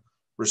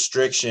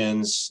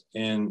restrictions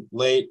in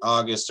late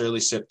August, early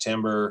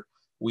September,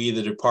 we,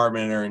 the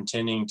department, are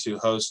intending to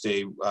host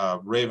a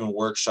Raven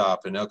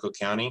workshop in Elko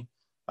County.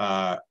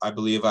 I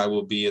believe I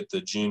will be at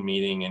the June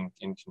meeting and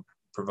can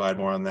provide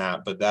more on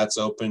that, but that's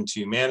open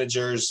to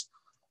managers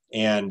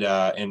and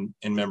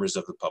members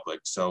of the public.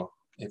 So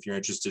if you're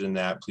interested in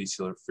that, please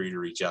feel free to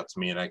reach out to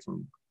me and I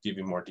can give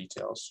you more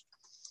details.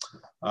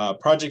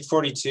 Project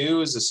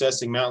 42 is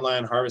assessing mountain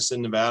lion harvest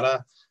in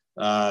Nevada.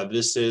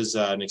 This is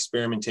an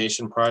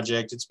experimentation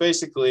project. It's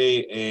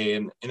basically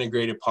an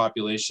integrated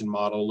population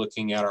model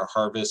looking at our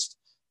harvest,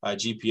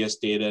 GPS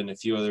data, and a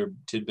few other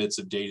tidbits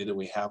of data that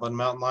we have on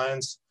mountain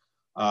lions.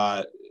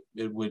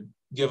 It would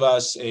give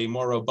us a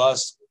more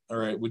robust,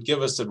 or it would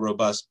give us a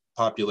robust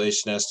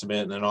population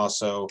estimate, and then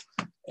also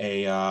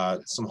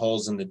some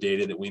holes in the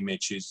data that we may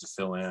choose to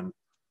fill in.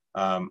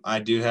 I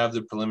do have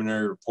the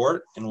preliminary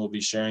report, and we'll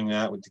be sharing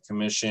that with the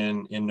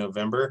commission in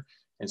November.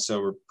 And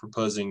so we're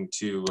proposing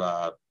to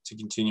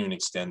continue and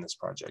extend this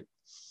project.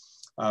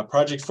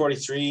 Project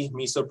 43,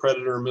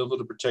 mesopredator removal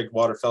to protect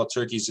waterfowl,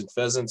 turkeys, and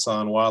pheasants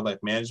on wildlife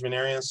management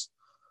areas.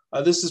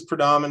 This is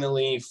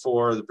predominantly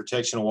for the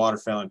protection of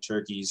waterfowl and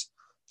turkeys.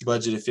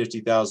 Budget of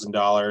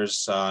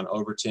 $50,000 on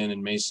Overton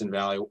and Mason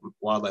Valley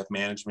wildlife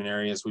management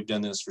areas. We've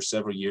done this for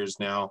several years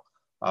now.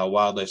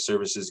 Wildlife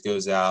Services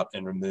goes out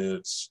and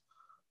removes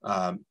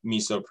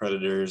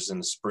mesopredators in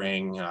the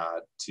spring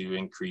to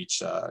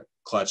increase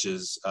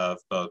clutches of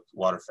both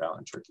waterfowl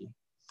and turkey.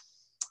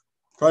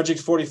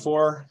 Project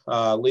 44,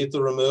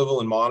 lethal removal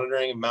and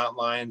monitoring of mountain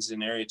lions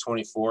in Area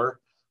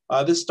 24.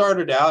 This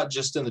started out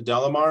just in the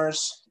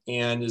Delamars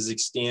and is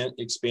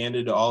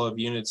expanded to all of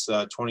units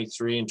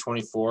 23 and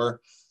 24.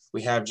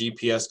 We have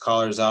GPS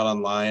collars out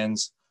on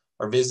lions,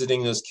 are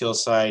visiting those kill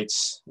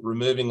sites,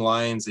 removing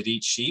lions that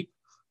eat sheep,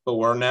 but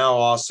we're now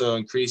also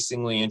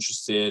increasingly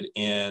interested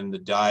in the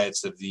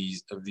diets of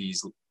these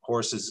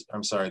horses,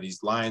 I'm sorry,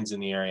 these lions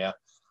in the area.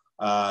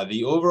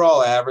 The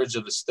overall average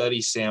of the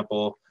study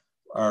sample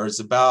is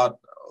about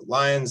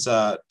lions,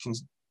 about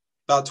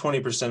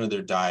 20% of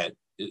their diet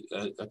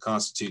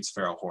constitutes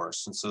feral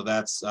horse. And so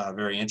that's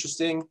very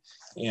interesting.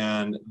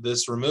 And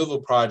this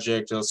removal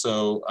project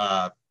also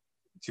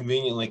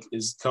conveniently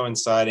is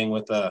coinciding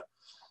with the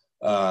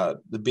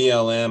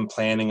BLM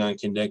planning on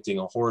conducting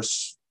a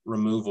horse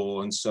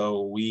removal. And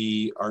so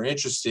we are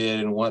interested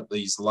in what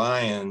these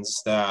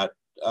lions that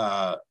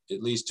at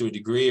least to a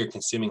degree are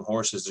consuming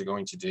horses are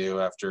going to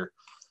do after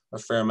a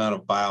fair amount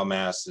of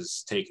biomass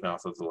is taken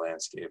off of the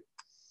landscape.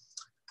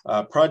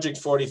 Project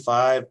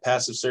 45,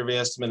 passive survey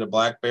estimate of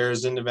black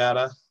bears in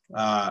Nevada.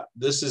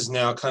 This is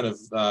now kind of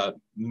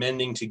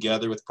mending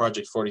together with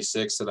Project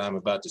 46 that I'm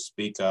about to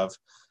speak of.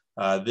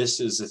 This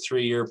is a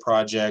 3-year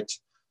project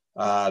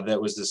that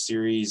was a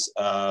series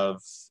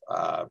of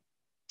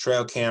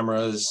trail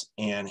cameras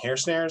and hair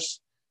snares.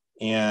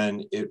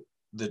 And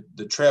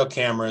the trail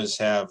cameras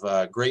have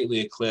greatly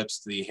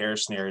eclipsed the hair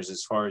snares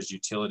as far as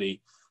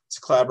utility. It's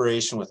a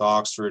collaboration with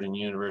Oxford and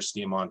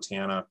University of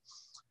Montana.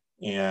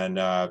 And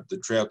the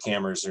trail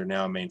cameras are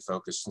now main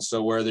focus. And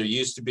so where there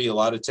used to be a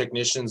lot of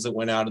technicians that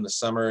went out in the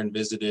summer and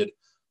visited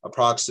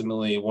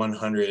approximately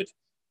 100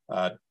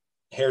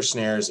 hair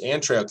snares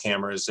and trail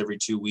cameras every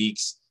 2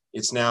 weeks,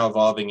 it's now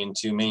evolving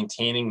into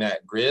maintaining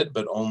that grid,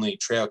 but only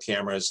trail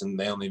cameras, and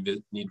they only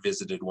need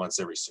visited once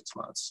every 6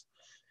 months.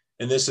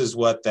 And this is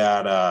what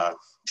that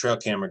trail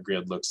camera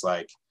grid looks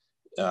like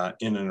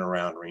in and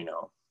around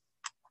Reno.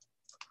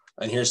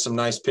 And here's some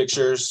nice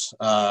pictures.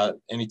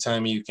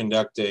 Anytime you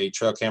conduct a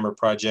trail camera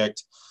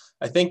project,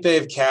 I think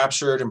they've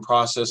captured and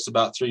processed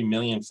about 3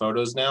 million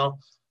photos now.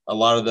 A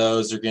lot of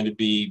those are going to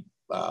be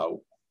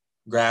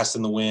grass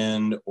in the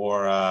wind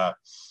or,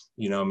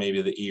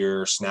 maybe the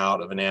ear or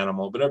snout of an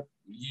animal, but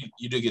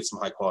you do get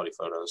some high quality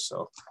photos.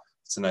 So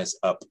it's a nice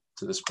up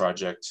to this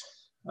project.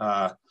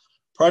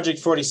 Project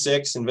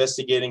 46,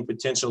 investigating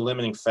potential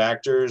limiting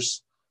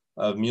factors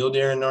of mule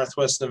deer in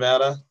Northwest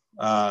Nevada.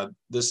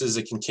 This is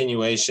a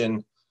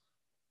continuation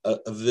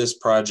of this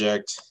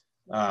project.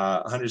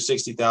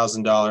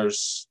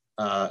 $160,000,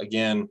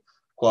 again,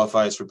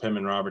 qualifies for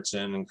Pittman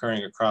Robertson,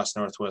 occurring across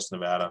Northwest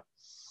Nevada.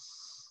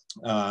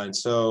 And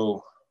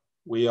so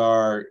we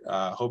are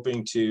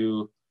hoping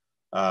to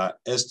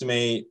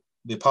estimate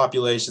the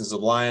populations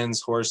of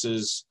lions,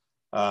 horses,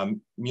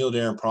 mule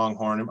deer, and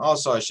pronghorn. And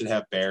also I should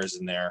have bears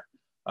in there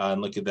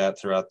and look at that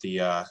throughout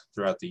the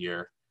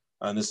year.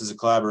 And this is a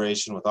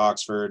collaboration with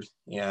Oxford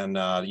and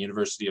the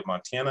University of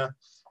Montana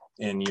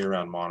and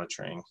year-round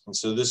monitoring. And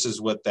so this is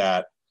what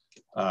that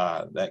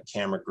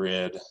camera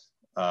grid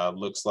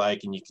looks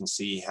like, and you can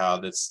see how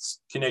that's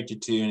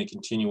connected to and a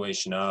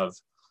continuation of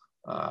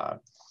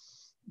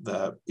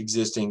the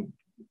existing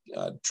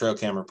trail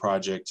camera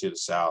project to the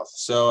south.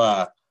 So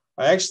I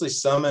actually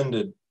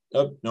summoned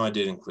I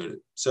did include it.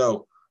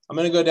 So I'm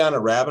going to go down a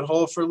rabbit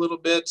hole for a little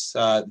bit.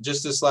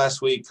 Just this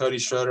last week, Cody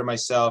Schroeder,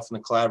 myself, and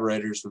the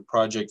collaborators with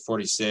Project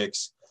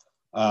 46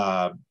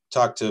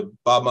 talked to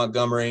Bob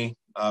Montgomery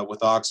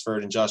with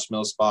Oxford and Josh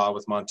Millspaw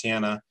with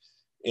Montana.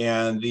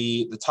 And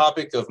the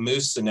topic of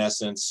moose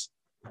senescence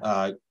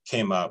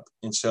came up.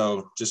 And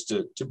so just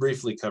to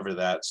briefly cover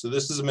that. So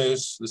this is a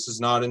moose. This is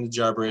not in the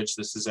Jarbidge.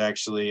 This is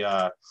actually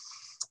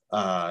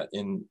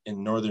in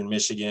northern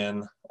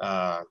Michigan.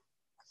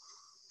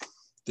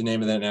 The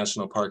name of that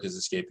national park is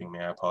escaping me.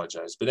 I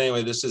apologize. But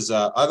anyway, this is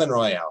Island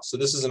Royale. So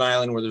this is an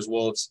island where there's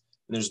wolves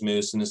and there's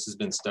moose, and this has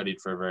been studied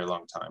for a very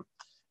long time.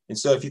 And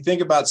so if you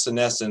think about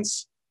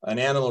senescence, an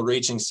animal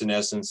reaching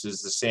senescence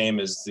is the same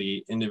as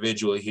the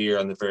individual here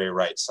on the very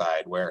right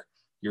side, where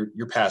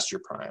you're past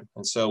your prime.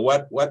 And so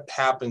what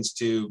happens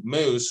to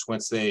moose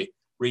once they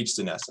reach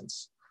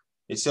senescence?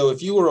 And so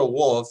if you were a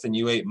wolf and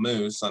you ate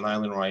moose on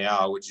Island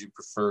Royale, would you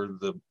prefer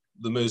the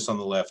moose on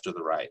the left or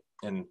the right?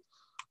 And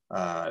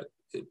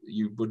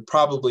you would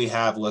probably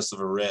have less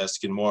of a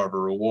risk and more of a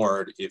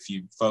reward if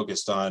you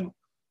focused on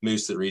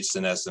moose that reach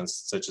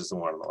senescence, such as the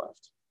one on the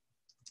left.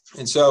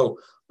 And so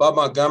Bob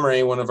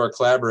Montgomery, one of our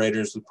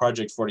collaborators with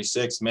Project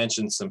 46,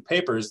 mentioned some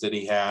papers that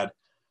he had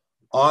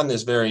on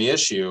this very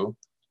issue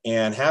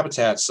and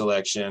habitat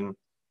selection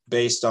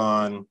based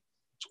on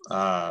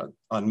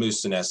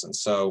moose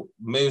senescence. So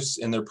moose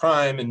in their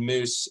prime and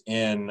moose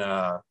in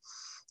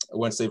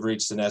once they've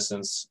reached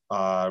senescence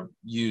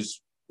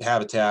use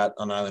habitat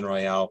on Island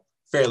Royale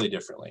fairly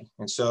differently.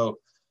 And so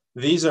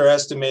these are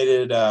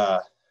estimated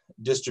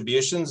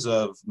distributions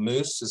of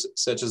moose,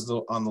 such as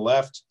on the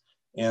left,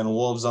 and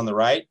wolves on the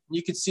right.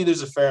 You can see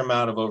there's a fair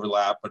amount of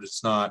overlap, but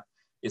it's not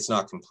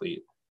complete.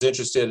 If you're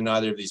interested in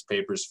either of these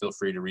papers, feel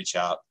free to reach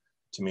out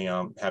to me.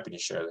 I'm happy to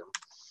share them.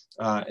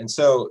 And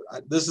so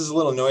this is a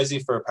little noisy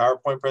for a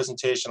PowerPoint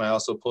presentation. I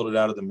also pulled it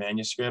out of the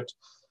manuscript.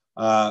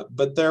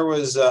 But there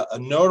was a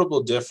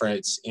notable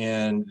difference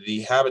in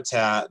the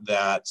habitat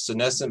that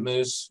senescent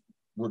moose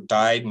were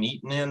died and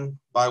eaten in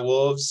by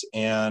wolves,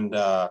 and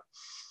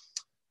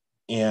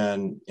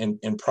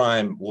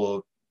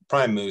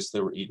prime moose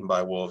that were eaten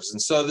by wolves.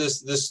 And so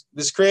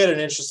this created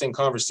an interesting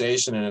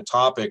conversation and a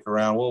topic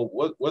around, well,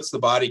 what's the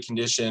body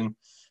condition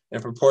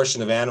and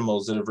proportion of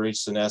animals that have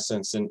reached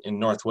senescence in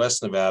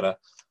Northwest Nevada,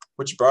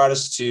 which brought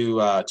us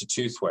to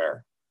tooth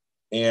wear.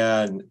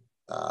 And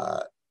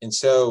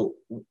so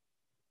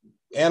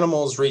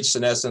animals reach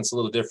senescence a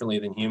little differently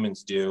than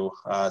humans do,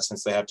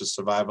 since they have to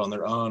survive on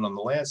their own on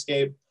the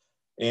landscape.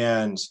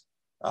 And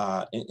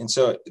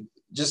so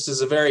just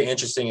as a very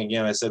interesting,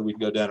 again, I said we'd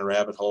go down a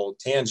rabbit hole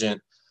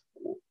tangent.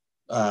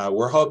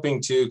 We're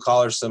hoping to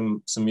collar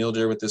some mule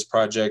deer with this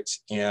project,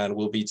 and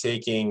we'll be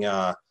taking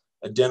a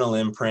dental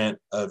imprint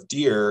of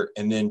deer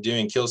and then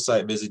doing kill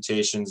site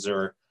visitations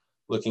or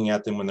looking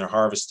at them when they're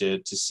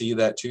harvested to see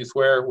that tooth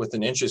wear, with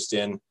an interest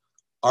in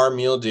our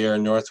mule deer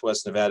in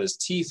Northwest Nevada's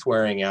teeth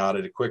wearing out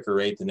at a quicker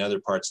rate than other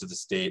parts of the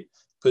state,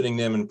 putting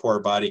them in poor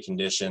body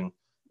condition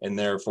and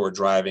therefore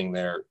driving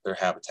their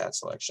habitat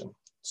selection.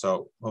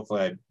 So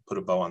hopefully I put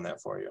a bow on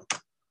that for you.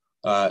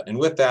 And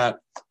with that,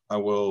 I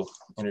will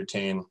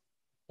entertain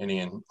any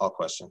and all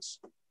questions.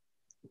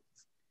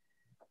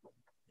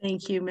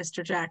 Thank you,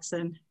 Mr.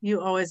 Jackson. You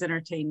always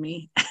entertain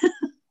me.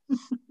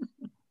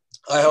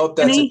 I hope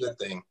that's a good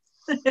thing.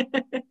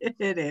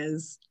 It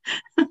is,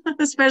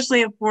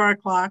 especially at 4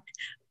 o'clock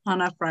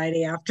on a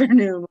Friday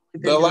afternoon.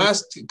 The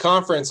last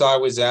conference I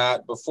was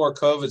at before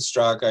COVID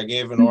struck, I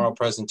gave an oral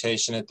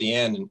presentation at the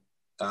end, and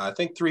I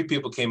think 3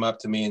 people came up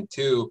to me, and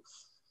 2,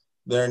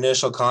 their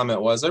initial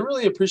comment was, "I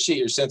really appreciate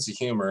your sense of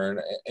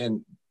humor."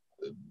 And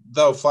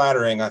though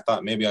flattering, I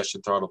thought maybe I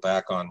should throttle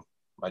back on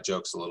my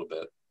jokes a little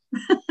bit.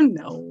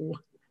 No,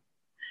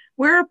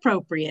 we're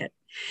appropriate.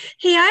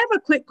 Hey, I have a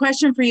quick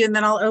question for you, and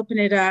then I'll open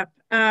it up.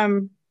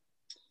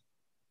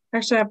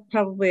 Actually, I have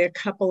probably a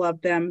couple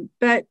of them,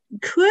 but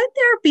could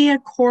there be a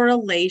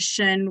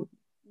correlation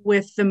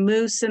with the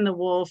moose and the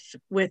wolf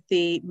with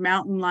the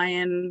mountain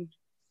lion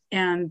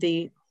and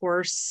the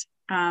horse,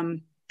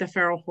 the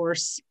feral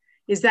horse?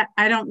 Is that,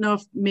 I don't know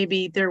if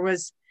maybe there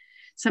was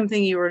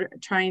something you were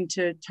trying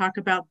to talk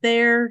about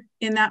there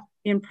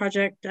in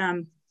project.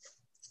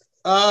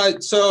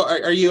 So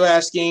are you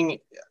asking?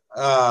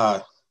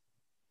 I've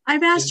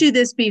asked you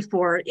this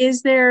before.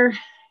 Is there,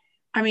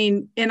 I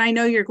mean, and I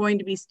know you're going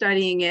to be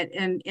studying it,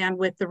 and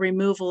with the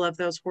removal of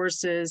those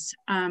horses,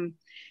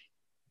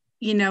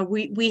 you know,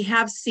 we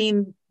have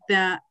seen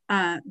the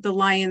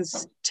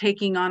lions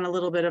taking on a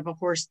little bit of a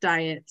horse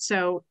diet.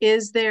 So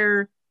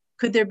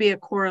could there be a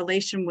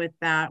correlation with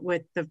that,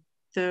 with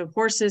the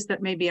horses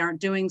that maybe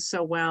aren't doing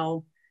so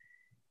well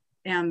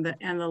and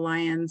the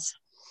lions?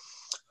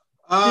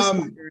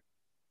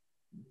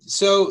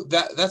 So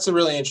that's a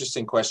really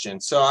interesting question.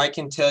 So I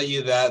can tell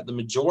you that the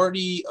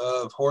majority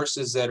of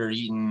horses that are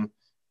eaten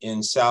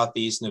in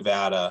Southeast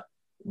Nevada,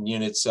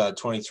 units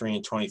 23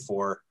 and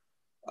 24,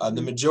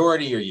 the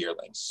majority are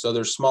yearlings. So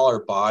they're smaller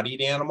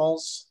bodied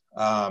animals.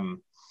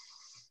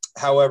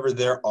 However,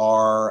 there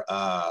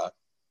are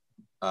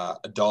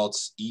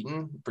adults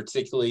eaten,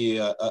 particularly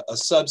a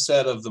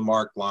subset of the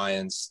marked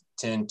lions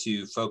tend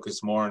to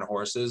focus more on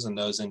horses, and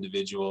those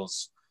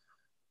individuals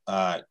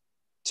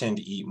tend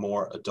to eat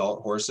more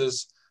adult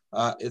horses.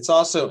 It's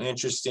also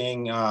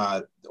interesting,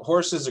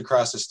 horses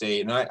across the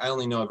state, and I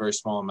only know a very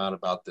small amount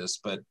about this,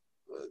 but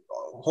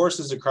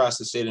horses across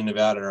the state of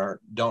Nevada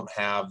don't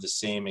have the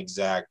same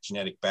exact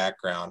genetic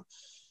background.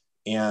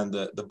 And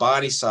the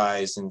body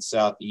size in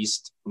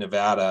Southeast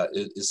Nevada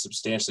is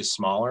substantially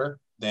smaller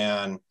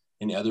than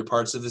in other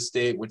parts of the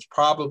state, which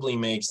probably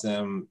makes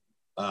them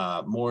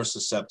more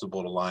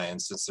susceptible to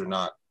lions, since they're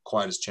not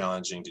quite as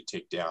challenging to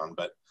take down.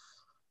 But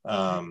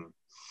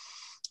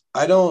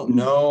I don't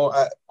know.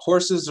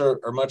 Horses are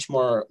much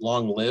more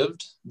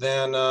long-lived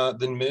than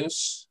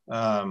moose,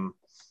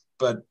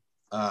 but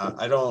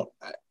I don't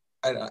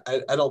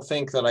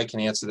think that I can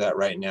answer that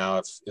right now.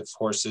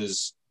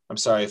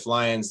 If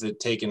lions that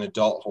take an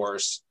adult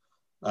horse,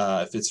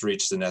 if it's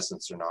reached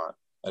senescence or not,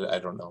 I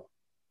don't know.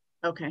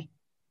 Okay.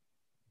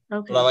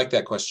 But I like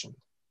that question.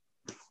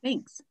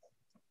 Thanks.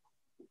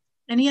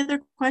 Any other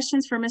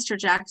questions for Mr.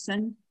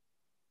 Jackson?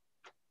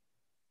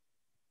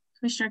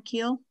 Commissioner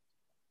Keel?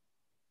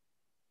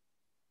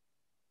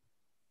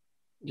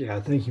 Yeah,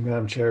 thank you,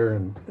 Madam Chair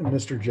and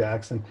Mr.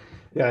 Jackson.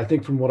 Yeah, I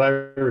think from what I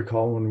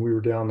recall, when we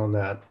were down on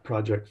that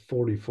Project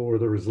 44,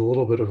 there was a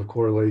little bit of a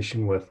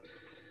correlation with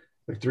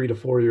like 3 to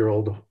 4 year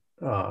old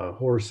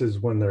horses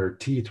when their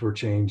teeth were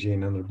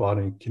changing and their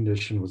body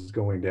condition was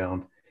going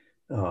down.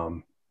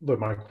 But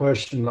my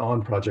question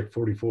on Project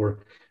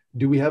 44,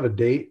 do we have a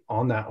date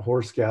on that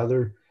horse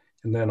gather?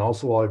 And then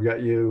also, while I've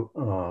got you,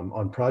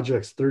 on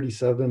Projects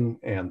 37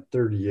 and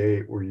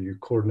 38, where you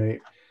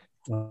coordinate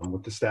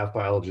with the staff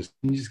biologist,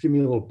 can you just give me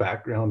a little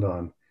background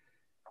on,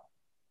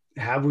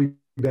 have we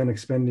been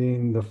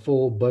expending the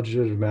full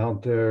budgeted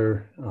amount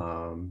there?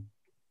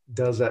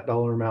 Does that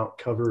dollar amount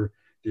cover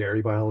the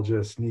area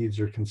biologist's needs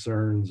or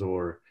concerns,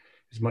 or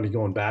is money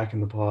going back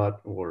in the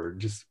pot? Or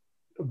just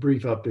a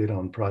brief update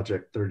on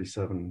Project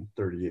 37,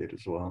 38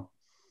 as well.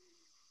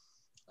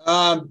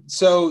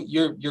 So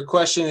your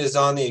question is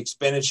on the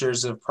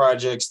expenditures of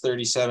Projects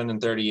 37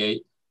 and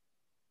 38?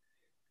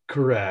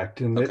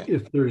 Correct. And okay.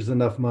 If there's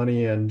enough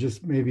money, and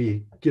just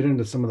maybe get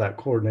into some of that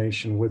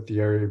coordination with the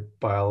area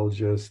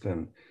biologist,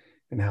 and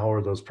how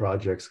are those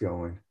projects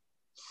going?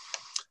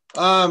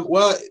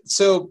 Well,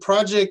 so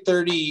Project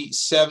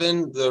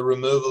 37, the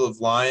removal of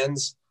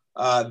lions,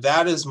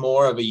 that is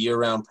more of a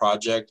year-round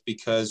project,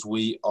 because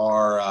we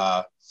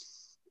are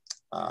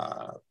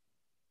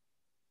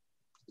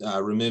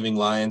removing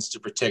lions to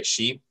protect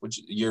sheep, which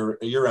is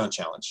a year-round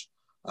challenge.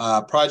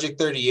 Project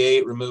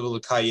 38, removal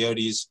of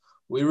coyotes,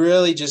 we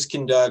really just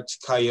conduct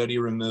coyote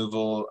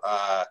removal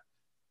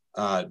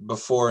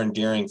before and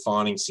during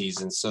fawning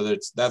season. So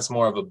that's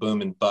more of a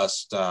boom and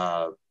bust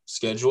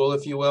schedule,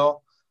 if you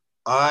will.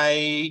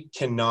 I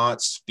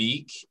cannot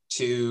speak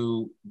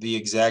to the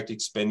exact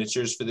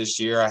expenditures for this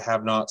year. I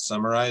have not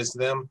summarized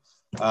them,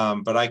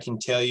 but I can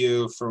tell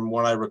you from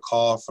what I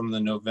recall from the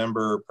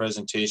November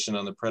presentation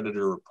on the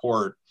Predator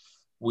report,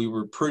 we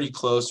were pretty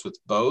close with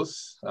both.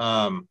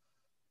 I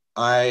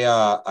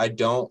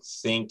don't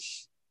think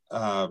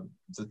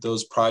that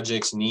those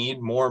projects need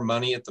more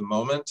money at the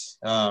moment,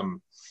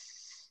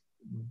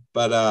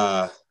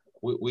 but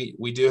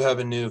we do have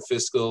a new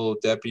fiscal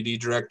deputy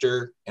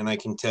director, and I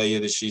can tell you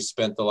that she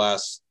spent the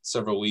last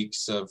several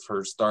weeks of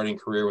her starting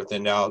career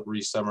within now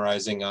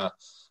re-summarizing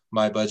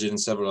my budget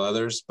and several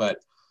others. But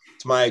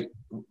to my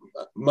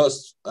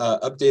most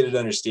updated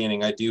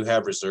understanding, I do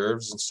have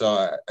reserves, and so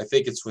I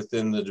think it's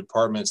within the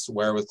department's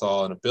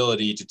wherewithal and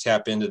ability to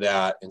tap into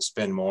that and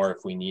spend more if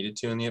we needed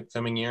to in the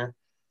upcoming year.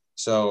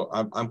 So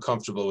I'm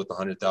comfortable with the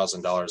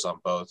 $100,000 on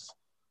both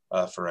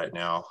for right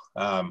now.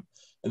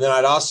 And then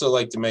I'd also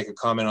like to make a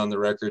comment on the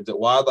record that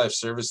Wildlife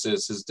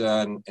Services has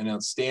done an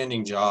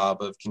outstanding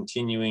job of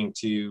continuing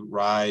to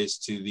rise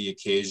to the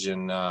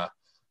occasion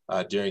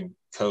during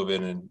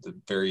COVID and the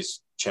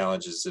various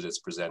challenges that it's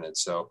presented.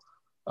 So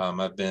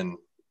I've been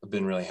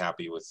really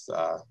happy with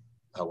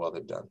how well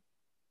they've done.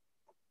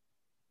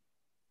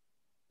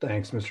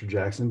 Thanks, Mr.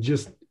 Jackson.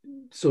 Just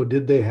so,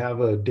 did they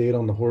have a date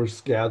on the horse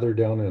gather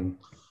down in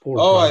Fort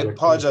Oh, Project? I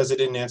apologize, I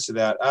didn't answer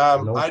that.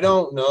 I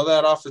don't know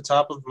that off the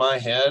top of my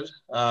head.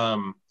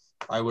 I'll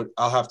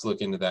have to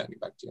look into that and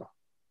get back to you.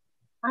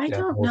 I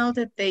don't know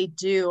that they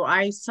do.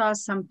 I saw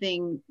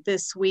something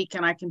this week,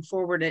 and I can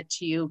forward it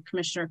to you,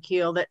 Commissioner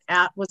Keel,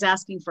 that was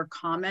asking for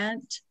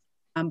comment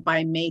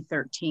by May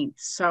 13th.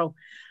 So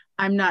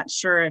I'm not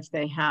sure if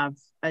they have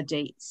a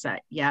date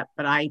set yet,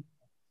 but I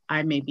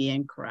may be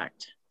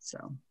incorrect.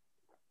 So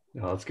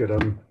no, that's good.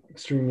 I'm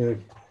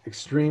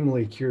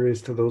extremely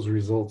curious to those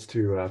results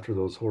too. After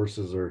those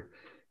horses are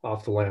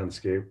off the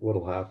landscape,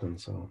 what'll happen?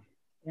 So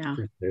yeah,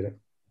 appreciate it.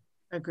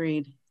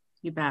 Agreed.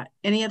 You bet.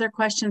 Any other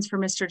questions for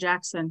Mr.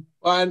 Jackson?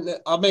 Well,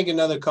 I'll make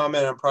another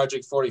comment on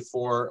Project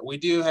 44. We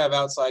do have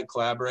outside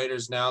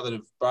collaborators now that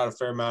have brought a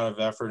fair amount of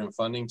effort and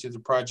funding to the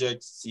project.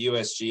 It's the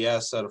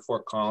USGS out of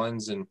Fort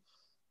Collins, and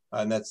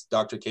that's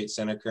Dr. Kate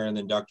Seneker, and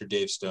then Dr.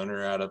 Dave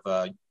Stoner out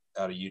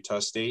of Utah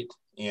State.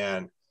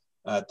 And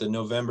at the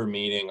November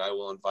meeting, I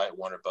will invite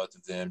one or both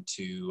of them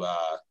to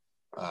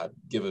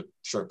give a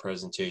short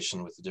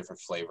presentation with a different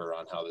flavor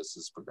on how this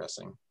is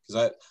progressing.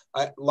 Because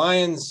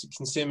lions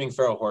consuming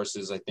feral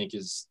horses, I think,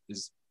 is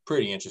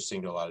pretty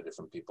interesting to a lot of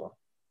different people.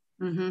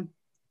 Mm-hmm.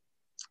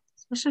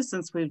 especially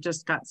since we've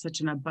just got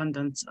such an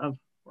abundance of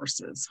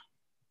horses.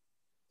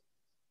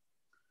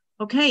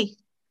 Okay,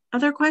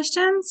 other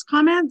questions,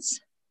 comments?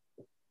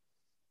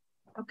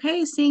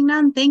 Okay, seeing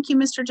none. Thank you,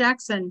 Mr.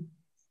 Jackson.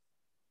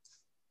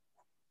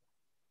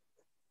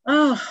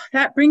 Oh,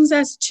 that brings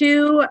us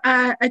to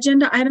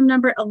agenda item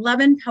number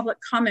 11, public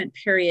comment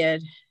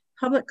period.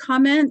 Public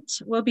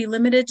comment will be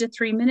limited to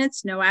 3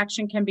 minutes. No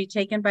action can be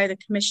taken by the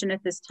commission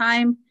at this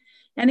time.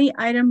 Any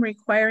item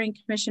requiring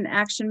commission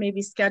action may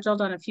be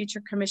scheduled on a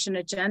future commission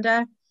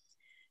agenda.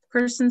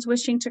 Persons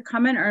wishing to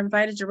comment are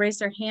invited to raise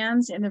their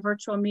hands in the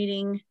virtual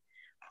meeting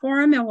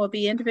forum and will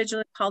be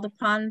individually called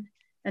upon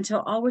until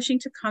all wishing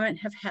to comment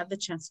have had the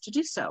chance to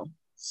do so.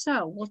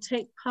 So we'll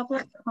take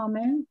public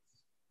comment.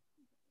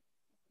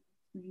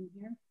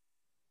 Okay,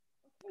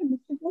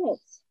 Mr.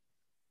 Goltz.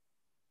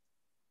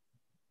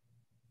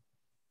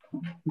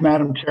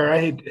 Madam Chair, I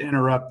hate to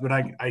interrupt, but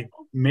I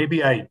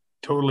maybe I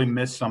totally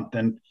missed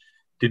something.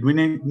 Did we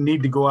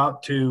need to go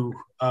out to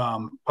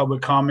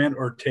public comment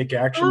or take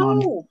action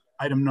on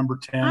item number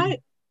 10?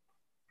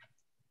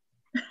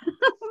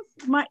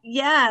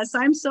 Yes,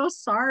 I'm so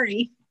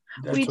sorry.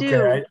 That's we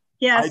okay. do.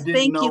 Yes,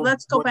 thank you.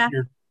 Let's go back.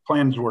 Your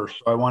plans were, so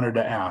I wanted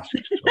to ask.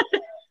 So.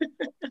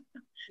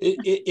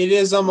 It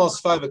is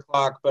almost 5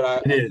 o'clock,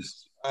 but it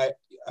is. I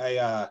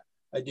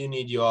do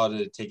need you all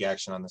to take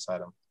action on this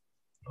item.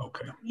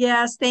 Okay.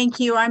 Yes, thank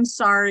you. I'm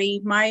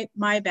sorry. My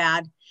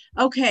bad.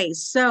 Okay,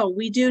 so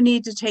we do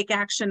need to take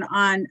action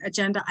on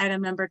agenda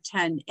item number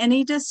 10.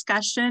 Any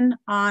discussion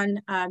on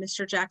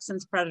Mr.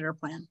 Jackson's predator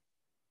plan?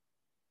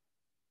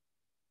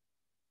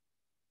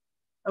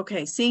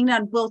 Okay, seeing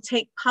none, we'll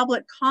take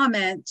public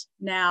comment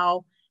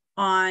now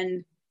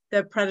on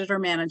the predator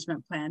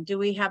management plan. Do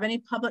we have any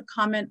public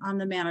comment on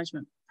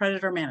the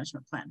predator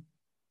management plan?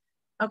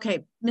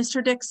 Okay,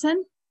 Mr.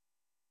 Dixon.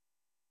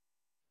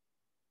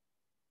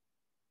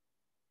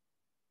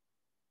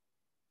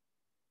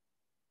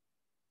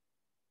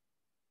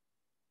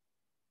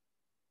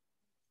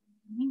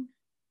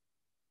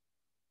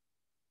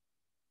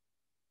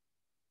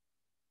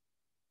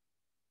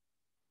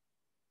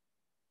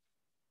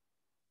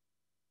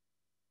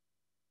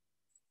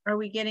 Are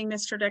we getting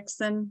Mr.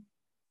 Dixon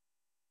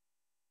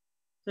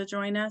to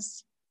join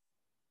us?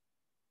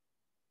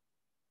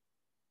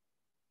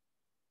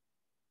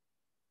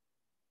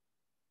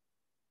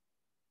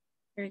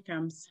 Here he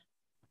comes.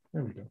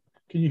 There we go.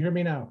 Can you hear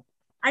me now?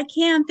 I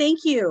can, thank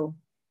you.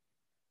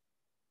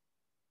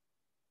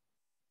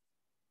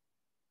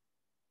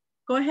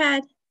 Go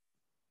ahead.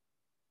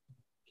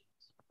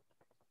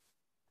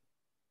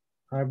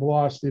 I've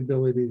lost the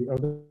ability.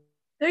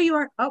 There you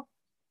are. Oh.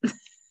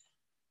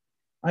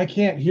 I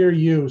can't hear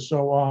you,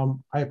 so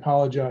I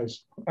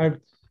apologize. I'm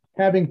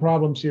having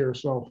problems here.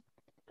 So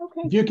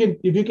okay.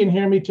 If you can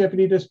hear me,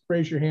 Tiffany, just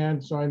raise your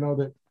hand so I know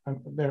that I'm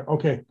there.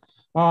 Okay.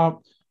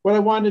 What I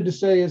wanted to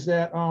say is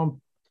that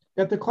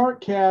at the Clark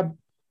Cab,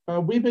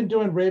 we've been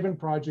doing Raven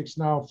projects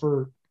now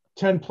for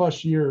 10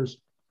 plus years,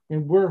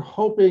 and we're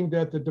hoping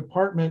that the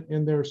department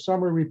in their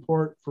summary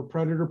report for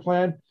predator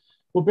plan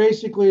will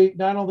basically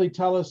not only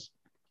tell us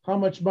how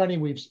much money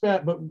we've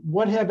spent, but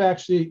what have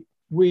actually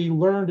we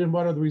learned and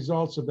what are the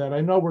results of that.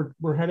 I know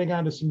we're heading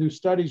on to some new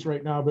studies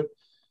right now, but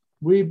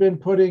we've been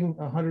putting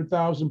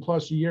 100,000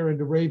 plus a year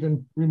into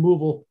Raven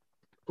removal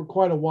for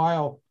quite a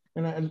while.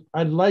 And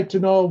I'd like to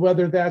know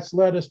whether that's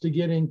led us to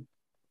getting,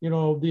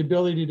 the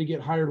ability to get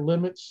higher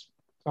limits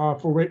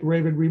for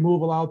Raven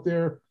removal out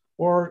there,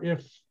 or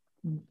if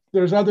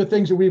there's other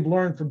things that we've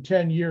learned from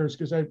 10 years,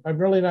 because I've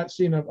really not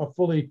seen a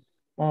fully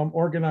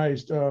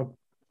organized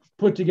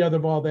put together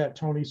of all that,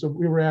 Tony. So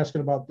we were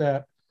asking about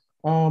that.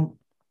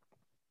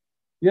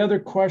 The other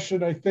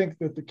question I think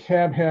that the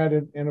cab had,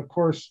 and of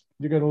course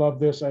you're going to love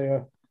this.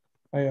 I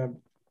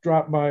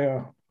dropped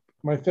my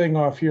thing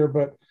off here,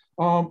 but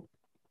on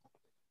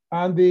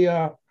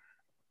the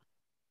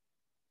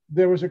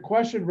there was a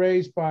question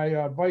raised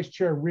by Vice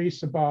Chair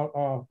Reese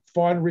about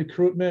fawn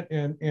recruitment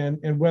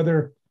and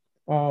whether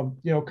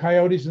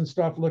coyotes and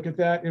stuff look at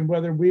that, and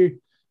whether when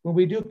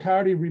we do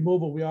coyote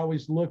removal, we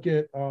always look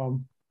at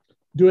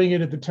doing it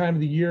at the time of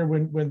the year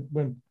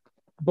when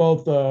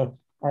both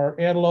our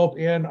antelope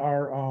and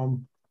our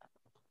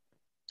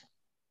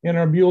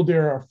mule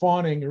deer are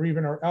fawning, or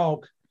even our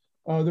elk.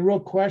 The real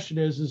question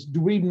is do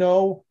we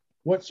know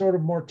what sort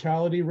of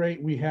mortality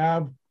rate we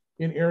have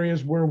in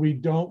areas where we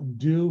don't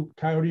do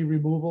coyote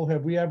removal?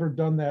 Have we ever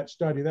done that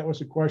study? That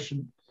was a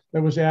question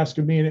that was asked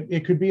of me, and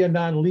it could be a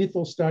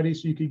non-lethal study,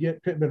 so you could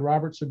get Pittman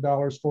Robertson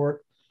dollars for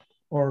it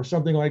or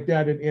something like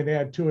that and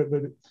add to it.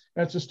 But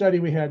that's a study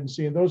we hadn't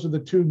seen. Those are the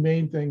two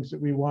main things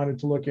that we wanted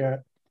to look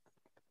at.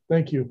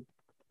 Thank you.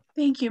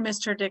 Thank you,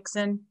 Mr.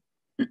 Dixon.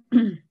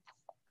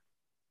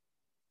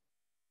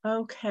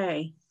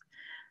 Okay.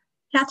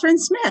 Catherine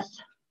Smith.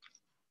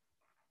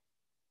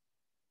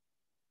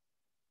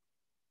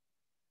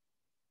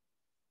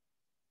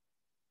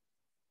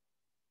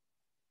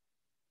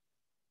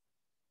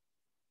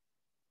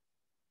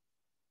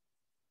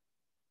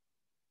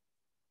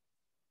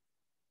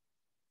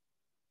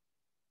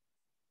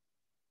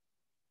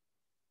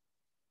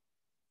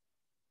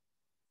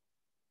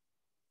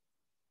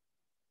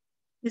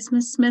 Is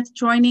Ms. Smith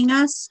joining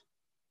us?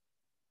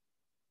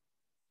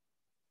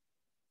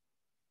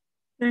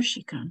 There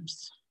she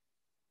comes.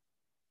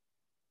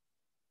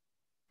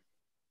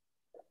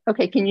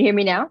 Okay, can you hear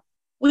me now?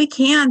 We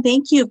can,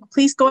 thank you.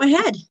 Please go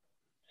ahead.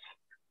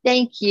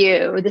 Thank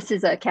you. This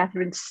is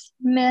Catherine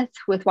Smith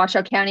with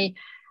Washoe County.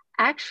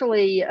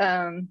 Actually,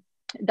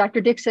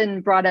 Dr. Dixon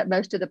brought up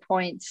most of the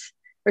points,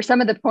 or some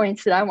of the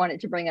points that I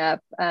wanted to bring up.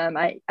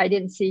 I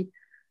didn't see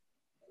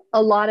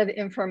a lot of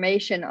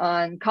information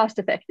on cost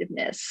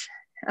effectiveness.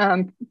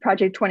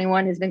 Project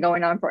 21 has been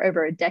going on for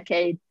over a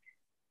decade.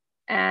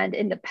 And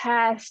in the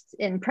past,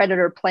 in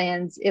predator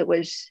plans, it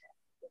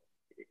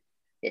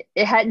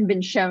hadn't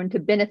been shown to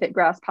benefit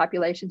grouse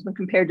populations when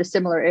compared to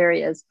similar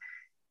areas.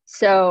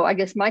 So I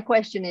guess my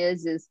question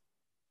is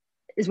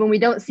when we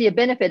don't see a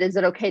benefit, is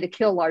it okay to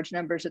kill large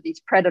numbers of these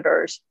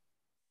predators?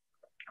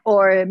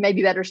 Or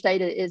maybe better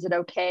stated, is it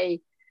okay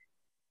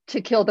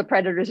to kill the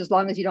predators as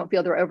long as you don't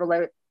feel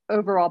their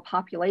overall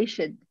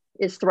population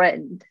is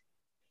threatened?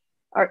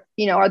 Are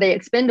they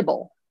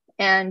expendable?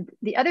 And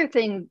the other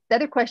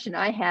question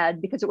I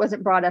had, because it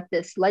wasn't brought up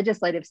this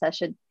legislative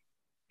session,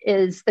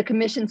 is the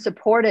commission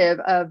supportive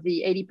of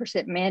the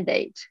 80%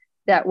 mandate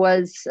that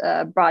was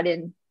brought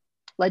in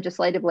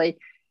legislatively?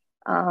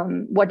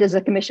 What does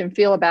the commission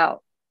feel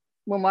about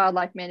when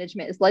wildlife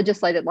management is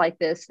legislated like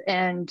this?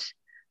 And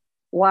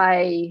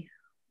why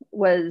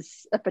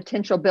was a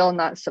potential bill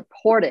not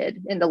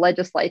supported in the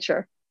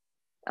legislature?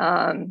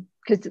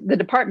 Because the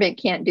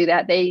department can't do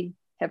that. They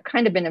have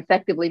kind of been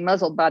effectively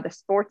muzzled by the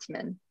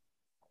sportsmen.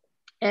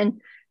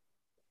 And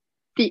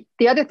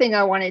the other thing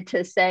I wanted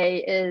to say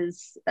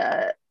is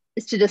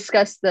to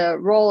discuss the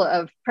role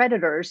of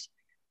predators,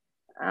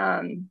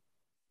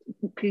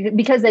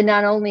 because they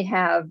not only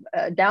have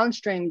a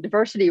downstream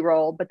diversity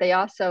role, but they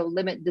also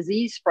limit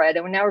disease spread.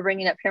 And now we're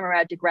bringing up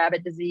hemorrhagic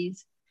rabbit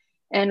disease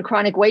and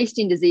chronic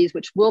wasting disease,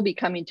 which will be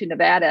coming to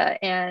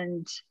Nevada.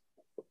 And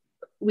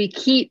we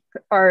keep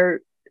our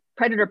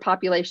predator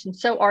population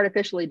so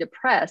artificially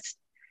depressed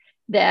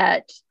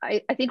that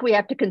I think we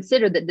have to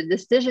consider that the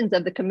decisions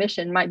of the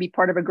commission might be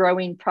part of a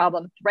growing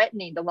problem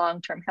threatening the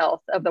long-term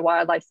health of the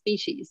wildlife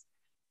species.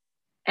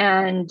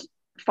 And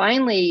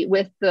finally,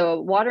 with the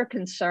water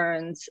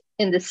concerns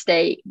in the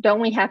state,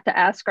 don't we have to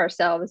ask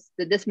ourselves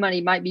that this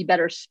money might be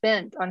better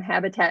spent on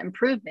habitat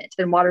improvement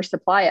and water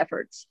supply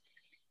efforts?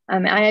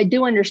 I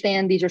do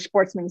understand these are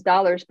sportsmen's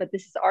dollars, but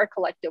this is our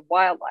collective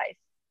wildlife.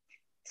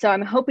 So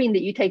I'm hoping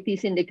that you take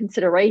these into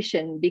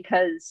consideration,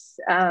 because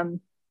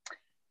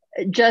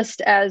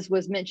just as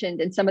was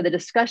mentioned in some of the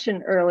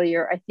discussion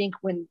earlier, I think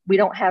when we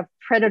don't have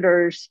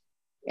predators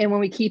and when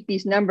we keep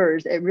these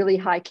numbers at really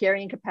high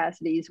carrying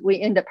capacities,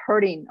 we end up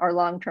hurting our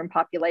long-term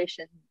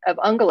population of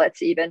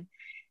ungulates even,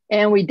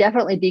 and we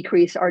definitely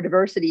decrease our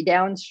diversity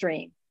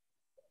downstream.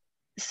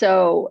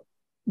 So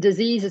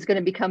disease is going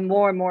to become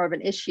more and more of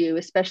an issue,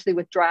 especially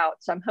with drought.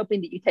 So I'm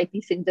hoping that you take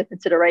these into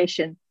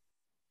consideration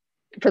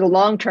for the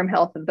long-term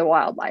health of the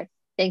wildlife.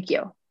 Thank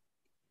you.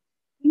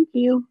 Thank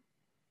you.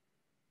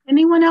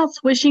 Anyone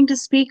else wishing to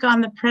speak on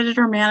the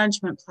predator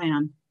management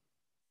plan?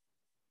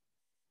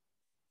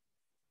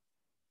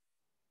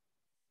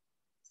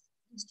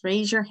 Just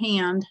raise your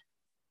hand.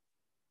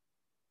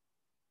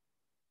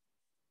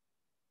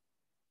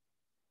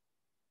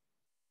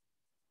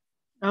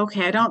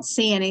 Okay, I don't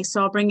see any,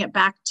 so I'll bring it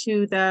back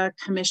to the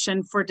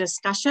commission for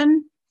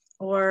discussion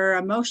or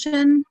a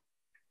motion.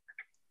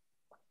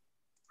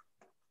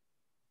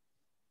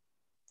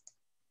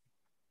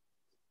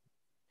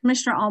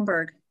 Commissioner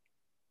Almberg.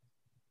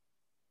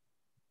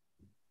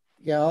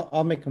 Yeah,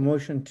 I'll make a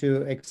motion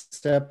to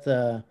accept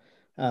the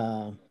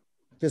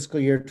fiscal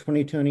year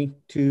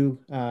 2022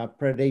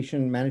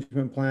 predation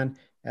management plan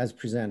as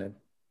presented.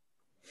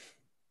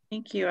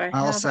 Thank you.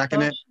 I'll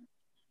second it.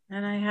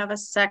 And I have a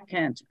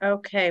second.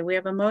 Okay, we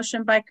have a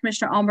motion by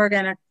Commissioner Almberg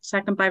and a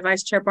second by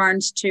Vice Chair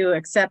Barnes to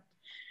accept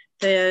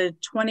the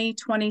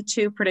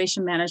 2022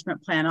 predation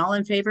management plan. All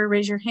in favor,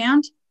 raise your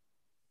hand.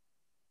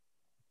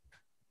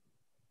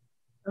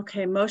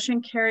 Okay,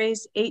 motion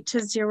carries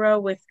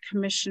 8-0 with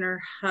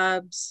Commissioner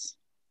Hubbs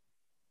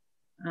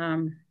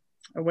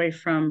away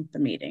from the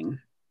meeting.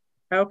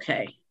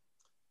 Okay.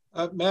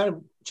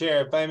 Madam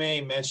Chair, if I may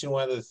mention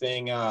one other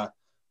thing, I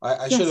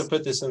Yes. should have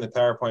put this in the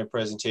PowerPoint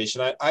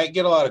presentation. I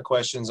get a lot of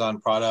questions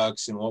on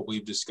products and what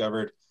we've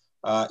discovered.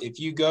 If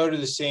you go to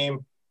the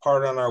same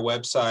part on our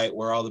website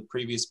where all the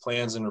previous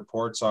plans and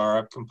reports are,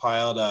 I've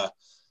compiled a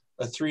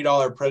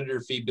 $3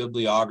 predator feed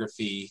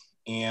bibliography,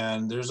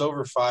 and there's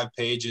over 5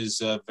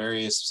 pages of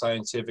various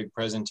scientific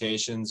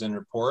presentations and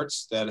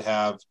reports that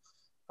have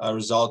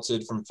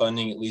resulted from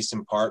funding, at least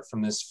in part,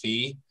 from this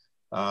fee.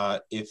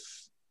 I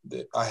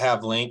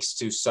have links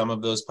to some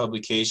of those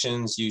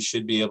publications. You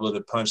should be able to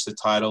punch the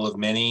title of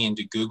many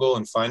into Google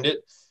and find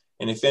it.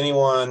 And if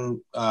anyone,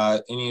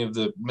 any of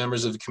the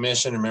members of the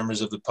commission or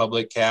members of the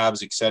public,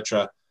 cabs,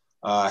 etc.,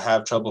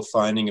 have trouble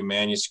finding a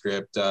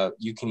manuscript,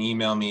 you can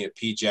email me at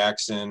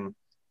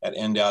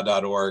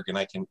pjackson@ndow.org, and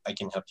I can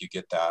help you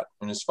get that.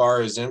 And as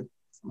far as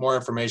more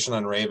information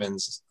on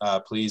ravens,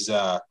 please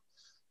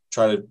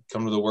try to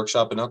come to the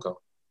workshop in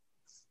Elko.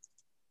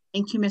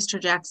 Thank you, Mr.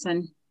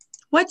 Jackson.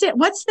 What's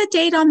the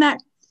date on that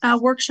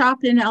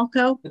workshop in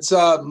Elko? It's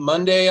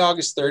Monday,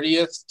 August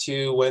 30th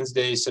to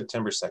Wednesday,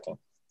 September 2nd.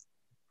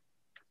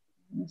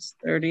 August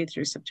 30th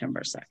through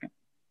September 2nd.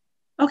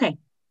 Okay,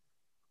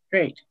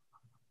 great.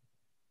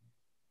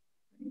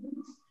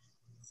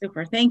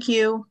 Super, thank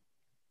you.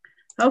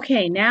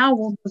 Okay, now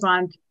we'll move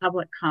on to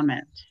public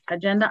comment.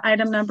 Agenda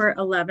item number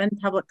 11,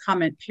 public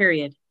comment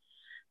period.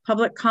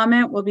 Public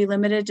comment will be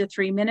limited to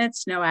 3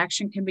 minutes. No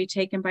action can be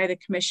taken by the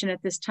commission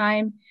at this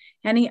time.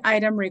 Any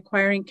item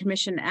requiring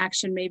commission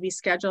action may be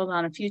scheduled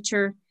on a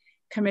future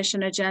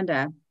commission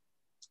agenda.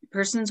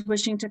 Persons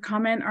wishing to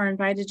comment are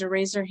invited to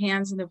raise their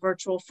hands in the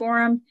virtual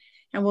forum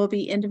and will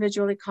be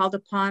individually called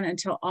upon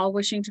until all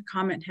wishing to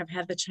comment have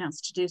had the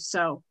chance to do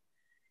so.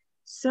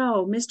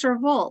 So, Mr.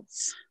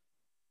 Volz.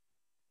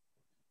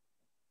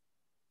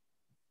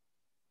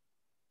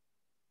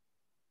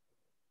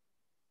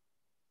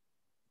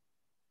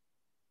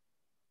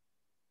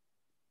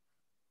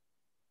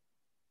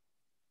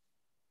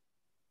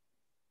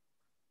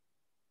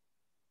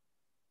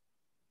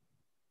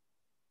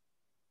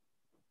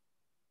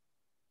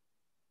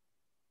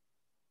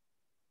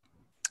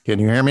 Can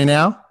you hear me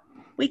now?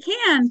 We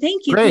can.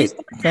 Thank you. Great.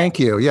 Thank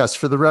you. Yes,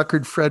 for the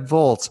record, Fred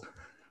Volz.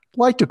 I'd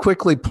like to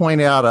quickly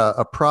point out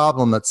a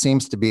problem that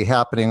seems to be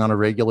happening on a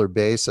regular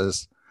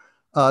basis.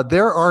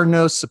 There are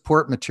no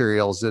support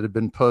materials that have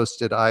been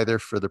posted either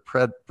for the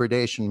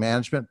predation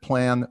management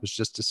plan that was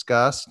just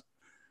discussed,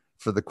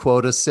 for the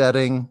quota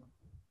setting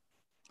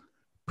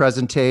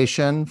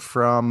presentation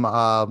from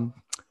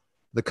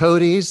the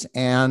Codys,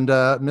 and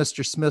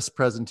Mr. Smith's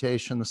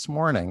presentation this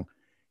morning.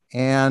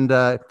 And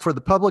for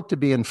the public to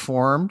be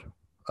informed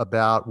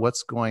about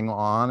what's going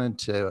on and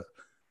to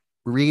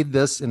read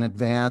this in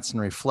advance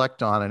and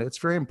reflect on it, it's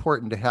very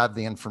important to have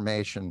the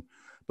information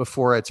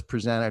before it's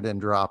presented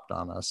and dropped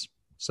on us.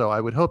 So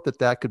I would hope that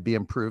that could be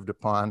improved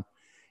upon.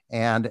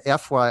 And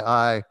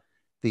FYI,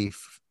 the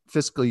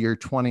fiscal year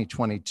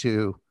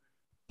 2022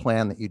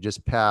 plan that you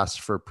just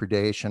passed for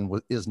predation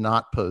is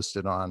not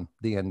posted on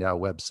the NDOW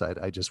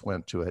website. I just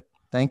went to it.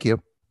 Thank you.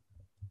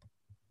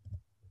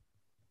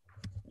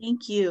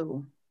 Thank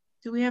you.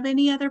 Do we have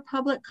any other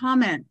public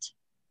comment?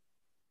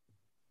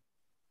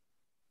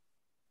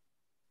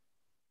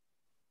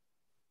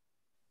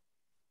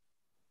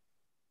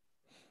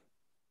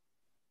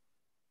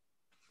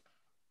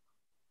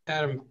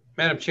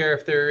 Madam Chair,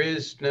 if there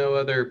is no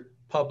other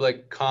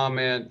public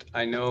comment,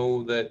 I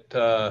know that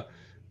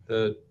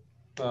the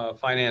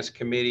Finance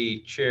Committee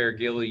Chair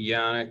Gilly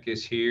Yannick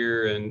is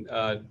here and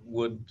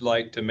would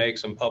like to make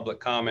some public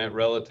comment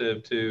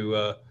relative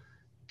to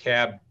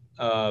CAB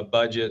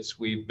budgets.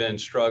 We've been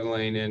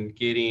struggling in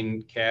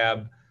getting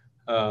CAB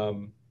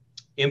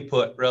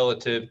input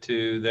relative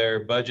to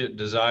their budget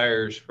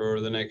desires for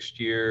the next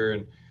year,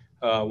 and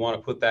want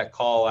to put that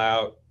call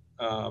out.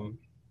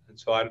 And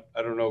so I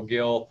don't know,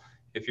 Gil,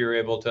 if you're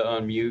able to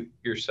unmute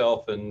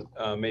yourself and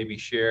maybe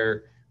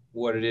share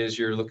what it is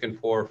you're looking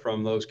for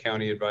from those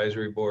county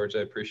advisory boards. I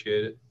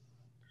appreciate it.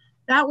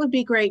 That would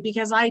be great,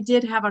 because I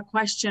did have a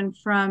question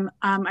from,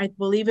 I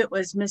believe it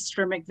was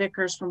Mr.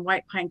 McVickers from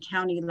White Pine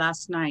County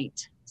last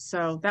night.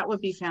 So that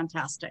would be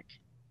fantastic.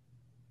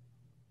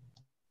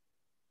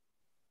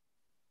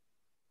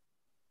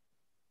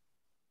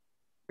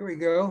 Here we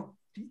go.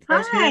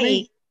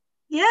 Hi.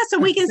 Yeah, so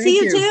we can see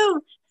you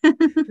too.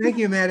 Thank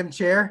you, Madam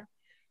Chair.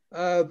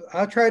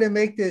 I'll try to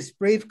make this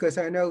brief because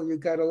I know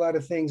you've got a lot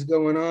of things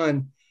going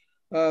on.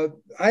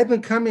 I've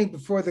been coming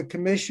before the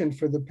commission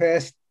for the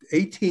past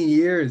 18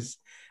 years.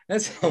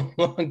 That's a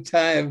long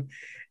time.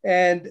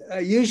 And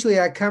usually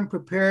I come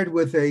prepared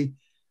with a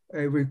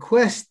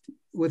request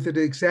with an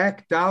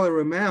exact dollar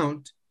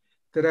amount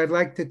that I'd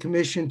like the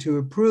commission to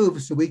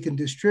approve so we can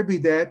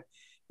distribute that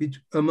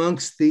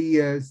amongst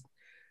the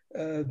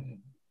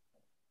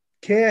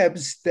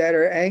CABs that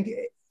are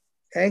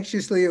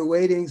anxiously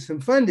awaiting some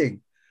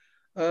funding.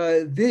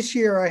 This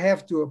year, I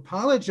have to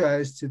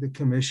apologize to the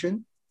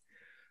commission.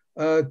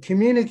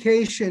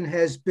 Communication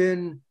has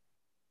been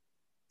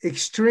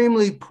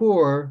extremely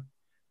poor,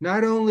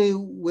 not only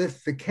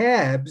with the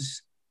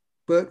CABs,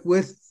 but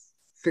with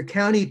the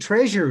county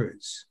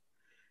treasurers.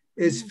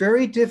 It's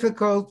very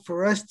difficult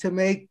for us to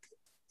make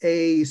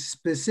a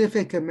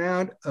specific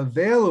amount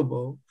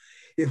available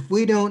if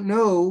we don't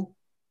know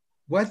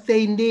what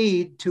they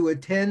need to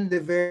attend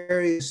the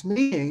various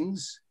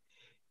meetings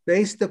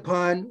based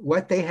upon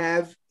what they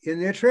have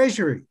in their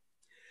treasury.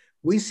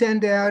 We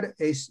send out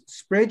a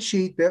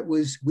spreadsheet that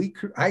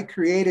I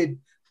created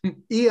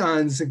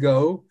eons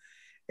ago,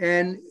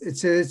 and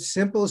it's a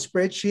simple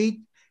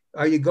spreadsheet.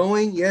 Are you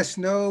going? Yes,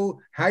 no.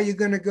 How are you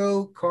going to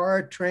go?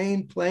 Car,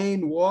 train,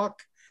 plane,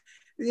 walk?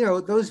 You know,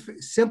 those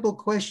simple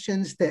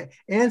questions to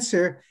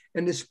answer,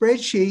 and the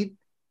spreadsheet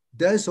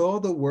does all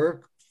the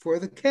work for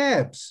the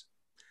CABs.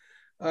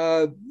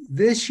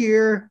 This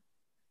year,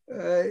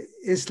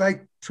 it's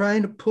like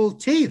trying to pull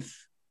teeth.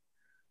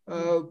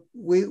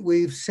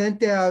 We've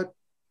sent out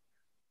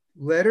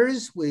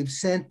letters, we've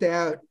sent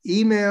out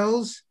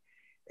emails,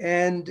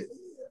 and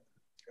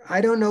I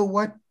don't know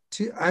what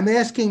to, I'm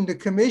asking the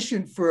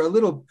commission for a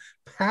little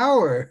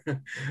power,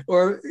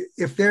 or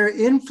if their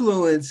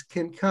influence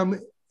can come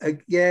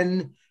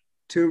again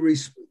to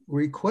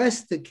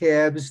request the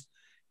cabs.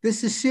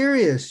 This is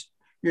serious.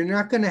 You're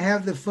not going to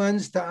have the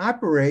funds to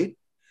operate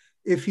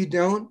if you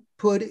don't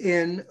put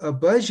in a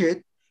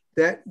budget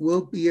that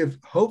will be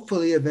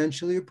hopefully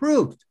eventually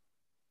approved.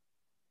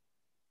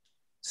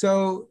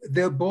 So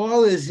the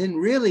ball is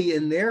really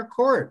in their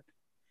court,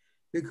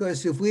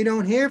 because if we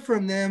don't hear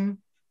from them,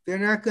 they're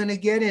not going to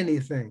get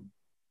anything.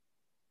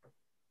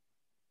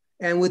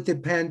 And with the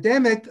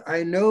pandemic,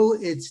 I know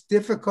it's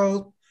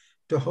difficult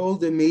to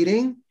hold a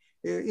meeting.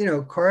 You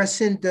know,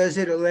 Carson does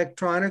it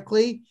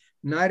electronically.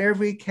 Not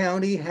every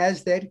county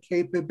has that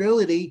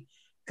capability,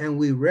 and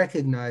we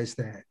recognize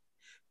that.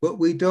 But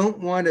we don't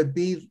want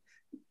to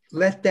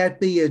let that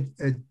be a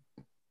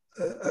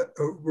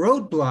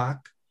roadblock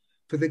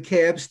for the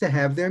cabs to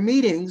have their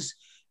meetings.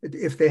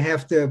 If they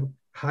have to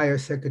hire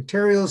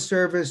secretarial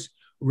service,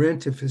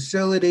 rent a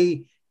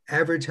facility,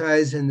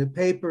 advertise in the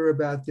paper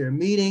about their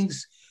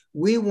meetings,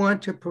 we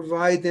want to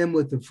provide them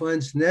with the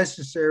funds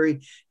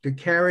necessary to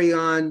carry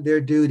on their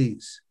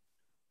duties.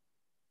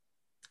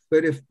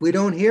 But if we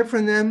don't hear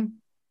from them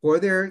or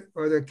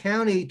their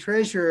county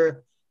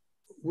treasurer,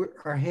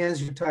 our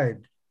hands are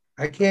tied.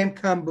 I can't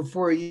come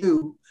before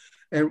you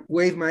and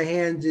wave my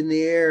hands in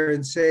the air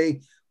and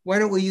say, why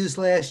don't we use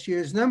last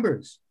year's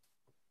numbers?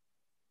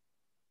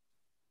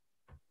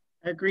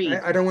 Agreed.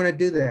 I don't want to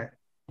do that.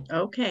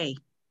 Okay.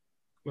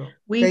 Well,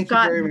 Thank you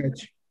very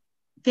much.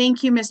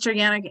 Thank you, Mr.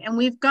 Yannick. And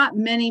we've got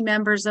many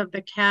members of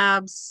the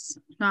cabs,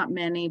 not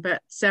many,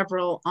 but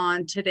several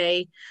on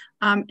today.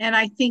 And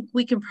I think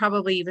we can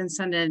probably even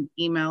send an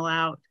email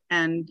out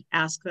and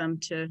ask them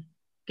to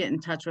get in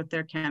touch with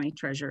their county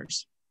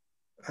treasurers.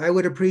 I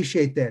would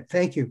appreciate that.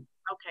 Thank you.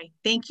 Okay.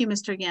 Thank you,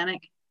 Mr.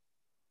 Yannick.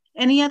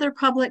 Any other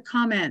public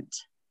comment?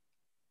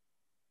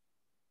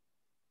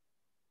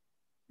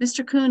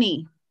 Mr.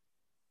 Cooney.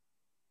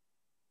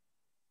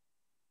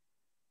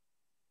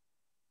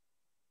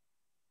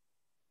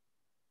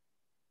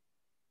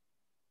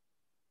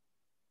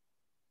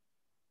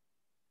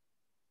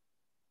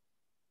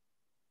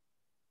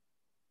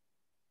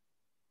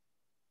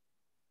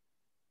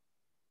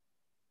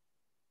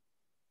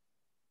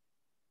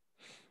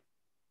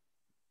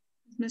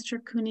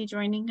 Mr. Cooney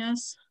joining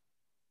us?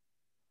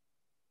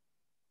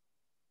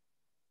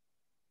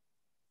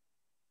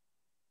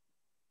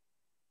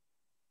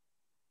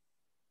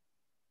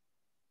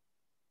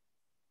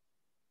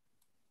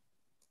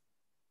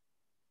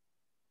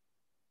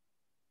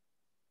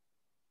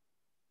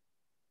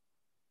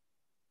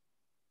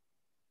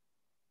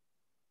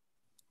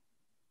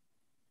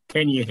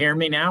 Can you hear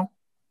me now?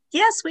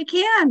 Yes, we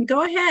can.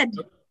 Go ahead.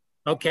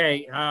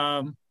 Okay.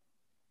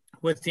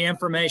 With the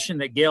information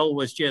that Gil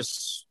was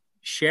just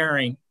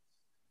sharing,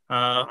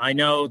 I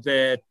know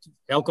that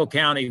Elko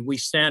County, I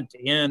sent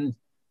in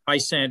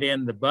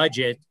the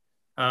budget,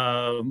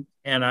 and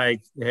I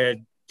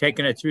had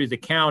taken it through the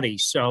county.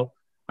 So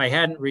I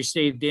hadn't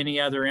received any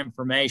other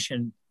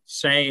information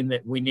saying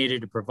that we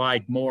needed to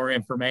provide more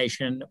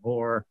information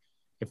or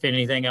if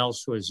anything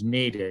else was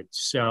needed.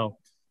 So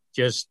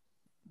just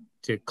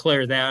to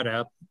clear that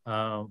up,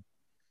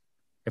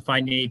 if I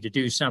need to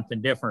do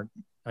something different,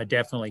 I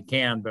definitely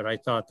can, but I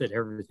thought that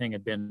everything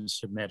had been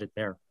submitted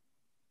there.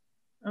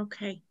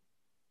 Okay.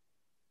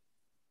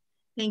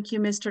 Thank you,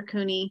 Mr.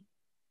 Cooney.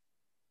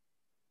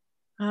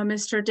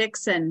 Mr.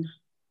 Dixon.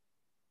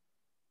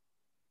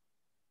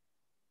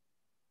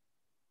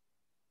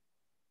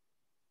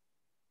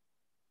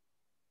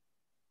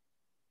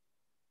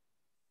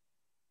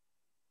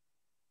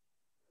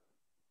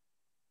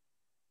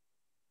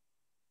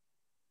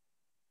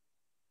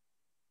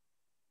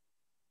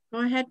 Go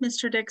ahead,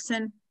 Mr.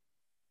 Dixon.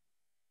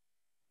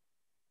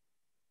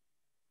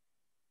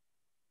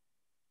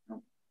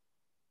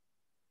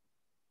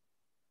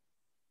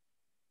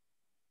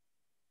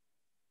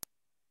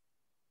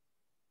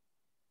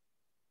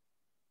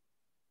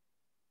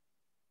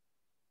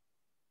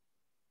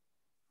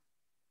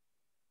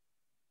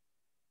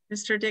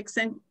 Mr.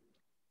 Dixon.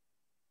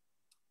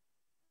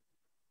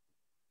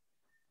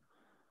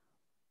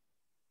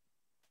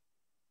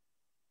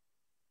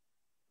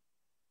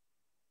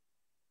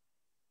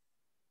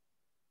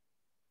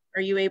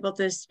 Are you able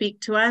to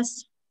speak to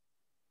us?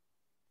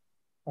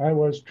 I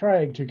was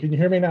trying to. Can you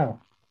hear me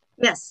now?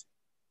 Yes.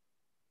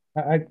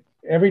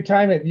 Every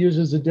time it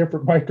uses a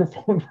different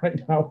microphone right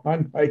now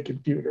on my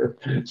computer,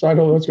 so I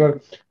don't know what's going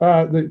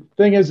on. The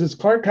thing is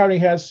Clark County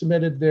has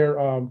submitted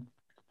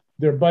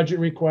their budget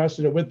request,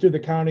 and it went through the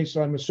county,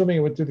 so I'm assuming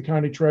it went through the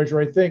county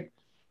treasurer. I think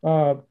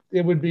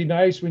it would be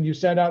nice when you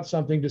send out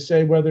something to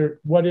say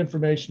what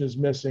information is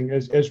missing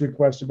as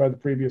requested by the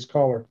previous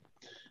caller.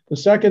 The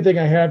second thing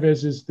I have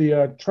is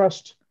the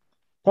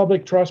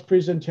public trust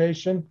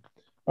presentation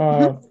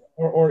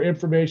or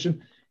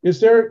information. Is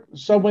there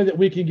some way that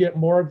we can get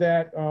more of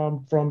that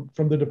from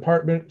the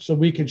department so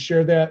we can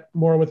share that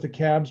more with the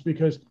cabs?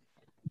 Because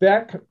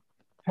that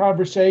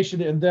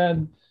conversation and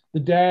then the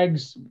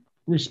DAG's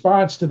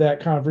response to that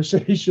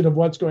conversation of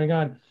what's going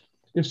on.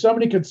 If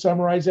somebody could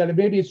summarize that, and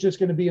maybe it's just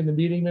going to be in the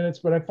meeting minutes,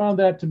 but I found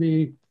that to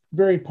be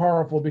very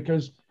powerful,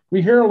 because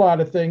we hear a lot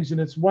of things, and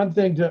it's one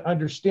thing to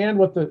understand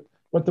what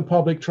the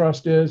public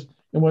trust is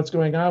and what's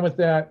going on with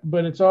that,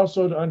 but it's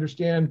also to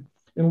understand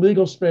in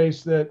legal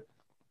space that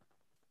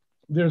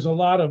there's a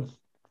lot of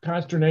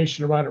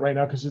consternation around it right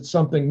now because it's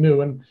something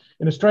new, and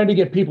it's trying to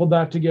get people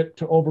not to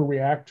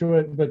overreact to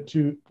it, but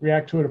to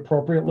react to it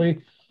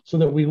appropriately, so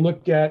that we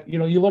look at,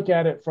 you look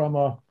at it from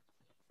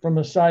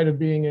a side of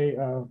being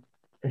a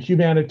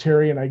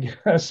humanitarian, I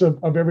guess,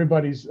 of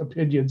everybody's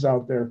opinions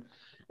out there,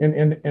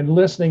 and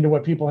listening to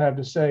what people have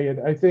to say.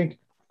 And I think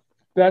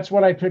that's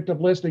what I picked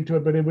up listening to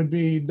it, but it would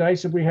be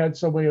nice if we had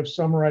some way of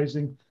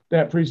summarizing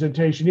that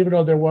presentation, even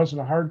though there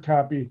wasn't a hard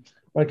copy,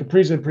 like a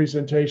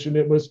presentation.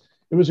 It was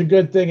a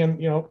good thing.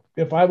 And,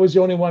 if I was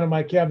the only one in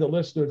my cab that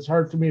listened, it's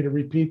hard for me to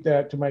repeat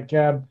that to my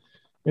cab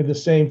in the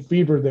same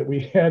fever that we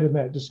had in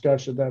that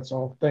discussion. That's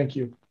all. Thank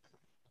you.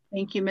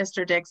 Thank you,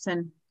 Mr.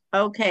 Dixon.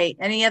 Okay,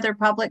 any other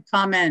public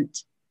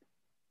comment?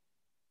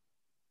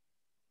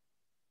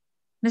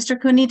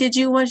 Mr. Cooney, did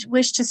you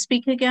wish to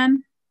speak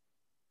again?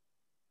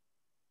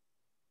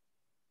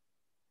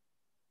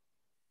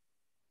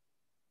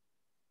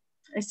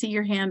 I see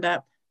your hand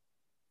up.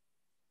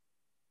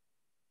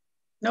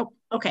 Nope,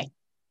 okay.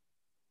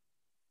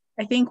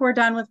 I think we're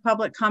done with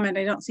public comment.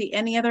 I don't see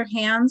any other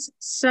hands.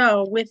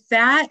 So with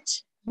that,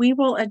 we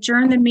will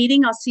adjourn the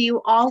meeting. I'll see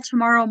you all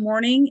tomorrow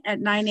morning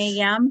at 9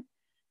 a.m.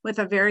 with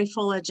a very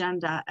full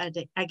agenda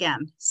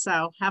again.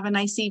 So have a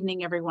nice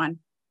evening, everyone.